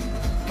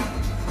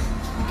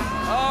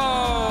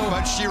 Oh!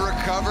 But she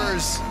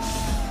recovers.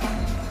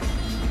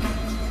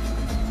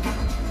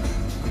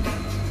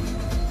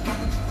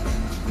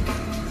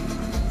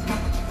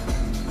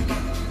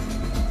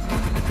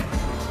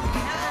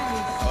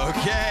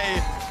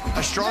 Okay,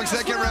 a strong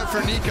second round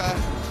for Nika.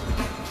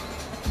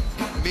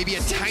 Maybe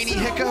a tiny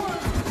hiccup,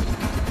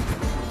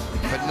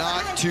 but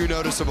not too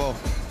noticeable.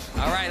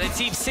 All right, let's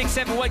see if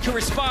 6-7-1 can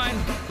respond.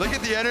 Look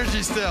at the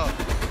energy still.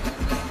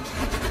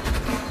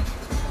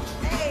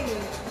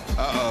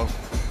 Uh-oh.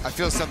 I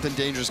feel something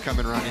dangerous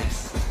coming, Ronnie.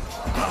 Yes.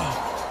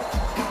 Oh.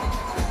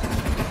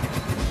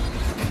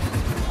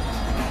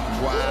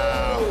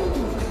 Wow.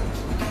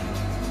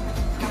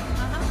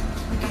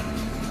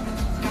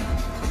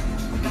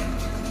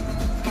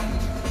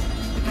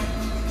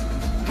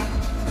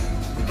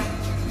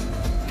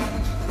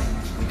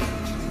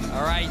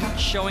 All right,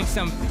 showing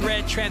some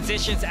thread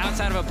transitions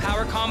outside of a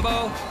power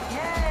combo.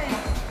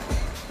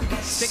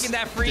 Sticking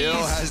that freeze.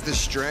 Still has the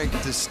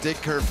strength to stick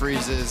her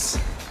freezes.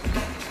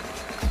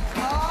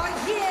 Oh,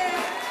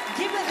 yeah.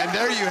 Give it And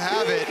there you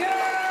have it.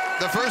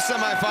 The first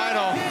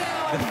semifinal.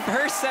 The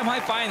first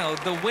semifinal.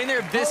 The winner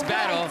of this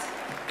battle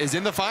is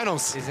in the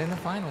finals. Is in the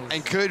finals.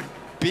 And could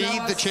be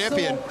the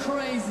champion. So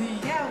crazy.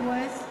 Yeah, it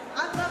was.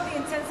 I love the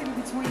intensity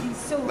between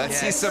these two. Let's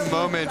see some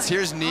moments.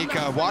 Here's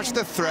Nika. Watch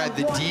the thread,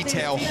 the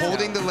detail,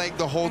 holding the leg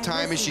the whole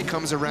time as she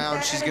comes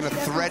around. She's gonna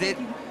thread it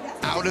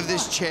out of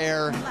this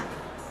chair.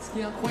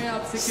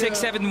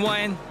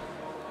 6-7-1.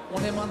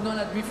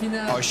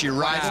 Oh, she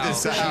rides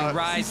this out. She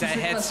rides that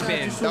head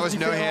spin. That was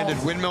no-handed.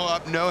 Windmill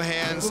up, no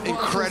hands.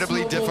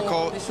 Incredibly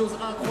difficult.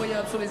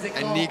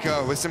 And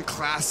Nika with some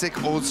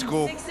classic old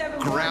school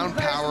ground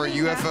power,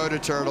 UFO to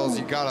turtles.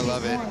 You gotta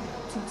love it.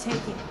 To take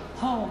it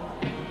home.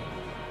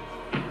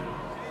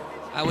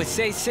 I would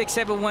say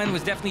 6-7-1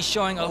 was definitely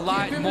showing a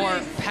lot more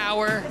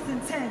power,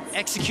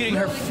 executing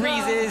her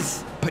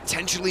freezes.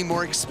 Potentially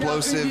more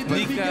explosive, but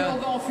Nika,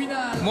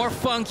 more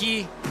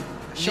funky,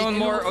 showing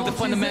more of the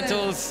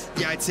fundamentals.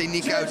 Yeah, I'd say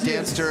Nika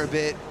outdanced her a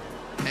bit,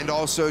 and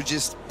also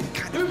just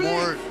kind of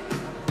more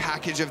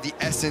package of the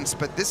essence,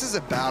 but this is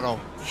a battle.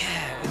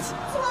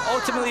 Yeah,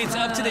 ultimately it's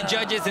up to the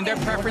judges and their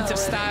preference of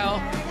style.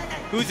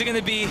 Who's it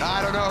gonna be?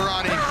 I don't know,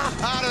 Ronnie.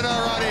 I don't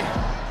know, Ronnie.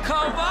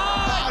 Come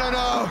on! I don't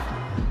know.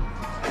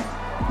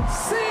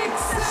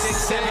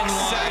 6-7-1.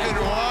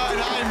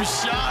 I'm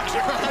shocked,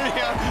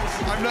 Ronnie.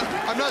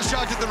 I'm not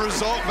shocked at the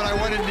result, but I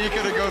wanted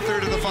Nika to go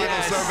through to the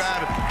final so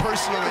bad,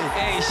 personally.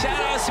 Hey, shout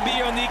outs to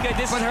Bio Nika.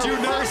 This is her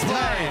first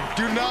time.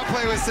 Do not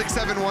play with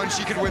 6-7-1.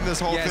 She could win this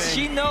whole thing.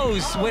 She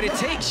knows what it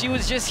takes. She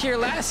was just here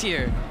last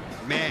year.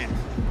 Man,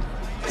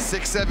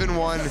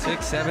 6-7-1.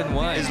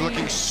 6-7-1 is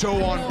looking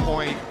so on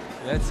point.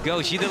 Let's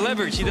go. She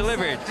delivered. She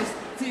delivered.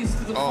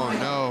 Oh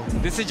no.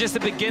 This is just the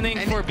beginning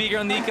for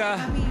B-Girl Nika.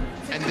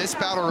 And this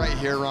battle right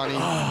here, Ronnie,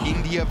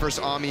 India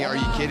versus Ami, are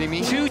you kidding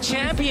me? 2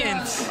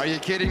 champions. Are you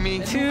kidding me?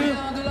 2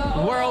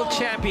 world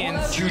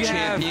champions. 2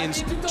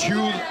 champions,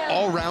 2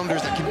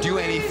 all-rounders that can do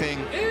anything.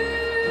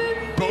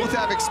 Both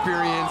have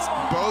experience,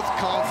 both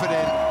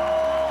confident.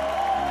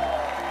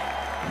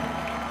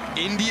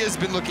 India's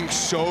been looking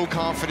so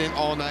confident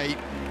all night.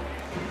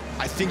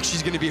 I think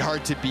she's gonna be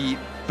hard to beat,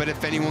 but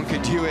if anyone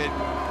could do it,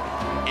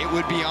 it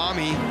would be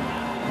Ami.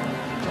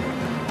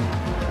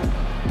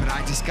 But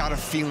I just got a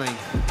feeling.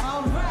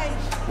 All right.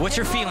 What's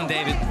your feeling,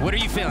 David? What are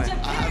you feeling?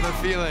 I have a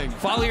feeling.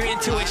 Follow your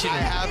intuition. I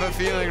have a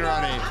feeling,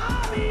 Ronnie.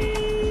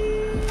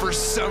 For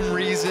some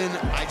reason,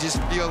 I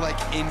just feel like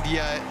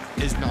India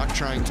is not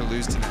trying to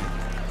lose tonight.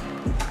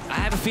 I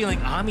have a feeling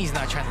Ami's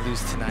not trying to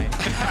lose tonight.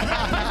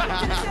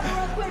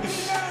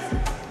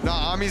 No,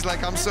 Ami's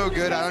like, I'm so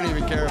good, I don't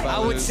even care about I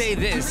would this. say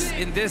this,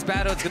 in this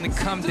battle, it's going to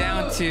come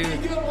down to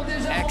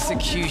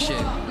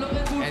execution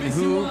and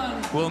who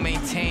will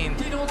maintain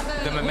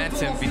the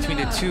momentum between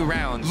the 2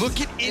 rounds. Look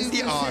at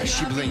India. Oh,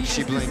 she blinked,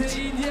 she blinked.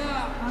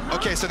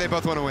 Okay, so they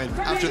both want to win.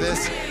 After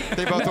this,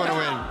 they both want to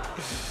win.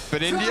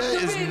 But India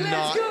is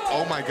not,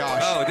 oh my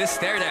gosh. Oh, this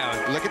stare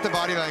down. Look at the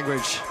body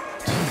language.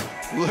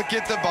 Look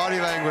at the body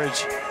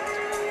language.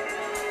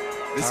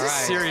 This is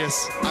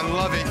serious. I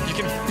love it. You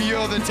can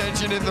feel the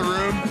tension in the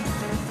room.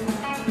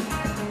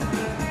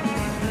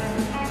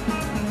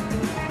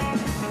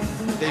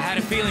 I had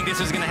a feeling this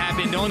was going to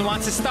happen. No one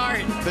wants to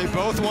start. They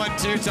both want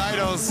 2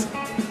 titles.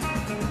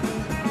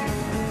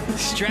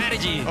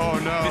 Strategy. Oh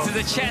no. This is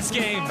a chess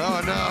game.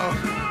 Oh no.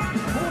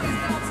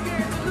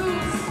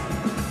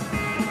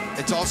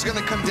 It's also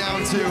going to come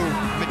down to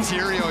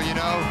material, you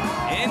know?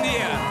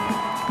 India.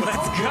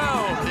 Let's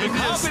go. The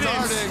India's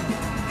confidence. starting.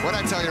 What'd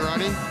I tell you,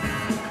 Ronnie?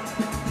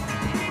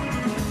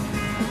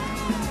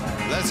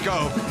 Let's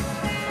go.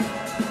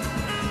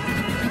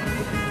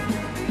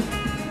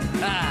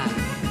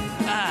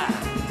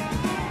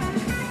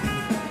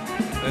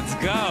 Let's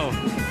go.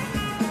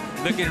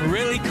 Looking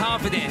really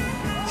confident.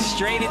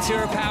 Straight into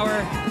her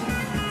power.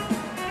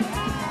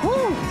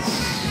 Woo.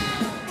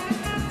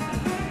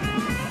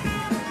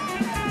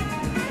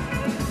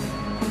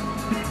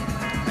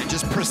 And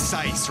just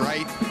precise,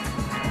 right?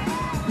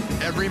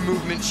 Every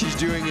movement she's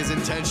doing is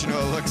intentional,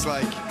 it looks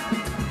like.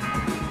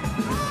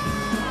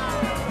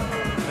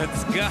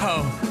 Let's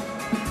go.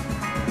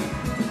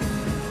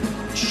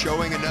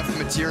 Showing enough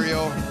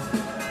material.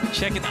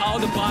 Checking all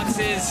the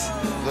boxes.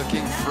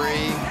 Looking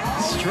free.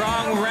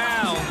 Strong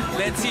round.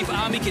 Let's see if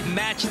Ami can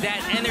match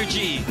that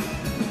energy.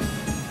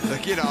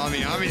 Look at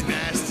Ami. Ami's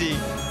nasty.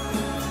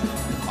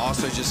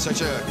 Also just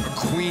such a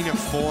queen of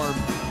form.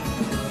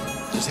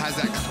 Just has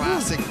that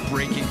classic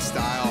breaking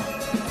style.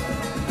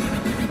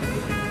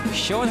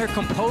 Showing her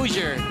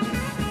composure.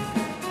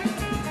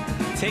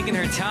 Taking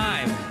her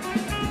time.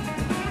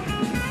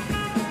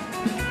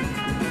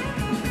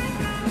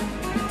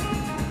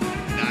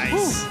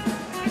 Nice.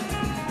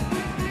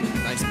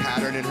 Nice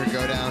pattern in her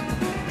go down.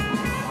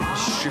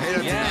 Straight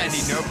up to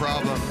 90, no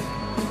problem.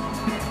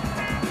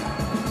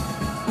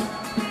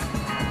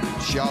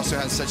 She also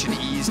has such an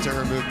ease to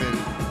her movement.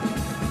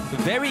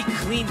 Very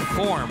clean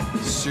form.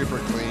 Super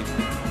clean.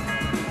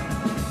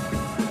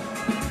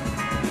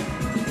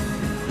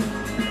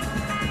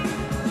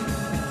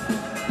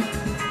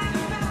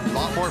 A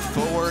lot more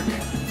footwork.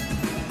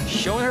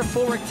 Showing her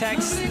footwork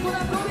text.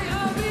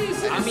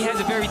 Ami has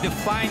a very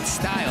defined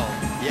style.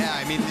 Yeah,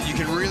 I mean, you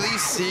can really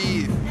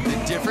see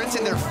the difference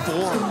in their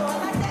form.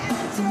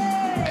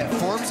 And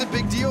form's a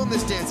big deal in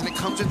this dance, and it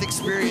comes with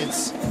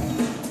experience.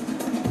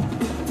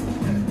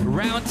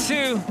 Round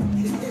 2.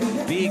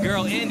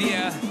 B-Girl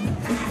India.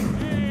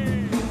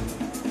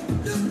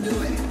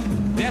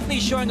 Definitely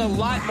showing a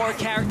lot more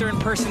character and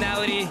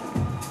personality.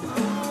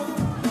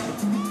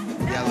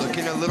 Yeah,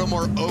 looking a little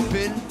more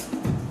open.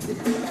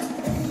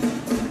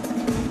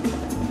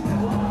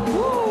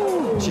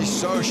 Woo. She's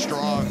so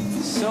strong.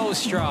 So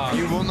strong.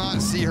 You will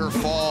not see her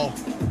fall.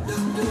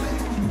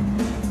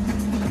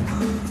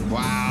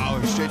 Wow,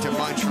 straight to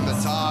punch from the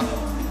top.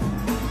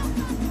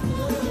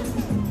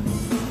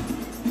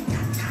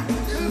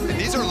 And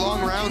these are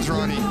long rounds,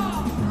 Ronnie.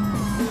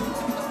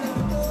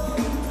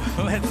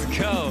 Let's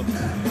go.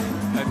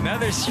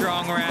 Another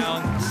strong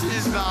round.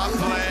 She's not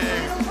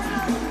playing.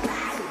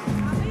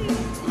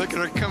 Look at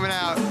her coming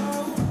out.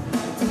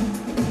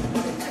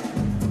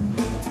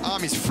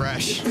 Ami's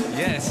fresh.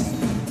 Yes.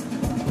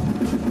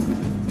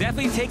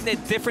 Definitely taking a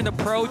different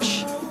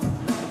approach.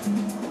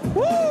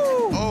 Woo!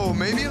 Oh,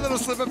 maybe a little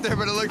slip up there,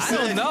 but it looks I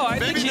don't know. I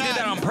think she did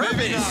that on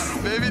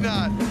purpose. Maybe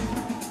not.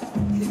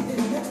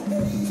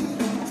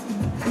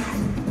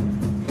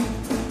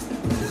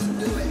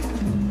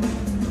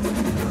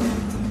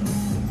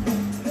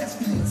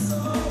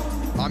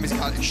 Ami's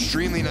got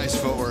extremely nice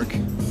footwork.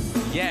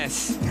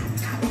 Yes.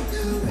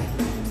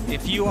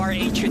 If you are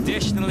a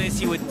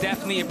traditionalist, you would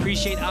definitely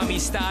appreciate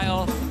Ami's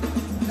style.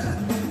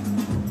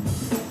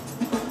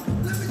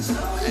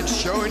 And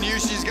showing you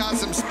she's got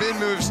some spin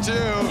moves too.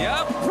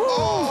 Yep.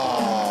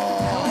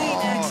 Oh.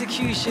 Clean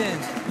execution.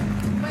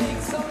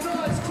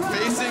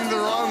 Facing the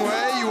wrong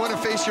way, you want to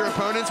face miss your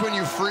opponents when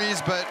you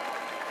freeze, but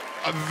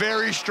a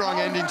very strong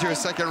ending to a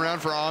second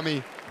round for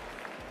Ami.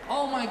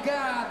 Oh my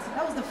God.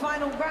 That was the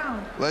final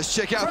round. Let's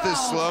check out this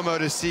slow-mo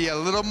to see a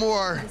little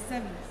more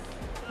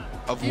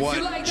of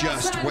what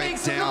just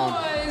went down.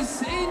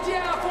 Noise,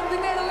 India from the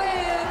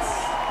Netherlands.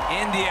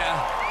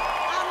 India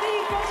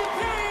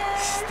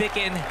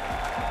sticking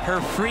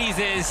her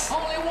freezes,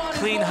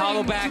 clean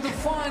hollow back.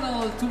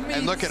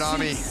 And look at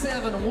Ami.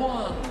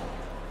 6-7-1.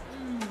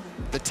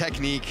 The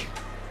technique,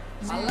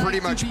 I like pretty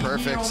to much be here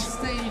perfect. on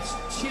stage,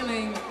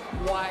 chilling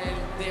while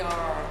they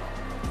are.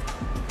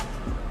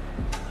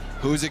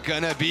 Who's it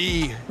gonna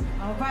be?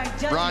 All right,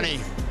 judges. Ronnie.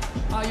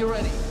 Are you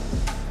ready?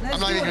 Let's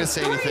I'm not do even it. gonna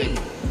say anything.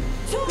 3,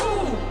 2.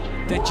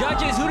 The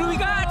judges, who do we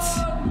got?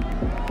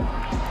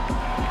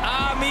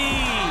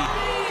 Ami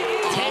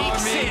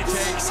takes Ami it.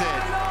 takes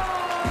it.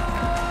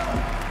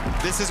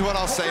 This is what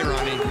I'll say,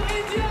 Ronnie.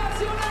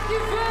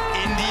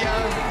 India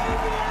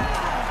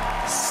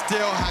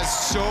still has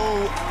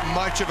so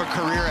much of a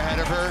career ahead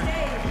of her.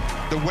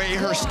 The way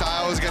her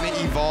style is going to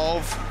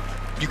evolve,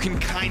 you can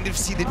kind of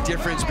see the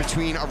difference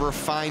between a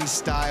refined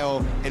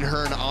style and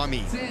her and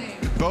Ami.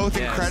 Both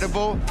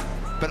incredible,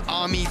 but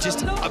Ami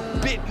just a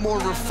bit more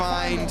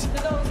refined.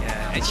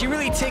 Yeah, and she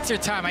really takes her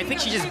time. I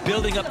think she's just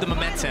building up the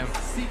momentum.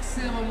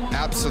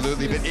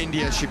 Absolutely, but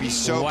India should be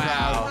so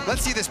proud.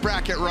 Let's see this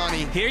bracket,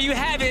 Ronnie. Here you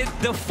have it,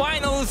 the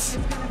finals.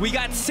 We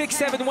got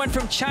 6-7-1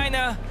 from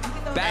China,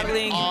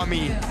 battling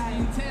Ami.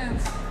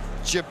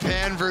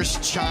 Japan versus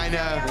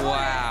China.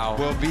 Wow.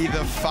 Will be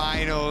the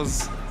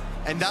finals.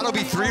 And that'll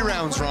be 3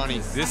 rounds, Ronnie.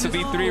 This will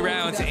be 3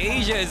 rounds.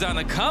 Asia is on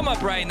the come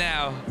up right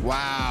now.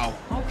 Wow.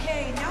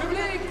 Okay, now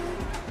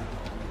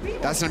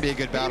That's gonna be a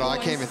good battle. I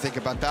can't even think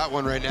about that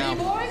one right now.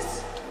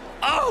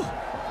 Oh,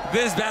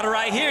 this battle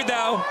right here,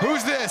 though.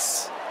 Who's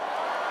this?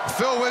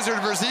 Phil Wizard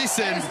versus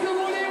Eason.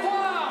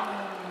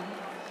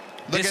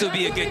 This will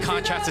be a good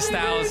contrast of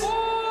styles.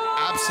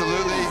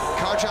 Absolutely.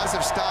 Contrast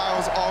of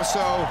styles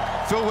also.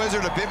 Phil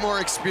Wizard a bit more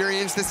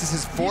experienced. This is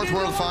his 4th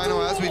world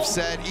final, as we've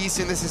said.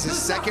 Eason, this is his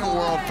 2nd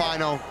world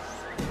final.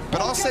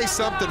 But I'll say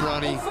something,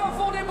 Ronnie.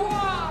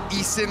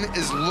 Eason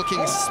is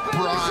looking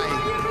spry.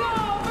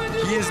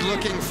 He is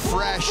looking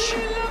fresh.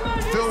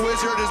 Phil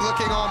Wizard is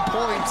looking on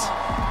point.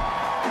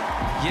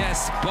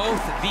 Yes,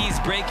 both these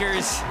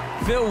breakers.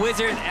 Phil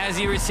Wizard, as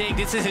you were saying,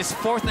 this is his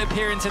 4th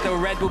appearance at the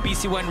Red Bull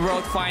BC1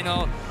 World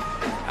Final.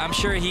 I'm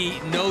sure he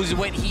knows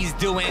what he's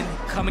doing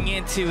coming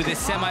into the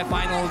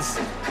semifinals.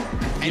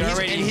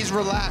 And he's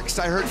relaxed.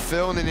 I heard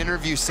Phil in an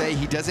interview say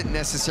he doesn't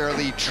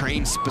necessarily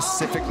train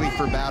specifically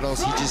for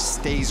battles. He just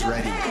stays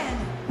ready.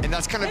 And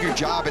that's kind of your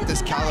job at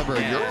this caliber.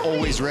 Yeah. You're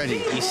always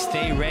ready. You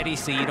stay ready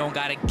so you don't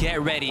gotta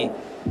get ready.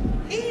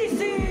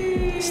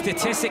 Easy.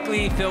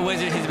 Statistically, Phil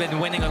Wizard has been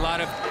winning a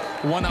lot of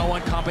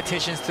one-on-one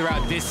competitions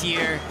throughout this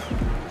year.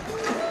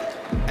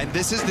 And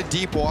this is the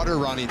deep water,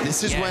 Ronnie.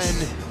 This is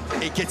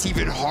when it gets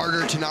even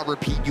harder to not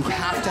repeat. You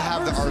have to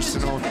have the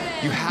arsenal.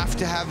 You have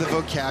to have the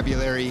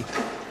vocabulary.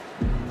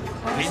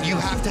 And you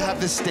have to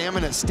have the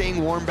stamina.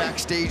 Staying warm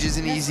backstage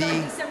isn't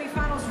easy.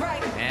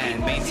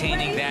 And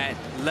maintaining that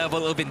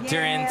level of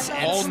endurance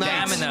and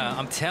stamina,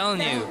 I'm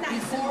telling you.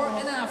 Before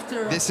and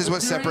after. This is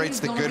what separates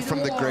the good from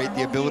the great,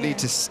 the ability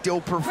to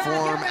still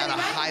perform at a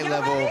high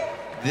level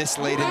this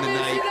late in the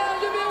night.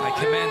 I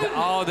commend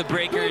all the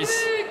breakers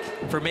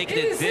for making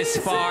it this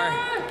far.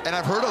 And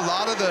I've heard a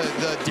lot of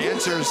the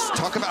dancers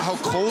talk about how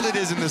cold it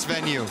is in this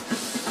venue.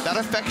 That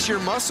affects your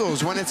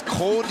muscles. When it's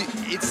cold,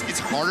 it's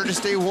harder to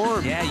stay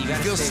warm. Yeah, you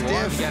gotta feel stay stiff.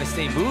 warm, you gotta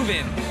stay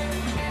moving.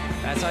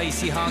 That's how you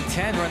see Hong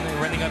Ten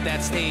running up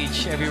that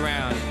stage every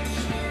round.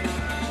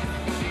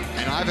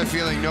 And I have a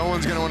feeling no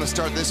one's gonna want to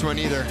start this one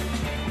either.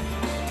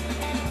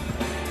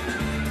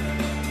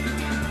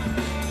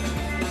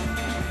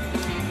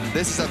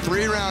 This is a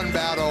 3-round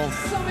battle.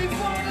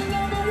 Semi-final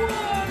number 1.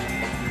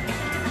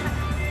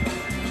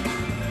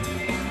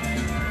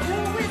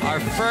 Our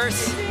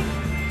first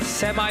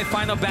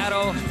semi-final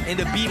battle in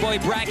the B-Boy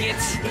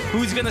brackets.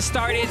 Who's gonna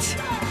start it?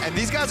 And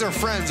these guys are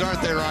friends, aren't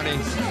they, Ronnie?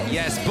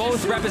 Yes,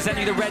 both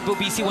representing the Red Bull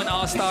BC1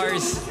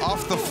 All-Stars.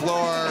 Off the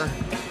floor,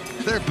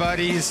 they're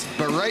buddies.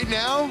 But right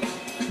now,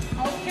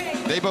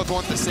 they both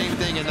want the same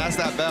thing, and that's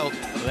that belt.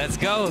 Let's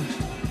go.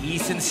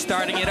 Eason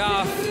starting it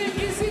off.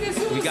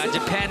 We got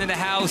Japan in the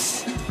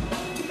house.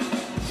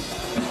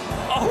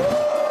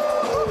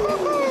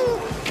 Oh!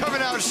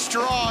 Coming out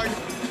strong.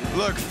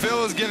 Look,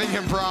 Phil is giving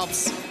him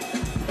props.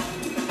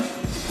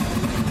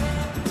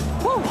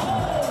 Woo.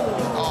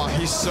 Oh,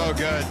 he's so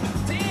good.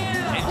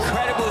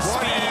 Incredible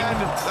speed.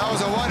 Hand. That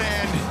was a one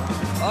hand.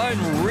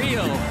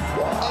 Unreal.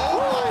 Oh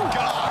my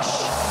gosh.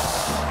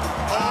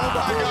 Oh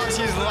my gosh,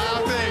 he's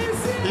laughing.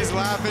 He's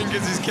laughing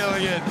because he's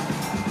killing it.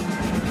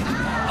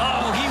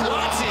 Oh, he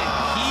wants it.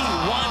 He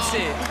wants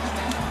it.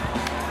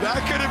 That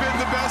could have been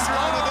the best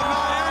round of the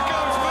night. Here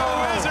comes Phil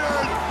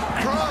Wizard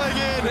crawling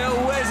in. Phil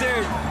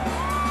Wizard.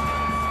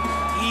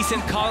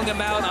 Eason calling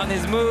him out on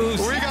his moves.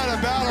 We got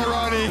a battle,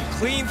 Ronnie.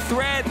 Clean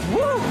thread.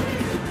 Woo!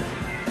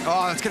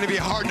 Oh, it's going to be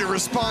hard to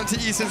respond to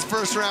Eason's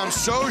first round.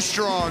 So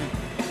strong.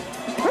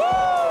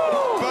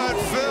 Woo! But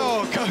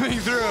Phil Coming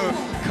through.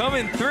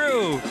 Coming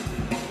through.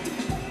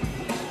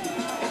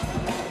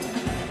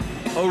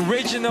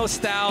 Original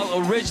style,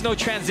 original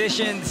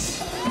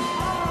transitions.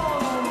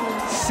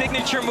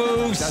 Signature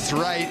moves. That's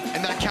right,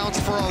 and that counts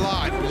for a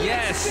lot.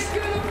 Yes.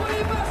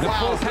 The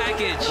full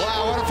package.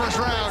 Wow, what a first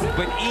round.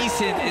 But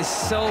Eason is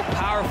so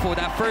powerful.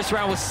 That first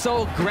round was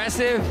so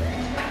aggressive.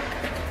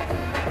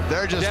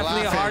 They're just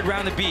definitely laughing. A hard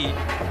round to beat.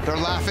 They're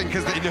laughing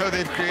because they know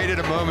they've created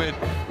a moment.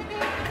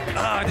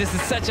 Oh, this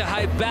is such a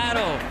hype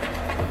battle.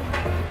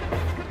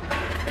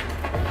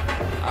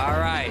 All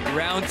right,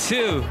 round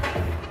 2.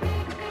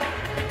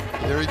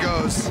 There he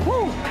goes.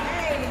 Woo.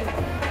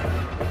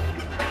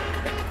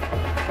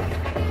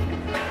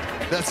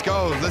 Let's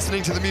go,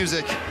 listening to the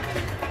music.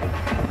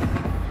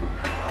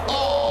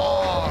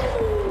 Oh!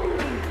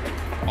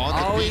 On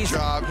the Always beat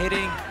drop.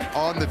 Hitting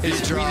on the beat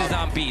his drop. freezes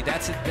on beat.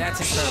 That's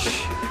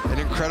incredible. An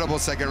incredible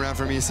second round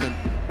from Eason.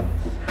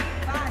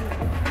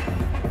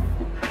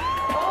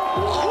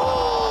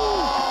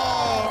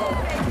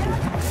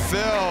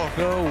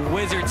 Phil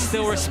Wizard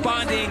still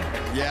responding.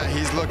 Yeah,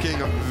 he's looking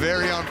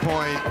very on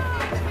point.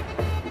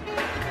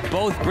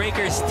 Both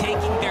breakers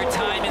taking their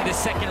time in the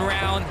second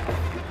round.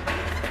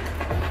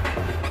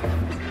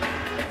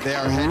 They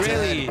are head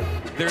really, to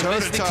head, they're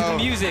listening to the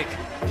music,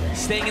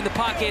 staying in the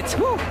pockets.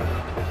 Woo.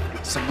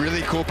 Some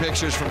really cool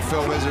pictures from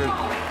Phil Wizard.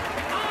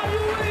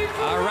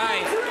 All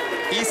right.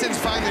 Eason's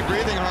finally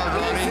breathing hard,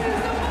 Ronnie.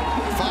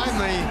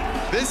 Finally,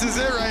 this is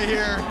it right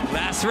here.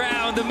 Last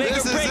round, the make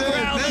or break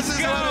round. This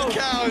is what it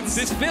counts.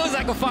 This feels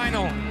like a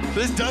final.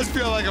 This does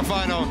feel like a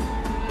final.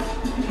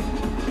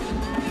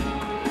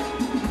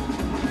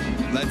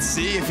 Let's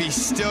see if he's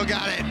still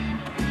got it.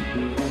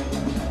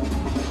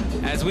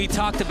 As we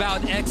talked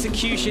about,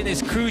 execution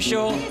is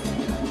crucial.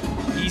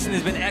 Eason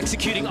has been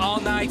executing all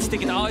night,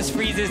 sticking all his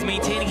freezes,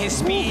 maintaining his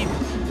speed.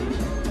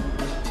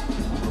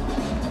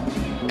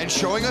 And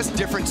showing us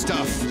different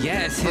stuff.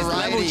 Yes, his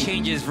level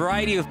changes,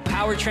 variety of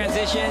power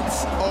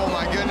transitions. Oh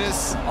my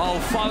goodness. Oh,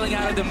 falling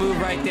out of the move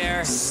right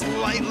there.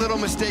 Slight little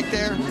mistake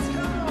there.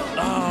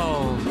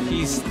 Oh,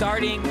 he's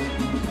starting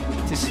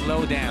to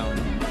slow down.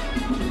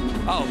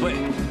 Oh, but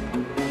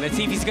let's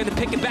see if he's gonna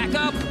pick it back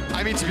up.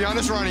 I mean, to be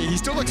honest, Ronnie, he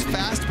still looks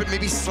fast, but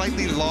maybe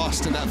slightly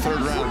lost in that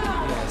third round.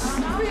 Yes.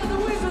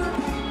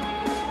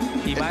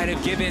 He might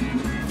have given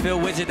Phil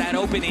Wizard that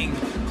opening.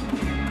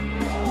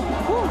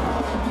 Woo.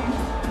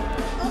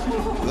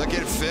 Look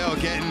at Phil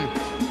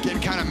getting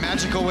kind of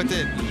magical with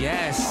it.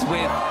 Yes,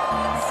 with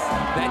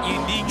that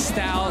unique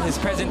style, his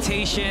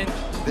presentation.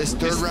 This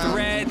third round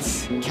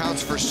threads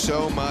counts for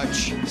so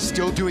much.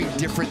 Still doing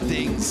different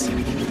things.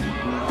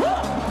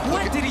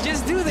 What did he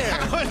just do there?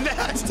 That was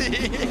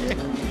nasty.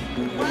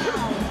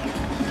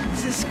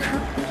 This is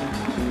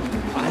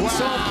I'm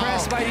so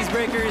impressed by these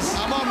breakers.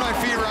 I'm on my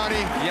feet,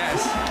 Ronnie.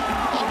 Yes.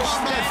 I'm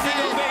on my feet.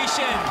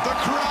 Ovation. The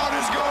crowd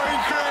is going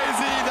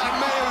crazy. That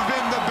may have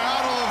been the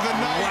battle of the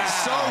night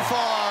so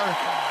far.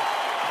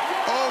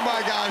 Oh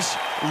my gosh.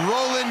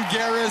 Roland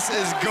Garros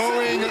is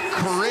going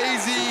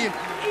crazy.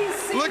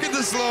 Look at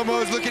the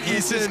slow-mos. Look at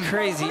This Eason. is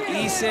crazy.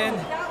 Eason.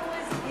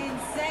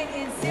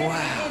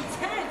 Wow.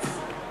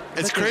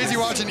 It's crazy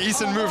watching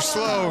Eason move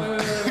slow,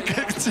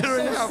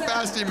 considering how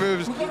fast he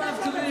moves.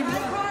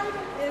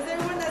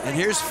 And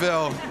here's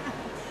Phil.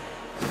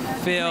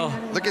 Phil.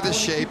 Look at this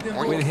shape.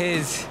 With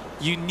his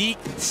unique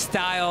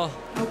style.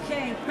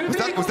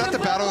 Was that the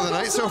battle of the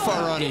night so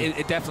far, Ronnie?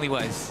 It definitely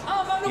was.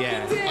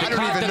 Yeah. I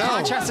don't even know.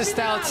 The contrast of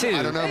style, too.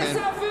 I don't know, man.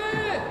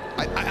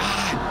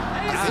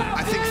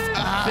 I think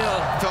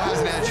Phil has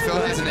an edge.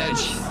 Phil has an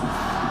edge.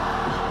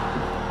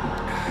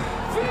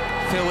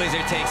 Phil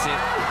Wizard takes it.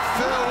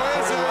 Phil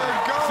Wizard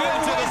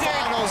going to the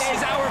finals.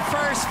 Is our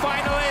first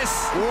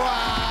finalist.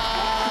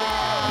 Wow.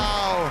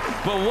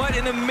 But what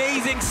an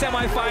amazing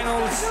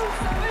semifinals.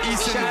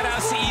 Eason. Shout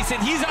out to Eason.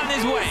 He's on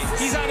his way.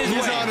 He's on his way.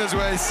 He's on his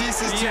way.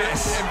 Ceases to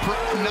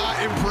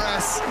not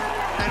impress.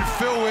 And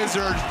Phil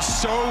Wizard,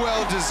 so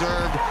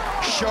well-deserved,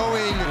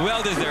 showing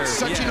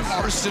such an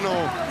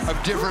arsenal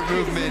of different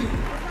movement.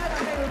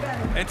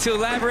 And to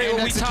elaborate And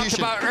what we talked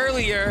execution. about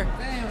earlier,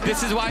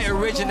 this is why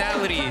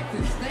originality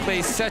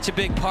plays such a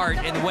big part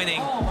in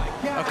winning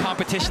a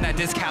competition at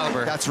this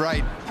caliber. That's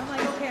right.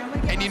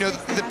 And you know,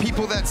 the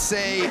people that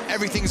say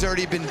everything's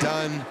already been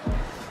done,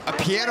 a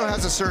piano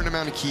has a certain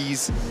amount of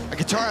keys, a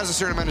guitar has a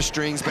certain amount of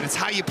strings, but it's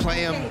how you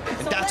play them,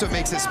 and that's what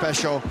makes it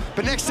special.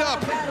 But next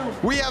up,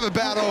 we have a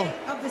battle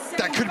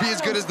that could be as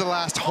good as the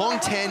last. Hong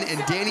Ten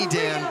and Danny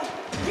Dan.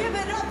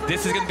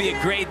 This is going to be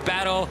a great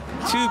battle.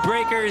 Two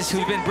breakers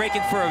who've been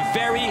breaking for a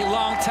very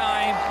long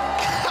time.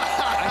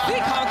 I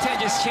think Hong Ten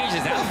just changed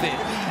his outfit.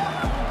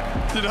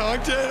 Did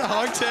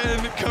Hong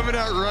Ten coming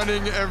out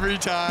running every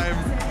time.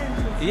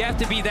 You have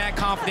to be that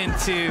confident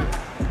to,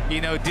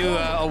 you know, do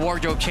a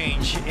wardrobe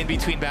change in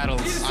between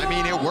battles. I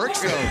mean, it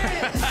works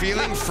though.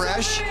 Feeling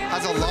fresh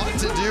has a lot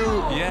to do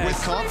with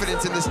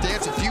confidence in this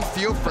dance. If you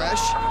feel fresh,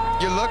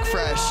 you look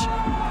fresh.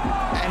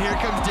 And here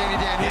comes Danny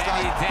Dan. He's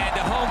like, Dan,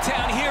 the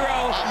hometown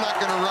hero. I'm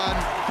not gonna run.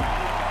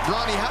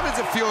 Ronnie, how does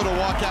it feel to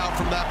walk out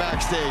from that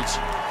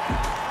backstage?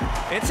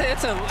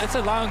 It's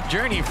a long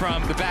journey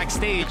from the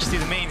backstage to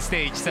the main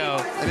stage,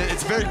 so. And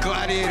it's very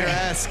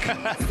gladiator-esque.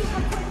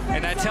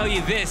 And I tell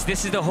you this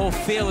is the whole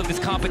feel of this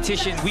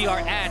competition. We are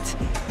at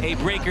a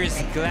Breakers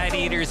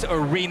Gladiators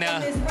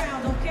Arena.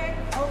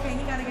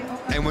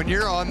 And when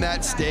you're on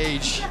that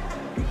stage,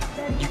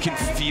 you can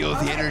feel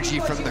the energy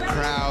from the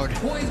crowd.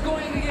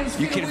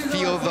 You can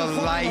feel the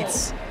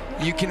lights.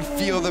 You can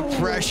feel the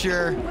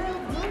pressure.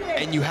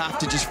 And you have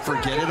to just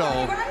forget it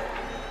all.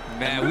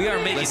 Man, we are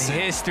making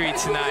history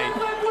tonight.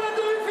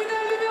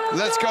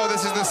 Let's go.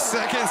 This is the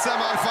second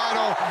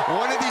semifinal.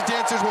 One of these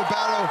dancers will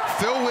battle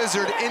Phil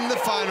Wizard in the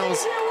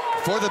finals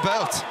for the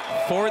belt.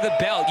 For the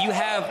belt. You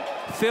have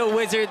Phil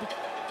Wizard,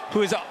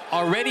 who has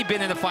already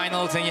been in the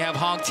finals, and you have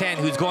Hong Ten,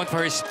 who's going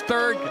for his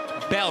third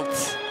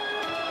belt.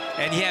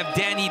 And you have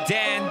Danny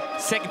Dan,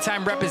 second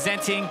time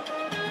representing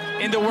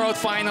in the world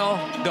final.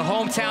 The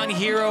hometown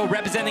hero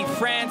representing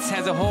France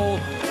has a whole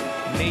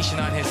nation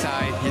on his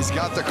side. He's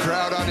got the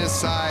crowd on his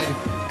side,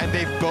 and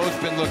they've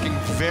both been looking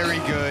very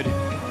good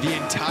the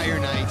entire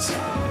night.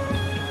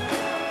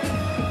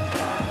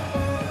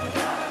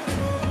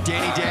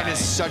 Danny Dan is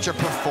such a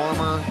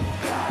performer.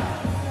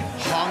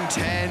 Hong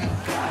Ten,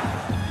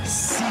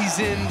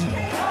 seasoned.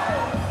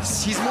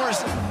 He's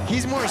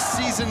more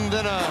seasoned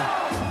than a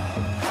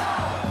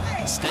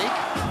steak?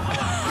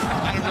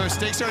 I don't know,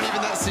 steaks aren't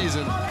even that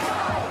seasoned.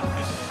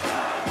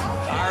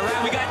 All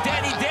right, we got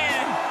Danny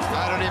Dan.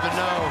 I don't even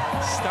know.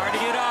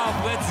 Starting it off,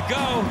 let's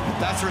go.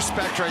 That's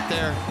respect right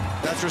there.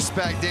 That's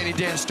respect. Danny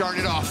Dan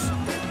starting it off.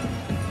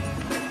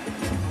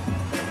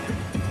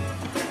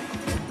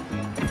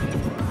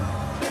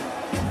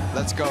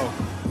 Let's go.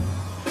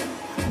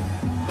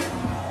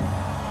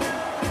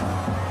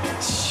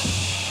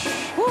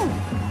 Woo.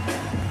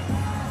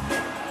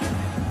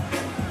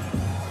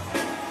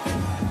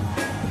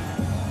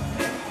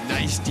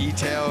 Nice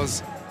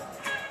details.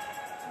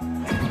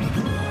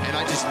 And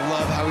I just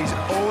love how he's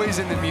always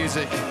in the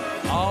music.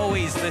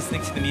 Always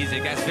listening to the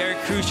music. That's very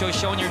crucial,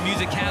 showing your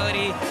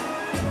musicality.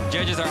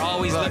 Judges are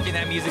always looking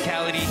at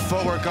musicality.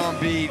 Footwork on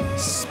beat,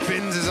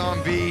 spins is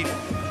on beat.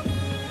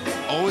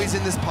 Always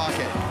in this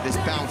pocket, this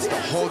bounce the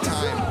whole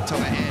time till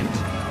the end.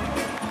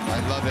 I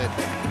love it.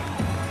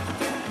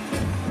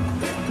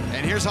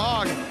 And here's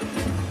Hong.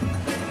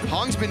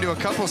 Hong's been to a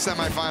couple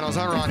semifinals,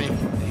 huh, Ronnie?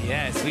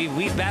 Yes,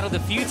 we've battled a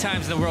few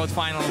times in the World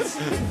Finals.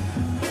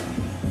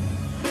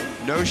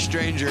 No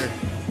stranger.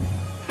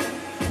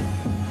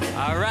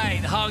 All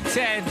right, Hong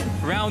Ten,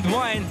 round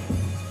one.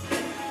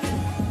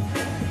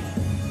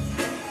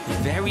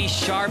 Very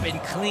sharp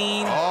and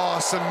clean. Oh,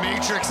 some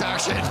Matrix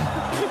action.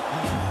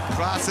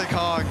 Classic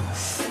Hong.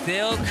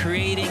 Still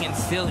creating and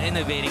still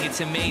innovating.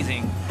 It's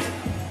amazing.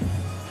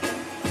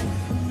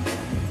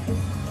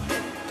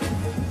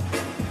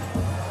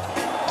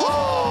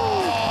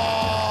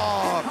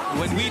 Oh!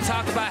 When we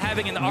talk about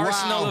having an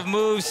arsenal of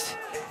moves,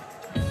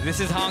 this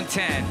is Hong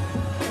Ten.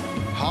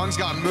 Hong's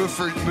got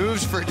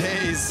moves for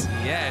days.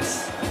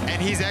 Yes.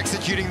 And he's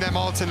executing them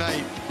all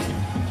tonight.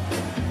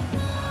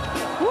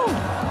 Woo!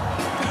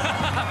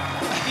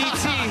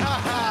 E.T.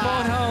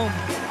 going home.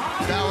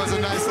 That was a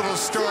nice little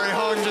story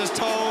Hong just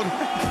told.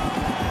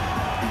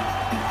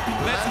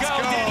 Let's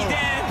go, Danny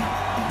Dan.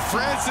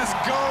 France is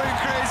going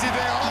crazy.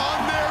 They are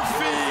on their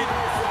feet.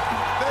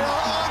 They are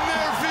on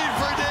their feet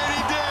for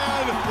Danny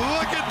Dan.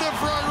 Look at the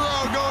front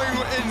row going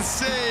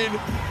insane.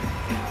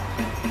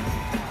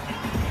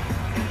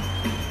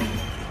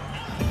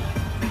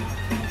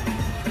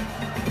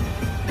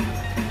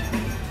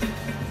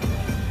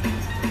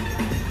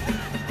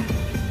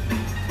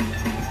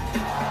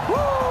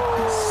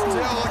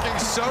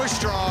 So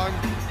strong.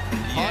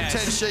 Yes. Hong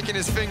Ten shaking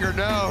his finger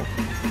no.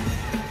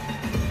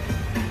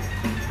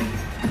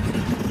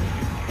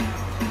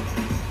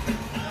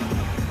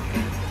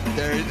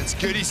 There, it's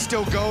good he's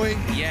still going.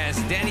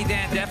 Yes, Danny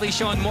Dan definitely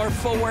showing more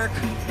footwork,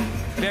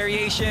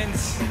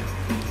 variations.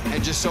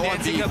 And just so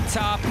dancing on beat. up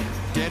top.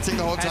 Dancing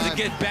the whole time. Has a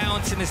good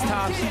bounce in his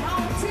tops.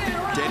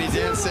 Danny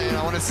Dan saying,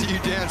 I want to see you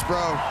dance, bro.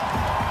 All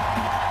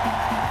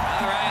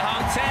right,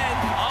 Hong Ten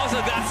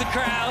also got the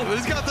crowd.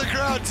 He's got the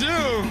crowd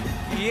too.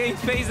 He ain't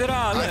phased at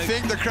all. I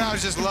think the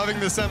crowd's just loving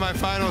the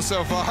semifinals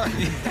so far.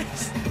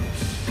 Yes.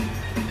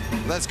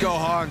 Let's go,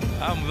 Hong.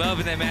 I'm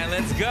loving it, man.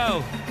 Let's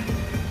go.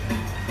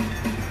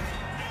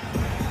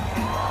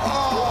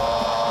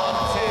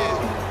 Oh!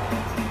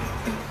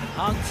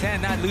 Hong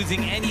Ten not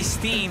losing any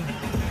steam.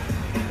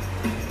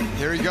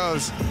 Here he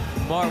goes.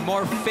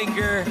 More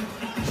finger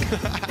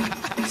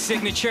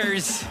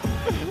signatures.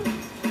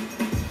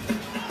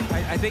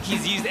 I think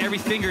he's used every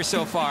finger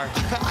so far.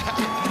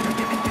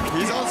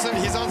 He's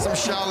on some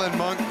Shaolin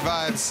monk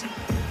vibes.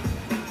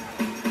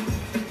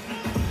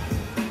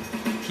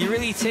 He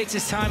really takes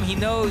his time. He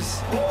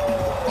knows.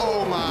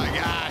 Oh my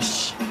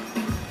gosh.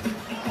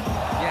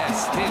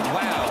 Yes, dude,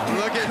 wow.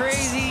 Look at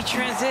crazy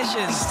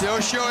transitions. Still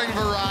showing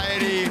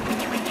variety.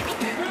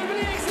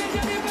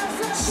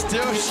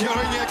 Still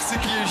showing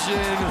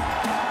execution.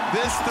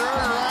 This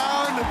third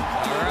round.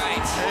 All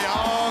right. It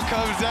all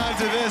comes down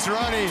to this,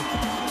 Ronnie.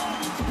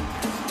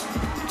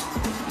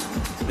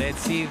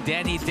 Let's see if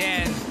Danny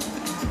Dan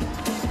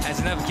Has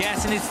enough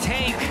gas in his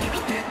tank.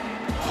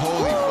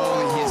 Holy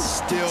moly, he is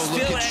still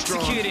looking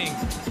executing.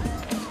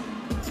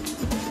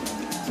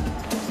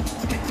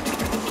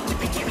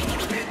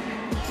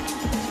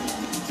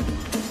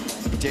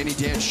 Danny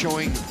Dan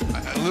showing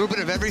a little bit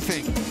of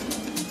everything.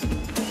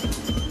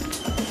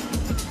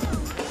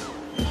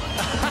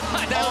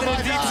 Oh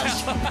my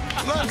gosh,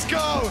 let's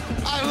go.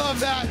 I love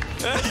that.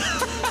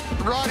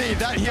 Ronnie,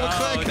 that heel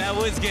click. That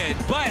was good,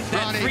 but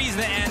that frees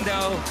the end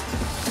though.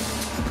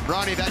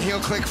 Ronnie, that heel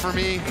click for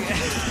me,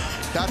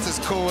 that's as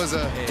cool as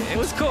a... It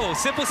was cool,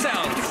 simple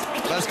sounds.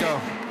 Let's go.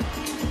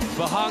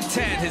 But Hong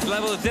 10, his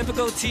level of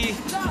difficulty.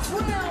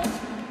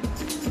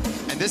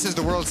 And this is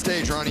the world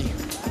stage, Ronnie.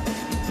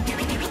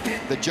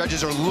 The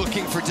judges are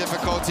looking for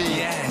difficulty.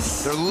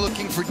 Yes. They're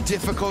looking for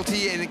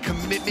difficulty and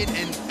commitment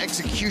and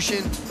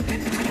execution.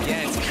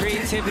 Yeah, it's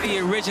creativity,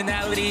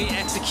 originality,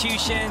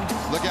 execution.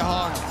 Look at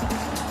Hong.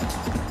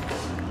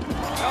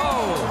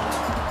 Oh.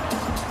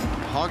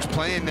 Hong's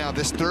playing now.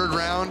 This third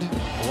round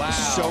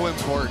is so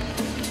important.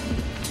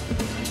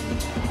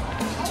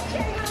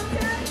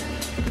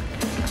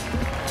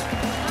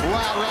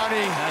 Wow,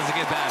 Ronnie. That was a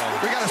good battle.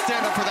 We got to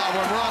stand up for that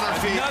one. We're on our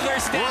feet. Another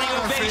standing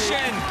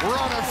ovation.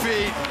 We're on our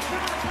feet.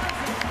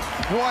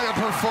 What a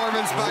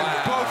performance by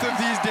both of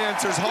these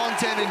dancers, Hong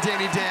 10 and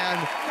Danny Dan.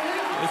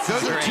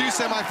 Those are two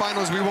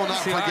semifinals we will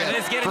not forget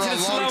let's get for into a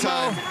the long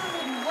time.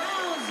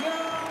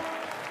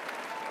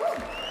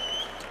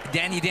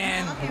 Danny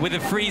Dan with the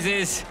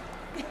freezes,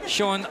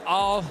 showing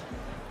all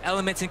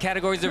elements and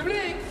categories of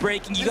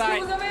breaking. You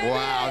got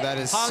that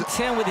is Hong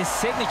 10 with his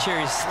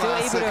signatures, still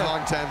able to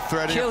Hong 10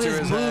 threading kill up to his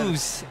his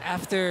moves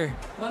after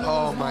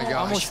oh my gosh,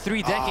 almost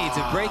 3 decades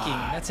of breaking.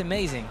 That's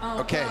amazing.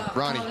 Okay,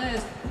 Ronnie.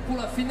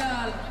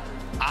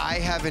 I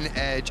have an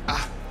edge.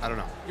 I don't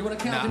know.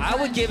 No, I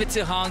would give it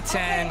to Hong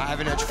 10. I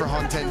have an edge for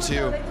Hong 10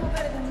 too.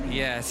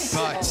 Yes,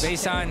 but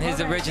based on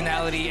his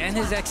originality and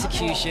his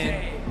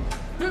execution,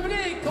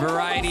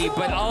 variety,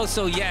 but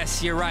also,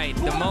 yes, you're right.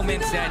 The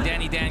moments that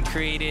Danny Dan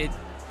created.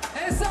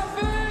 You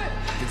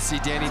can see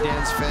Danny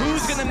Dan's face.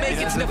 Who's gonna make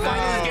it to the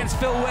finals against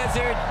Phil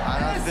Wizard?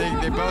 I don't think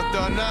they both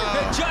don't know.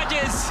 The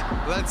judges.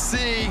 Let's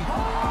see.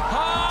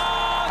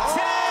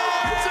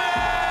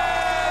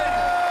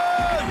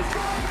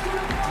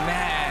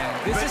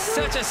 This is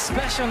such a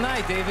special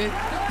night, David.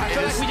 I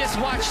feel like we just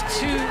watched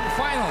 2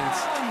 finals.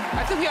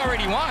 I think we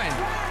already won.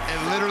 It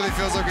literally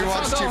feels like we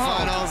watched 2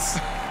 finals.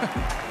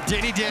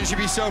 Danny Dan should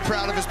be so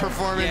proud of his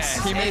performance.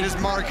 Yes. He made his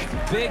mark.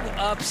 Big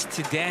ups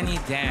to Danny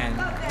Dan.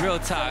 Real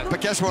talk.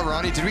 But guess what,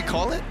 Ronnie? Did we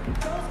call it?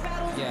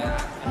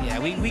 Yeah,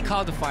 we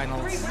called the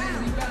finals.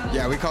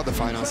 Yeah, we called the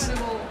finals.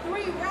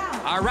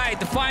 All right,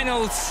 the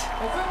finals.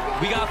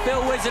 We got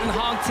Phil Wizard and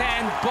Hong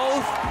 10,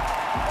 both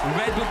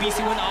Red Bull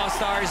BC1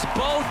 All-Stars,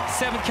 both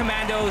 7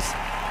 Commandos,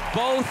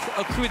 both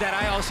a crew that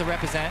I also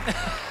represent.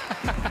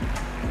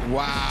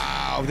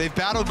 Wow, they've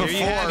battled before. There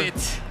you have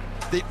it.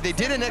 They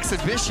did an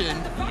exhibition.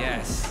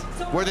 Yes.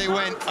 Where they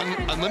went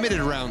unlimited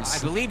rounds. I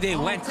believe they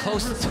went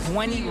close to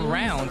 20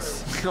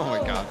 rounds. Oh my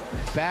God.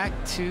 Back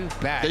to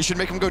back. They should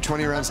make them go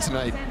 20 rounds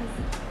tonight.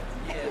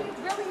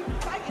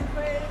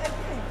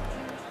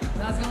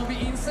 That's gonna be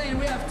insane.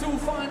 We have 2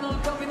 finals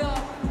coming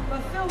up.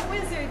 But Phil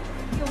Wizard,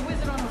 you're a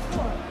wizard on the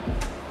floor.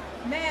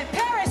 Man,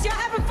 Paris, y'all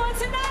having fun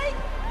tonight?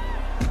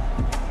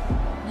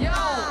 Yo!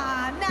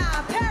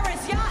 Nah,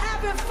 Paris, y'all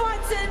having fun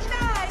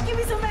tonight. Give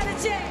me some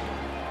energy.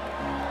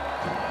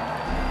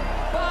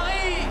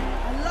 Paris!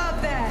 I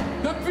love that.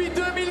 Depuis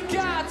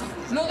 2004,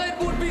 le Red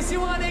Bull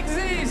BC1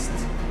 existe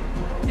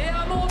et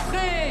a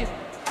montré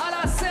à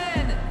la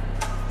scène.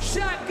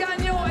 Chaque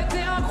gagnant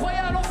était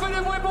incroyable. On fait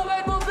le bruit pour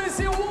Red Bull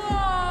BC1!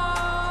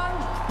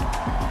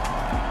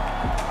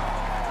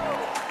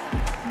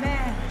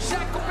 Man.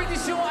 Chaque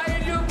compétition a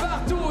eu lieu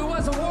partout. It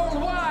was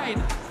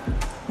worldwide.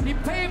 He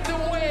paved the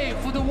way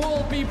for the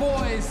world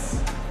B-boys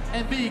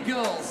and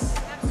B-girls.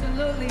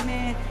 Absolutely,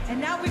 man. And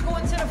now we're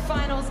going to the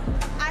finals.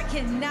 I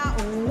cannot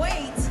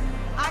wait.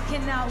 I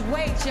cannot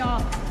wait,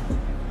 y'all.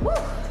 Woo,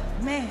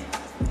 man.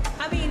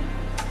 I mean,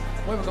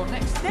 where we go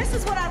next? This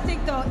is what I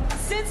think, though.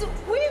 Since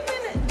we've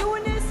been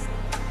doing this,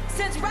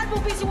 since Red Bull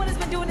BC1 has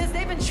been doing this,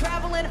 they've been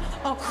traveling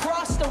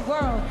across the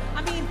world.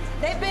 I mean,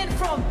 they've been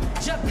from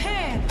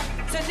Japan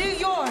to New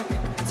York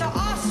to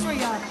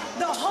Austria,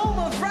 the home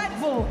of Red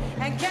Bull.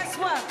 And guess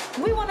what?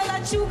 We want to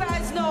let you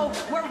guys know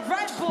where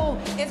Red Bull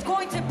is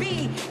going to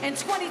be in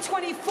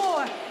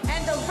 2024.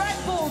 And the Red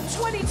Bull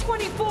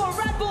 2024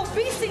 Red Bull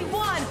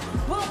BC1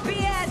 will be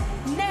at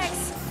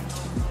next.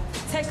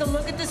 Take a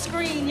look at the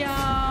screen,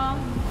 y'all.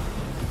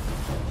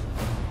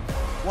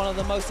 One of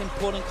the most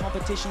important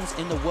competitions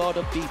in the world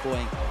of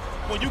b-boying.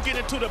 When you get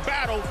into the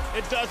battle,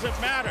 it doesn't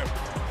matter.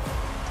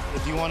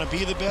 If you want to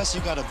be the best,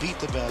 you got to beat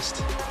the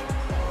best.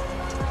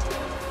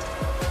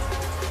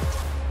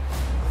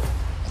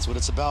 That's what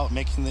it's about,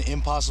 making the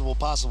impossible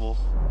possible.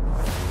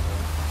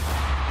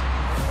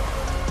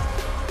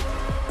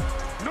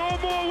 No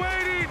more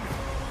waiting,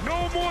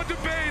 no more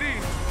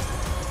debating.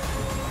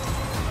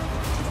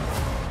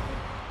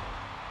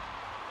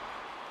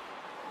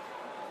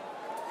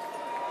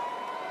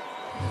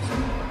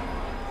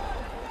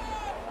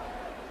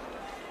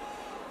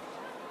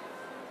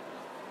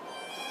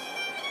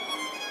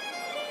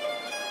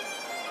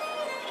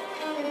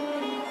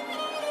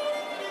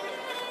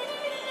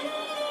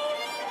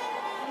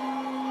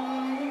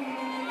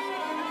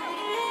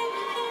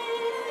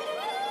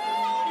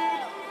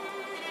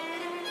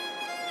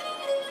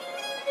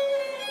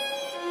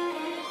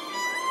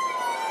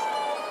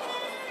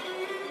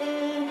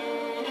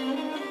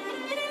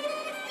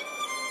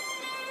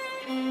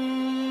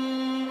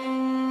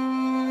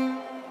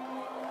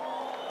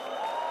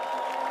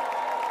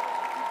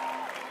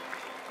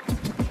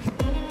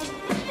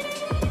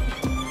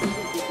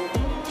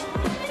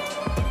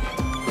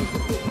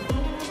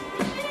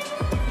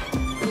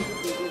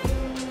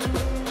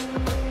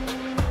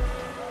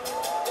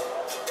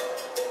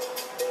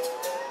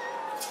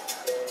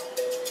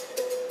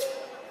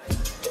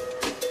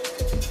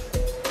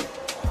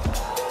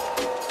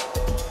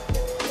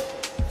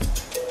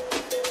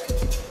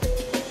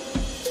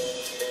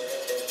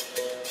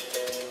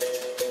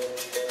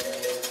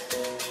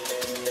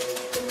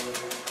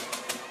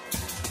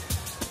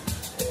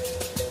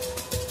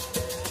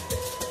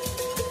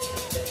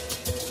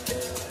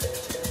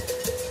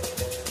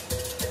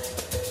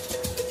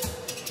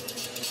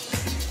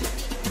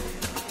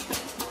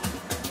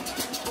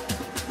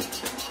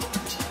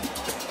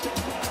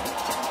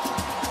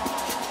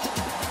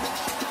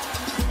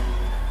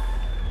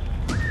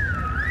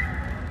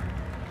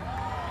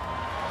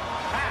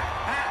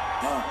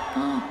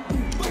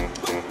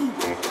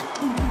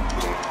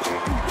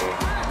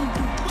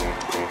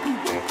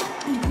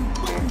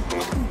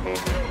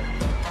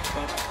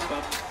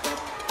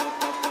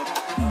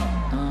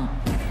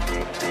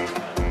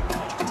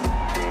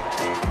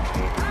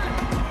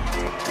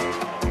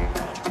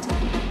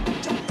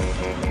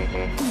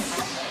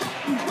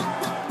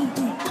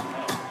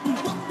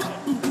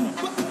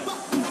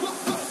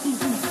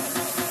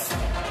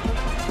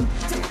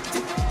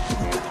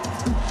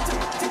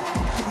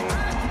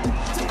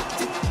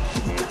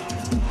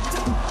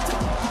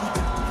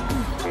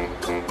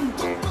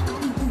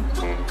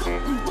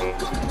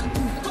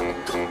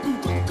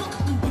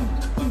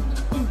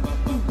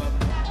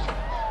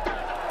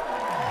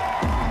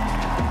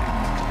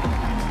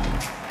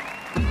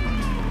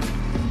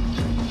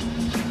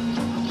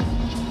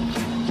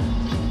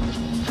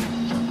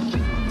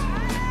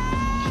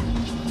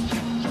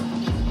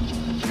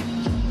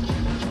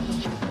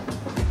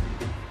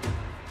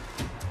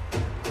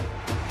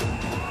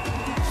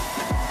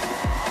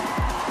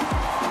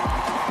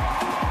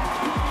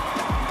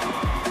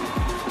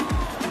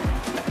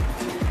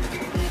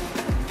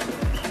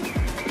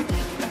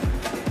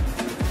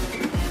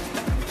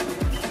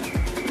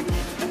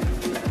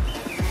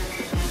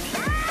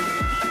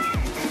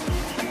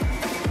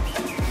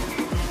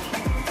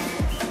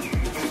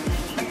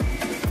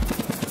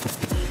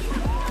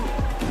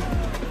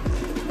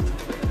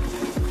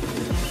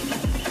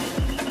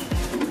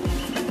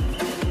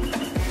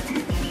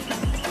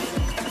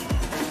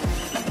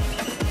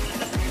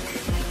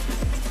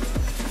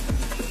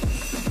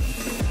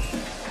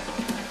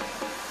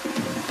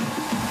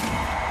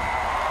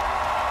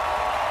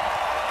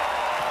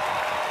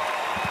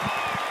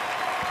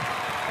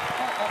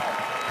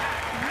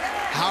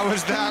 How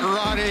was that,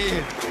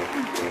 Ronnie?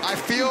 I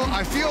feel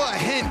a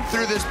hint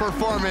through this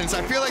performance.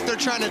 I feel like they're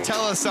trying to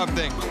tell us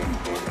something.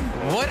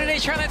 What are they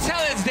trying to tell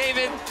us,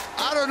 David?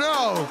 I don't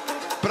know,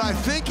 but I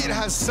think it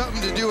has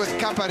something to do with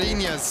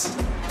caipirinhas.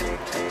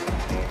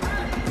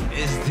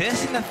 Is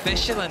this an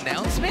official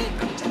announcement?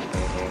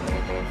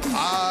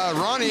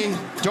 Ronnie,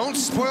 don't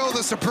spoil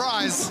the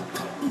surprise.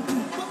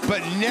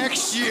 But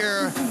next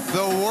year,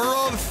 the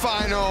World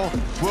Final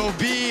will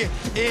be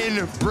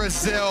in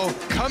Brazil,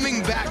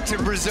 coming back to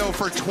Brazil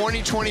for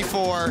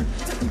 2024.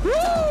 Woo!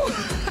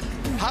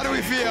 How do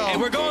we feel?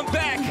 And we're going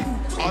back.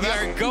 We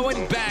are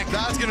going back.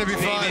 That's gonna be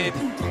David.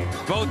 fun.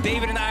 Both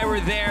David and I were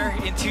there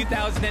in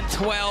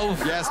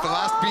 2012. Yes, the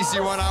last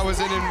BC one I was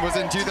in was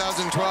in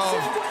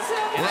 2012.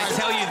 And I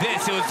tell you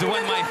this, it was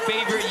one of my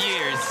favorite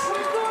years.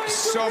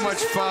 So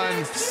much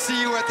fun. See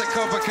you at the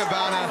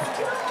Copacabana.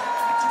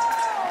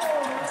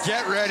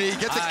 Get ready,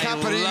 get the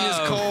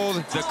caipirinhas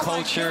cold. The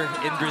culture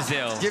in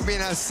Brazil. Give me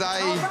an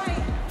açaí.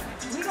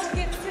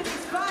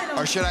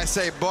 Or should I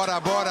say, bora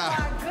bora.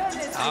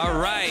 All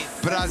right.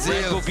 Brazil.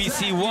 Red Bull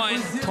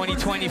BC1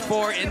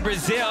 2024 in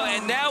Brazil.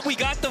 And now we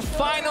got the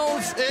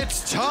finals.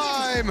 It's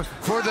time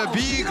for the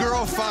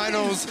B-Girl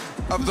finals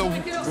of the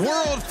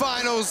World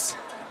Finals.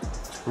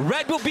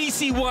 Red Bull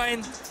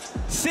BC1,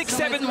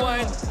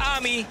 671,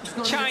 Ami,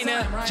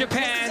 China,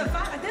 Japan.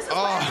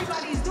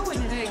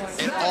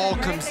 It all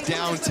comes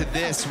down to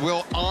this.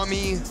 Will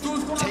Ami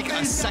take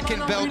a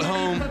second belt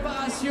home?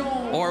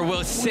 Or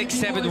will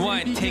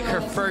 671 take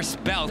her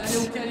first belt?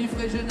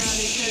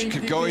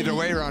 Could go either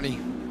way, Ronnie.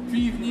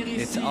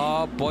 It's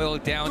all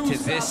boiled down to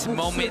this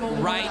moment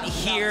right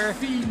here.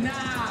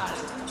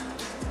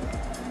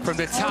 From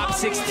the top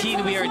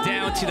 16, we are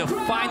down to the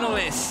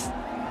finalists.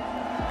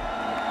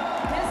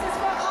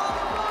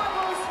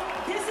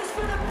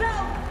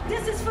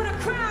 This is for the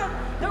crown,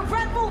 the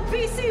Red Bull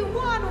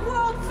BC1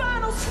 World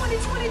Finals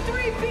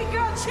 2023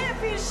 B-Girl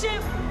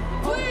Championship.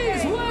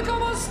 Please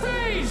welcome on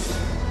stage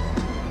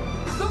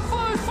the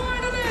first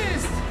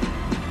finalist,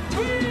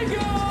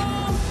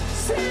 B-Girl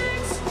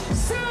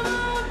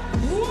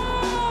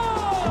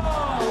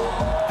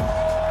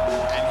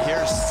 671. And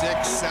here's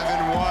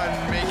 671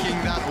 making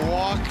that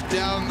walk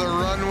down the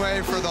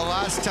runway for the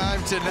last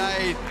time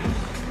tonight.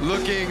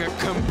 Looking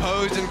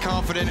composed and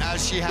confident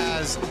as she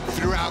has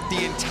throughout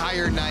the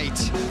entire night.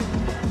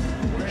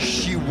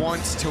 She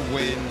wants to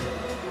win.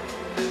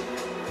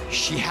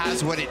 She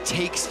has what it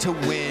takes to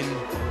win.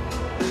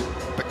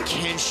 But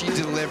can she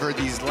deliver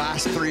these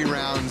last 3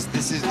 rounds?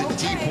 This is the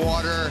deep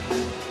water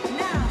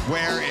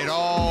where it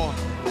all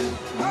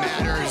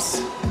matters.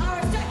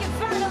 Our second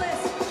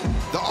finalist.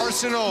 The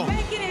arsenal.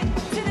 Making it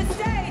to the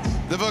stage.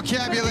 The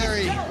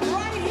vocabulary.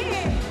 Right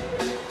here.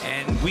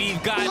 And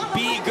we've got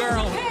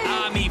B-Girl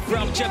Ami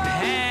from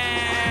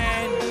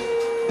Japan,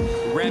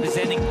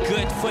 representing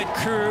Good Foot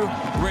Crew,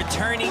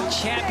 returning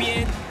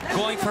champion,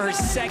 going for her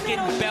second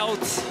belt,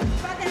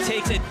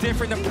 takes a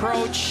different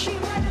approach.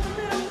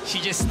 She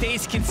just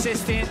stays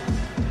consistent,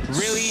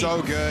 really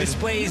so good.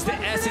 displays the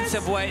essence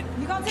of what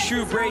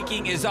true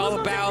breaking is all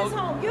about.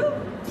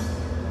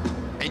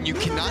 And you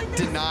cannot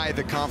deny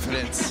the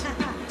confidence.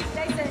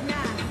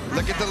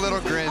 Look at the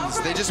little grins.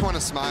 They just want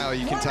to smile,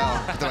 you can tell.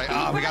 They're like,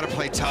 oh, we got to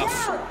play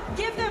tough.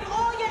 Give them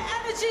all your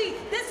energy.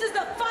 This is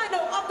the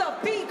final of the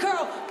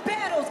B-Girl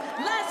battles.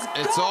 Let's go.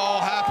 It's all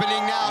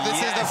happening now.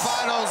 This is the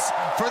finals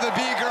for the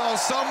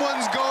B-Girls.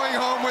 Someone's going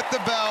home with the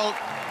belt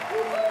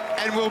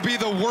and will be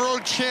the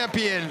world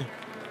champion.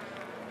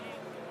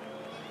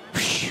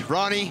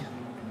 Ronnie.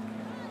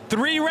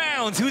 3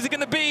 rounds, who's it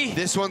gonna be?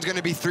 This one's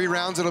gonna be 3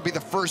 rounds. It'll be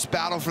the first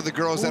battle for the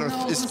girls that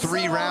is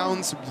 3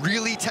 rounds,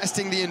 really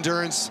testing the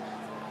endurance,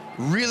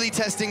 really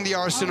testing the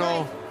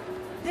arsenal.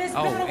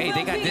 Oh, hey,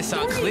 they got this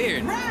all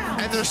cleared.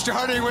 And they're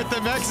starting with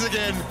the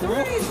Mexican.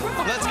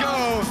 Let's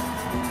go.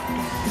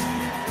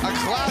 A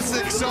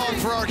classic song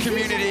for our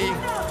community.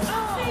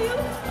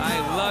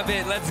 I love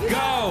it, let's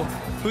go.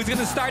 Who's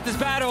gonna start this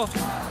battle?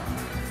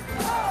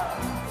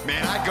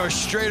 Man, I'd go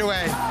straight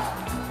away.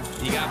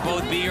 You got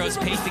both B-Girls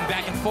pacing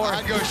back and forth.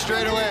 I'd go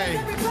straight away.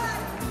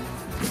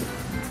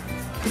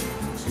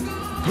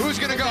 Who's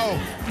gonna go?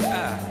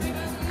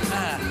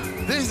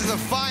 This is the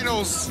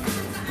finals.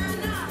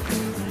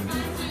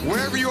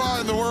 Wherever you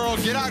are in the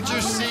world, get out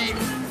your seat.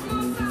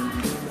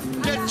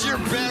 Get your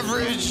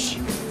beverage.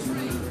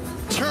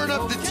 Turn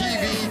up the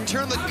TV.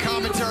 Turn the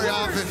commentary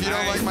off if you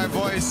don't like my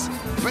voice.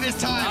 But it's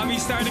time. Ami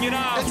starting it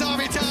off. It's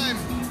Ami time.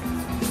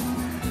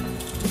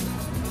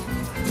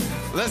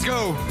 Let's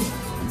go.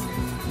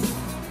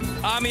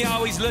 Ami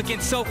always looking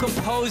so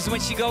composed when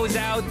she goes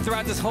out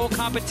throughout this whole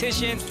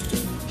competition.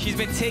 She's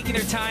been taking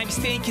her time,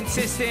 staying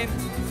consistent,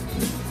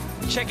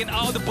 checking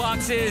all the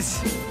boxes,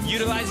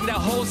 utilizing that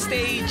whole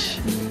stage.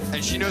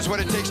 And she knows what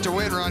it takes to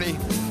win, Ronnie.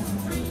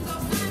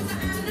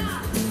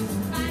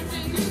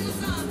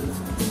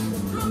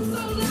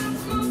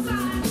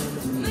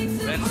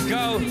 Let's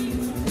go.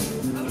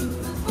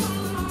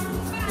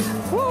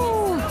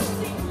 Woo!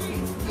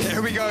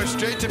 There we go,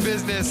 straight to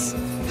business.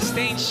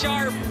 Staying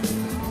sharp.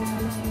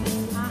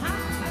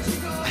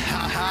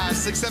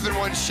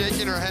 671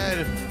 shaking her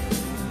head.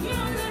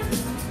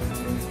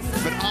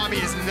 But Ami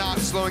is not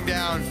slowing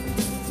down.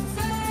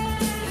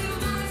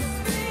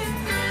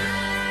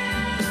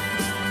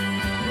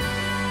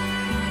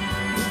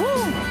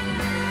 Woo.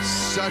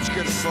 Such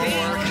good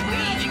footwork.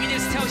 You can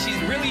just tell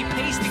she's really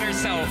pacing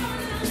herself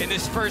in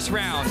this first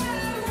round.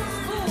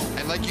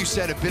 And like you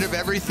said, a bit of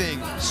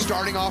everything.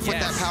 Starting off with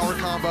that power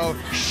combo,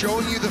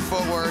 showing you the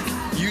footwork,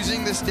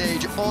 using the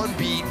stage on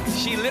beat.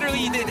 She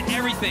literally did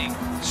everything.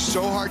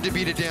 So hard to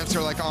beat a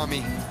dancer like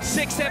Ami.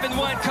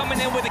 671 coming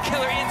in with a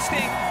killer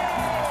instinct.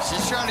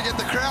 She's trying to get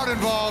the crowd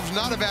involved.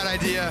 Not a bad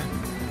idea.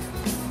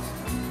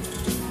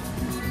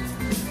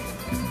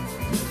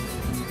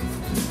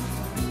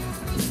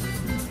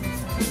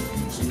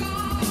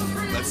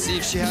 Let's see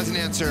if she has an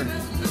answer.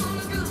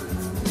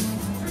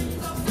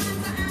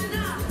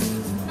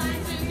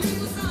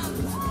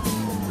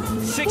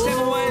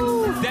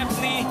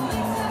 Definitely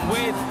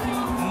with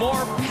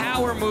more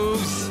power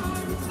moves.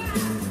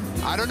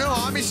 I don't know,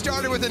 Ami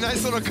started with a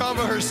nice little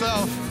combo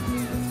herself.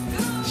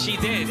 She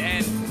did,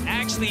 and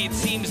actually it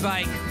seems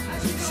like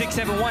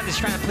 671 is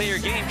trying to play her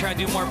game, trying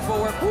to do more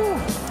footwork. Woo.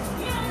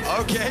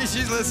 Okay,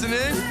 she's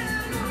listening.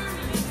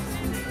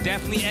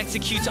 Definitely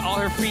executes all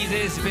her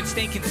freezes, been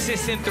staying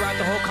consistent throughout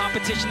the whole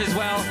competition as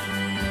well.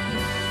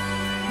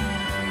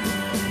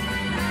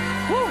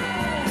 Woo.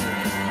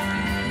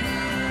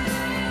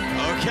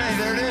 Okay,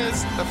 there it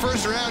is. The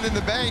first round in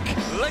the bank.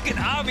 Look at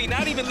Ami,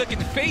 not even looking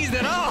phased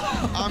at all.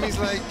 Ami's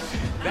like...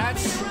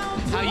 That's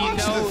how you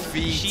know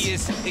she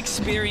is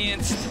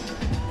experienced.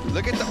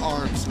 Look at the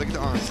arms, look at the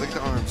arms, look at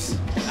the arms.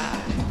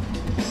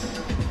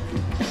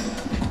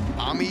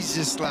 Ami's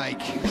just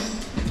like...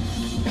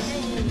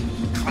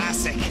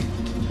 classic.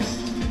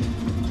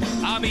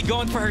 Ami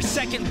going for her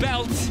second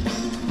belt.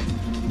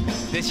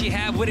 Does she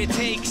have what it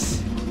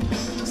takes?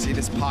 See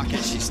this pocket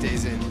she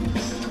stays in.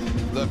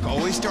 Look,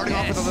 always starting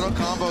off with a little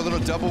combo, a little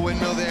double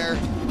windmill there.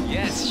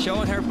 Yes,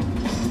 showing her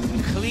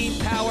clean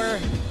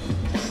power.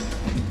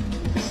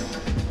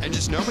 And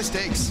just no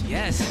mistakes.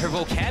 Yes, her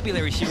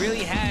vocabulary, she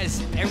really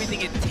has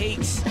everything it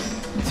takes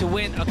to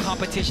win a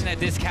competition at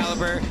this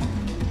caliber.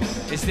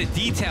 It's the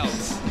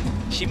details.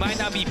 She might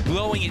not be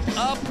blowing it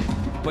up,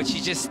 but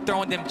she's just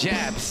throwing them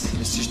jabs.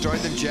 She's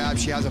throwing them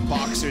jabs. She has a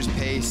boxer's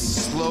pace,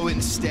 slow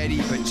and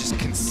steady, but just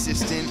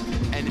consistent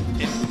and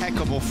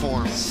impeccable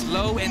form.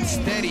 Slow and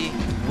steady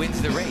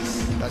wins the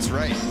race. That's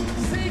right.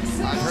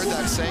 I've heard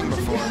that saying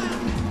before.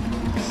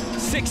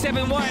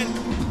 671.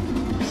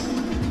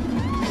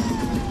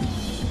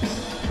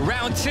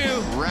 Round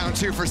two. Round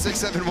two for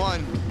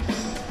 671.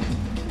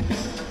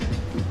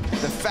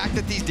 The fact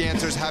that these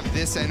dancers have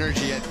this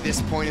energy at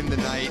this point in the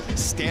night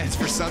stands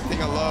for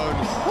something alone.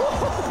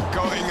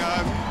 Going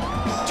up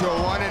to a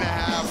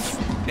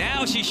 1.5.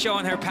 Now she's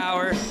showing her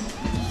power.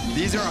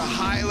 These are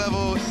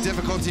high-level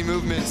difficulty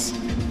movements.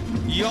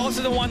 You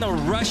also don't want to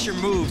rush your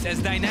moves. As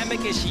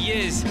dynamic as she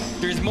is,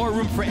 there's more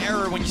room for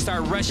error when you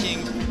start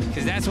rushing,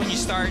 because that's when you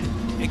start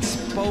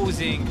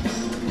exposing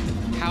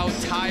how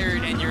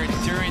tired and your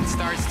endurance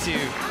starts to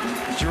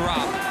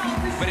drop.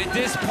 But at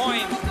this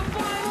point,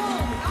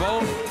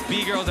 both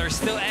B-girls are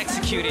still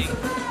executing.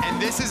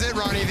 And this is it,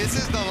 Ronnie. This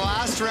is the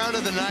last round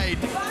of the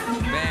night.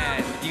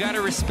 Man, you got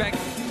to respect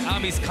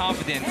Ami's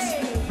confidence.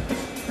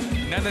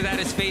 None of that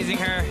is phasing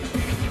her.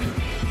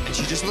 And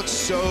she just looks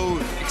so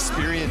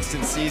experienced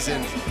and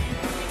seasoned.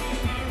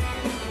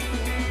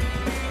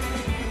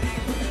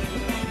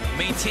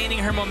 Maintaining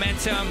her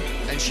momentum.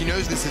 And she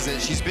knows this is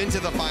it. She's been to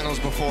the finals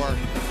before.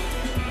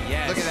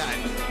 Yes. Look at that.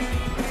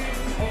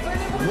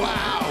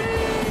 Wow.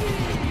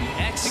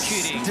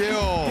 Executing.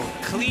 Still.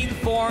 Clean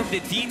form, the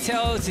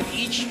details in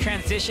each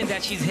transition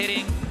that she's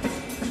hitting.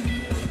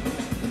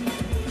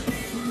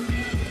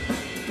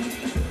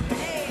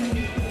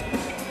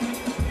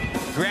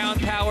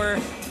 Ground power.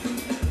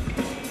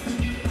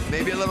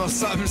 Maybe a little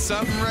something,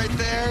 something right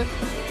there.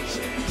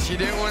 She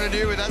didn't want to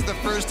do, but that's the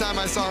first time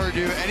I saw her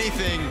do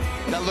anything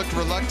that looked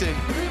reluctant.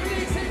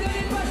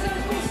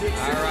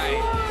 All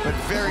right. But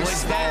very Was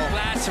small. that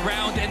last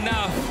round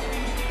enough?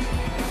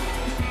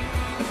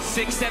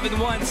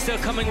 671 still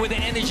coming with the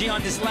energy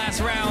on this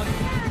last round.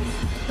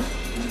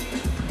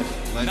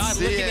 Not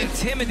looking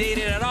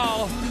intimidated at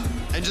all.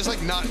 And just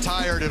like not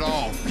tired at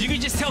all. You can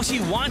just tell she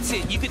wants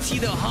it. You can see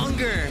the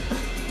hunger.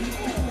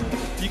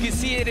 You can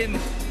see it in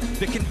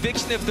the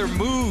conviction of their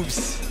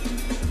moves.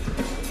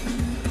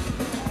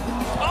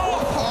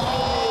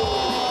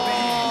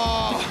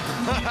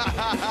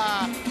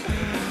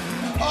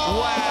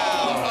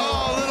 Wow.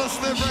 Oh, little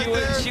slip right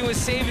there. She was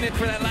saving it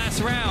for that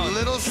last round.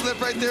 Little slip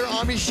right there.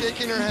 Ami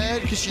shaking her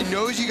head because she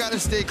knows you got to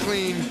stay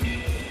clean.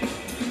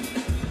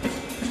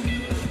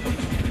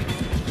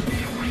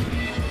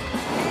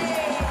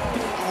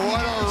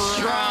 What a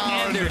strong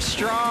round. Ender,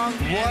 strong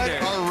What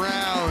ender. a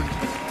round.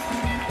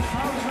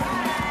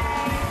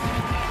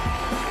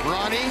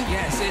 Ronnie?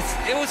 Yes,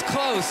 it was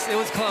close. It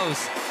was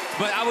close.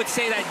 But I would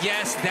say that,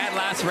 yes, that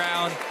last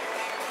round,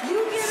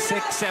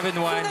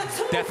 671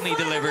 definitely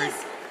delivered.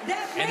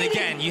 And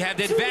again, you have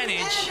the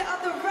advantage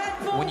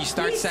when you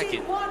start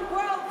second.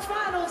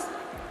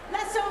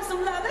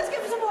 some love. Let's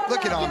give some more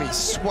Look at love, Ami, y'all.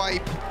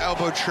 swipe,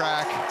 elbow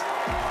track.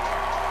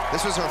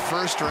 This was her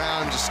first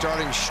round, just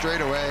starting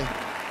straight away.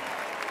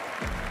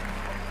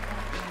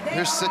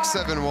 Here's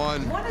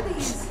 6-7-1. One of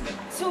these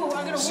two are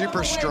gonna Super walk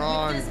away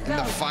strong with this in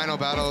the belt. final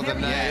battle of the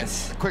night.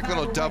 Yes. Quick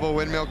little double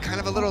windmill, kind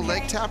of a little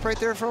leg tap right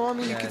there for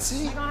Ami, you can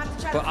see.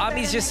 But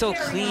Ami's just so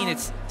clean.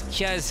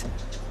 She has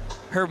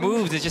her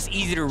moves. It's just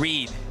easy to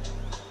read.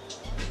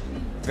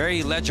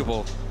 Very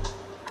legible.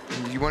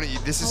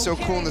 This is so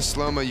cool in the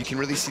slow-mo. You can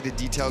really see the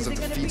details of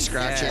the feet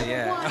scratching.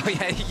 Yeah. Oh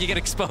yeah, you get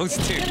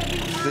exposed too.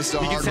 This is a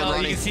you hard can tell. one,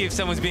 You Ronnie. can see if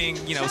someone's being,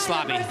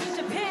 sloppy.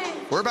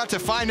 We're about to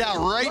find out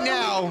right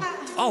now.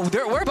 Oh,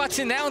 we're about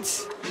to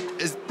announce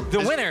the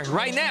winner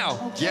right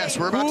now. Yes,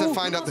 we're about to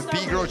find out the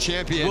B-Girl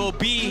champion. Will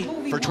be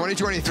for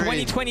 2023.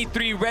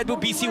 2023 Red Bull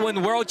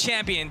BC1 World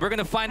Champion. We're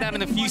gonna find out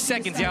in a few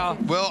seconds, y'all.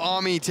 Will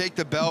Ami take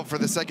the belt for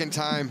the second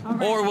time?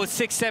 Or will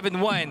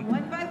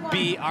 671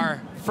 be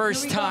our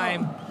first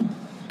time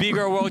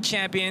B-Girl World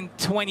Champion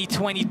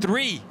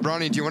 2023?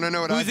 Ronnie, do you want to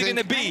know what I think? Who's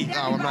it gonna be? No,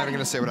 I'm not even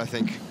gonna say what I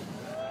think.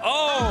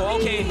 Oh,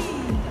 okay.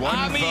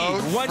 One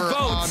vote for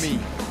Ami.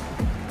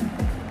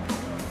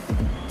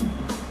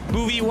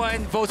 Movie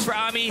 1 votes for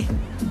Ami.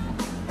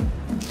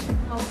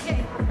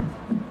 Okay.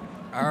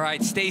 All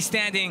right, stay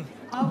standing.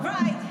 All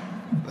right.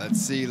 Let's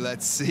see,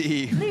 let's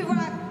see. Leroy.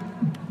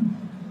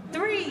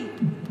 3,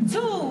 2,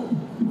 1.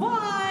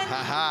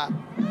 Haha.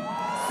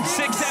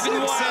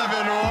 6-7-1.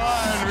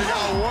 6-7-1. We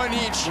got one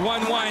each.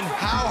 1-1.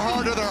 How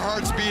hard are their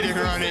hearts beating,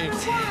 Ronnie?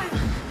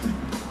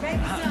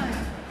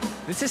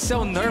 This is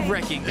so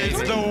nerve-wracking. It's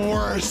the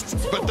worst,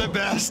 but the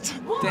best.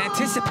 The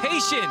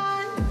anticipation.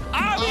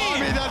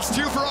 Ami! That's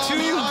 2 for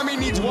Ami. Ami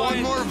needs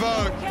one more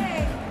vote.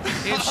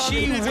 If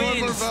she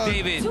wins,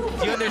 David,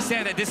 you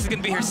understand that this is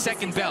going to be her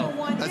second belt.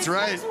 That's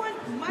right.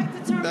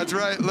 That's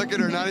right. Look at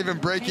her, not even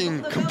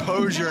breaking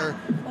composure.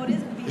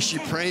 Is she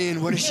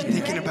praying? What is she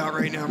thinking about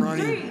right now,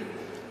 Ronnie?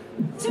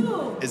 3,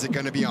 2. Is it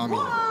going to be Ami?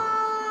 Ami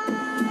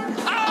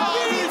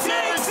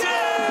takes it!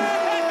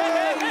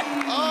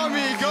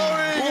 Ami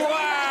going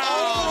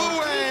all the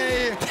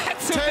way.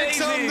 That's takes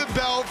amazing. home the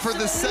belt for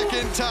the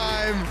second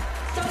time.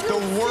 The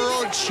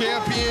world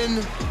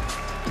champion.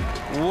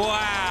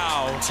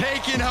 Wow.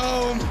 Taken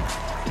home.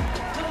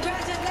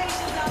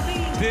 Congratulations,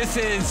 Ali. This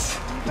is...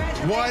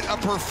 What a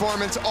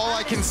performance. All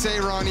I can say,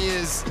 Ronnie,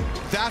 is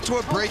that's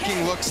what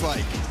breaking looks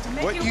like.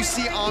 What you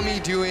see Ami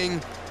doing,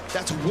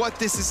 that's what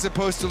this is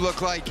supposed to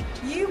look like.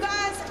 You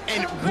guys,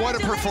 and what a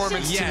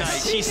performance tonight.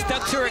 She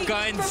stuck to her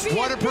guns.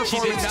 What a performance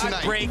She did not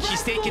tonight. break. She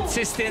stayed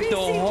consistent the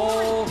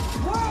whole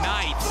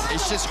night.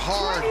 It's just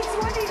hard.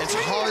 It's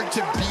hard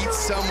to beat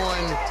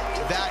someone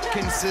that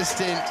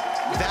consistent,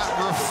 that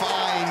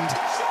refined.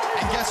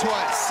 And guess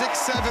what?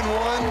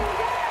 6-7-1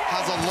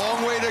 has a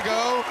long way to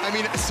go.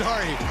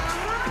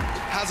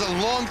 Has a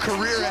long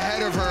career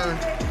ahead of her.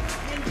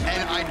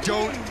 And I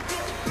don't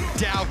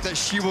doubt that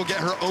she will get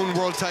her own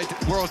world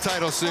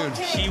title soon.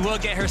 She will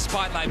get her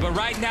spotlight, but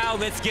right now,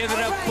 let's give it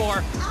up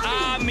for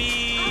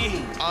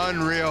Ami.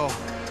 Unreal.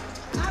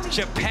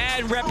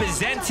 Japan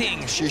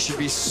representing. She should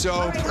be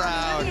so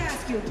proud.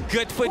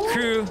 Good Foot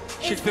Crew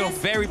should feel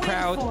very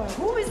proud.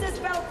 Who is this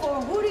belt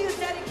for? Who do you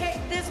dedicate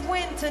this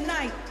win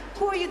tonight?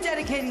 Who are you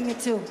dedicating it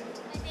to?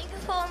 I think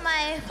for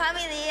my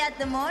family at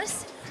the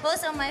most,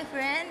 also my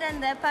friend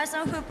and the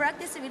person who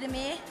practiced with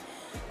me.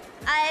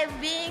 I've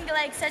been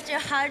such a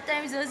hard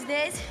time those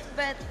days,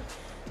 but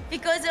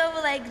because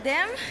of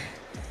them,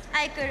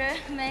 I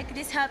could make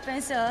this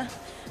happen. So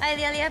I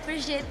really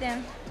appreciate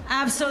them.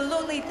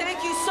 Absolutely,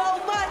 thank you so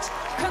much.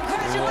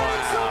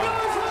 Congratulations,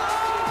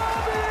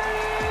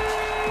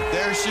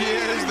 There she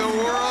is, the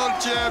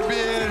world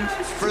champion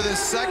for the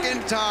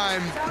second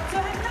time.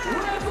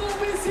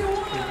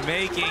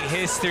 Making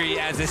history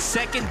as the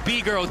second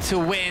B-girl to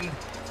win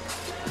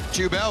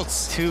 2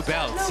 belts. 2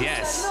 belts,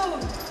 yes.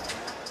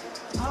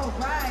 All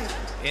right.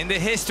 In the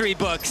history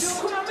books.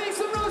 Make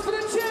some noise for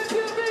the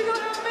champion, B-Girl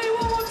Ami,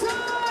 one more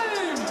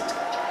time.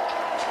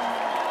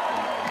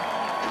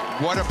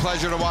 What a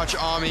pleasure to watch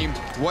Ami.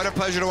 What a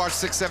pleasure to watch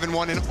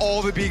 6-7-1 and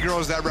all the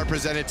B-girls that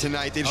represented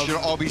tonight. They should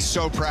all be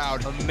so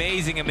proud.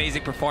 Amazing,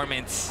 amazing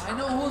performance.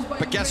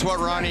 But guess what,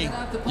 Ronnie?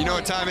 You know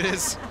what time it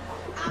is?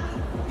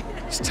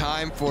 It's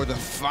time for the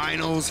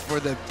finals for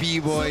the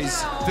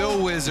B-boys.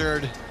 Phil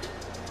Wizard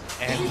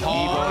and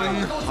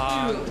Hong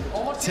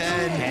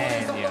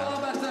 10.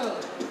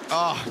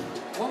 Oh,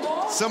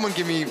 someone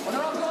give me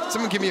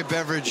a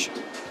beverage.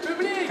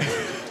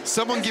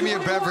 Someone give me a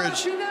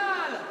beverage.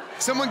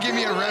 Someone give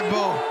me a Red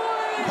Bull.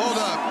 Hold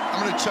up, I'm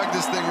gonna chug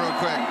this thing real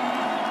quick.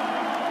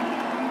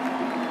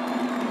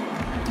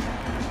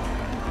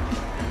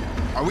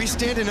 Are we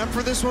standing up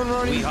for this one,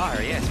 Ronnie? We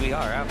are, yes, we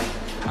are.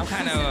 I'm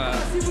kind of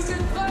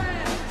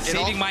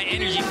saving my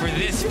energy for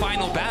this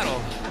final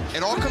battle.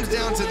 It all comes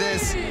down to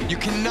this. You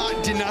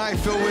cannot deny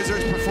Phil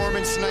Wizard's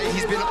performance tonight.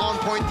 He's been on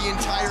point the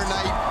entire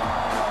night.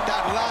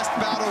 That last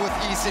battle with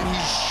Eason, he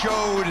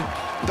showed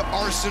the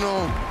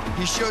arsenal.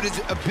 He showed his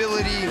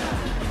ability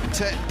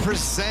to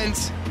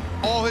present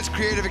all his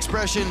creative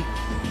expression.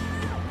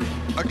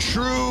 A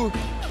true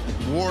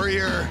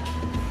Warrior,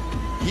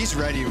 he's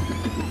ready.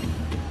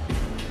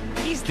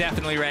 He's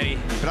definitely ready.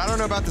 But I don't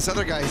know about this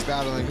other guy he's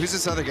battling. Who's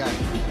this other guy?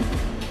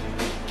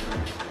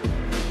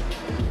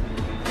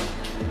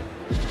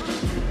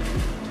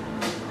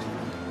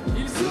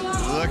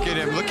 Look at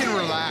him, looking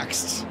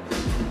relaxed.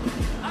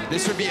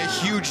 This would be a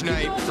huge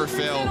night for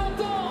Phil.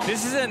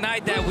 This is a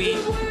night that we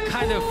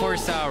kind of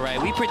foresaw,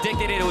 right? We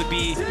predicted it would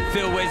be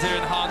Phil Wizard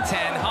and Hong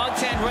Ten. Hong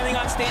Ten running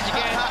on stage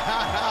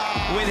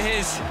again with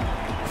his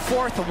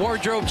 4th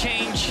wardrobe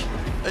change.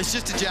 It's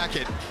just a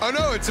jacket. Oh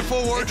no, it's a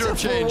full wardrobe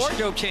change. Full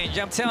wardrobe change,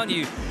 I'm telling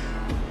you.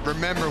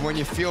 Remember, when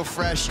you feel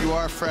fresh, you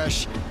are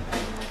fresh.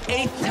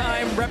 8th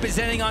time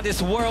representing on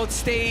this world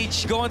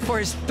stage, going for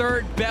his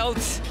 3rd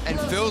belt. And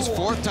Phil's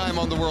 4th time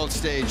on the world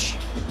stage.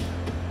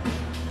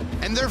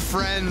 And they're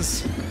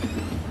friends.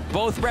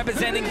 Both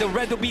representing the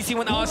Red Bull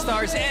BC1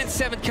 All-Stars and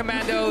 7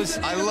 Commandos.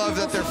 I love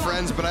that they're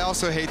friends, but I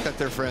also hate that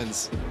they're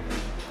friends.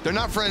 They're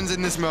not friends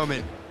in this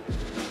moment.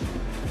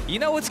 You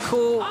know what's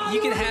cool?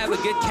 You can have a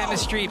good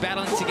chemistry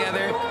battling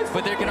together,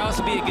 but there can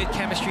also be a good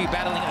chemistry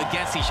battling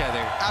against each other.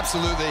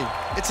 Absolutely.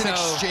 It's an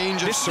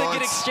exchange of sorts. This is a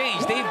good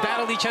exchange. They've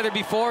battled each other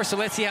before, so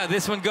let's see how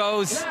this one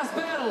goes.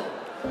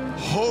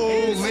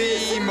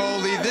 Holy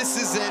moly, this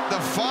is it, the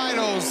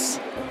finals.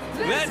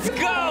 Let's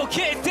go,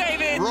 Kid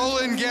David!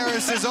 Roland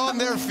Garros is on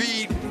their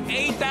feet.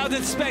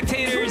 8,000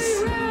 spectators.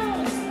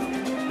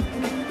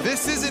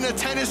 This isn't a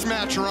tennis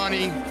match,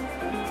 Ronnie.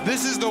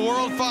 This is the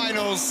World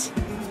Finals.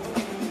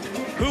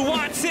 Who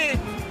wants it?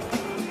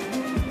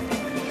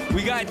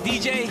 We got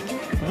DJ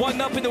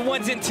 1-up in the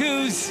 1s and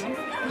 2s.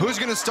 Who's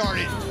gonna start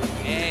it?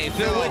 Hey,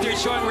 Phil Wizard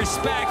showing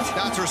respect.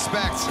 That's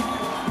respect.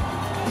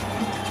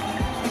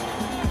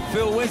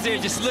 Phil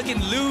Wizard just looking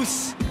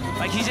loose,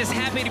 like he's just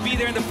happy to be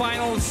there in the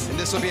finals. And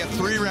this will be a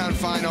 3-round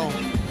final.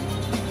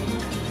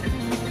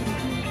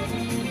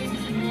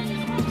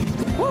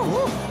 Woo,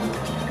 woo.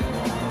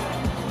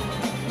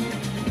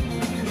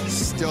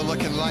 Still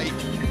looking light.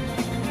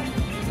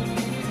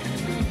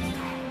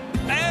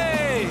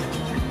 Hey!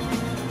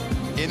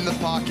 In the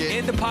pocket.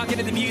 In the pocket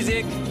of the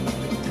music.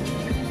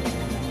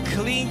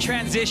 Clean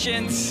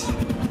transitions.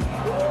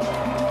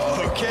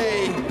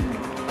 Okay.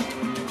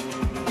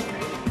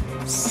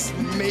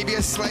 Maybe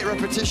a slight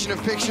repetition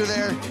of picture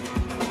there.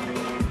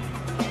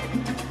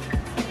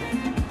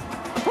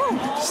 Woo.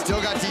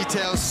 Still got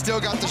details, still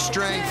got the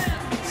strength.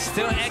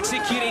 Still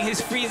executing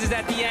his freezes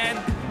at the end.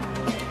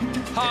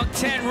 Hong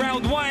Ten,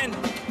 round 1.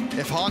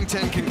 If Hong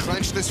Ten can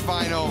clench this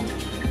final,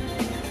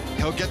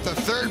 he'll get the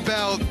 3rd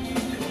belt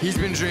he's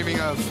been dreaming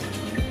of.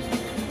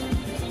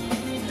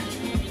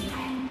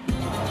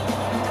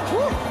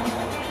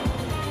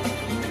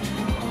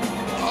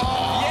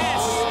 Oh,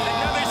 yes,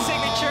 another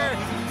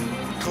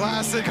signature.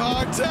 Classic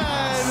Hong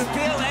Ten.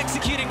 Still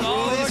executing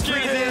all his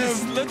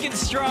freezes. Looking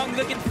strong,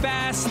 looking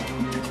fast.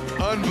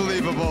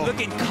 Unbelievable.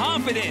 Looking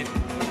confident.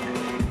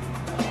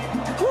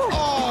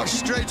 Oh,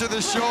 straight to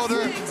the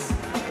shoulder.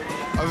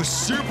 A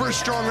super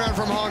strong round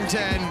from Hong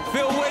Ten.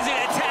 Phil Wizard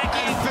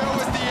attacking. And Phil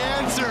with the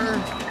answer.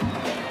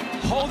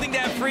 Holding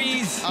that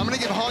freeze. I'm gonna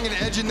give Hong an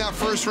edge in that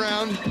 1st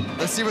round.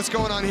 Let's see what's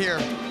going on here.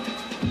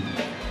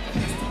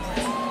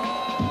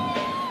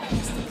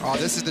 Oh,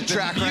 this is the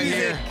track right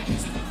here.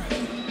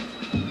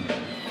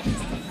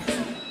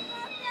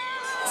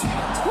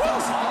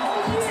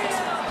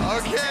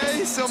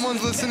 Okay,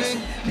 someone's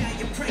listening.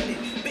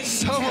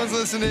 Someone's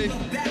listening.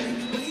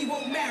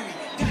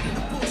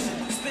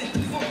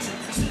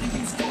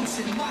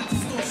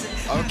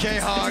 Okay,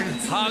 Hong.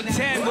 Hong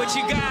Ten, what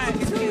you got?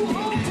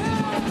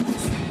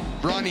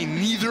 Ronnie,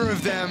 neither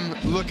of them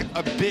look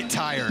a bit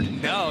tired.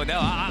 No,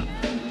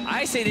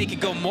 I say they could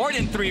go more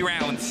than 3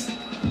 rounds.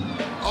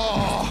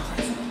 Oh.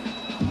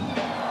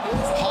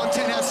 Hong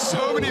Ten has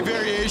so many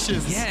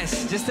variations.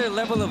 Yes, just their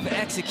level of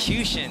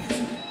execution.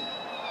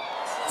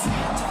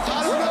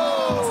 I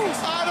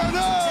don't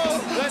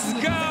know. Let's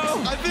go.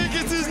 I think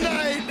it's his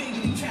night.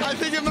 I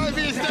think it might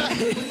be his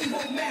night.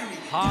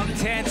 Hong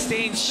Ten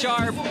staying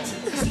sharp.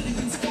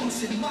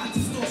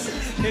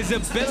 His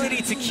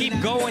ability to keep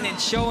going and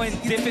showing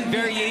different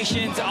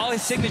variations, all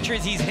his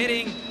signatures he's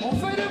hitting.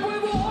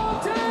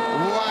 Wow.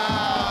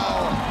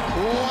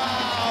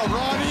 Wow,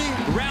 Ronnie.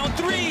 Round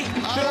 3.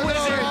 Phil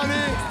Wizard.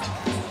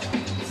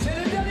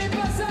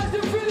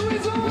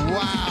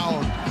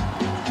 Wow.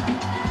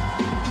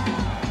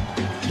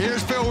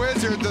 Here's Phil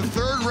Wizard, the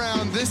 3rd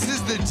round. This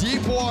is the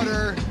deep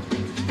water.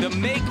 The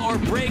make or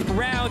break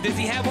round. Does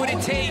he have what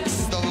it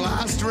takes? The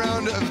last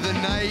round of the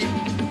night.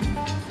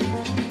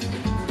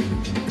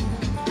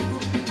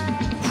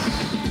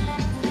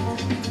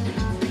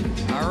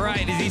 All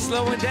right, is he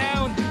slowing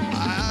down?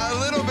 A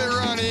little bit,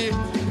 Ronnie.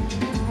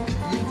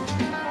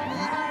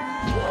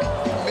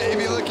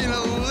 Maybe looking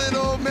a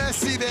little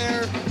messy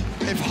there.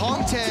 If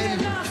Hong Ten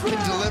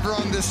can deliver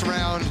on this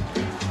round,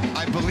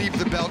 I believe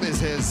the belt is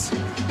his.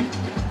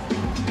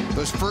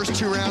 Those first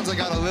 2 rounds, I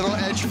got a little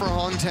edge for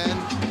Hong Ten.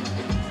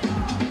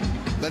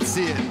 Let's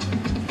see it.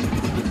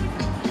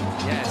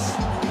 Yes.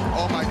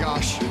 Oh my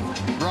gosh.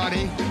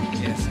 Ronnie.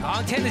 Yes,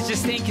 Hong Ten is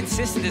just staying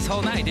consistent this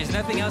whole night. There's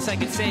nothing else I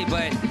can say,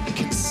 but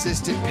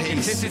consistent pace.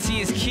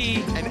 Consistency is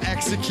key. And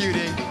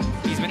executing.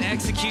 He's been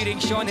executing,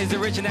 showing his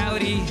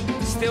originality,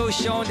 still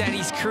showing that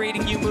he's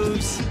creating new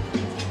moves. There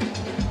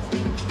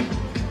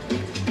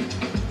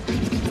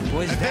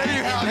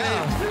you have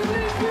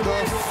it.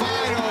 The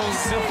finals.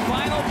 The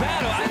final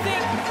battle. I think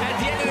at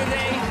the end of the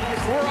day,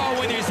 we're all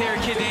winners here,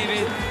 Kid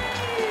David.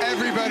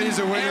 Everybody's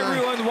a winner.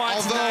 Everyone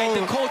wants tonight.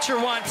 The culture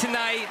wants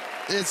tonight.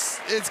 It's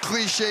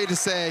cliche to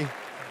say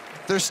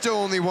there's still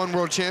only one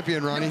world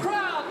champion, Ronnie.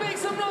 Crowd, make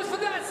some noise for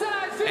that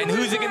side. Phil And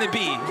who's it Wizard. going to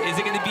be? Is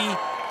it going to be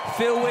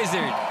Phil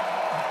Wizard?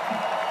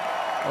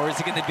 Or is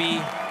it going to be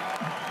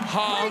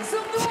Hong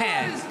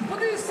Ten? For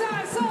this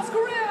side, South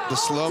Korea. The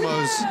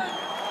slow-mos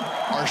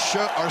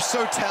are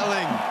so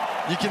telling.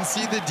 You can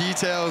see the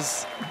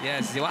details.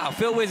 Yes, wow,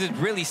 Phil Wizard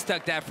really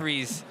stuck that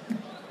freeze.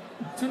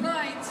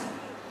 Tonight,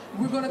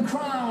 we're gonna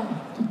crown.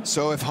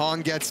 So if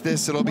Hong gets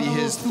this, it'll be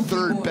his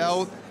third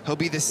belt. He'll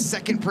be the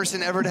second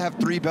person ever to have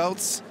 3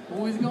 belts.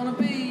 Who is gonna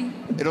be?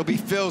 It'll be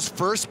Phil's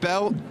first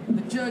belt.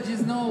 The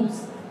judges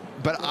knows.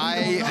 But I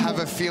have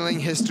a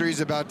feeling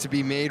history's about to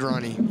be made,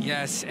 Ronnie.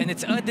 Yes, and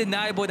it's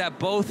undeniable that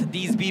both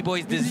these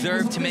B-boys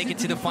deserve to make it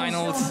to the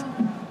finals,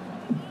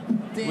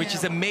 which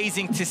is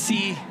amazing to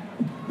see.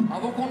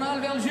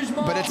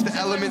 But it's the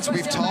elements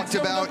we've talked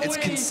about. It's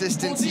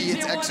consistency,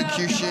 it's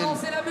execution.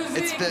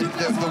 It's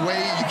the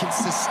way you can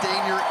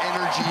sustain your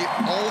energy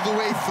all the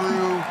way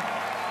through,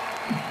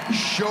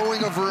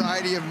 showing a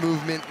variety of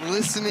movement,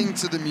 listening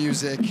to the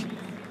music,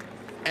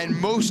 and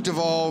most of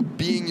all,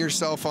 being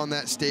yourself on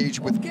that stage,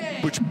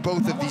 which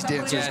both of these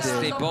dancers Yes,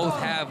 did. they both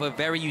have a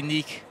very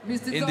unique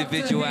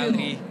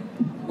individuality.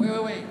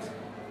 Wait.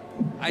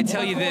 I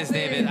tell you this,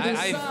 David,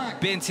 I've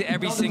been to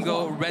every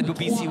single Red Bull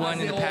BC1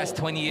 in the past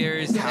 20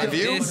 years. Have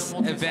you? This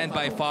event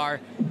by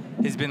far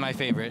has been my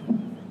favorite.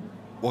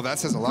 Well, that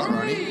says a lot,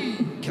 Ronnie.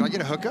 Can I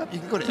get a hookup? You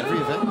can go to every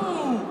event.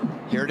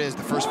 Here it is,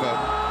 the first vote.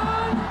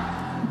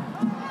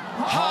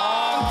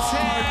 Hong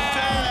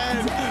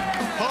Ten!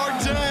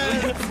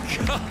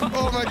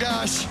 Oh my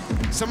gosh.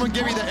 Someone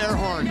give me the air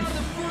horn.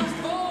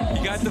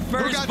 You got the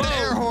first Who got vote? the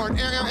air horn?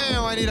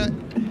 I need a...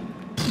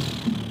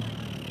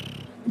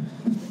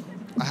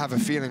 I have a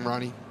feeling,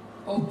 Ronnie.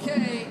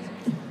 Okay.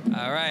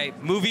 All right,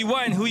 movie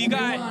 1, who you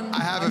got? I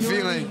have a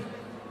feeling.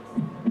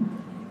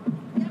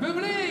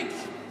 Public.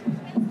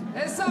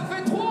 Et ça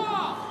fait 3.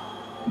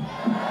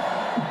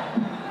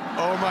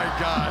 Oh my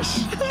gosh.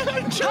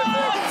 It's too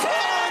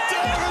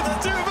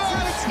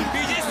much.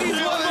 He just needs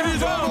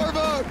one more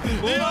vote.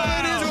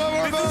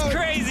 Wow. This is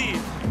crazy.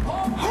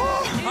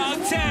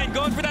 Hong Ten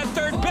going for that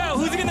third belt.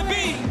 Who's it gonna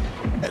be?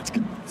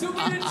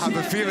 I have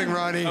a feeling,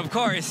 Ronnie. Of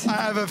course. I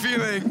have a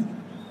feeling.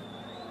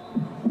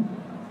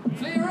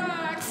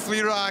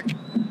 Flea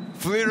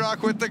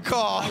Rock with the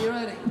call. Are you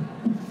ready?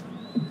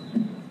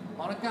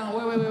 On a count.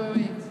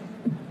 Wait.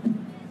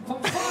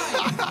 From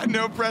 5.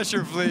 No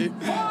pressure, Flea.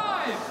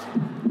 5,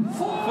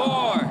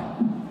 4,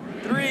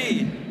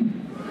 3.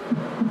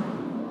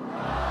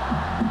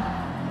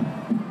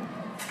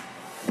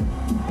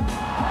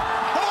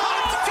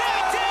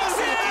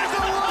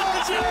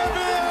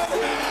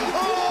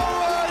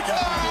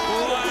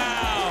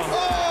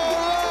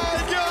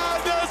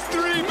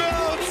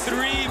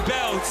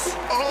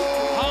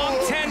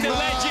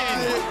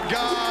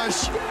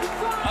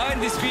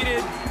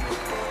 Undisputed.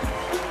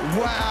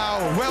 Wow,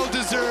 well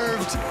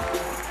deserved.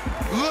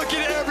 Look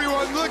at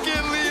everyone, look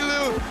at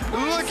Lilu,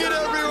 look at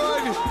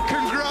everyone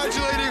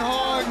congratulating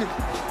Hong.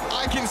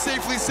 I can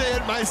safely say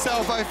it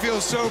myself, I feel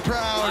so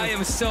proud. I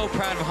am so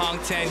proud of Hong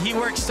Ten. He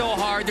works so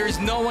hard, there's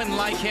no one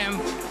like him.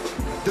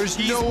 He's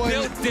no one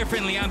built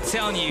differently, I'm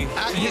telling you.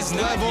 At his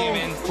level,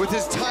 with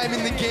his time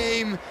in the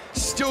game,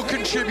 still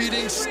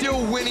contributing,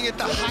 still winning at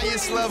the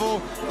highest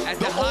level.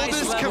 The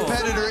oldest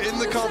competitor in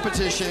the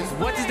competition.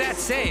 What does that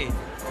say?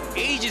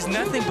 Age is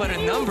nothing but a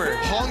number.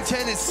 Hong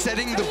Ten is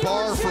setting the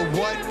bar for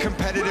what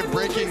competitive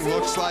breaking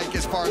looks like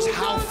as far as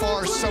how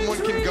far someone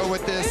can go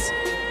with this.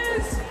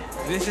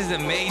 This is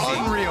amazing.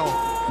 Unreal.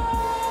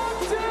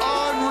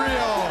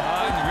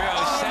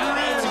 Shout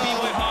out to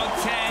B-Boy Hong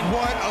Ten.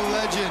 What a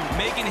legend.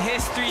 Making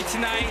history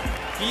tonight.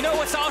 You know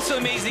what's also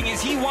amazing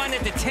is he won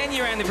at the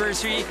 10-year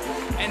anniversary,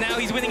 and now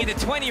he's winning at the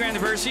 20-year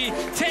anniversary.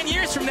 10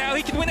 years from now,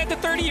 he could win at the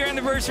 30-year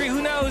anniversary.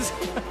 Who knows?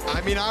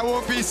 I mean, I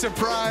won't be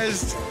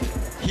surprised.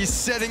 He's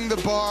setting the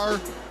bar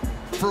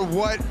for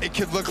what it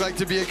could look like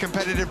to be a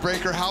competitive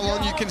breaker, how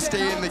long you can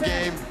stay in the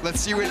game.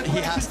 Let's see what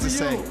he has to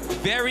say.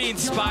 Very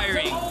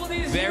inspiring.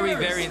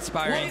 Very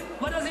inspiring.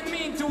 What does it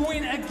mean to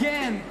win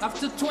again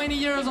after 20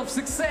 years of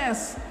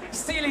success?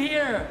 Still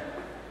here.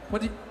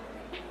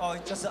 Oh,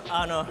 just an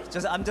honor.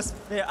 I'm just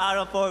very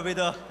honorable with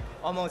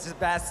among the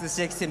best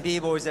 16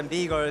 B-boys and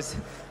B-girls.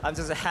 I'm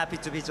just happy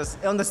to be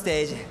just on the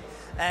stage.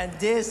 And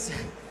this,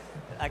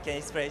 I can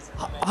express.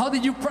 How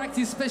did you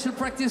practice, special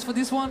practice for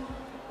this one?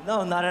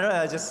 No, not at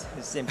all, just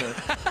it's simple.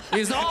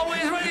 He's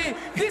always ready.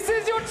 This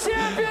is your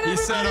champion, He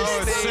said, oh,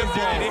 it's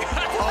simple.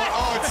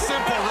 Oh, it's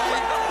simple,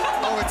 right?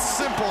 Oh, it's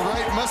simple,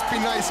 right? Must be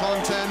nice,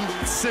 Hong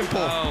Ten. Simple.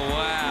 Oh,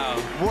 wow.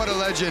 What a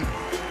legend.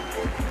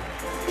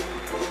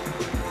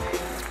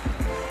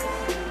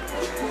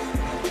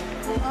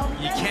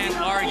 You can't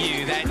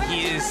argue that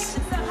he is.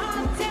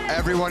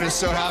 Everyone is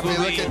so happy.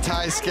 Look at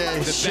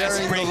Taisuke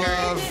sharing the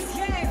love.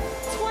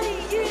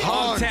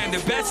 Hong Ten, the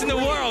best in the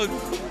world.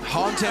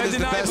 Hong Ten is the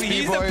best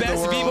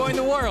B-boy in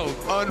the world.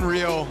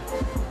 Unreal.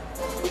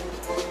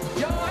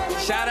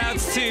 Shout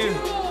outs to.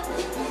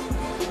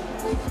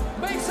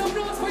 Make some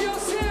noise for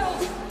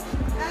yourselves.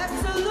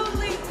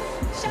 Absolutely.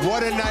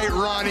 What a night,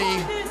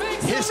 Ronnie.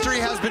 History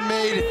has been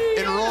made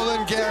in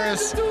Roland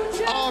Garros.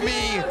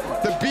 Ami,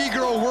 the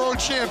B-Girl World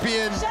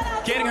Champion.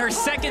 Getting her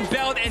second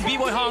belt, and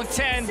B-Boy Hong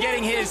Ten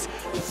getting his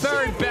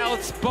third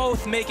belt,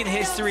 both making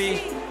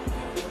history.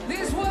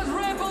 This was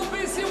Red Bull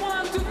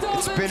BC1 2023.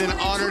 It's been an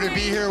honor to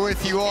be here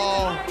with you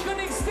all.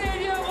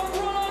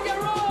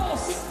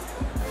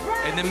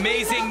 An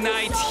amazing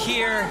night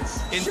here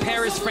in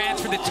Paris, France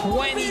for the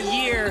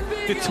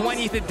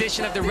 20th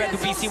edition of the Red Bull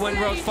BC1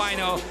 World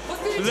Final.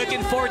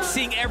 Looking forward to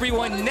seeing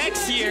everyone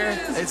next year.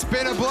 It's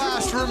been a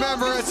blast.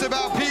 Remember, it's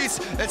about peace,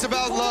 it's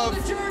about love,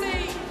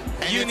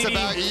 and it's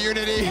about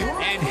unity.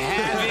 And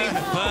having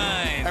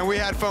fun. And we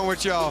had fun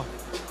with y'all.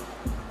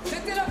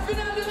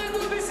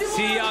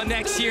 See y'all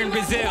next year in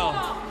Brazil.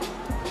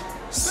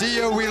 See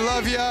ya, we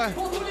love ya.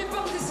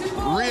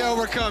 Rio,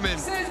 we're coming.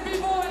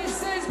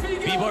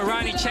 B-Boy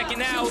Ronnie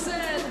checking out.